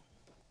you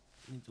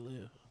need to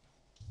live.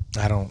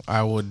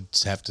 I would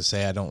have to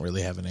say I don't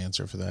really have an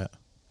answer for that.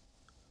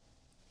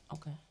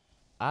 Okay.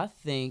 I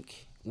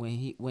think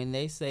when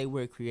they say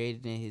we're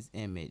created in His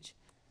image,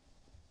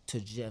 to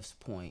Jeff's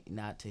point,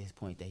 not to his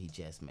point that he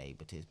just made,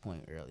 but to his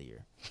point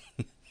earlier,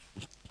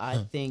 I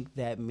think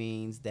that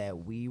means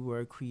that we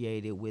were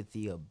created with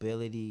the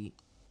ability,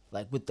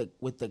 like with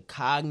the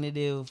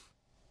cognitive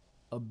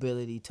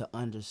ability to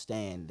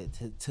understand,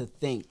 to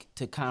think,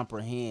 to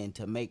comprehend,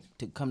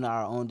 to come to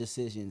our own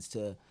decisions,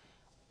 to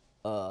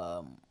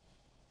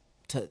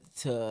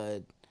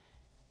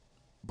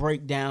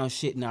break down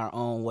shit in our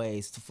own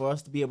ways, for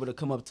us to be able to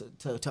come up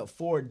to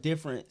 4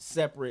 different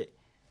separate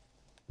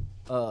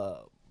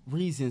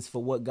reasons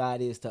for what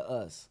God is to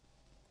us.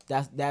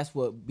 That's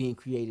what being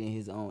created in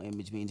His own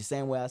image means. The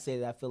same way I say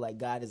that I feel like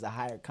God is a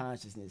higher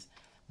consciousness.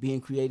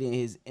 Being created in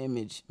His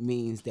image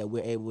means that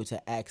we're able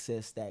to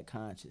access that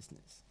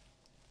consciousness.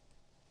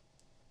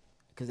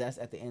 Because that's,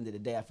 at the end of the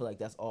day, I feel like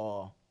that's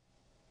all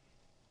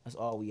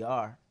we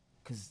are.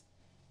 Because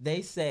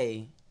they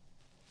say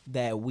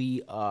that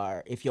we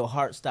are, if your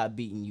heart stop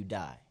beating, you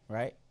die,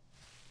 right?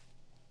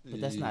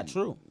 But that's not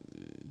true.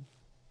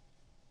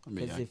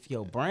 Because if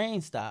your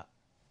brain stop,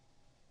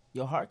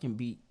 your heart can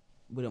beat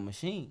with a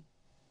machine.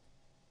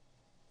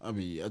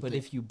 But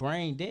if you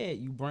brain dead,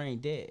 you brain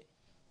dead.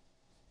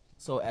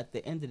 So at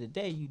the end of the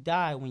day, you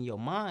die when your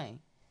mind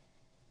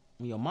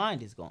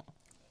is gone.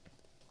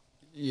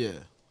 Yeah.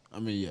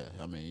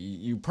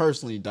 You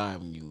personally die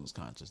when you lose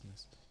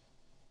consciousness.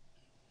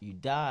 You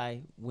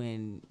die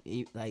when,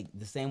 like,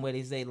 the same way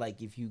they say,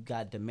 like, if you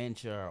got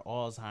dementia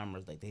or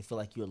Alzheimer's, like, they feel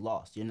like you're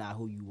lost. You're not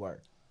who you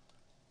were.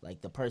 Like,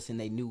 the person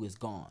they knew is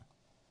gone.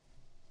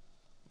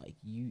 Like,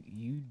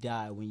 you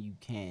die when you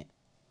can't,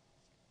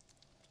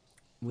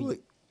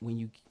 when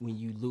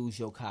you lose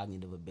your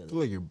cognitive I ability. feel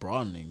like you're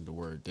broadening the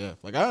word death.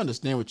 Like, I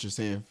understand what you're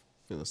saying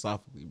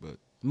philosophically, but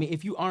I mean,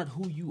 if you aren't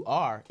who you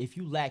are, if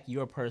you lack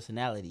your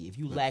personality, if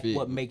you lack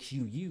what makes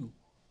you you,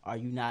 are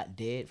you not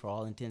dead for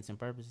all intents and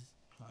purposes?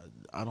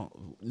 I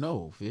don't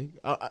know, Fig.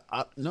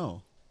 I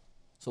no.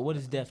 So what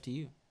is death to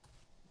you?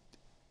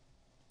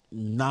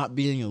 Not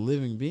being a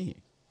living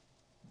being.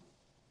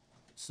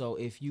 So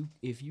if you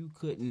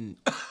couldn't,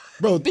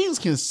 Bro, things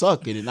can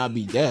suck and it not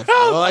be death.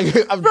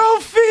 Bro,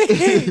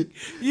 Fig,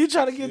 you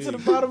trying to get to the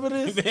bottom of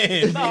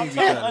this? No, I'm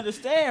trying to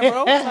understand,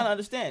 bro. I'm trying to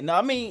understand. No,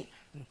 I mean,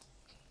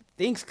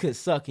 things could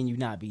suck and you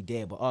not be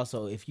dead, but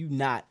also if you're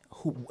not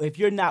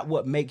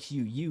what makes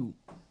you you,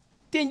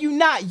 then you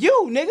not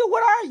you, nigga.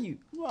 What are you?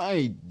 Well, I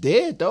ain't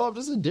dead though. I'm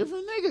just a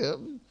different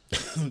nigga.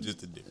 I'm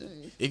just a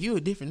different. If you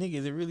a different nigga,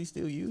 is it really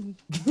still you?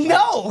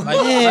 No.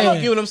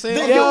 Like, you know what I'm saying?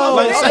 Think about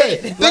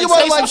it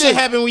like some this. shit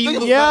happen when you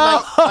look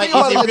like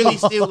is it really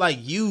still like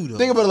you though?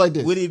 Think about it like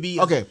this. Would it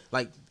be okay?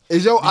 Like,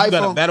 is your iPhone? You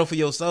got a battle for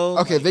your soul?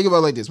 Okay, think about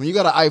it like this. When you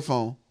got an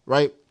iPhone,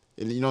 right?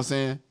 And you know what I'm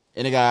saying?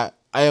 And it got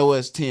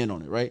iOS 10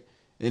 on it, right?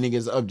 And it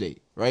gets an update,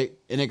 right?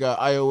 And it got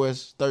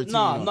iOS 13.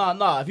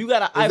 No. If you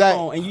got an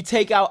iPhone and you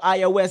take out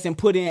iOS and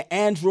put in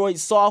Android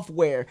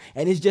software,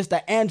 and it's just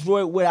an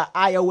Android with an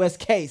iOS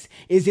case,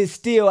 is it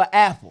still an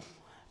Apple?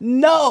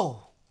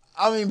 No.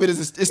 I mean, but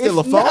it's still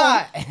a phone.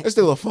 Not. It's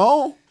still a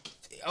phone.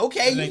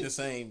 Okay. It ain't the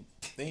same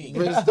thing.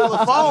 But it's still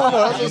a phone.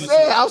 Though. I'm just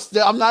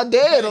saying. I'm not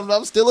dead.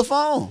 I'm still a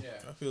phone.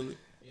 Yeah, I feel it.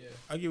 Yeah,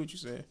 I get what you're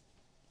saying.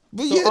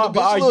 But So, yeah, the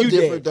but are bitch a little you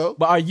different dead? though.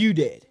 But are you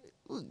dead?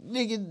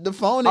 Nigga, the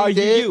phone Are ain't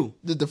you dead. you?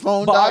 The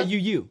phone But died. are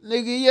you?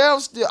 Nigga, yeah,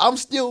 I'm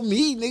still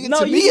me, nigga.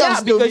 No, to me, you're I'm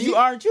not, still because me. you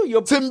aren't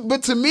you.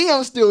 But to me,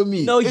 I'm still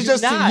me. No, it's you're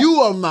just not. to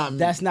you, I'm not me.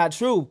 That's not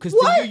true. Because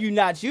What? to you, you're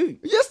not you.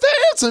 Yes, that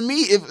is. To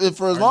me, if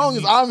for as long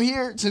as I'm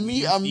here, to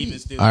me, I'm me.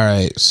 All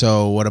right.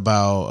 So what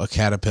about a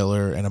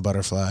caterpillar and a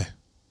butterfly?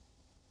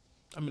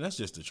 I mean, that's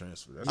just a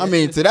transfer. I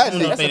mean, to that,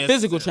 That's a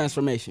physical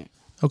transformation.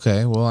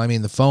 Okay. Well, I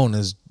mean, the phone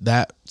is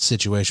that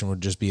situation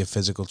would just be a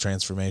physical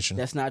transformation.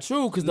 That's not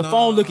true because the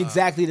phone look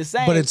exactly the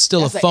same. But it's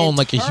still That's a an phone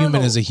like a human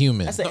internal- is a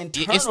human. That's an No,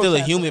 internal it's still a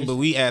human, transformation. but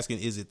we asking,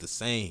 is it the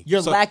same? You're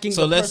lacking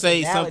So the let's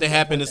say personality something of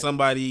happened to that.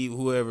 somebody,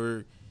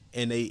 whoever,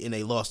 and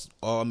they lost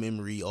all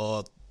memory,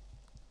 all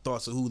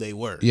thoughts of who they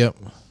were. Yep.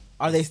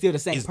 Are they still the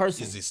same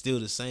person? Is it still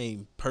the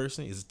same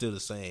person? Is it still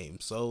the same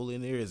soul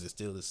in there? Is it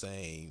still the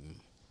same?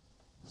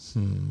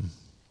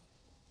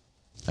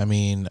 I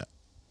mean,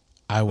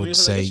 I would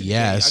say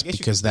yes,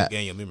 because that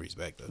gain your memories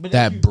back though.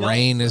 that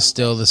brain is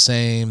still the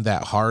same.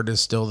 That heart is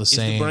still the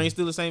same. Is the brain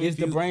still the same? Is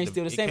the brain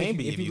still the same? It can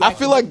be. If you I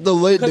feel like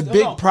the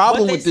big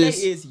problem with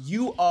this is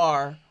you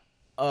are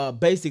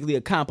basically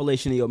a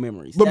compilation of your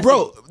memories. But That's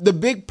bro, the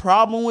big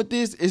problem with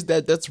this is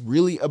that that's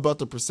really about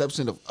the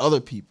perception of other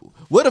people.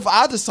 What if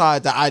I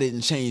decide that I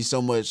didn't change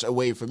so much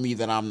away from me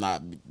that I'm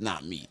not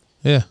me?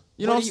 Yeah.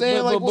 You know what I'm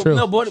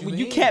saying? But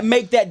you can't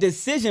make that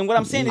decision. What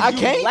I'm saying is I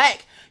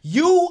can't.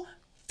 You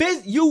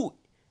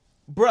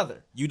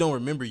brother. You don't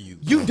remember you.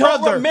 You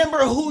don't remember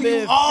who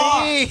you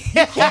are. You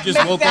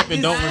just woke up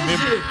and don't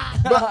remember.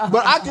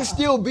 But I can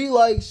still be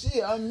like,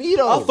 shit, I'm me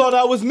though. I thought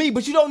I was me,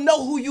 but you don't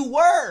know who you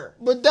were.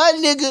 But that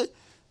nigga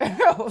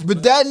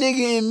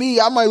and me,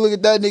 I might look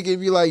at that nigga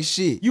and be like,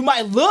 shit. You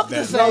might look the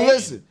Now same.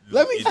 listen,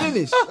 let me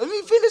finish. Let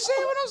me finish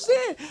saying what I'm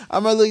saying. I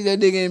might look at that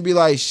nigga and be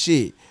like,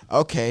 shit.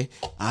 Okay,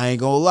 I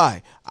ain't gonna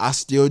lie. I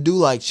still do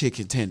like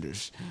chicken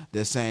tenders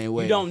the same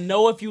way. You don't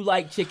know if you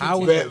like chicken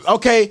tenders.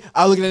 Okay,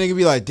 I look at that nigga and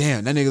be like,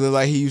 damn, that nigga look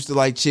like he used to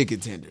like chicken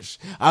tenders.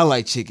 I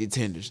like chicken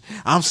tenders.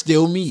 I'm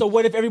still me. So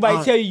what if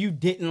everybody tell you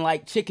didn't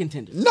like chicken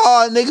tenders? No,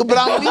 nigga, but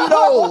I'm me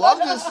though. I'm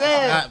just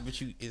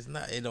saying.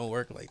 It don't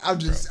work like that. I'm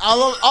just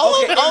all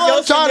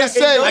I'm trying to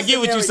say. I get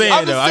what you're saying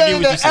I'm though. just I get saying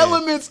what you're the saying.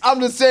 elements. I'm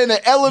just saying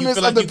the elements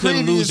feel like of the you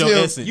couldn't previous lose your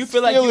him essence. You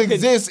feel like still you could-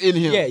 exists in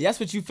him. Yeah, that's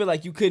what you feel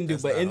like you couldn't do.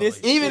 But in this,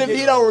 Even if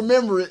he don't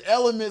remember it,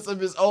 elements of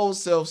his old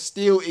self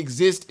still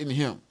exist in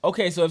him.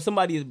 Okay, so if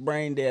somebody is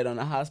brain dead on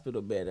a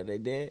hospital bed, are they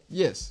dead?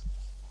 Yes.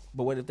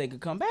 But what if they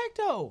could come back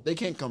though? They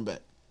can't come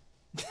back.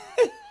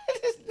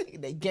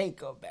 They can't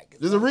come back.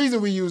 There's a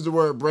reason we use the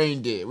word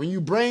brain dead. When you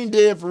brain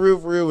dead for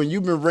real, when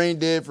you've been brain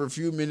dead for a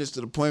few minutes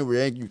to the point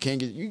where you can't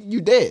get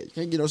you dead. You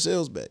can't get no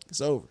cells back.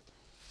 It's over.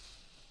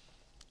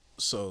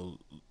 So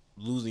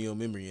losing your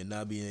memory and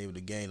not being able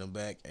to gain them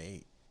back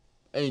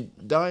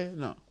ain't dying.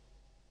 No.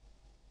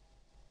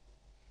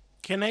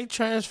 Can they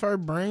transfer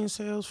brain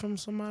cells from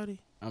somebody?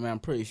 I mean, I'm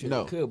pretty sure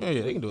No. they could.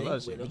 Yeah, they can do a lot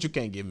of shit, but you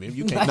can't give him.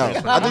 You can't.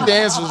 No, I think the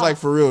answer is like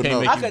for real. Can't No,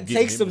 make I you could give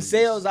take him some memories.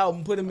 cells out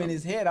and put them in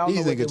his head. I don't these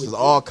know what they niggas would just do.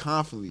 all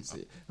confidently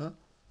said, huh?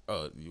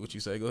 What you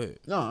say? Go ahead.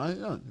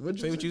 No, what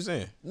Say what you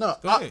saying. No,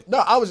 Go ahead.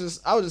 I was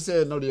just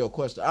saying no to your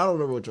question. I don't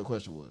remember what your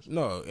question was.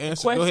 No,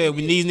 answer. question Go ahead.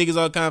 When is- these niggas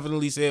all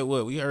confidently said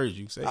what? We heard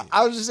you say.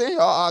 I was just saying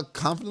I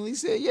confidently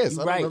said yes.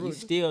 You're I don't right, remember you're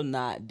still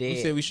not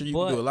dead. said we sure you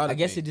can But do a lot of I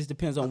guess things. it just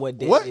depends on what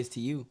dead What? is to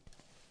you.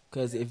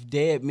 Because if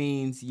dead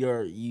means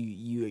your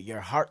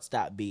heart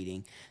stopped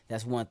beating,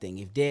 that's one thing.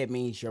 If dead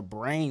means your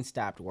brain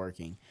stopped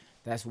working,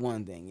 that's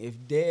one thing. If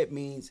dead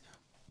means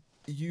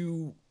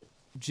you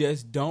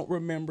just don't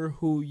remember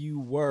who you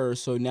were,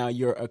 so now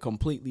you're a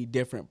completely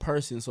different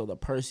person, so the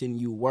person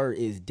you were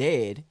is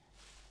dead,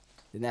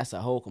 then that's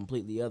a whole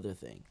completely other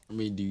thing. I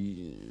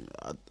mean,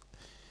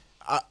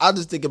 I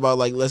just think about,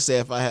 like, let's say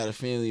if I had a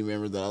family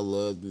member that I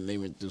loved and they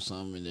went through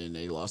something and then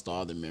they lost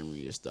all their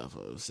memory and stuff.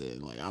 I was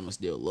saying, like, I'ma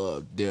still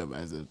love them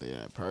as if they're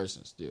that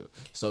person still.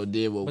 So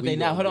then what But we they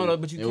not. gonna Hold on,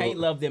 do- but you and can't what-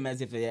 love them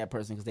as if they're that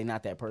person because they're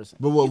not that person.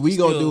 But what we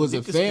gonna do as a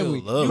you can still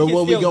family? love But them.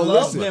 what we still gonna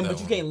love listen? them, but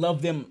you can't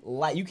love them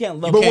like you can't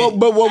love.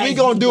 But what we as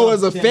gonna you do love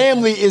as a them.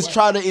 family is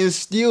try to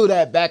instill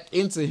that back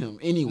into him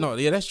anyway. No,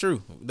 yeah, that's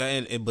true.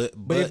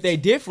 But if they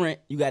different,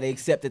 you got to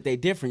accept that they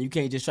different. You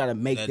can't just try to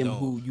make That them don't-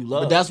 who you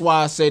love. But that's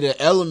why I say the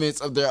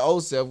elements of their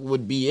old self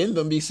would be in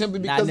them, simply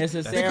Not because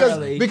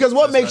necessarily. because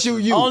what That's makes not you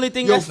true. you? Only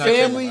thing your that's not true.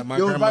 family, my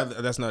your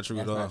grandmother. That's not true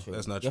That's at all. not true.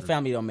 That's not Your true.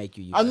 family don't make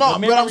you. I know, Your but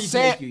I'm memories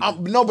saying make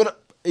you. no,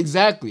 but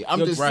exactly. I'm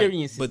Your just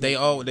experiences But they make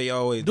you.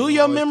 always Do they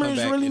your always come memories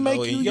back really and make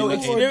know, you and your and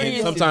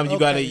experiences? sometimes you Okay,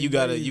 gotta there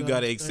you go.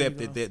 accept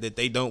There you that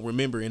they don't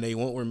remember and they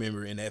won't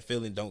remember and that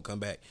feeling don't come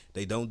back.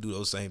 They don't do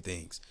those same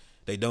things.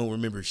 They don't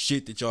remember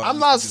shit that y'all. I'm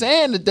used not to do.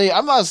 saying that they.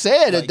 I'm not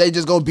saying that they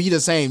just gonna be the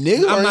same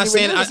nigga. I'm or not even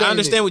saying the I same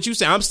understand nigga. what you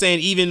say. I'm saying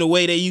even the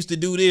way they used to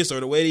do this or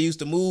the way they used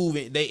to move,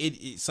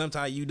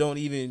 sometimes you don't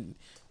even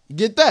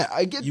Get that?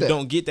 I get you that.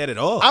 don't get that at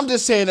all. I'm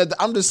just saying that.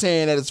 I'm just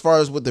saying that as far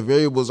as what the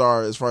variables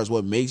are, as far as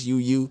what makes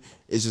you,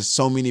 it's just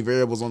so many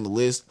variables on the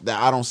list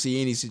that I don't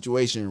see any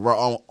situation where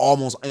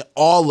almost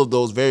all of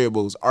those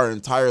variables are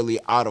entirely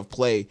out of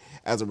play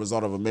as a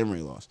result of a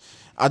memory loss.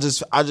 I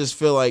just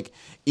feel like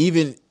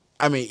even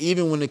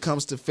when it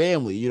comes to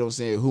family, you know what I'm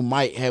saying, who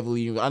might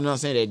heavily, I'm not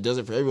saying that it does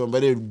it for everyone,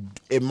 but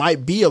it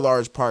might be a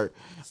large part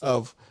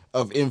of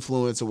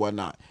influence or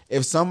whatnot.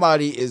 If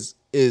somebody is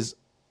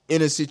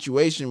in a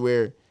situation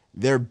where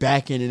they're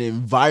back in an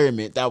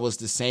environment that was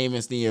the same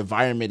as the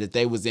environment that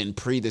they was in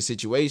pre the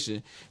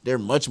situation, they're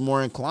much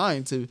more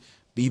inclined to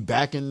be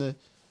back in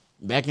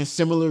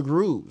similar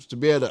grooves, to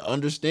be able to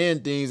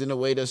understand things in a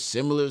way that's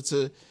similar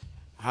to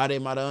how they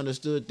might have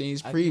understood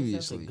things I guess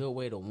previously. that's a good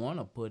way to want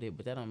to put it,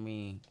 but that don't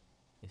mean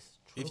it's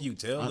true. if you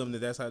tell them that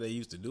that's how they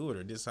used to do it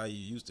or this is how you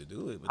used to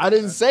do it. But I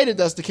didn't say that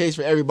that's the case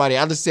for everybody.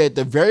 I just said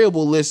the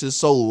variable list is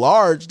so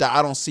large that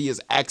I don't see us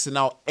axing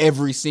out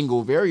every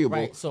single variable.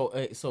 Right.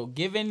 So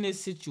given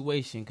this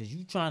situation, because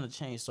you trying to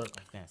change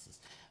circumstances,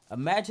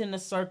 imagine the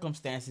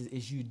circumstances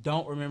is you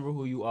don't remember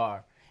who you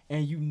are,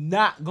 and you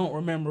not gonna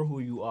remember who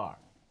you are.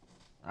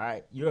 All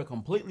right, you're a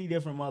completely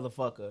different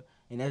motherfucker,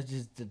 and that's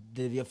just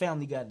your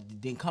family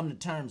didn't come to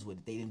terms with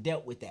it. They didn't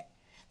dealt with that.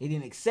 They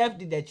didn't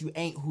accept it that you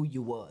ain't who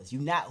you was. You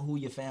not who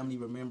your family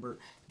remembered.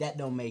 That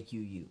don't make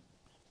you you.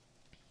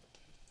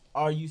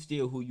 Are you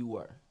still who you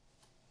were?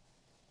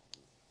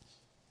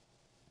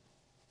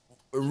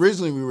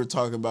 Originally, we were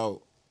talking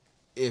about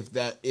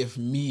if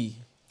me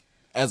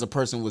as a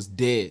person was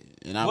dead,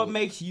 and what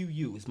makes you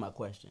you is my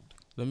question.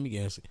 Let me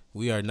guess.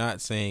 We are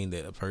not saying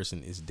that a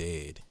person is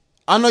dead.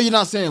 I know you're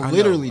not saying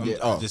literally dead.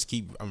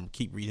 I'm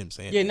keep reading him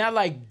saying. Yeah, that. not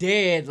like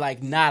dead,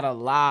 like not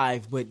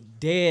alive, but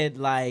dead,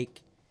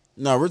 like.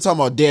 No, we're talking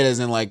about dead as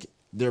in like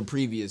their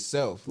previous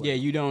self. Like, yeah,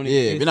 you don't.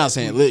 Yeah, we're not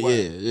saying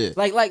yeah.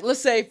 Like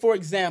let's say, for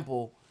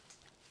example,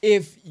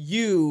 if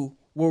you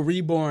were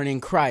reborn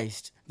in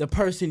Christ, the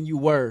person you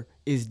were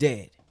is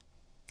dead.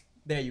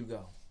 There you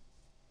go.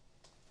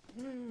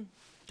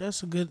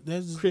 That's a good.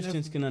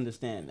 Christians can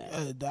understand that.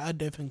 I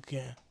definitely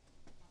can.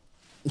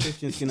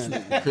 Christians can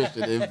understand.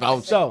 Christian,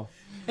 vouch. So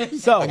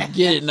I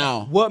get it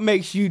now. What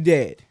makes you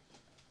dead?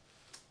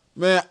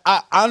 Man,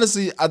 I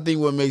think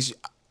what makes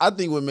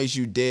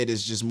you dead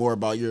is just more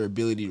about your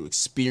ability to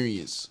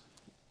experience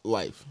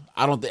life.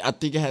 I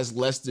think it has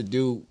less to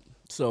do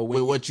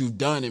with what you've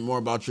done and more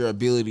about your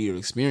ability to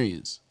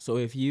experience. So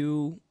if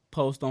you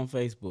post on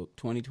Facebook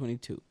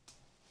 2022,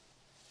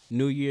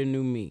 New Year,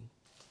 New Me,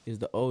 is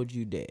the old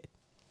you dead?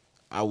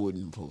 I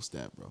wouldn't post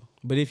that, bro.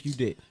 But if you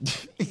did,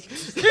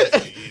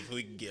 if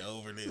we can get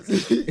over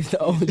this, it's the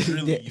old you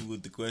really dead. you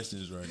with the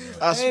questions right now.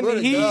 I swear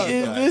to God,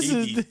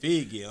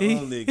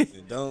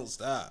 don't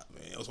stop,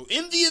 man. So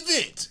in the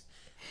event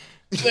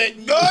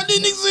that God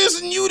didn't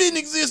exist and you didn't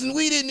exist and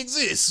we didn't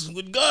exist,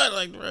 with God,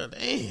 like, bro,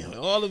 damn,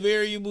 all the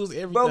variables,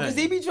 everything. Bro, because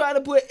he be trying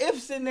to put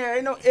ifs in there.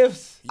 Ain't no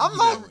ifs.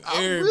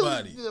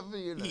 Everybody.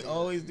 Really he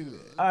always do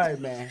that. All right,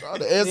 man. Try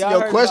to answer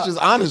your questions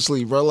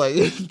honestly, bro.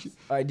 Like,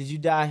 all right, did you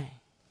die?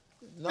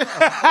 No,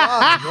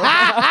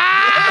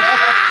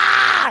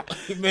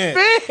 man.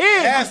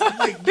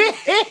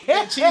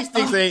 That cheese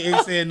sticks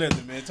ain't saying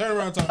nothing, man. Turn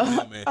around and talk to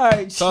him, man. All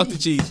right, talk to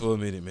Cheese for a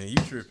minute, man. You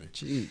tripping.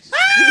 Cheese.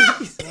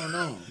 What's going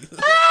on?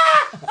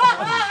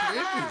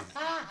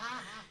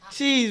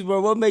 Cheese,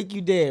 bro. What make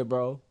you dead,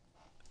 bro?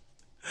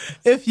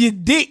 If your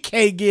dick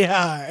can't get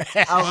hard.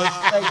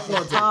 I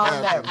respect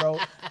that, bro.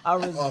 I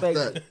respect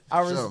it.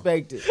 I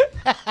respect it.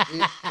 All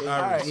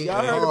right,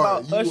 y'all heard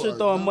about Usher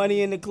throwing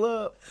money in the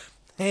club?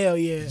 Hell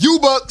yeah.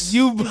 U-Bucks.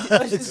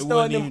 Usher's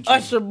throwing them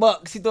Usher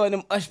bucks. He throwing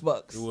them Ush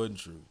bucks. It wasn't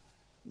true.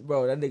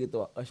 Bro, that nigga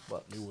throw Ush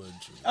bucks. It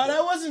wasn't true. Oh,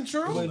 that wasn't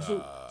true? It wasn't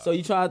true. So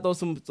you trying to throw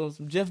some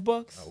Jeff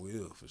bucks? I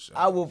will, for sure.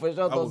 I will for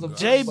sure throw some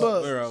J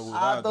bucks.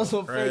 I'll throw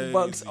some fake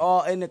bucks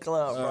all in the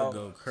club, bro. I'll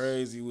go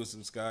crazy with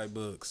some Sky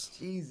bucks.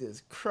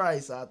 Jesus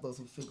Christ, I'll throw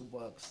some fake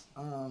bucks.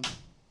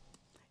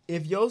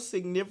 If your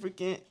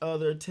significant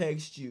other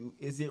texts you,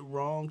 is it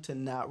wrong to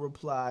not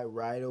reply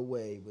right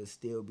away but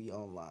still be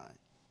online?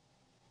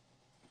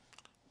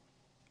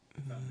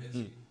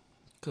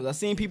 Because I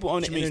seen people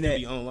on the internet.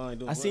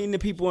 I seen the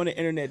people on the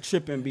internet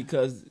tripping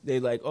because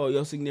they like, oh,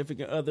 your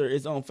significant other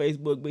is on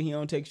Facebook, but he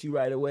don't text you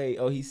right away.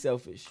 Oh, he's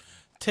selfish.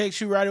 Text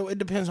you right away. It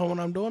depends on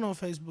what I'm doing on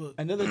Facebook.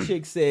 Another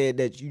chick said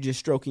that you just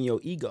stroking your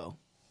ego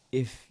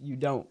if you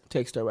don't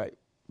text her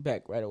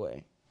back right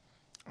away.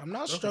 I'm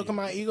not stroking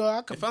my ego.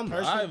 I could if I'm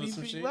live or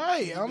some shit,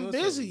 right. I'm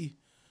busy.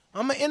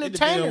 I'm an entertainer. It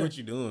depends on what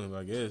you doing,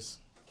 I guess.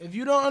 If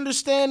you don't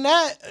understand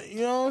that,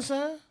 you know what I'm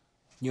saying?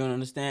 You don't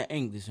understand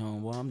English,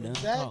 homeboy. I'm done.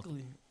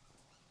 Exactly.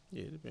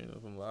 Yeah, it depends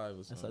if I'm live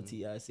or something. That's how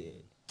T.I.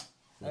 said.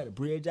 I had a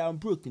bridge out in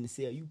Brooklyn to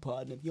sell you,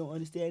 partner. If you don't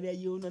understand that,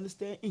 you don't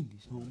understand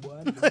English,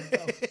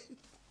 homeboy.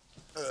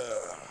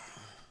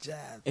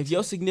 If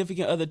your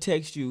significant other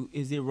texts you,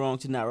 is it wrong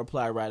to not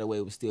reply right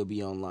away but still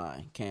be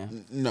online,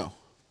 Cam? No.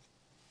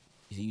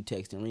 Is you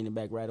texting Rena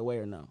back right away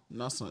or no?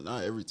 Not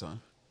every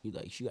time. You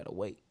like, she gotta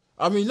wait.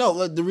 I mean, no.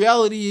 Like, the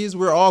reality is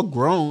we're all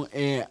grown,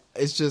 and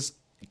it's just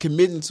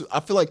I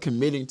feel like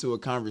committing to a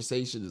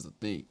conversation is a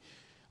thing.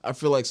 I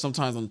feel like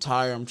sometimes I'm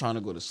tired. I'm trying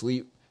to go to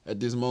sleep at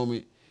this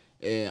moment,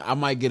 and I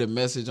might get a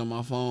message on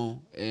my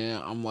phone,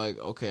 and I'm like,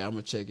 okay, I'm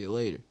gonna check it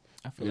later.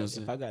 I feel like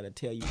if I gotta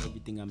tell you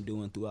everything I'm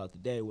doing throughout the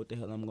day, what the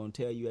hell I'm gonna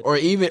tell you? Or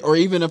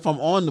even if I'm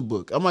on the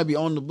book, I might be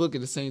on the book at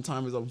the same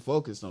time as I'm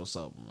focused on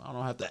something. I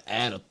don't have to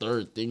add a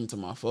third thing to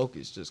my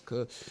focus just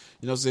cause,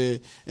 you know what I'm saying?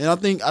 And I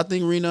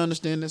think Rena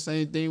understands the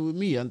same thing with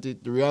me. I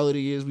think the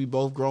reality is we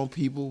both grown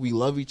people. We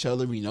love each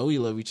other. We know we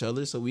love each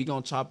other. So we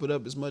gonna chop it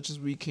up as much as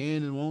we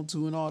can and want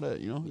to and all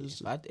that. You know.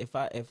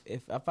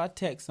 If I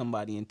text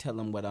somebody and tell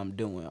them what I'm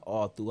doing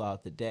all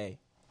throughout the day,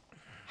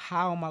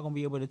 how am I gonna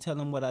be able to tell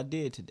them what I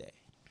did today?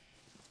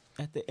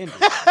 At the end of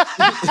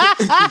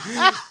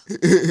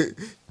it.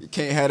 You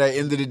can't have that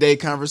end of the day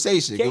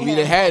conversation. Because we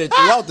done had it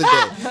throughout the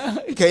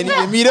day. You can't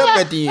even meet up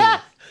at the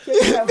end.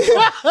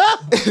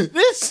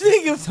 This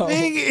nigga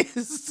big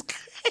is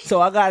crazy.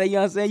 So I got it, you know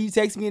what I'm saying? You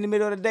text me in the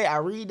middle of the day, I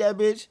read that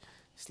bitch,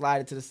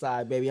 slide it to the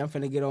side, baby. I'm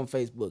finna get on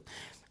Facebook.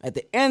 At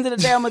the end of the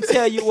day, I'm gonna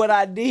tell you what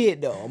I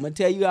did though. I'm gonna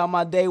tell you how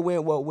my day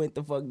went, what went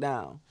the fuck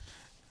down.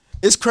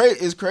 It's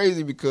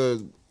crazy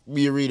because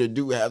me and Rita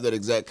do have that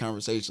exact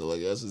conversation.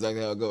 Like that's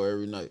exactly how it go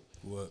every night.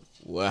 What?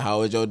 Well, how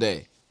was your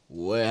day?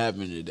 What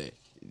happened today?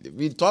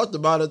 We talked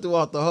about it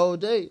throughout the whole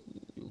day.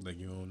 Like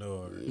you don't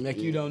know already. Like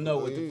you don't know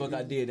what the fuck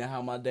I did and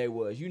how my day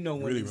was. You know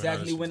when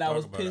exactly when I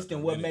was pissed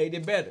and what made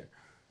it better.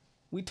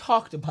 We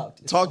talked about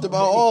this. Talked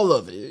about all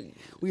of it.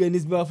 We in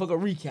this motherfucker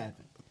recapping.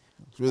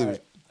 It's really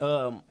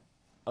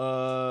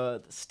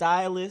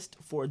stylist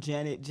for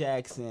Janet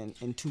Jackson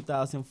in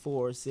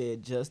 2004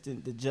 said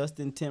the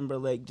Justin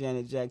Timberlake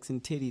Janet Jackson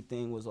titty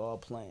thing was all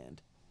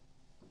planned.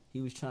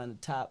 He was trying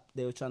to top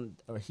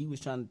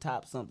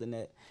something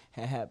that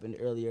had happened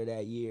earlier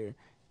that year,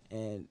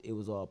 and it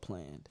was all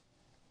planned.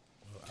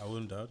 I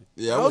wouldn't doubt it.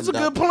 Yeah, That was a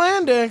good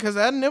plan, Dan, because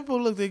that nipple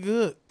looked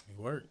good. It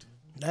worked.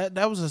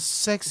 That was a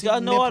sexy Y'all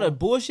know nipple. all the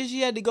bullshit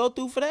she had to go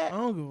through for that? I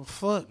don't give a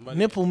fuck.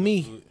 Nipple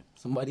me.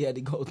 Somebody had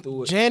to go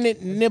through it.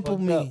 Janet nipple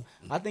fucked me. up.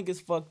 I think it's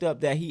fucked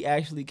up that he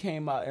actually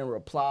came out and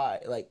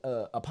replied,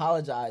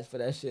 apologized for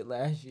that shit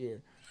last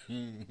year.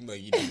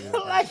 Like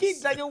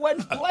it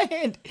wasn't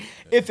planned.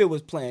 If it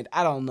was planned,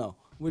 I don't know.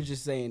 We're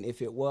just saying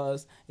if it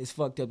was, it's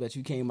fucked up that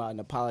you came out and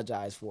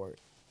apologized for it.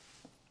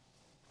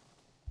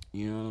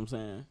 You know what I'm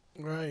saying?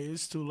 Right,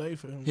 it's too late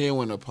for him. He didn't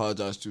want to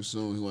apologize too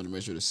soon. He wanted to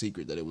make sure the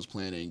secret that it was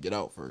planned didn't get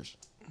out first.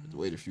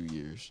 Wait a few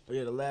years. Oh,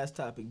 yeah, the last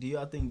topic. Do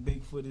y'all think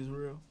Bigfoot is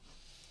real?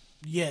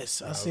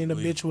 Yes, I seen a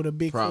bitch with a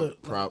big foot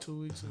like 2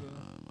 weeks ago.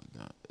 Oh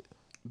my god.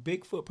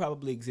 Bigfoot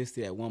probably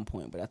existed at one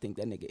point, but I think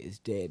that nigga is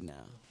dead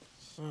now.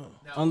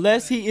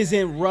 Unless he is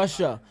in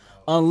Russia.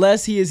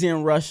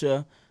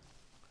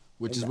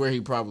 Which is where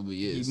he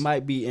probably is. He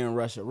might be in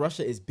Russia.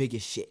 Russia is big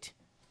as shit.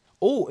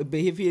 Oh, but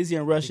if he is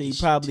in Russia, he's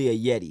probably a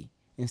Yeti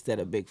instead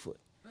of Bigfoot.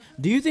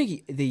 Do you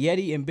think the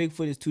Yeti and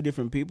Bigfoot is two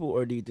different people,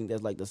 or do you think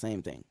that's like the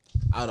same thing?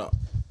 I don't.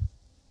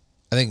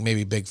 I think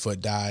maybe Bigfoot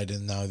died,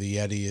 and now the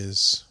Yeti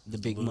is the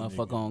big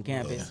motherfucker on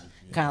campus.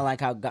 Yeah. Kind of like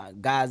how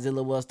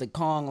Godzilla was to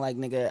Kong. Like,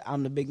 nigga,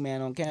 I'm the big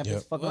man on campus.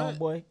 Yep. Fuck on,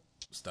 boy.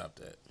 Stop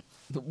that.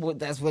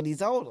 That's what he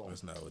told him.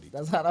 That's not what he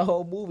That's how the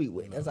whole movie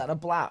went. No. That's how the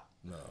plot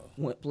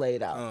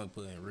played out. Kong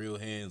putting real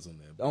hands on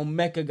that. On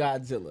Mecha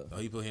Godzilla. No,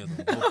 he put hands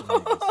on both of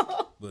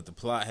niggas. But the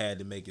plot had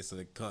to make it so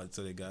they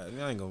got.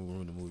 I ain't gonna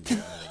ruin the movie.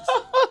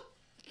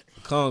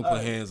 Kong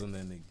put hands on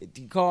that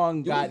nigga.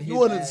 Kong got you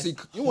wanted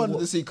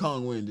to see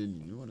Kong win,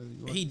 didn't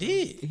you? He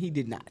did. He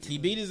did not. He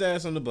beat his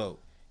ass on the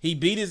boat. He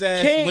beat his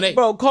ass.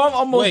 Bro, Kong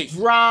almost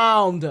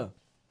drowned.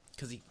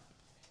 Cause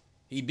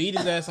he beat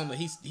his ass on the.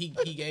 He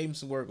gave him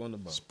some work on the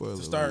boat. Spoiler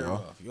to start alert,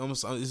 off.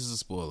 This is a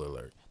spoiler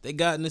alert. They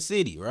got in the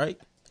city, right?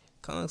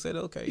 Kong said,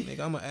 "Okay,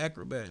 nigga, I'm an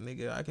acrobat,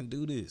 nigga. I can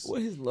do this."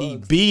 What his lungs? He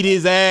beat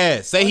his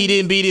ass. Say he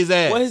didn't beat his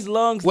ass. What his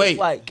lungs look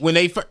like? When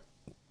they first.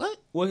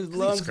 What his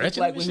lungs look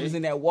like when he was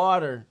in that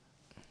water?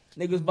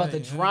 Nigga was about to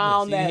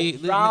drown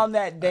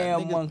that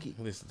damn monkey.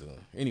 Listen to him.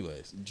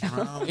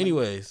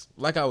 Anyways,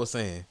 like I was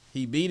saying,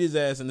 he beat his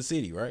ass in the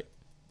city, right?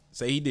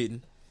 Say he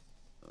didn't.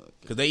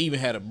 Because they even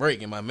had a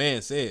break, and my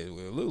man said,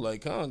 well, it looked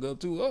like Kong up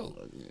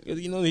 2-0. Because,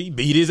 he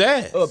beat his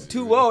ass. Up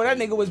 2-0. That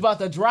nigga was about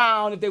to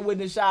drown if they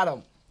wouldn't have shot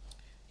him.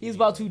 He was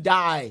about to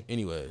die.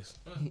 Anyways,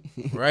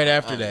 right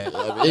after that,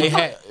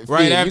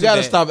 you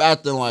gotta stop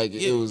acting like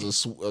it was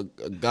a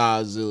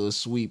Godzilla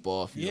sweep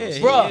off.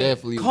 Bro,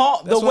 definitely.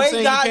 The way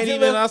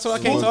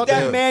Godzilla moved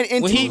that man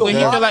into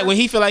when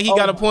he feel like he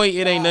got a point,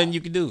 it ain't nothing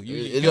you can do.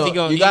 You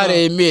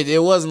gotta admit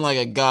it wasn't like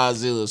a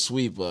Godzilla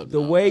sweep up.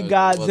 The way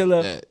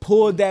Godzilla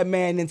pulled that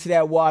man into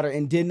that water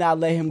and did not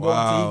let him go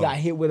until he got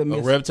hit with a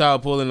missile. A reptile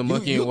pulling a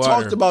monkey in water. You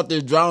talked about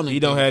this drowning. He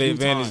don't have the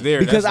advantage there.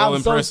 Because That's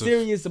I'm so impressive.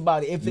 serious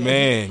about it. If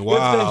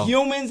Wow. the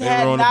humans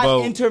had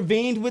not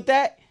intervened with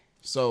that,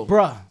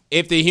 bruh.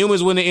 If the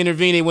humans wouldn't have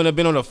intervened, they wouldn't have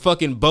been on a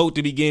fucking boat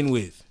to begin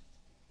with.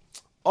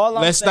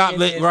 Let's stop.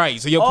 Right.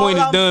 So your point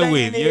is done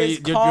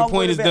with. Your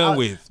point is done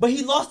with. But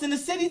he lost in the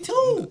city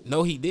too.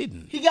 No, he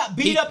didn't. He got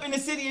beat up in the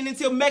city and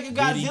until Mecha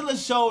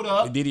Godzilla showed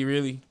up. Did he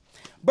really?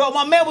 Bro,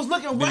 my man was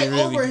looking right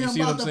over him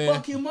about to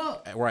fuck him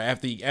up. Right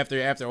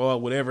after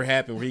all whatever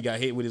happened where he got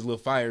hit with his little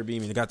fire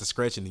beam and got to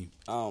scratching him.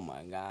 Oh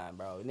my god,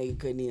 bro. Nigga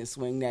couldn't even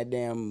swing that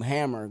damn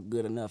hammer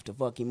good enough to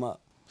fuck him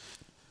up.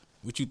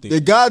 What you think?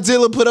 Did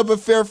Godzilla put up a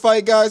fair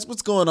fight, guys?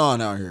 What's going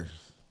on out here?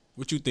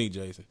 What you think,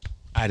 Jason?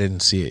 I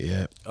didn't see it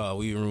yet. Oh,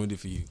 we ruined it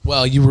for you.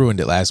 Well, you ruined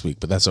it last week,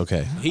 but that's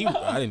okay. I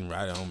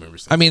don't remember.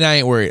 I mean, I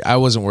ain't worried. I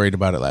wasn't worried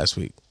about it last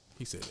week.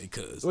 He said they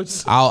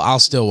cuz. I'll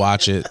still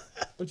watch it.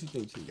 What you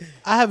think, Chief?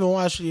 I haven't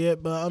watched it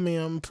yet, but I mean,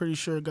 I'm pretty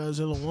sure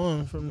Godzilla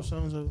won from the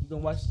sounds of it. You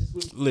gonna watch it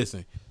this week?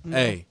 Listen,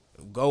 hey,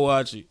 go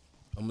watch it.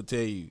 I'm gonna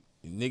tell you,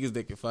 niggas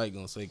that can fight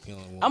gonna say Kong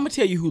won. I'm gonna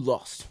tell you who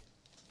lost.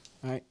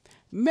 All right,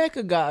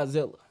 Mecha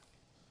Godzilla.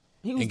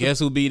 And guess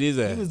who beat his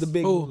ass? He was the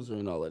big loser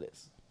in all of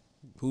this.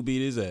 Who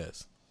beat his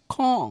ass?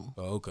 Kong.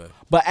 Oh, okay.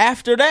 But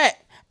after that,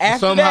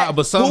 who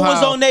was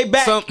on their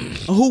back?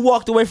 Who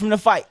walked away from the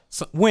fight?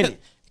 Winning.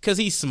 Because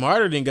he's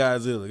smarter than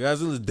Godzilla.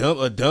 Godzilla's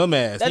a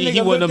dumbass.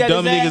 He one of them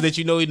dumb niggas that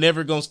he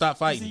never gonna stop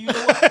fighting. You know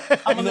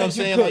what? I'm gonna let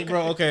you cook. Like,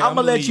 bro, okay, I'm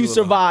gonna let you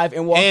survive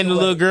and walk away. And the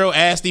little girl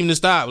asked him to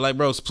stop. Like,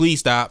 bro, please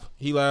stop.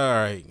 He like, all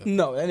right.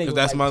 No, that nigga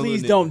that's like, my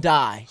please nigga. don't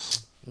die.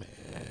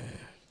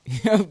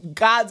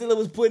 Godzilla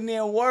was putting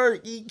in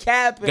work. He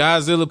capping.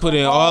 Godzilla put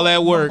in all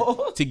that work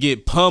to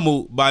get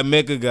pummeled by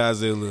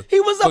Mechagodzilla. He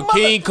was for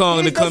King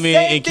Kong to come in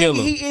and kill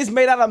him. He is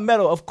made out of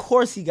metal. Of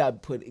course he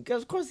got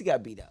Of course he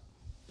got beat up.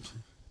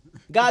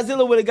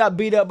 Godzilla would have got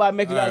beat up by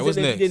Mechagodzilla if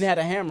he didn't have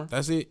a hammer.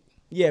 That's it.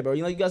 Yeah, bro.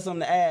 You know you got something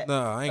to add. No,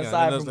 I ain't got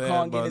aside nothing from to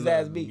Kong add getting his about ass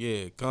nothing. beat.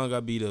 Yeah, Kong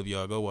got beat up,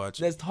 y'all. Go watch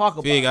it. Let's talk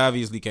about Fig it.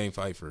 obviously can't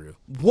fight for real.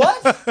 What?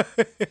 But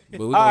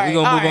we're gonna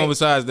move on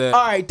besides that.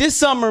 All right, this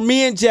summer,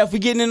 me and Jeff, we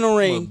getting in the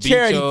ring. Beat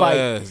Charity your fight.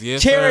 ass.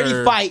 Yes, Charity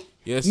sir. fight.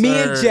 Yes, me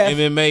sir. and Jeff.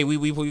 MMA,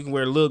 we can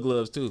wear little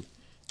gloves too.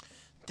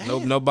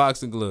 No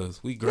boxing gloves.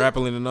 We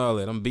grappling and all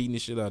that. I'm beating the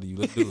shit out of you.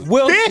 Let's do it.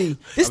 We'll see.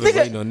 This I've been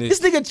waiting on this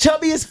nigga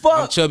chubby as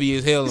fuck. I'm chubby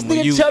as hell. This I'm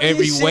gonna nigga use chubby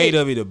every as shit. weight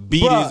of it to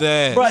beat his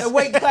ass. Bro, the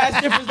weight class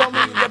difference don't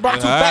mean that, bro. I'm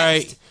too All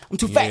fast. right. I'm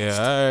too fast.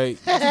 Yeah, all right.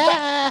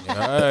 Yeah,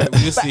 all right.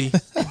 We'll see.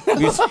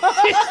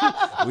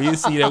 We'll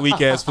see that weak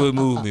ass foot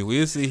movement.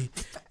 We'll see.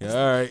 Yeah,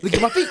 all right. Look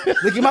at my feet.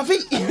 Look at my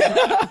feet.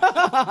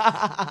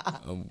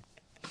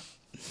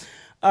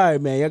 All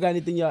right, man. Y'all got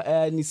anything y'all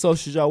add? Any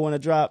socials y'all want to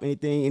drop?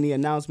 Anything? Any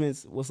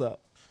announcements? What's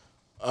up?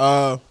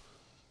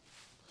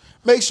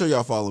 Make sure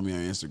y'all follow me on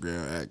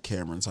Instagram at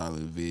Cameron Tyler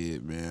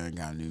Vid, man. I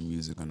got new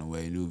music on the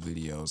way, new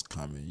videos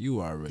coming.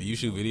 You already. Do you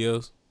shoot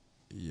videos?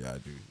 Yeah, I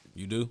do.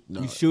 You do?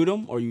 No. You shoot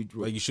them or you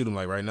like you shoot them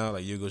like right now?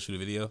 Like you go shoot a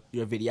video?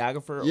 You're a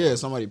videographer? Yeah,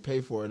 somebody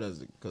pay for it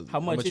as cause How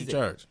much you is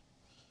charge?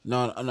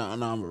 No,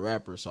 I'm a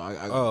rapper, so I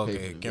Oh, pay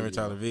okay. for the Cameron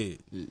video. Tyler Vid.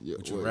 Yeah,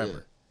 But you a well,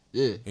 rapper.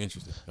 Yeah.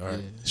 Interesting. All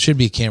right. Should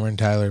be Cameron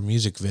Tyler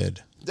music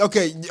vid.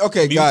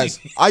 Okay, guys.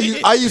 I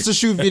used to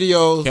shoot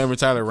videos. Cameron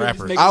Tyler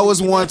rapper. I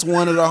was once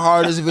one of the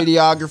hardest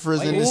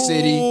videographers in the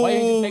city.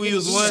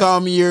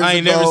 Some years ago. I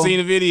ain't never seen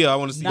a video. I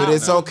want to see. But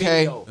it's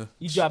okay.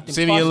 You dropped them.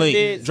 Send me a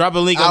link. Drop a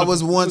link. I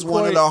was once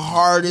one of the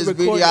hardest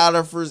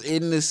videographers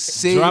in the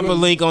city. Drop a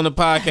link on the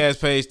podcast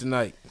page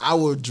tonight. I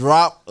will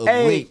drop a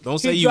link. Don't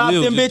say you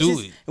will. Just do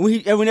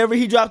it. And whenever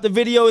he dropped the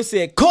video, it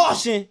said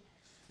caution.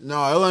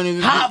 No, it wasn't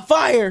even hot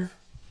fire.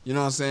 You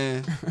know what I'm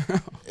saying?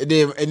 and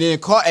then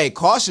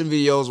caution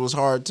videos was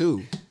hard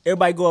too.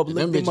 Everybody go up,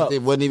 look them up. They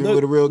wasn't even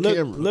with a real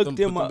camera. Look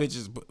them up.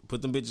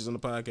 Put them bitches on the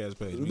podcast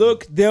page.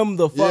 Look them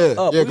the fuck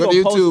up. Yeah, go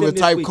to YouTube and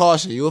type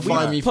caution. You'll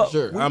find me for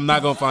sure. I'm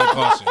not gonna find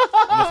caution.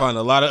 I'm gonna find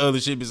a lot of other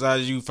shit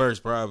besides you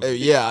first, probably.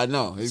 Yeah, I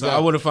know. Exactly. So I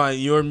want to find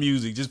your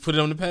music. Just put it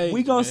on the page.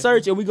 We gonna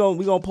search and we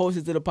gonna post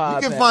it to the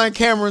podcast. You can find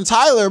Cameron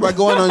Tyler by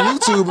going on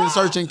YouTube and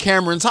searching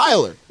Cameron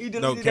Tyler. He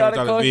deleted all the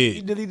caution.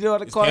 He deleted all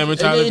the caution. And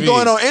then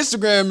going on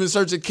Instagram and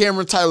searching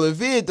Cameron Tyler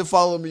Vid to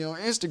follow me on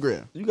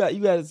Instagram. You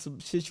got some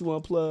shit you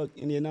want to plug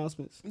in the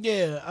announcements?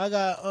 Yeah, I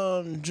got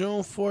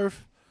June 4th.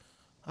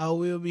 I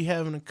will be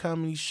having a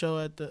comedy show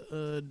at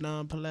the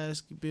Don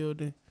Pulaski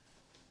building.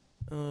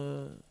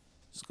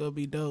 It's gonna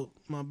be dope.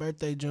 My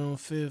birthday June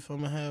 5th.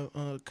 I'm gonna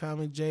have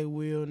Comic J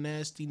Will,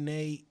 Nasty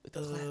Nate,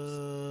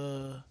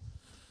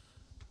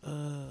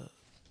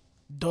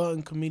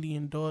 Dalton,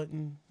 comedian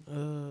Dalton,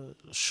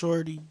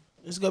 Shorty.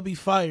 It's gonna be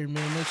fire,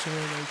 man. Make sure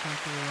everybody come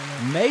through on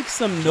that. Make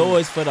some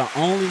noise for the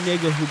only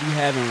nigga who be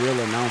having real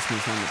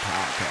announcements on the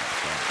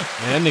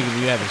podcast. Man, that nigga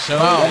be having shows.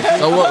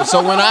 Wow.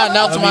 So when I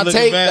announced my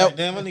tape,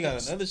 damn, I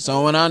got another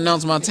so when I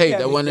announced my tape,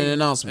 that wasn't an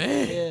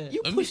announcement. Yeah.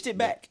 You pushed it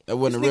back. That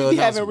wasn't a This real nigga be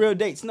having announcement. real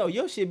dates. No,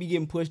 your shit be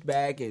getting pushed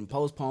back and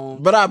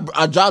postponed. But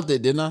I dropped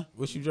it, didn't I?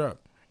 What you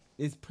dropped?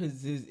 It's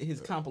his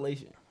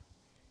compilation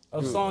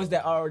of songs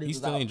that already He was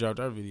still out. ain't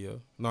dropped our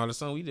video. No, the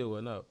song we did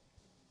wasn't out.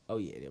 Oh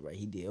yeah, that right.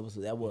 He did.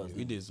 That was.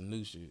 We did some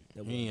new shit.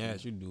 He ain't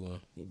asked you to do one.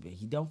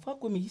 He don't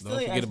fuck with me. He still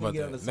Don't ain't forget asked me about to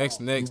get on the that.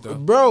 song. Next though.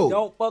 Bro.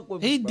 Don't fuck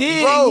with me. He bro.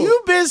 did. Bro.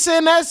 You been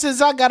saying that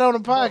since I got on the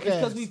podcast.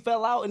 Because we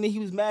fell out and then he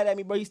was mad at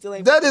me, bro. He still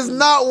ain't. That is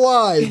not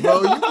why,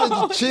 bro. You need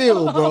to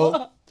chill,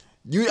 bro.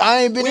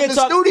 I ain't been in the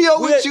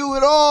studio with you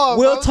at all.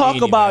 We'll bro.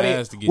 talk about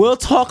it. We'll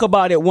talk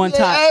about it one You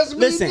ain't time. asked me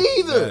Listen,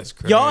 neither. That's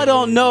crazy. y'all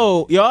don't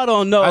know.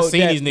 I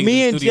seen that these niggas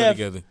me in and the studio Jeff,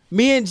 together.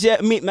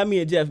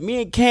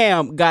 Me and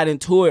Cam got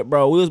into it,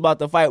 bro. We was about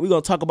to fight. We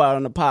gonna talk about it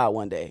on the pod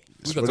one day.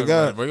 We gonna talk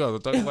about it. We're gonna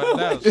talk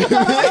about it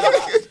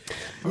now.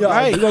 Yo,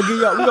 we gonna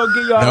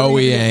get y'all. No,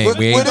 we ain't.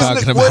 We ain't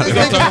talking about it.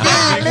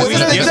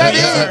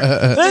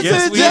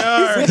 Yes, we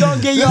are. We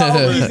gonna get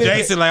y'all reason.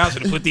 Jason, like, I was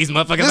gonna put these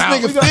motherfuckers This out.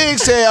 nigga Fig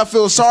said I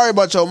feel sorry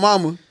about your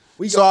mama.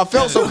 So I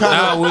felt some kind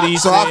Not what he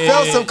of. So I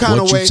felt said. some kind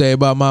What of you way. say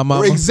about my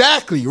mama?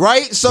 Exactly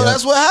right. So Yep.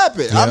 that's what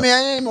happened. I Yep. mean, I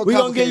ain't more We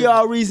gonna give complicated.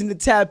 y'all reason to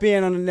tap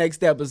in on the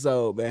next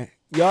episode, man.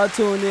 Y'all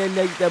tune in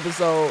next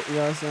episode. You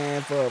know what I'm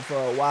saying for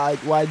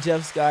why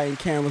Jeff Sky and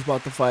Cam was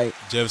about to fight.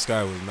 Jeff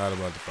Sky was not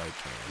about to fight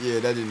Cam. Yeah,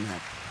 that didn't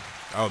happen.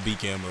 I would beat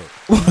Cam up.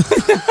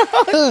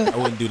 I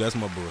wouldn't do that's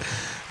my boy.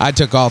 I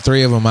took all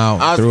three of them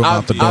out, threw them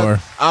out the door.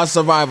 I'll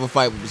survive a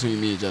fight between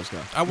me and Jeff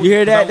Scott. You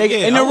hear that? They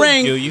get in the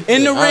ring.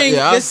 In the ring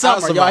this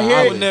summer. Y'all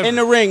hear it? In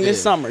the ring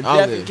this summer. I'll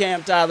Jeff live. and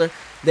Cam Tyler,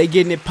 they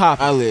getting it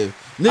popping. I live.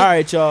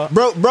 right, y'all.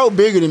 Bro,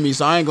 bigger than me,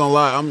 so I ain't gonna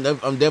lie. I'm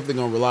definitely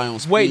gonna rely on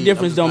speed. Weight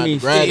difference don't mean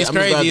shit. It's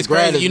crazy. It's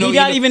crazy. You know, he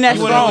not even that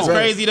you wanna know strong. what's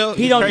crazy though?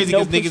 He It's don't crazy do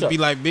no because niggas push-ups. be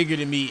like bigger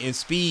than me in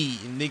speed,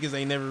 and niggas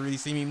ain't never really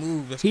see me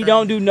move. That's He crazy.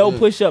 don't do no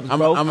push-ups,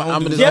 bro.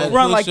 Jeff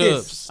run like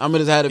this. I'm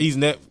gonna just have He's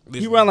net.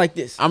 He run like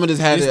this. I'm gonna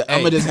just have the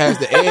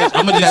edge.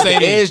 I'm gonna just say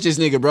edge this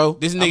nigga, bro.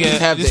 This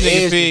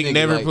nigga Fig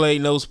never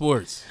played no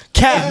sports.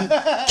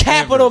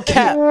 Capital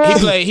cap.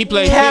 He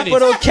played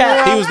capital tennis.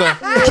 cap. He was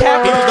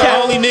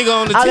the only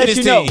nigga on the I'll tennis let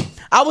you know. team.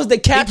 I was the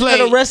captain of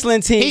the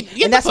wrestling team, Get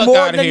and the that's fuck more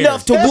outta than here.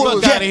 enough to Get the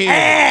whoop fuck outta here.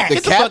 ass.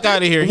 Get the fuck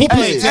out of here. He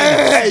played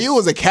tennis. Hey, you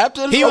was a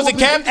captain? He was the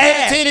captain of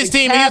the tennis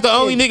team. He was the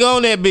only nigga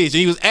on that bitch. And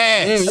he was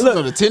ass. Damn, you was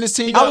on the tennis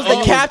team? I was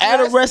the captain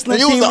of the wrestling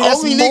You team. was the and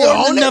only that's nigga more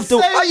on than enough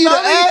that. to. How you the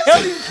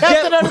ass?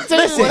 Captain of the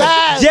tennis team.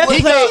 Jeff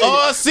He played. got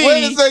all city.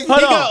 Wait a He second.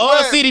 got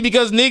all city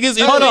because niggas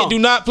in Hold the on. do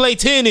not play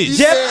tennis.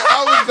 Jeff,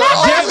 I was the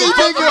only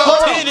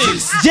nigga.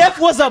 Tennis. Jeff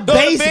was a Go to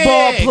baseball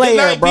bed. Good player,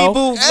 night, bro.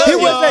 people. He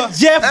Love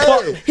was y'all. a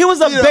Jeff. He was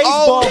a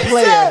baseball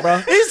player, bro.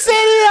 He said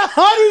he a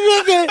honey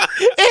nigga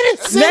in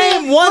the city.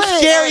 Name one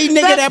scary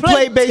nigga that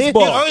played The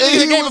baseball. only nigga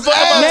that gave a fuck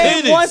about Name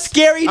tennis. one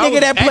scary I was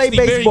nigga that played actually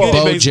very baseball. good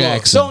at Bo baseball.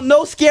 Jackson. Don't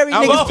no scary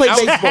niggas play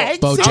baseball.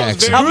 Bo I was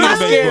Jackson. very I'm not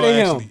good at scared of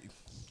baseball, him. actually.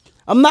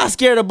 I'm not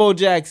scared of Bo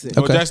Jackson.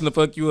 Bo Okay. Jackson to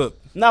fuck you up.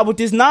 Not with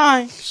this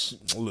 9.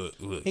 Look.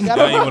 got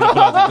Now you want to pull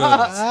out the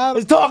guns.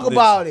 Let's talk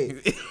about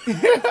it.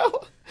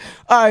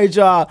 All right,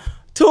 y'all.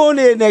 Tune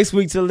in next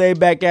week to the Laid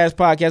Back Ass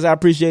Podcast. I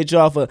appreciate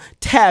y'all for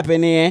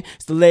tapping in.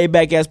 It's the Laid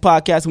Back Ass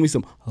Podcast, and we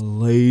some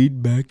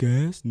laid back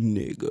ass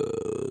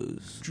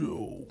niggas.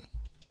 Joe.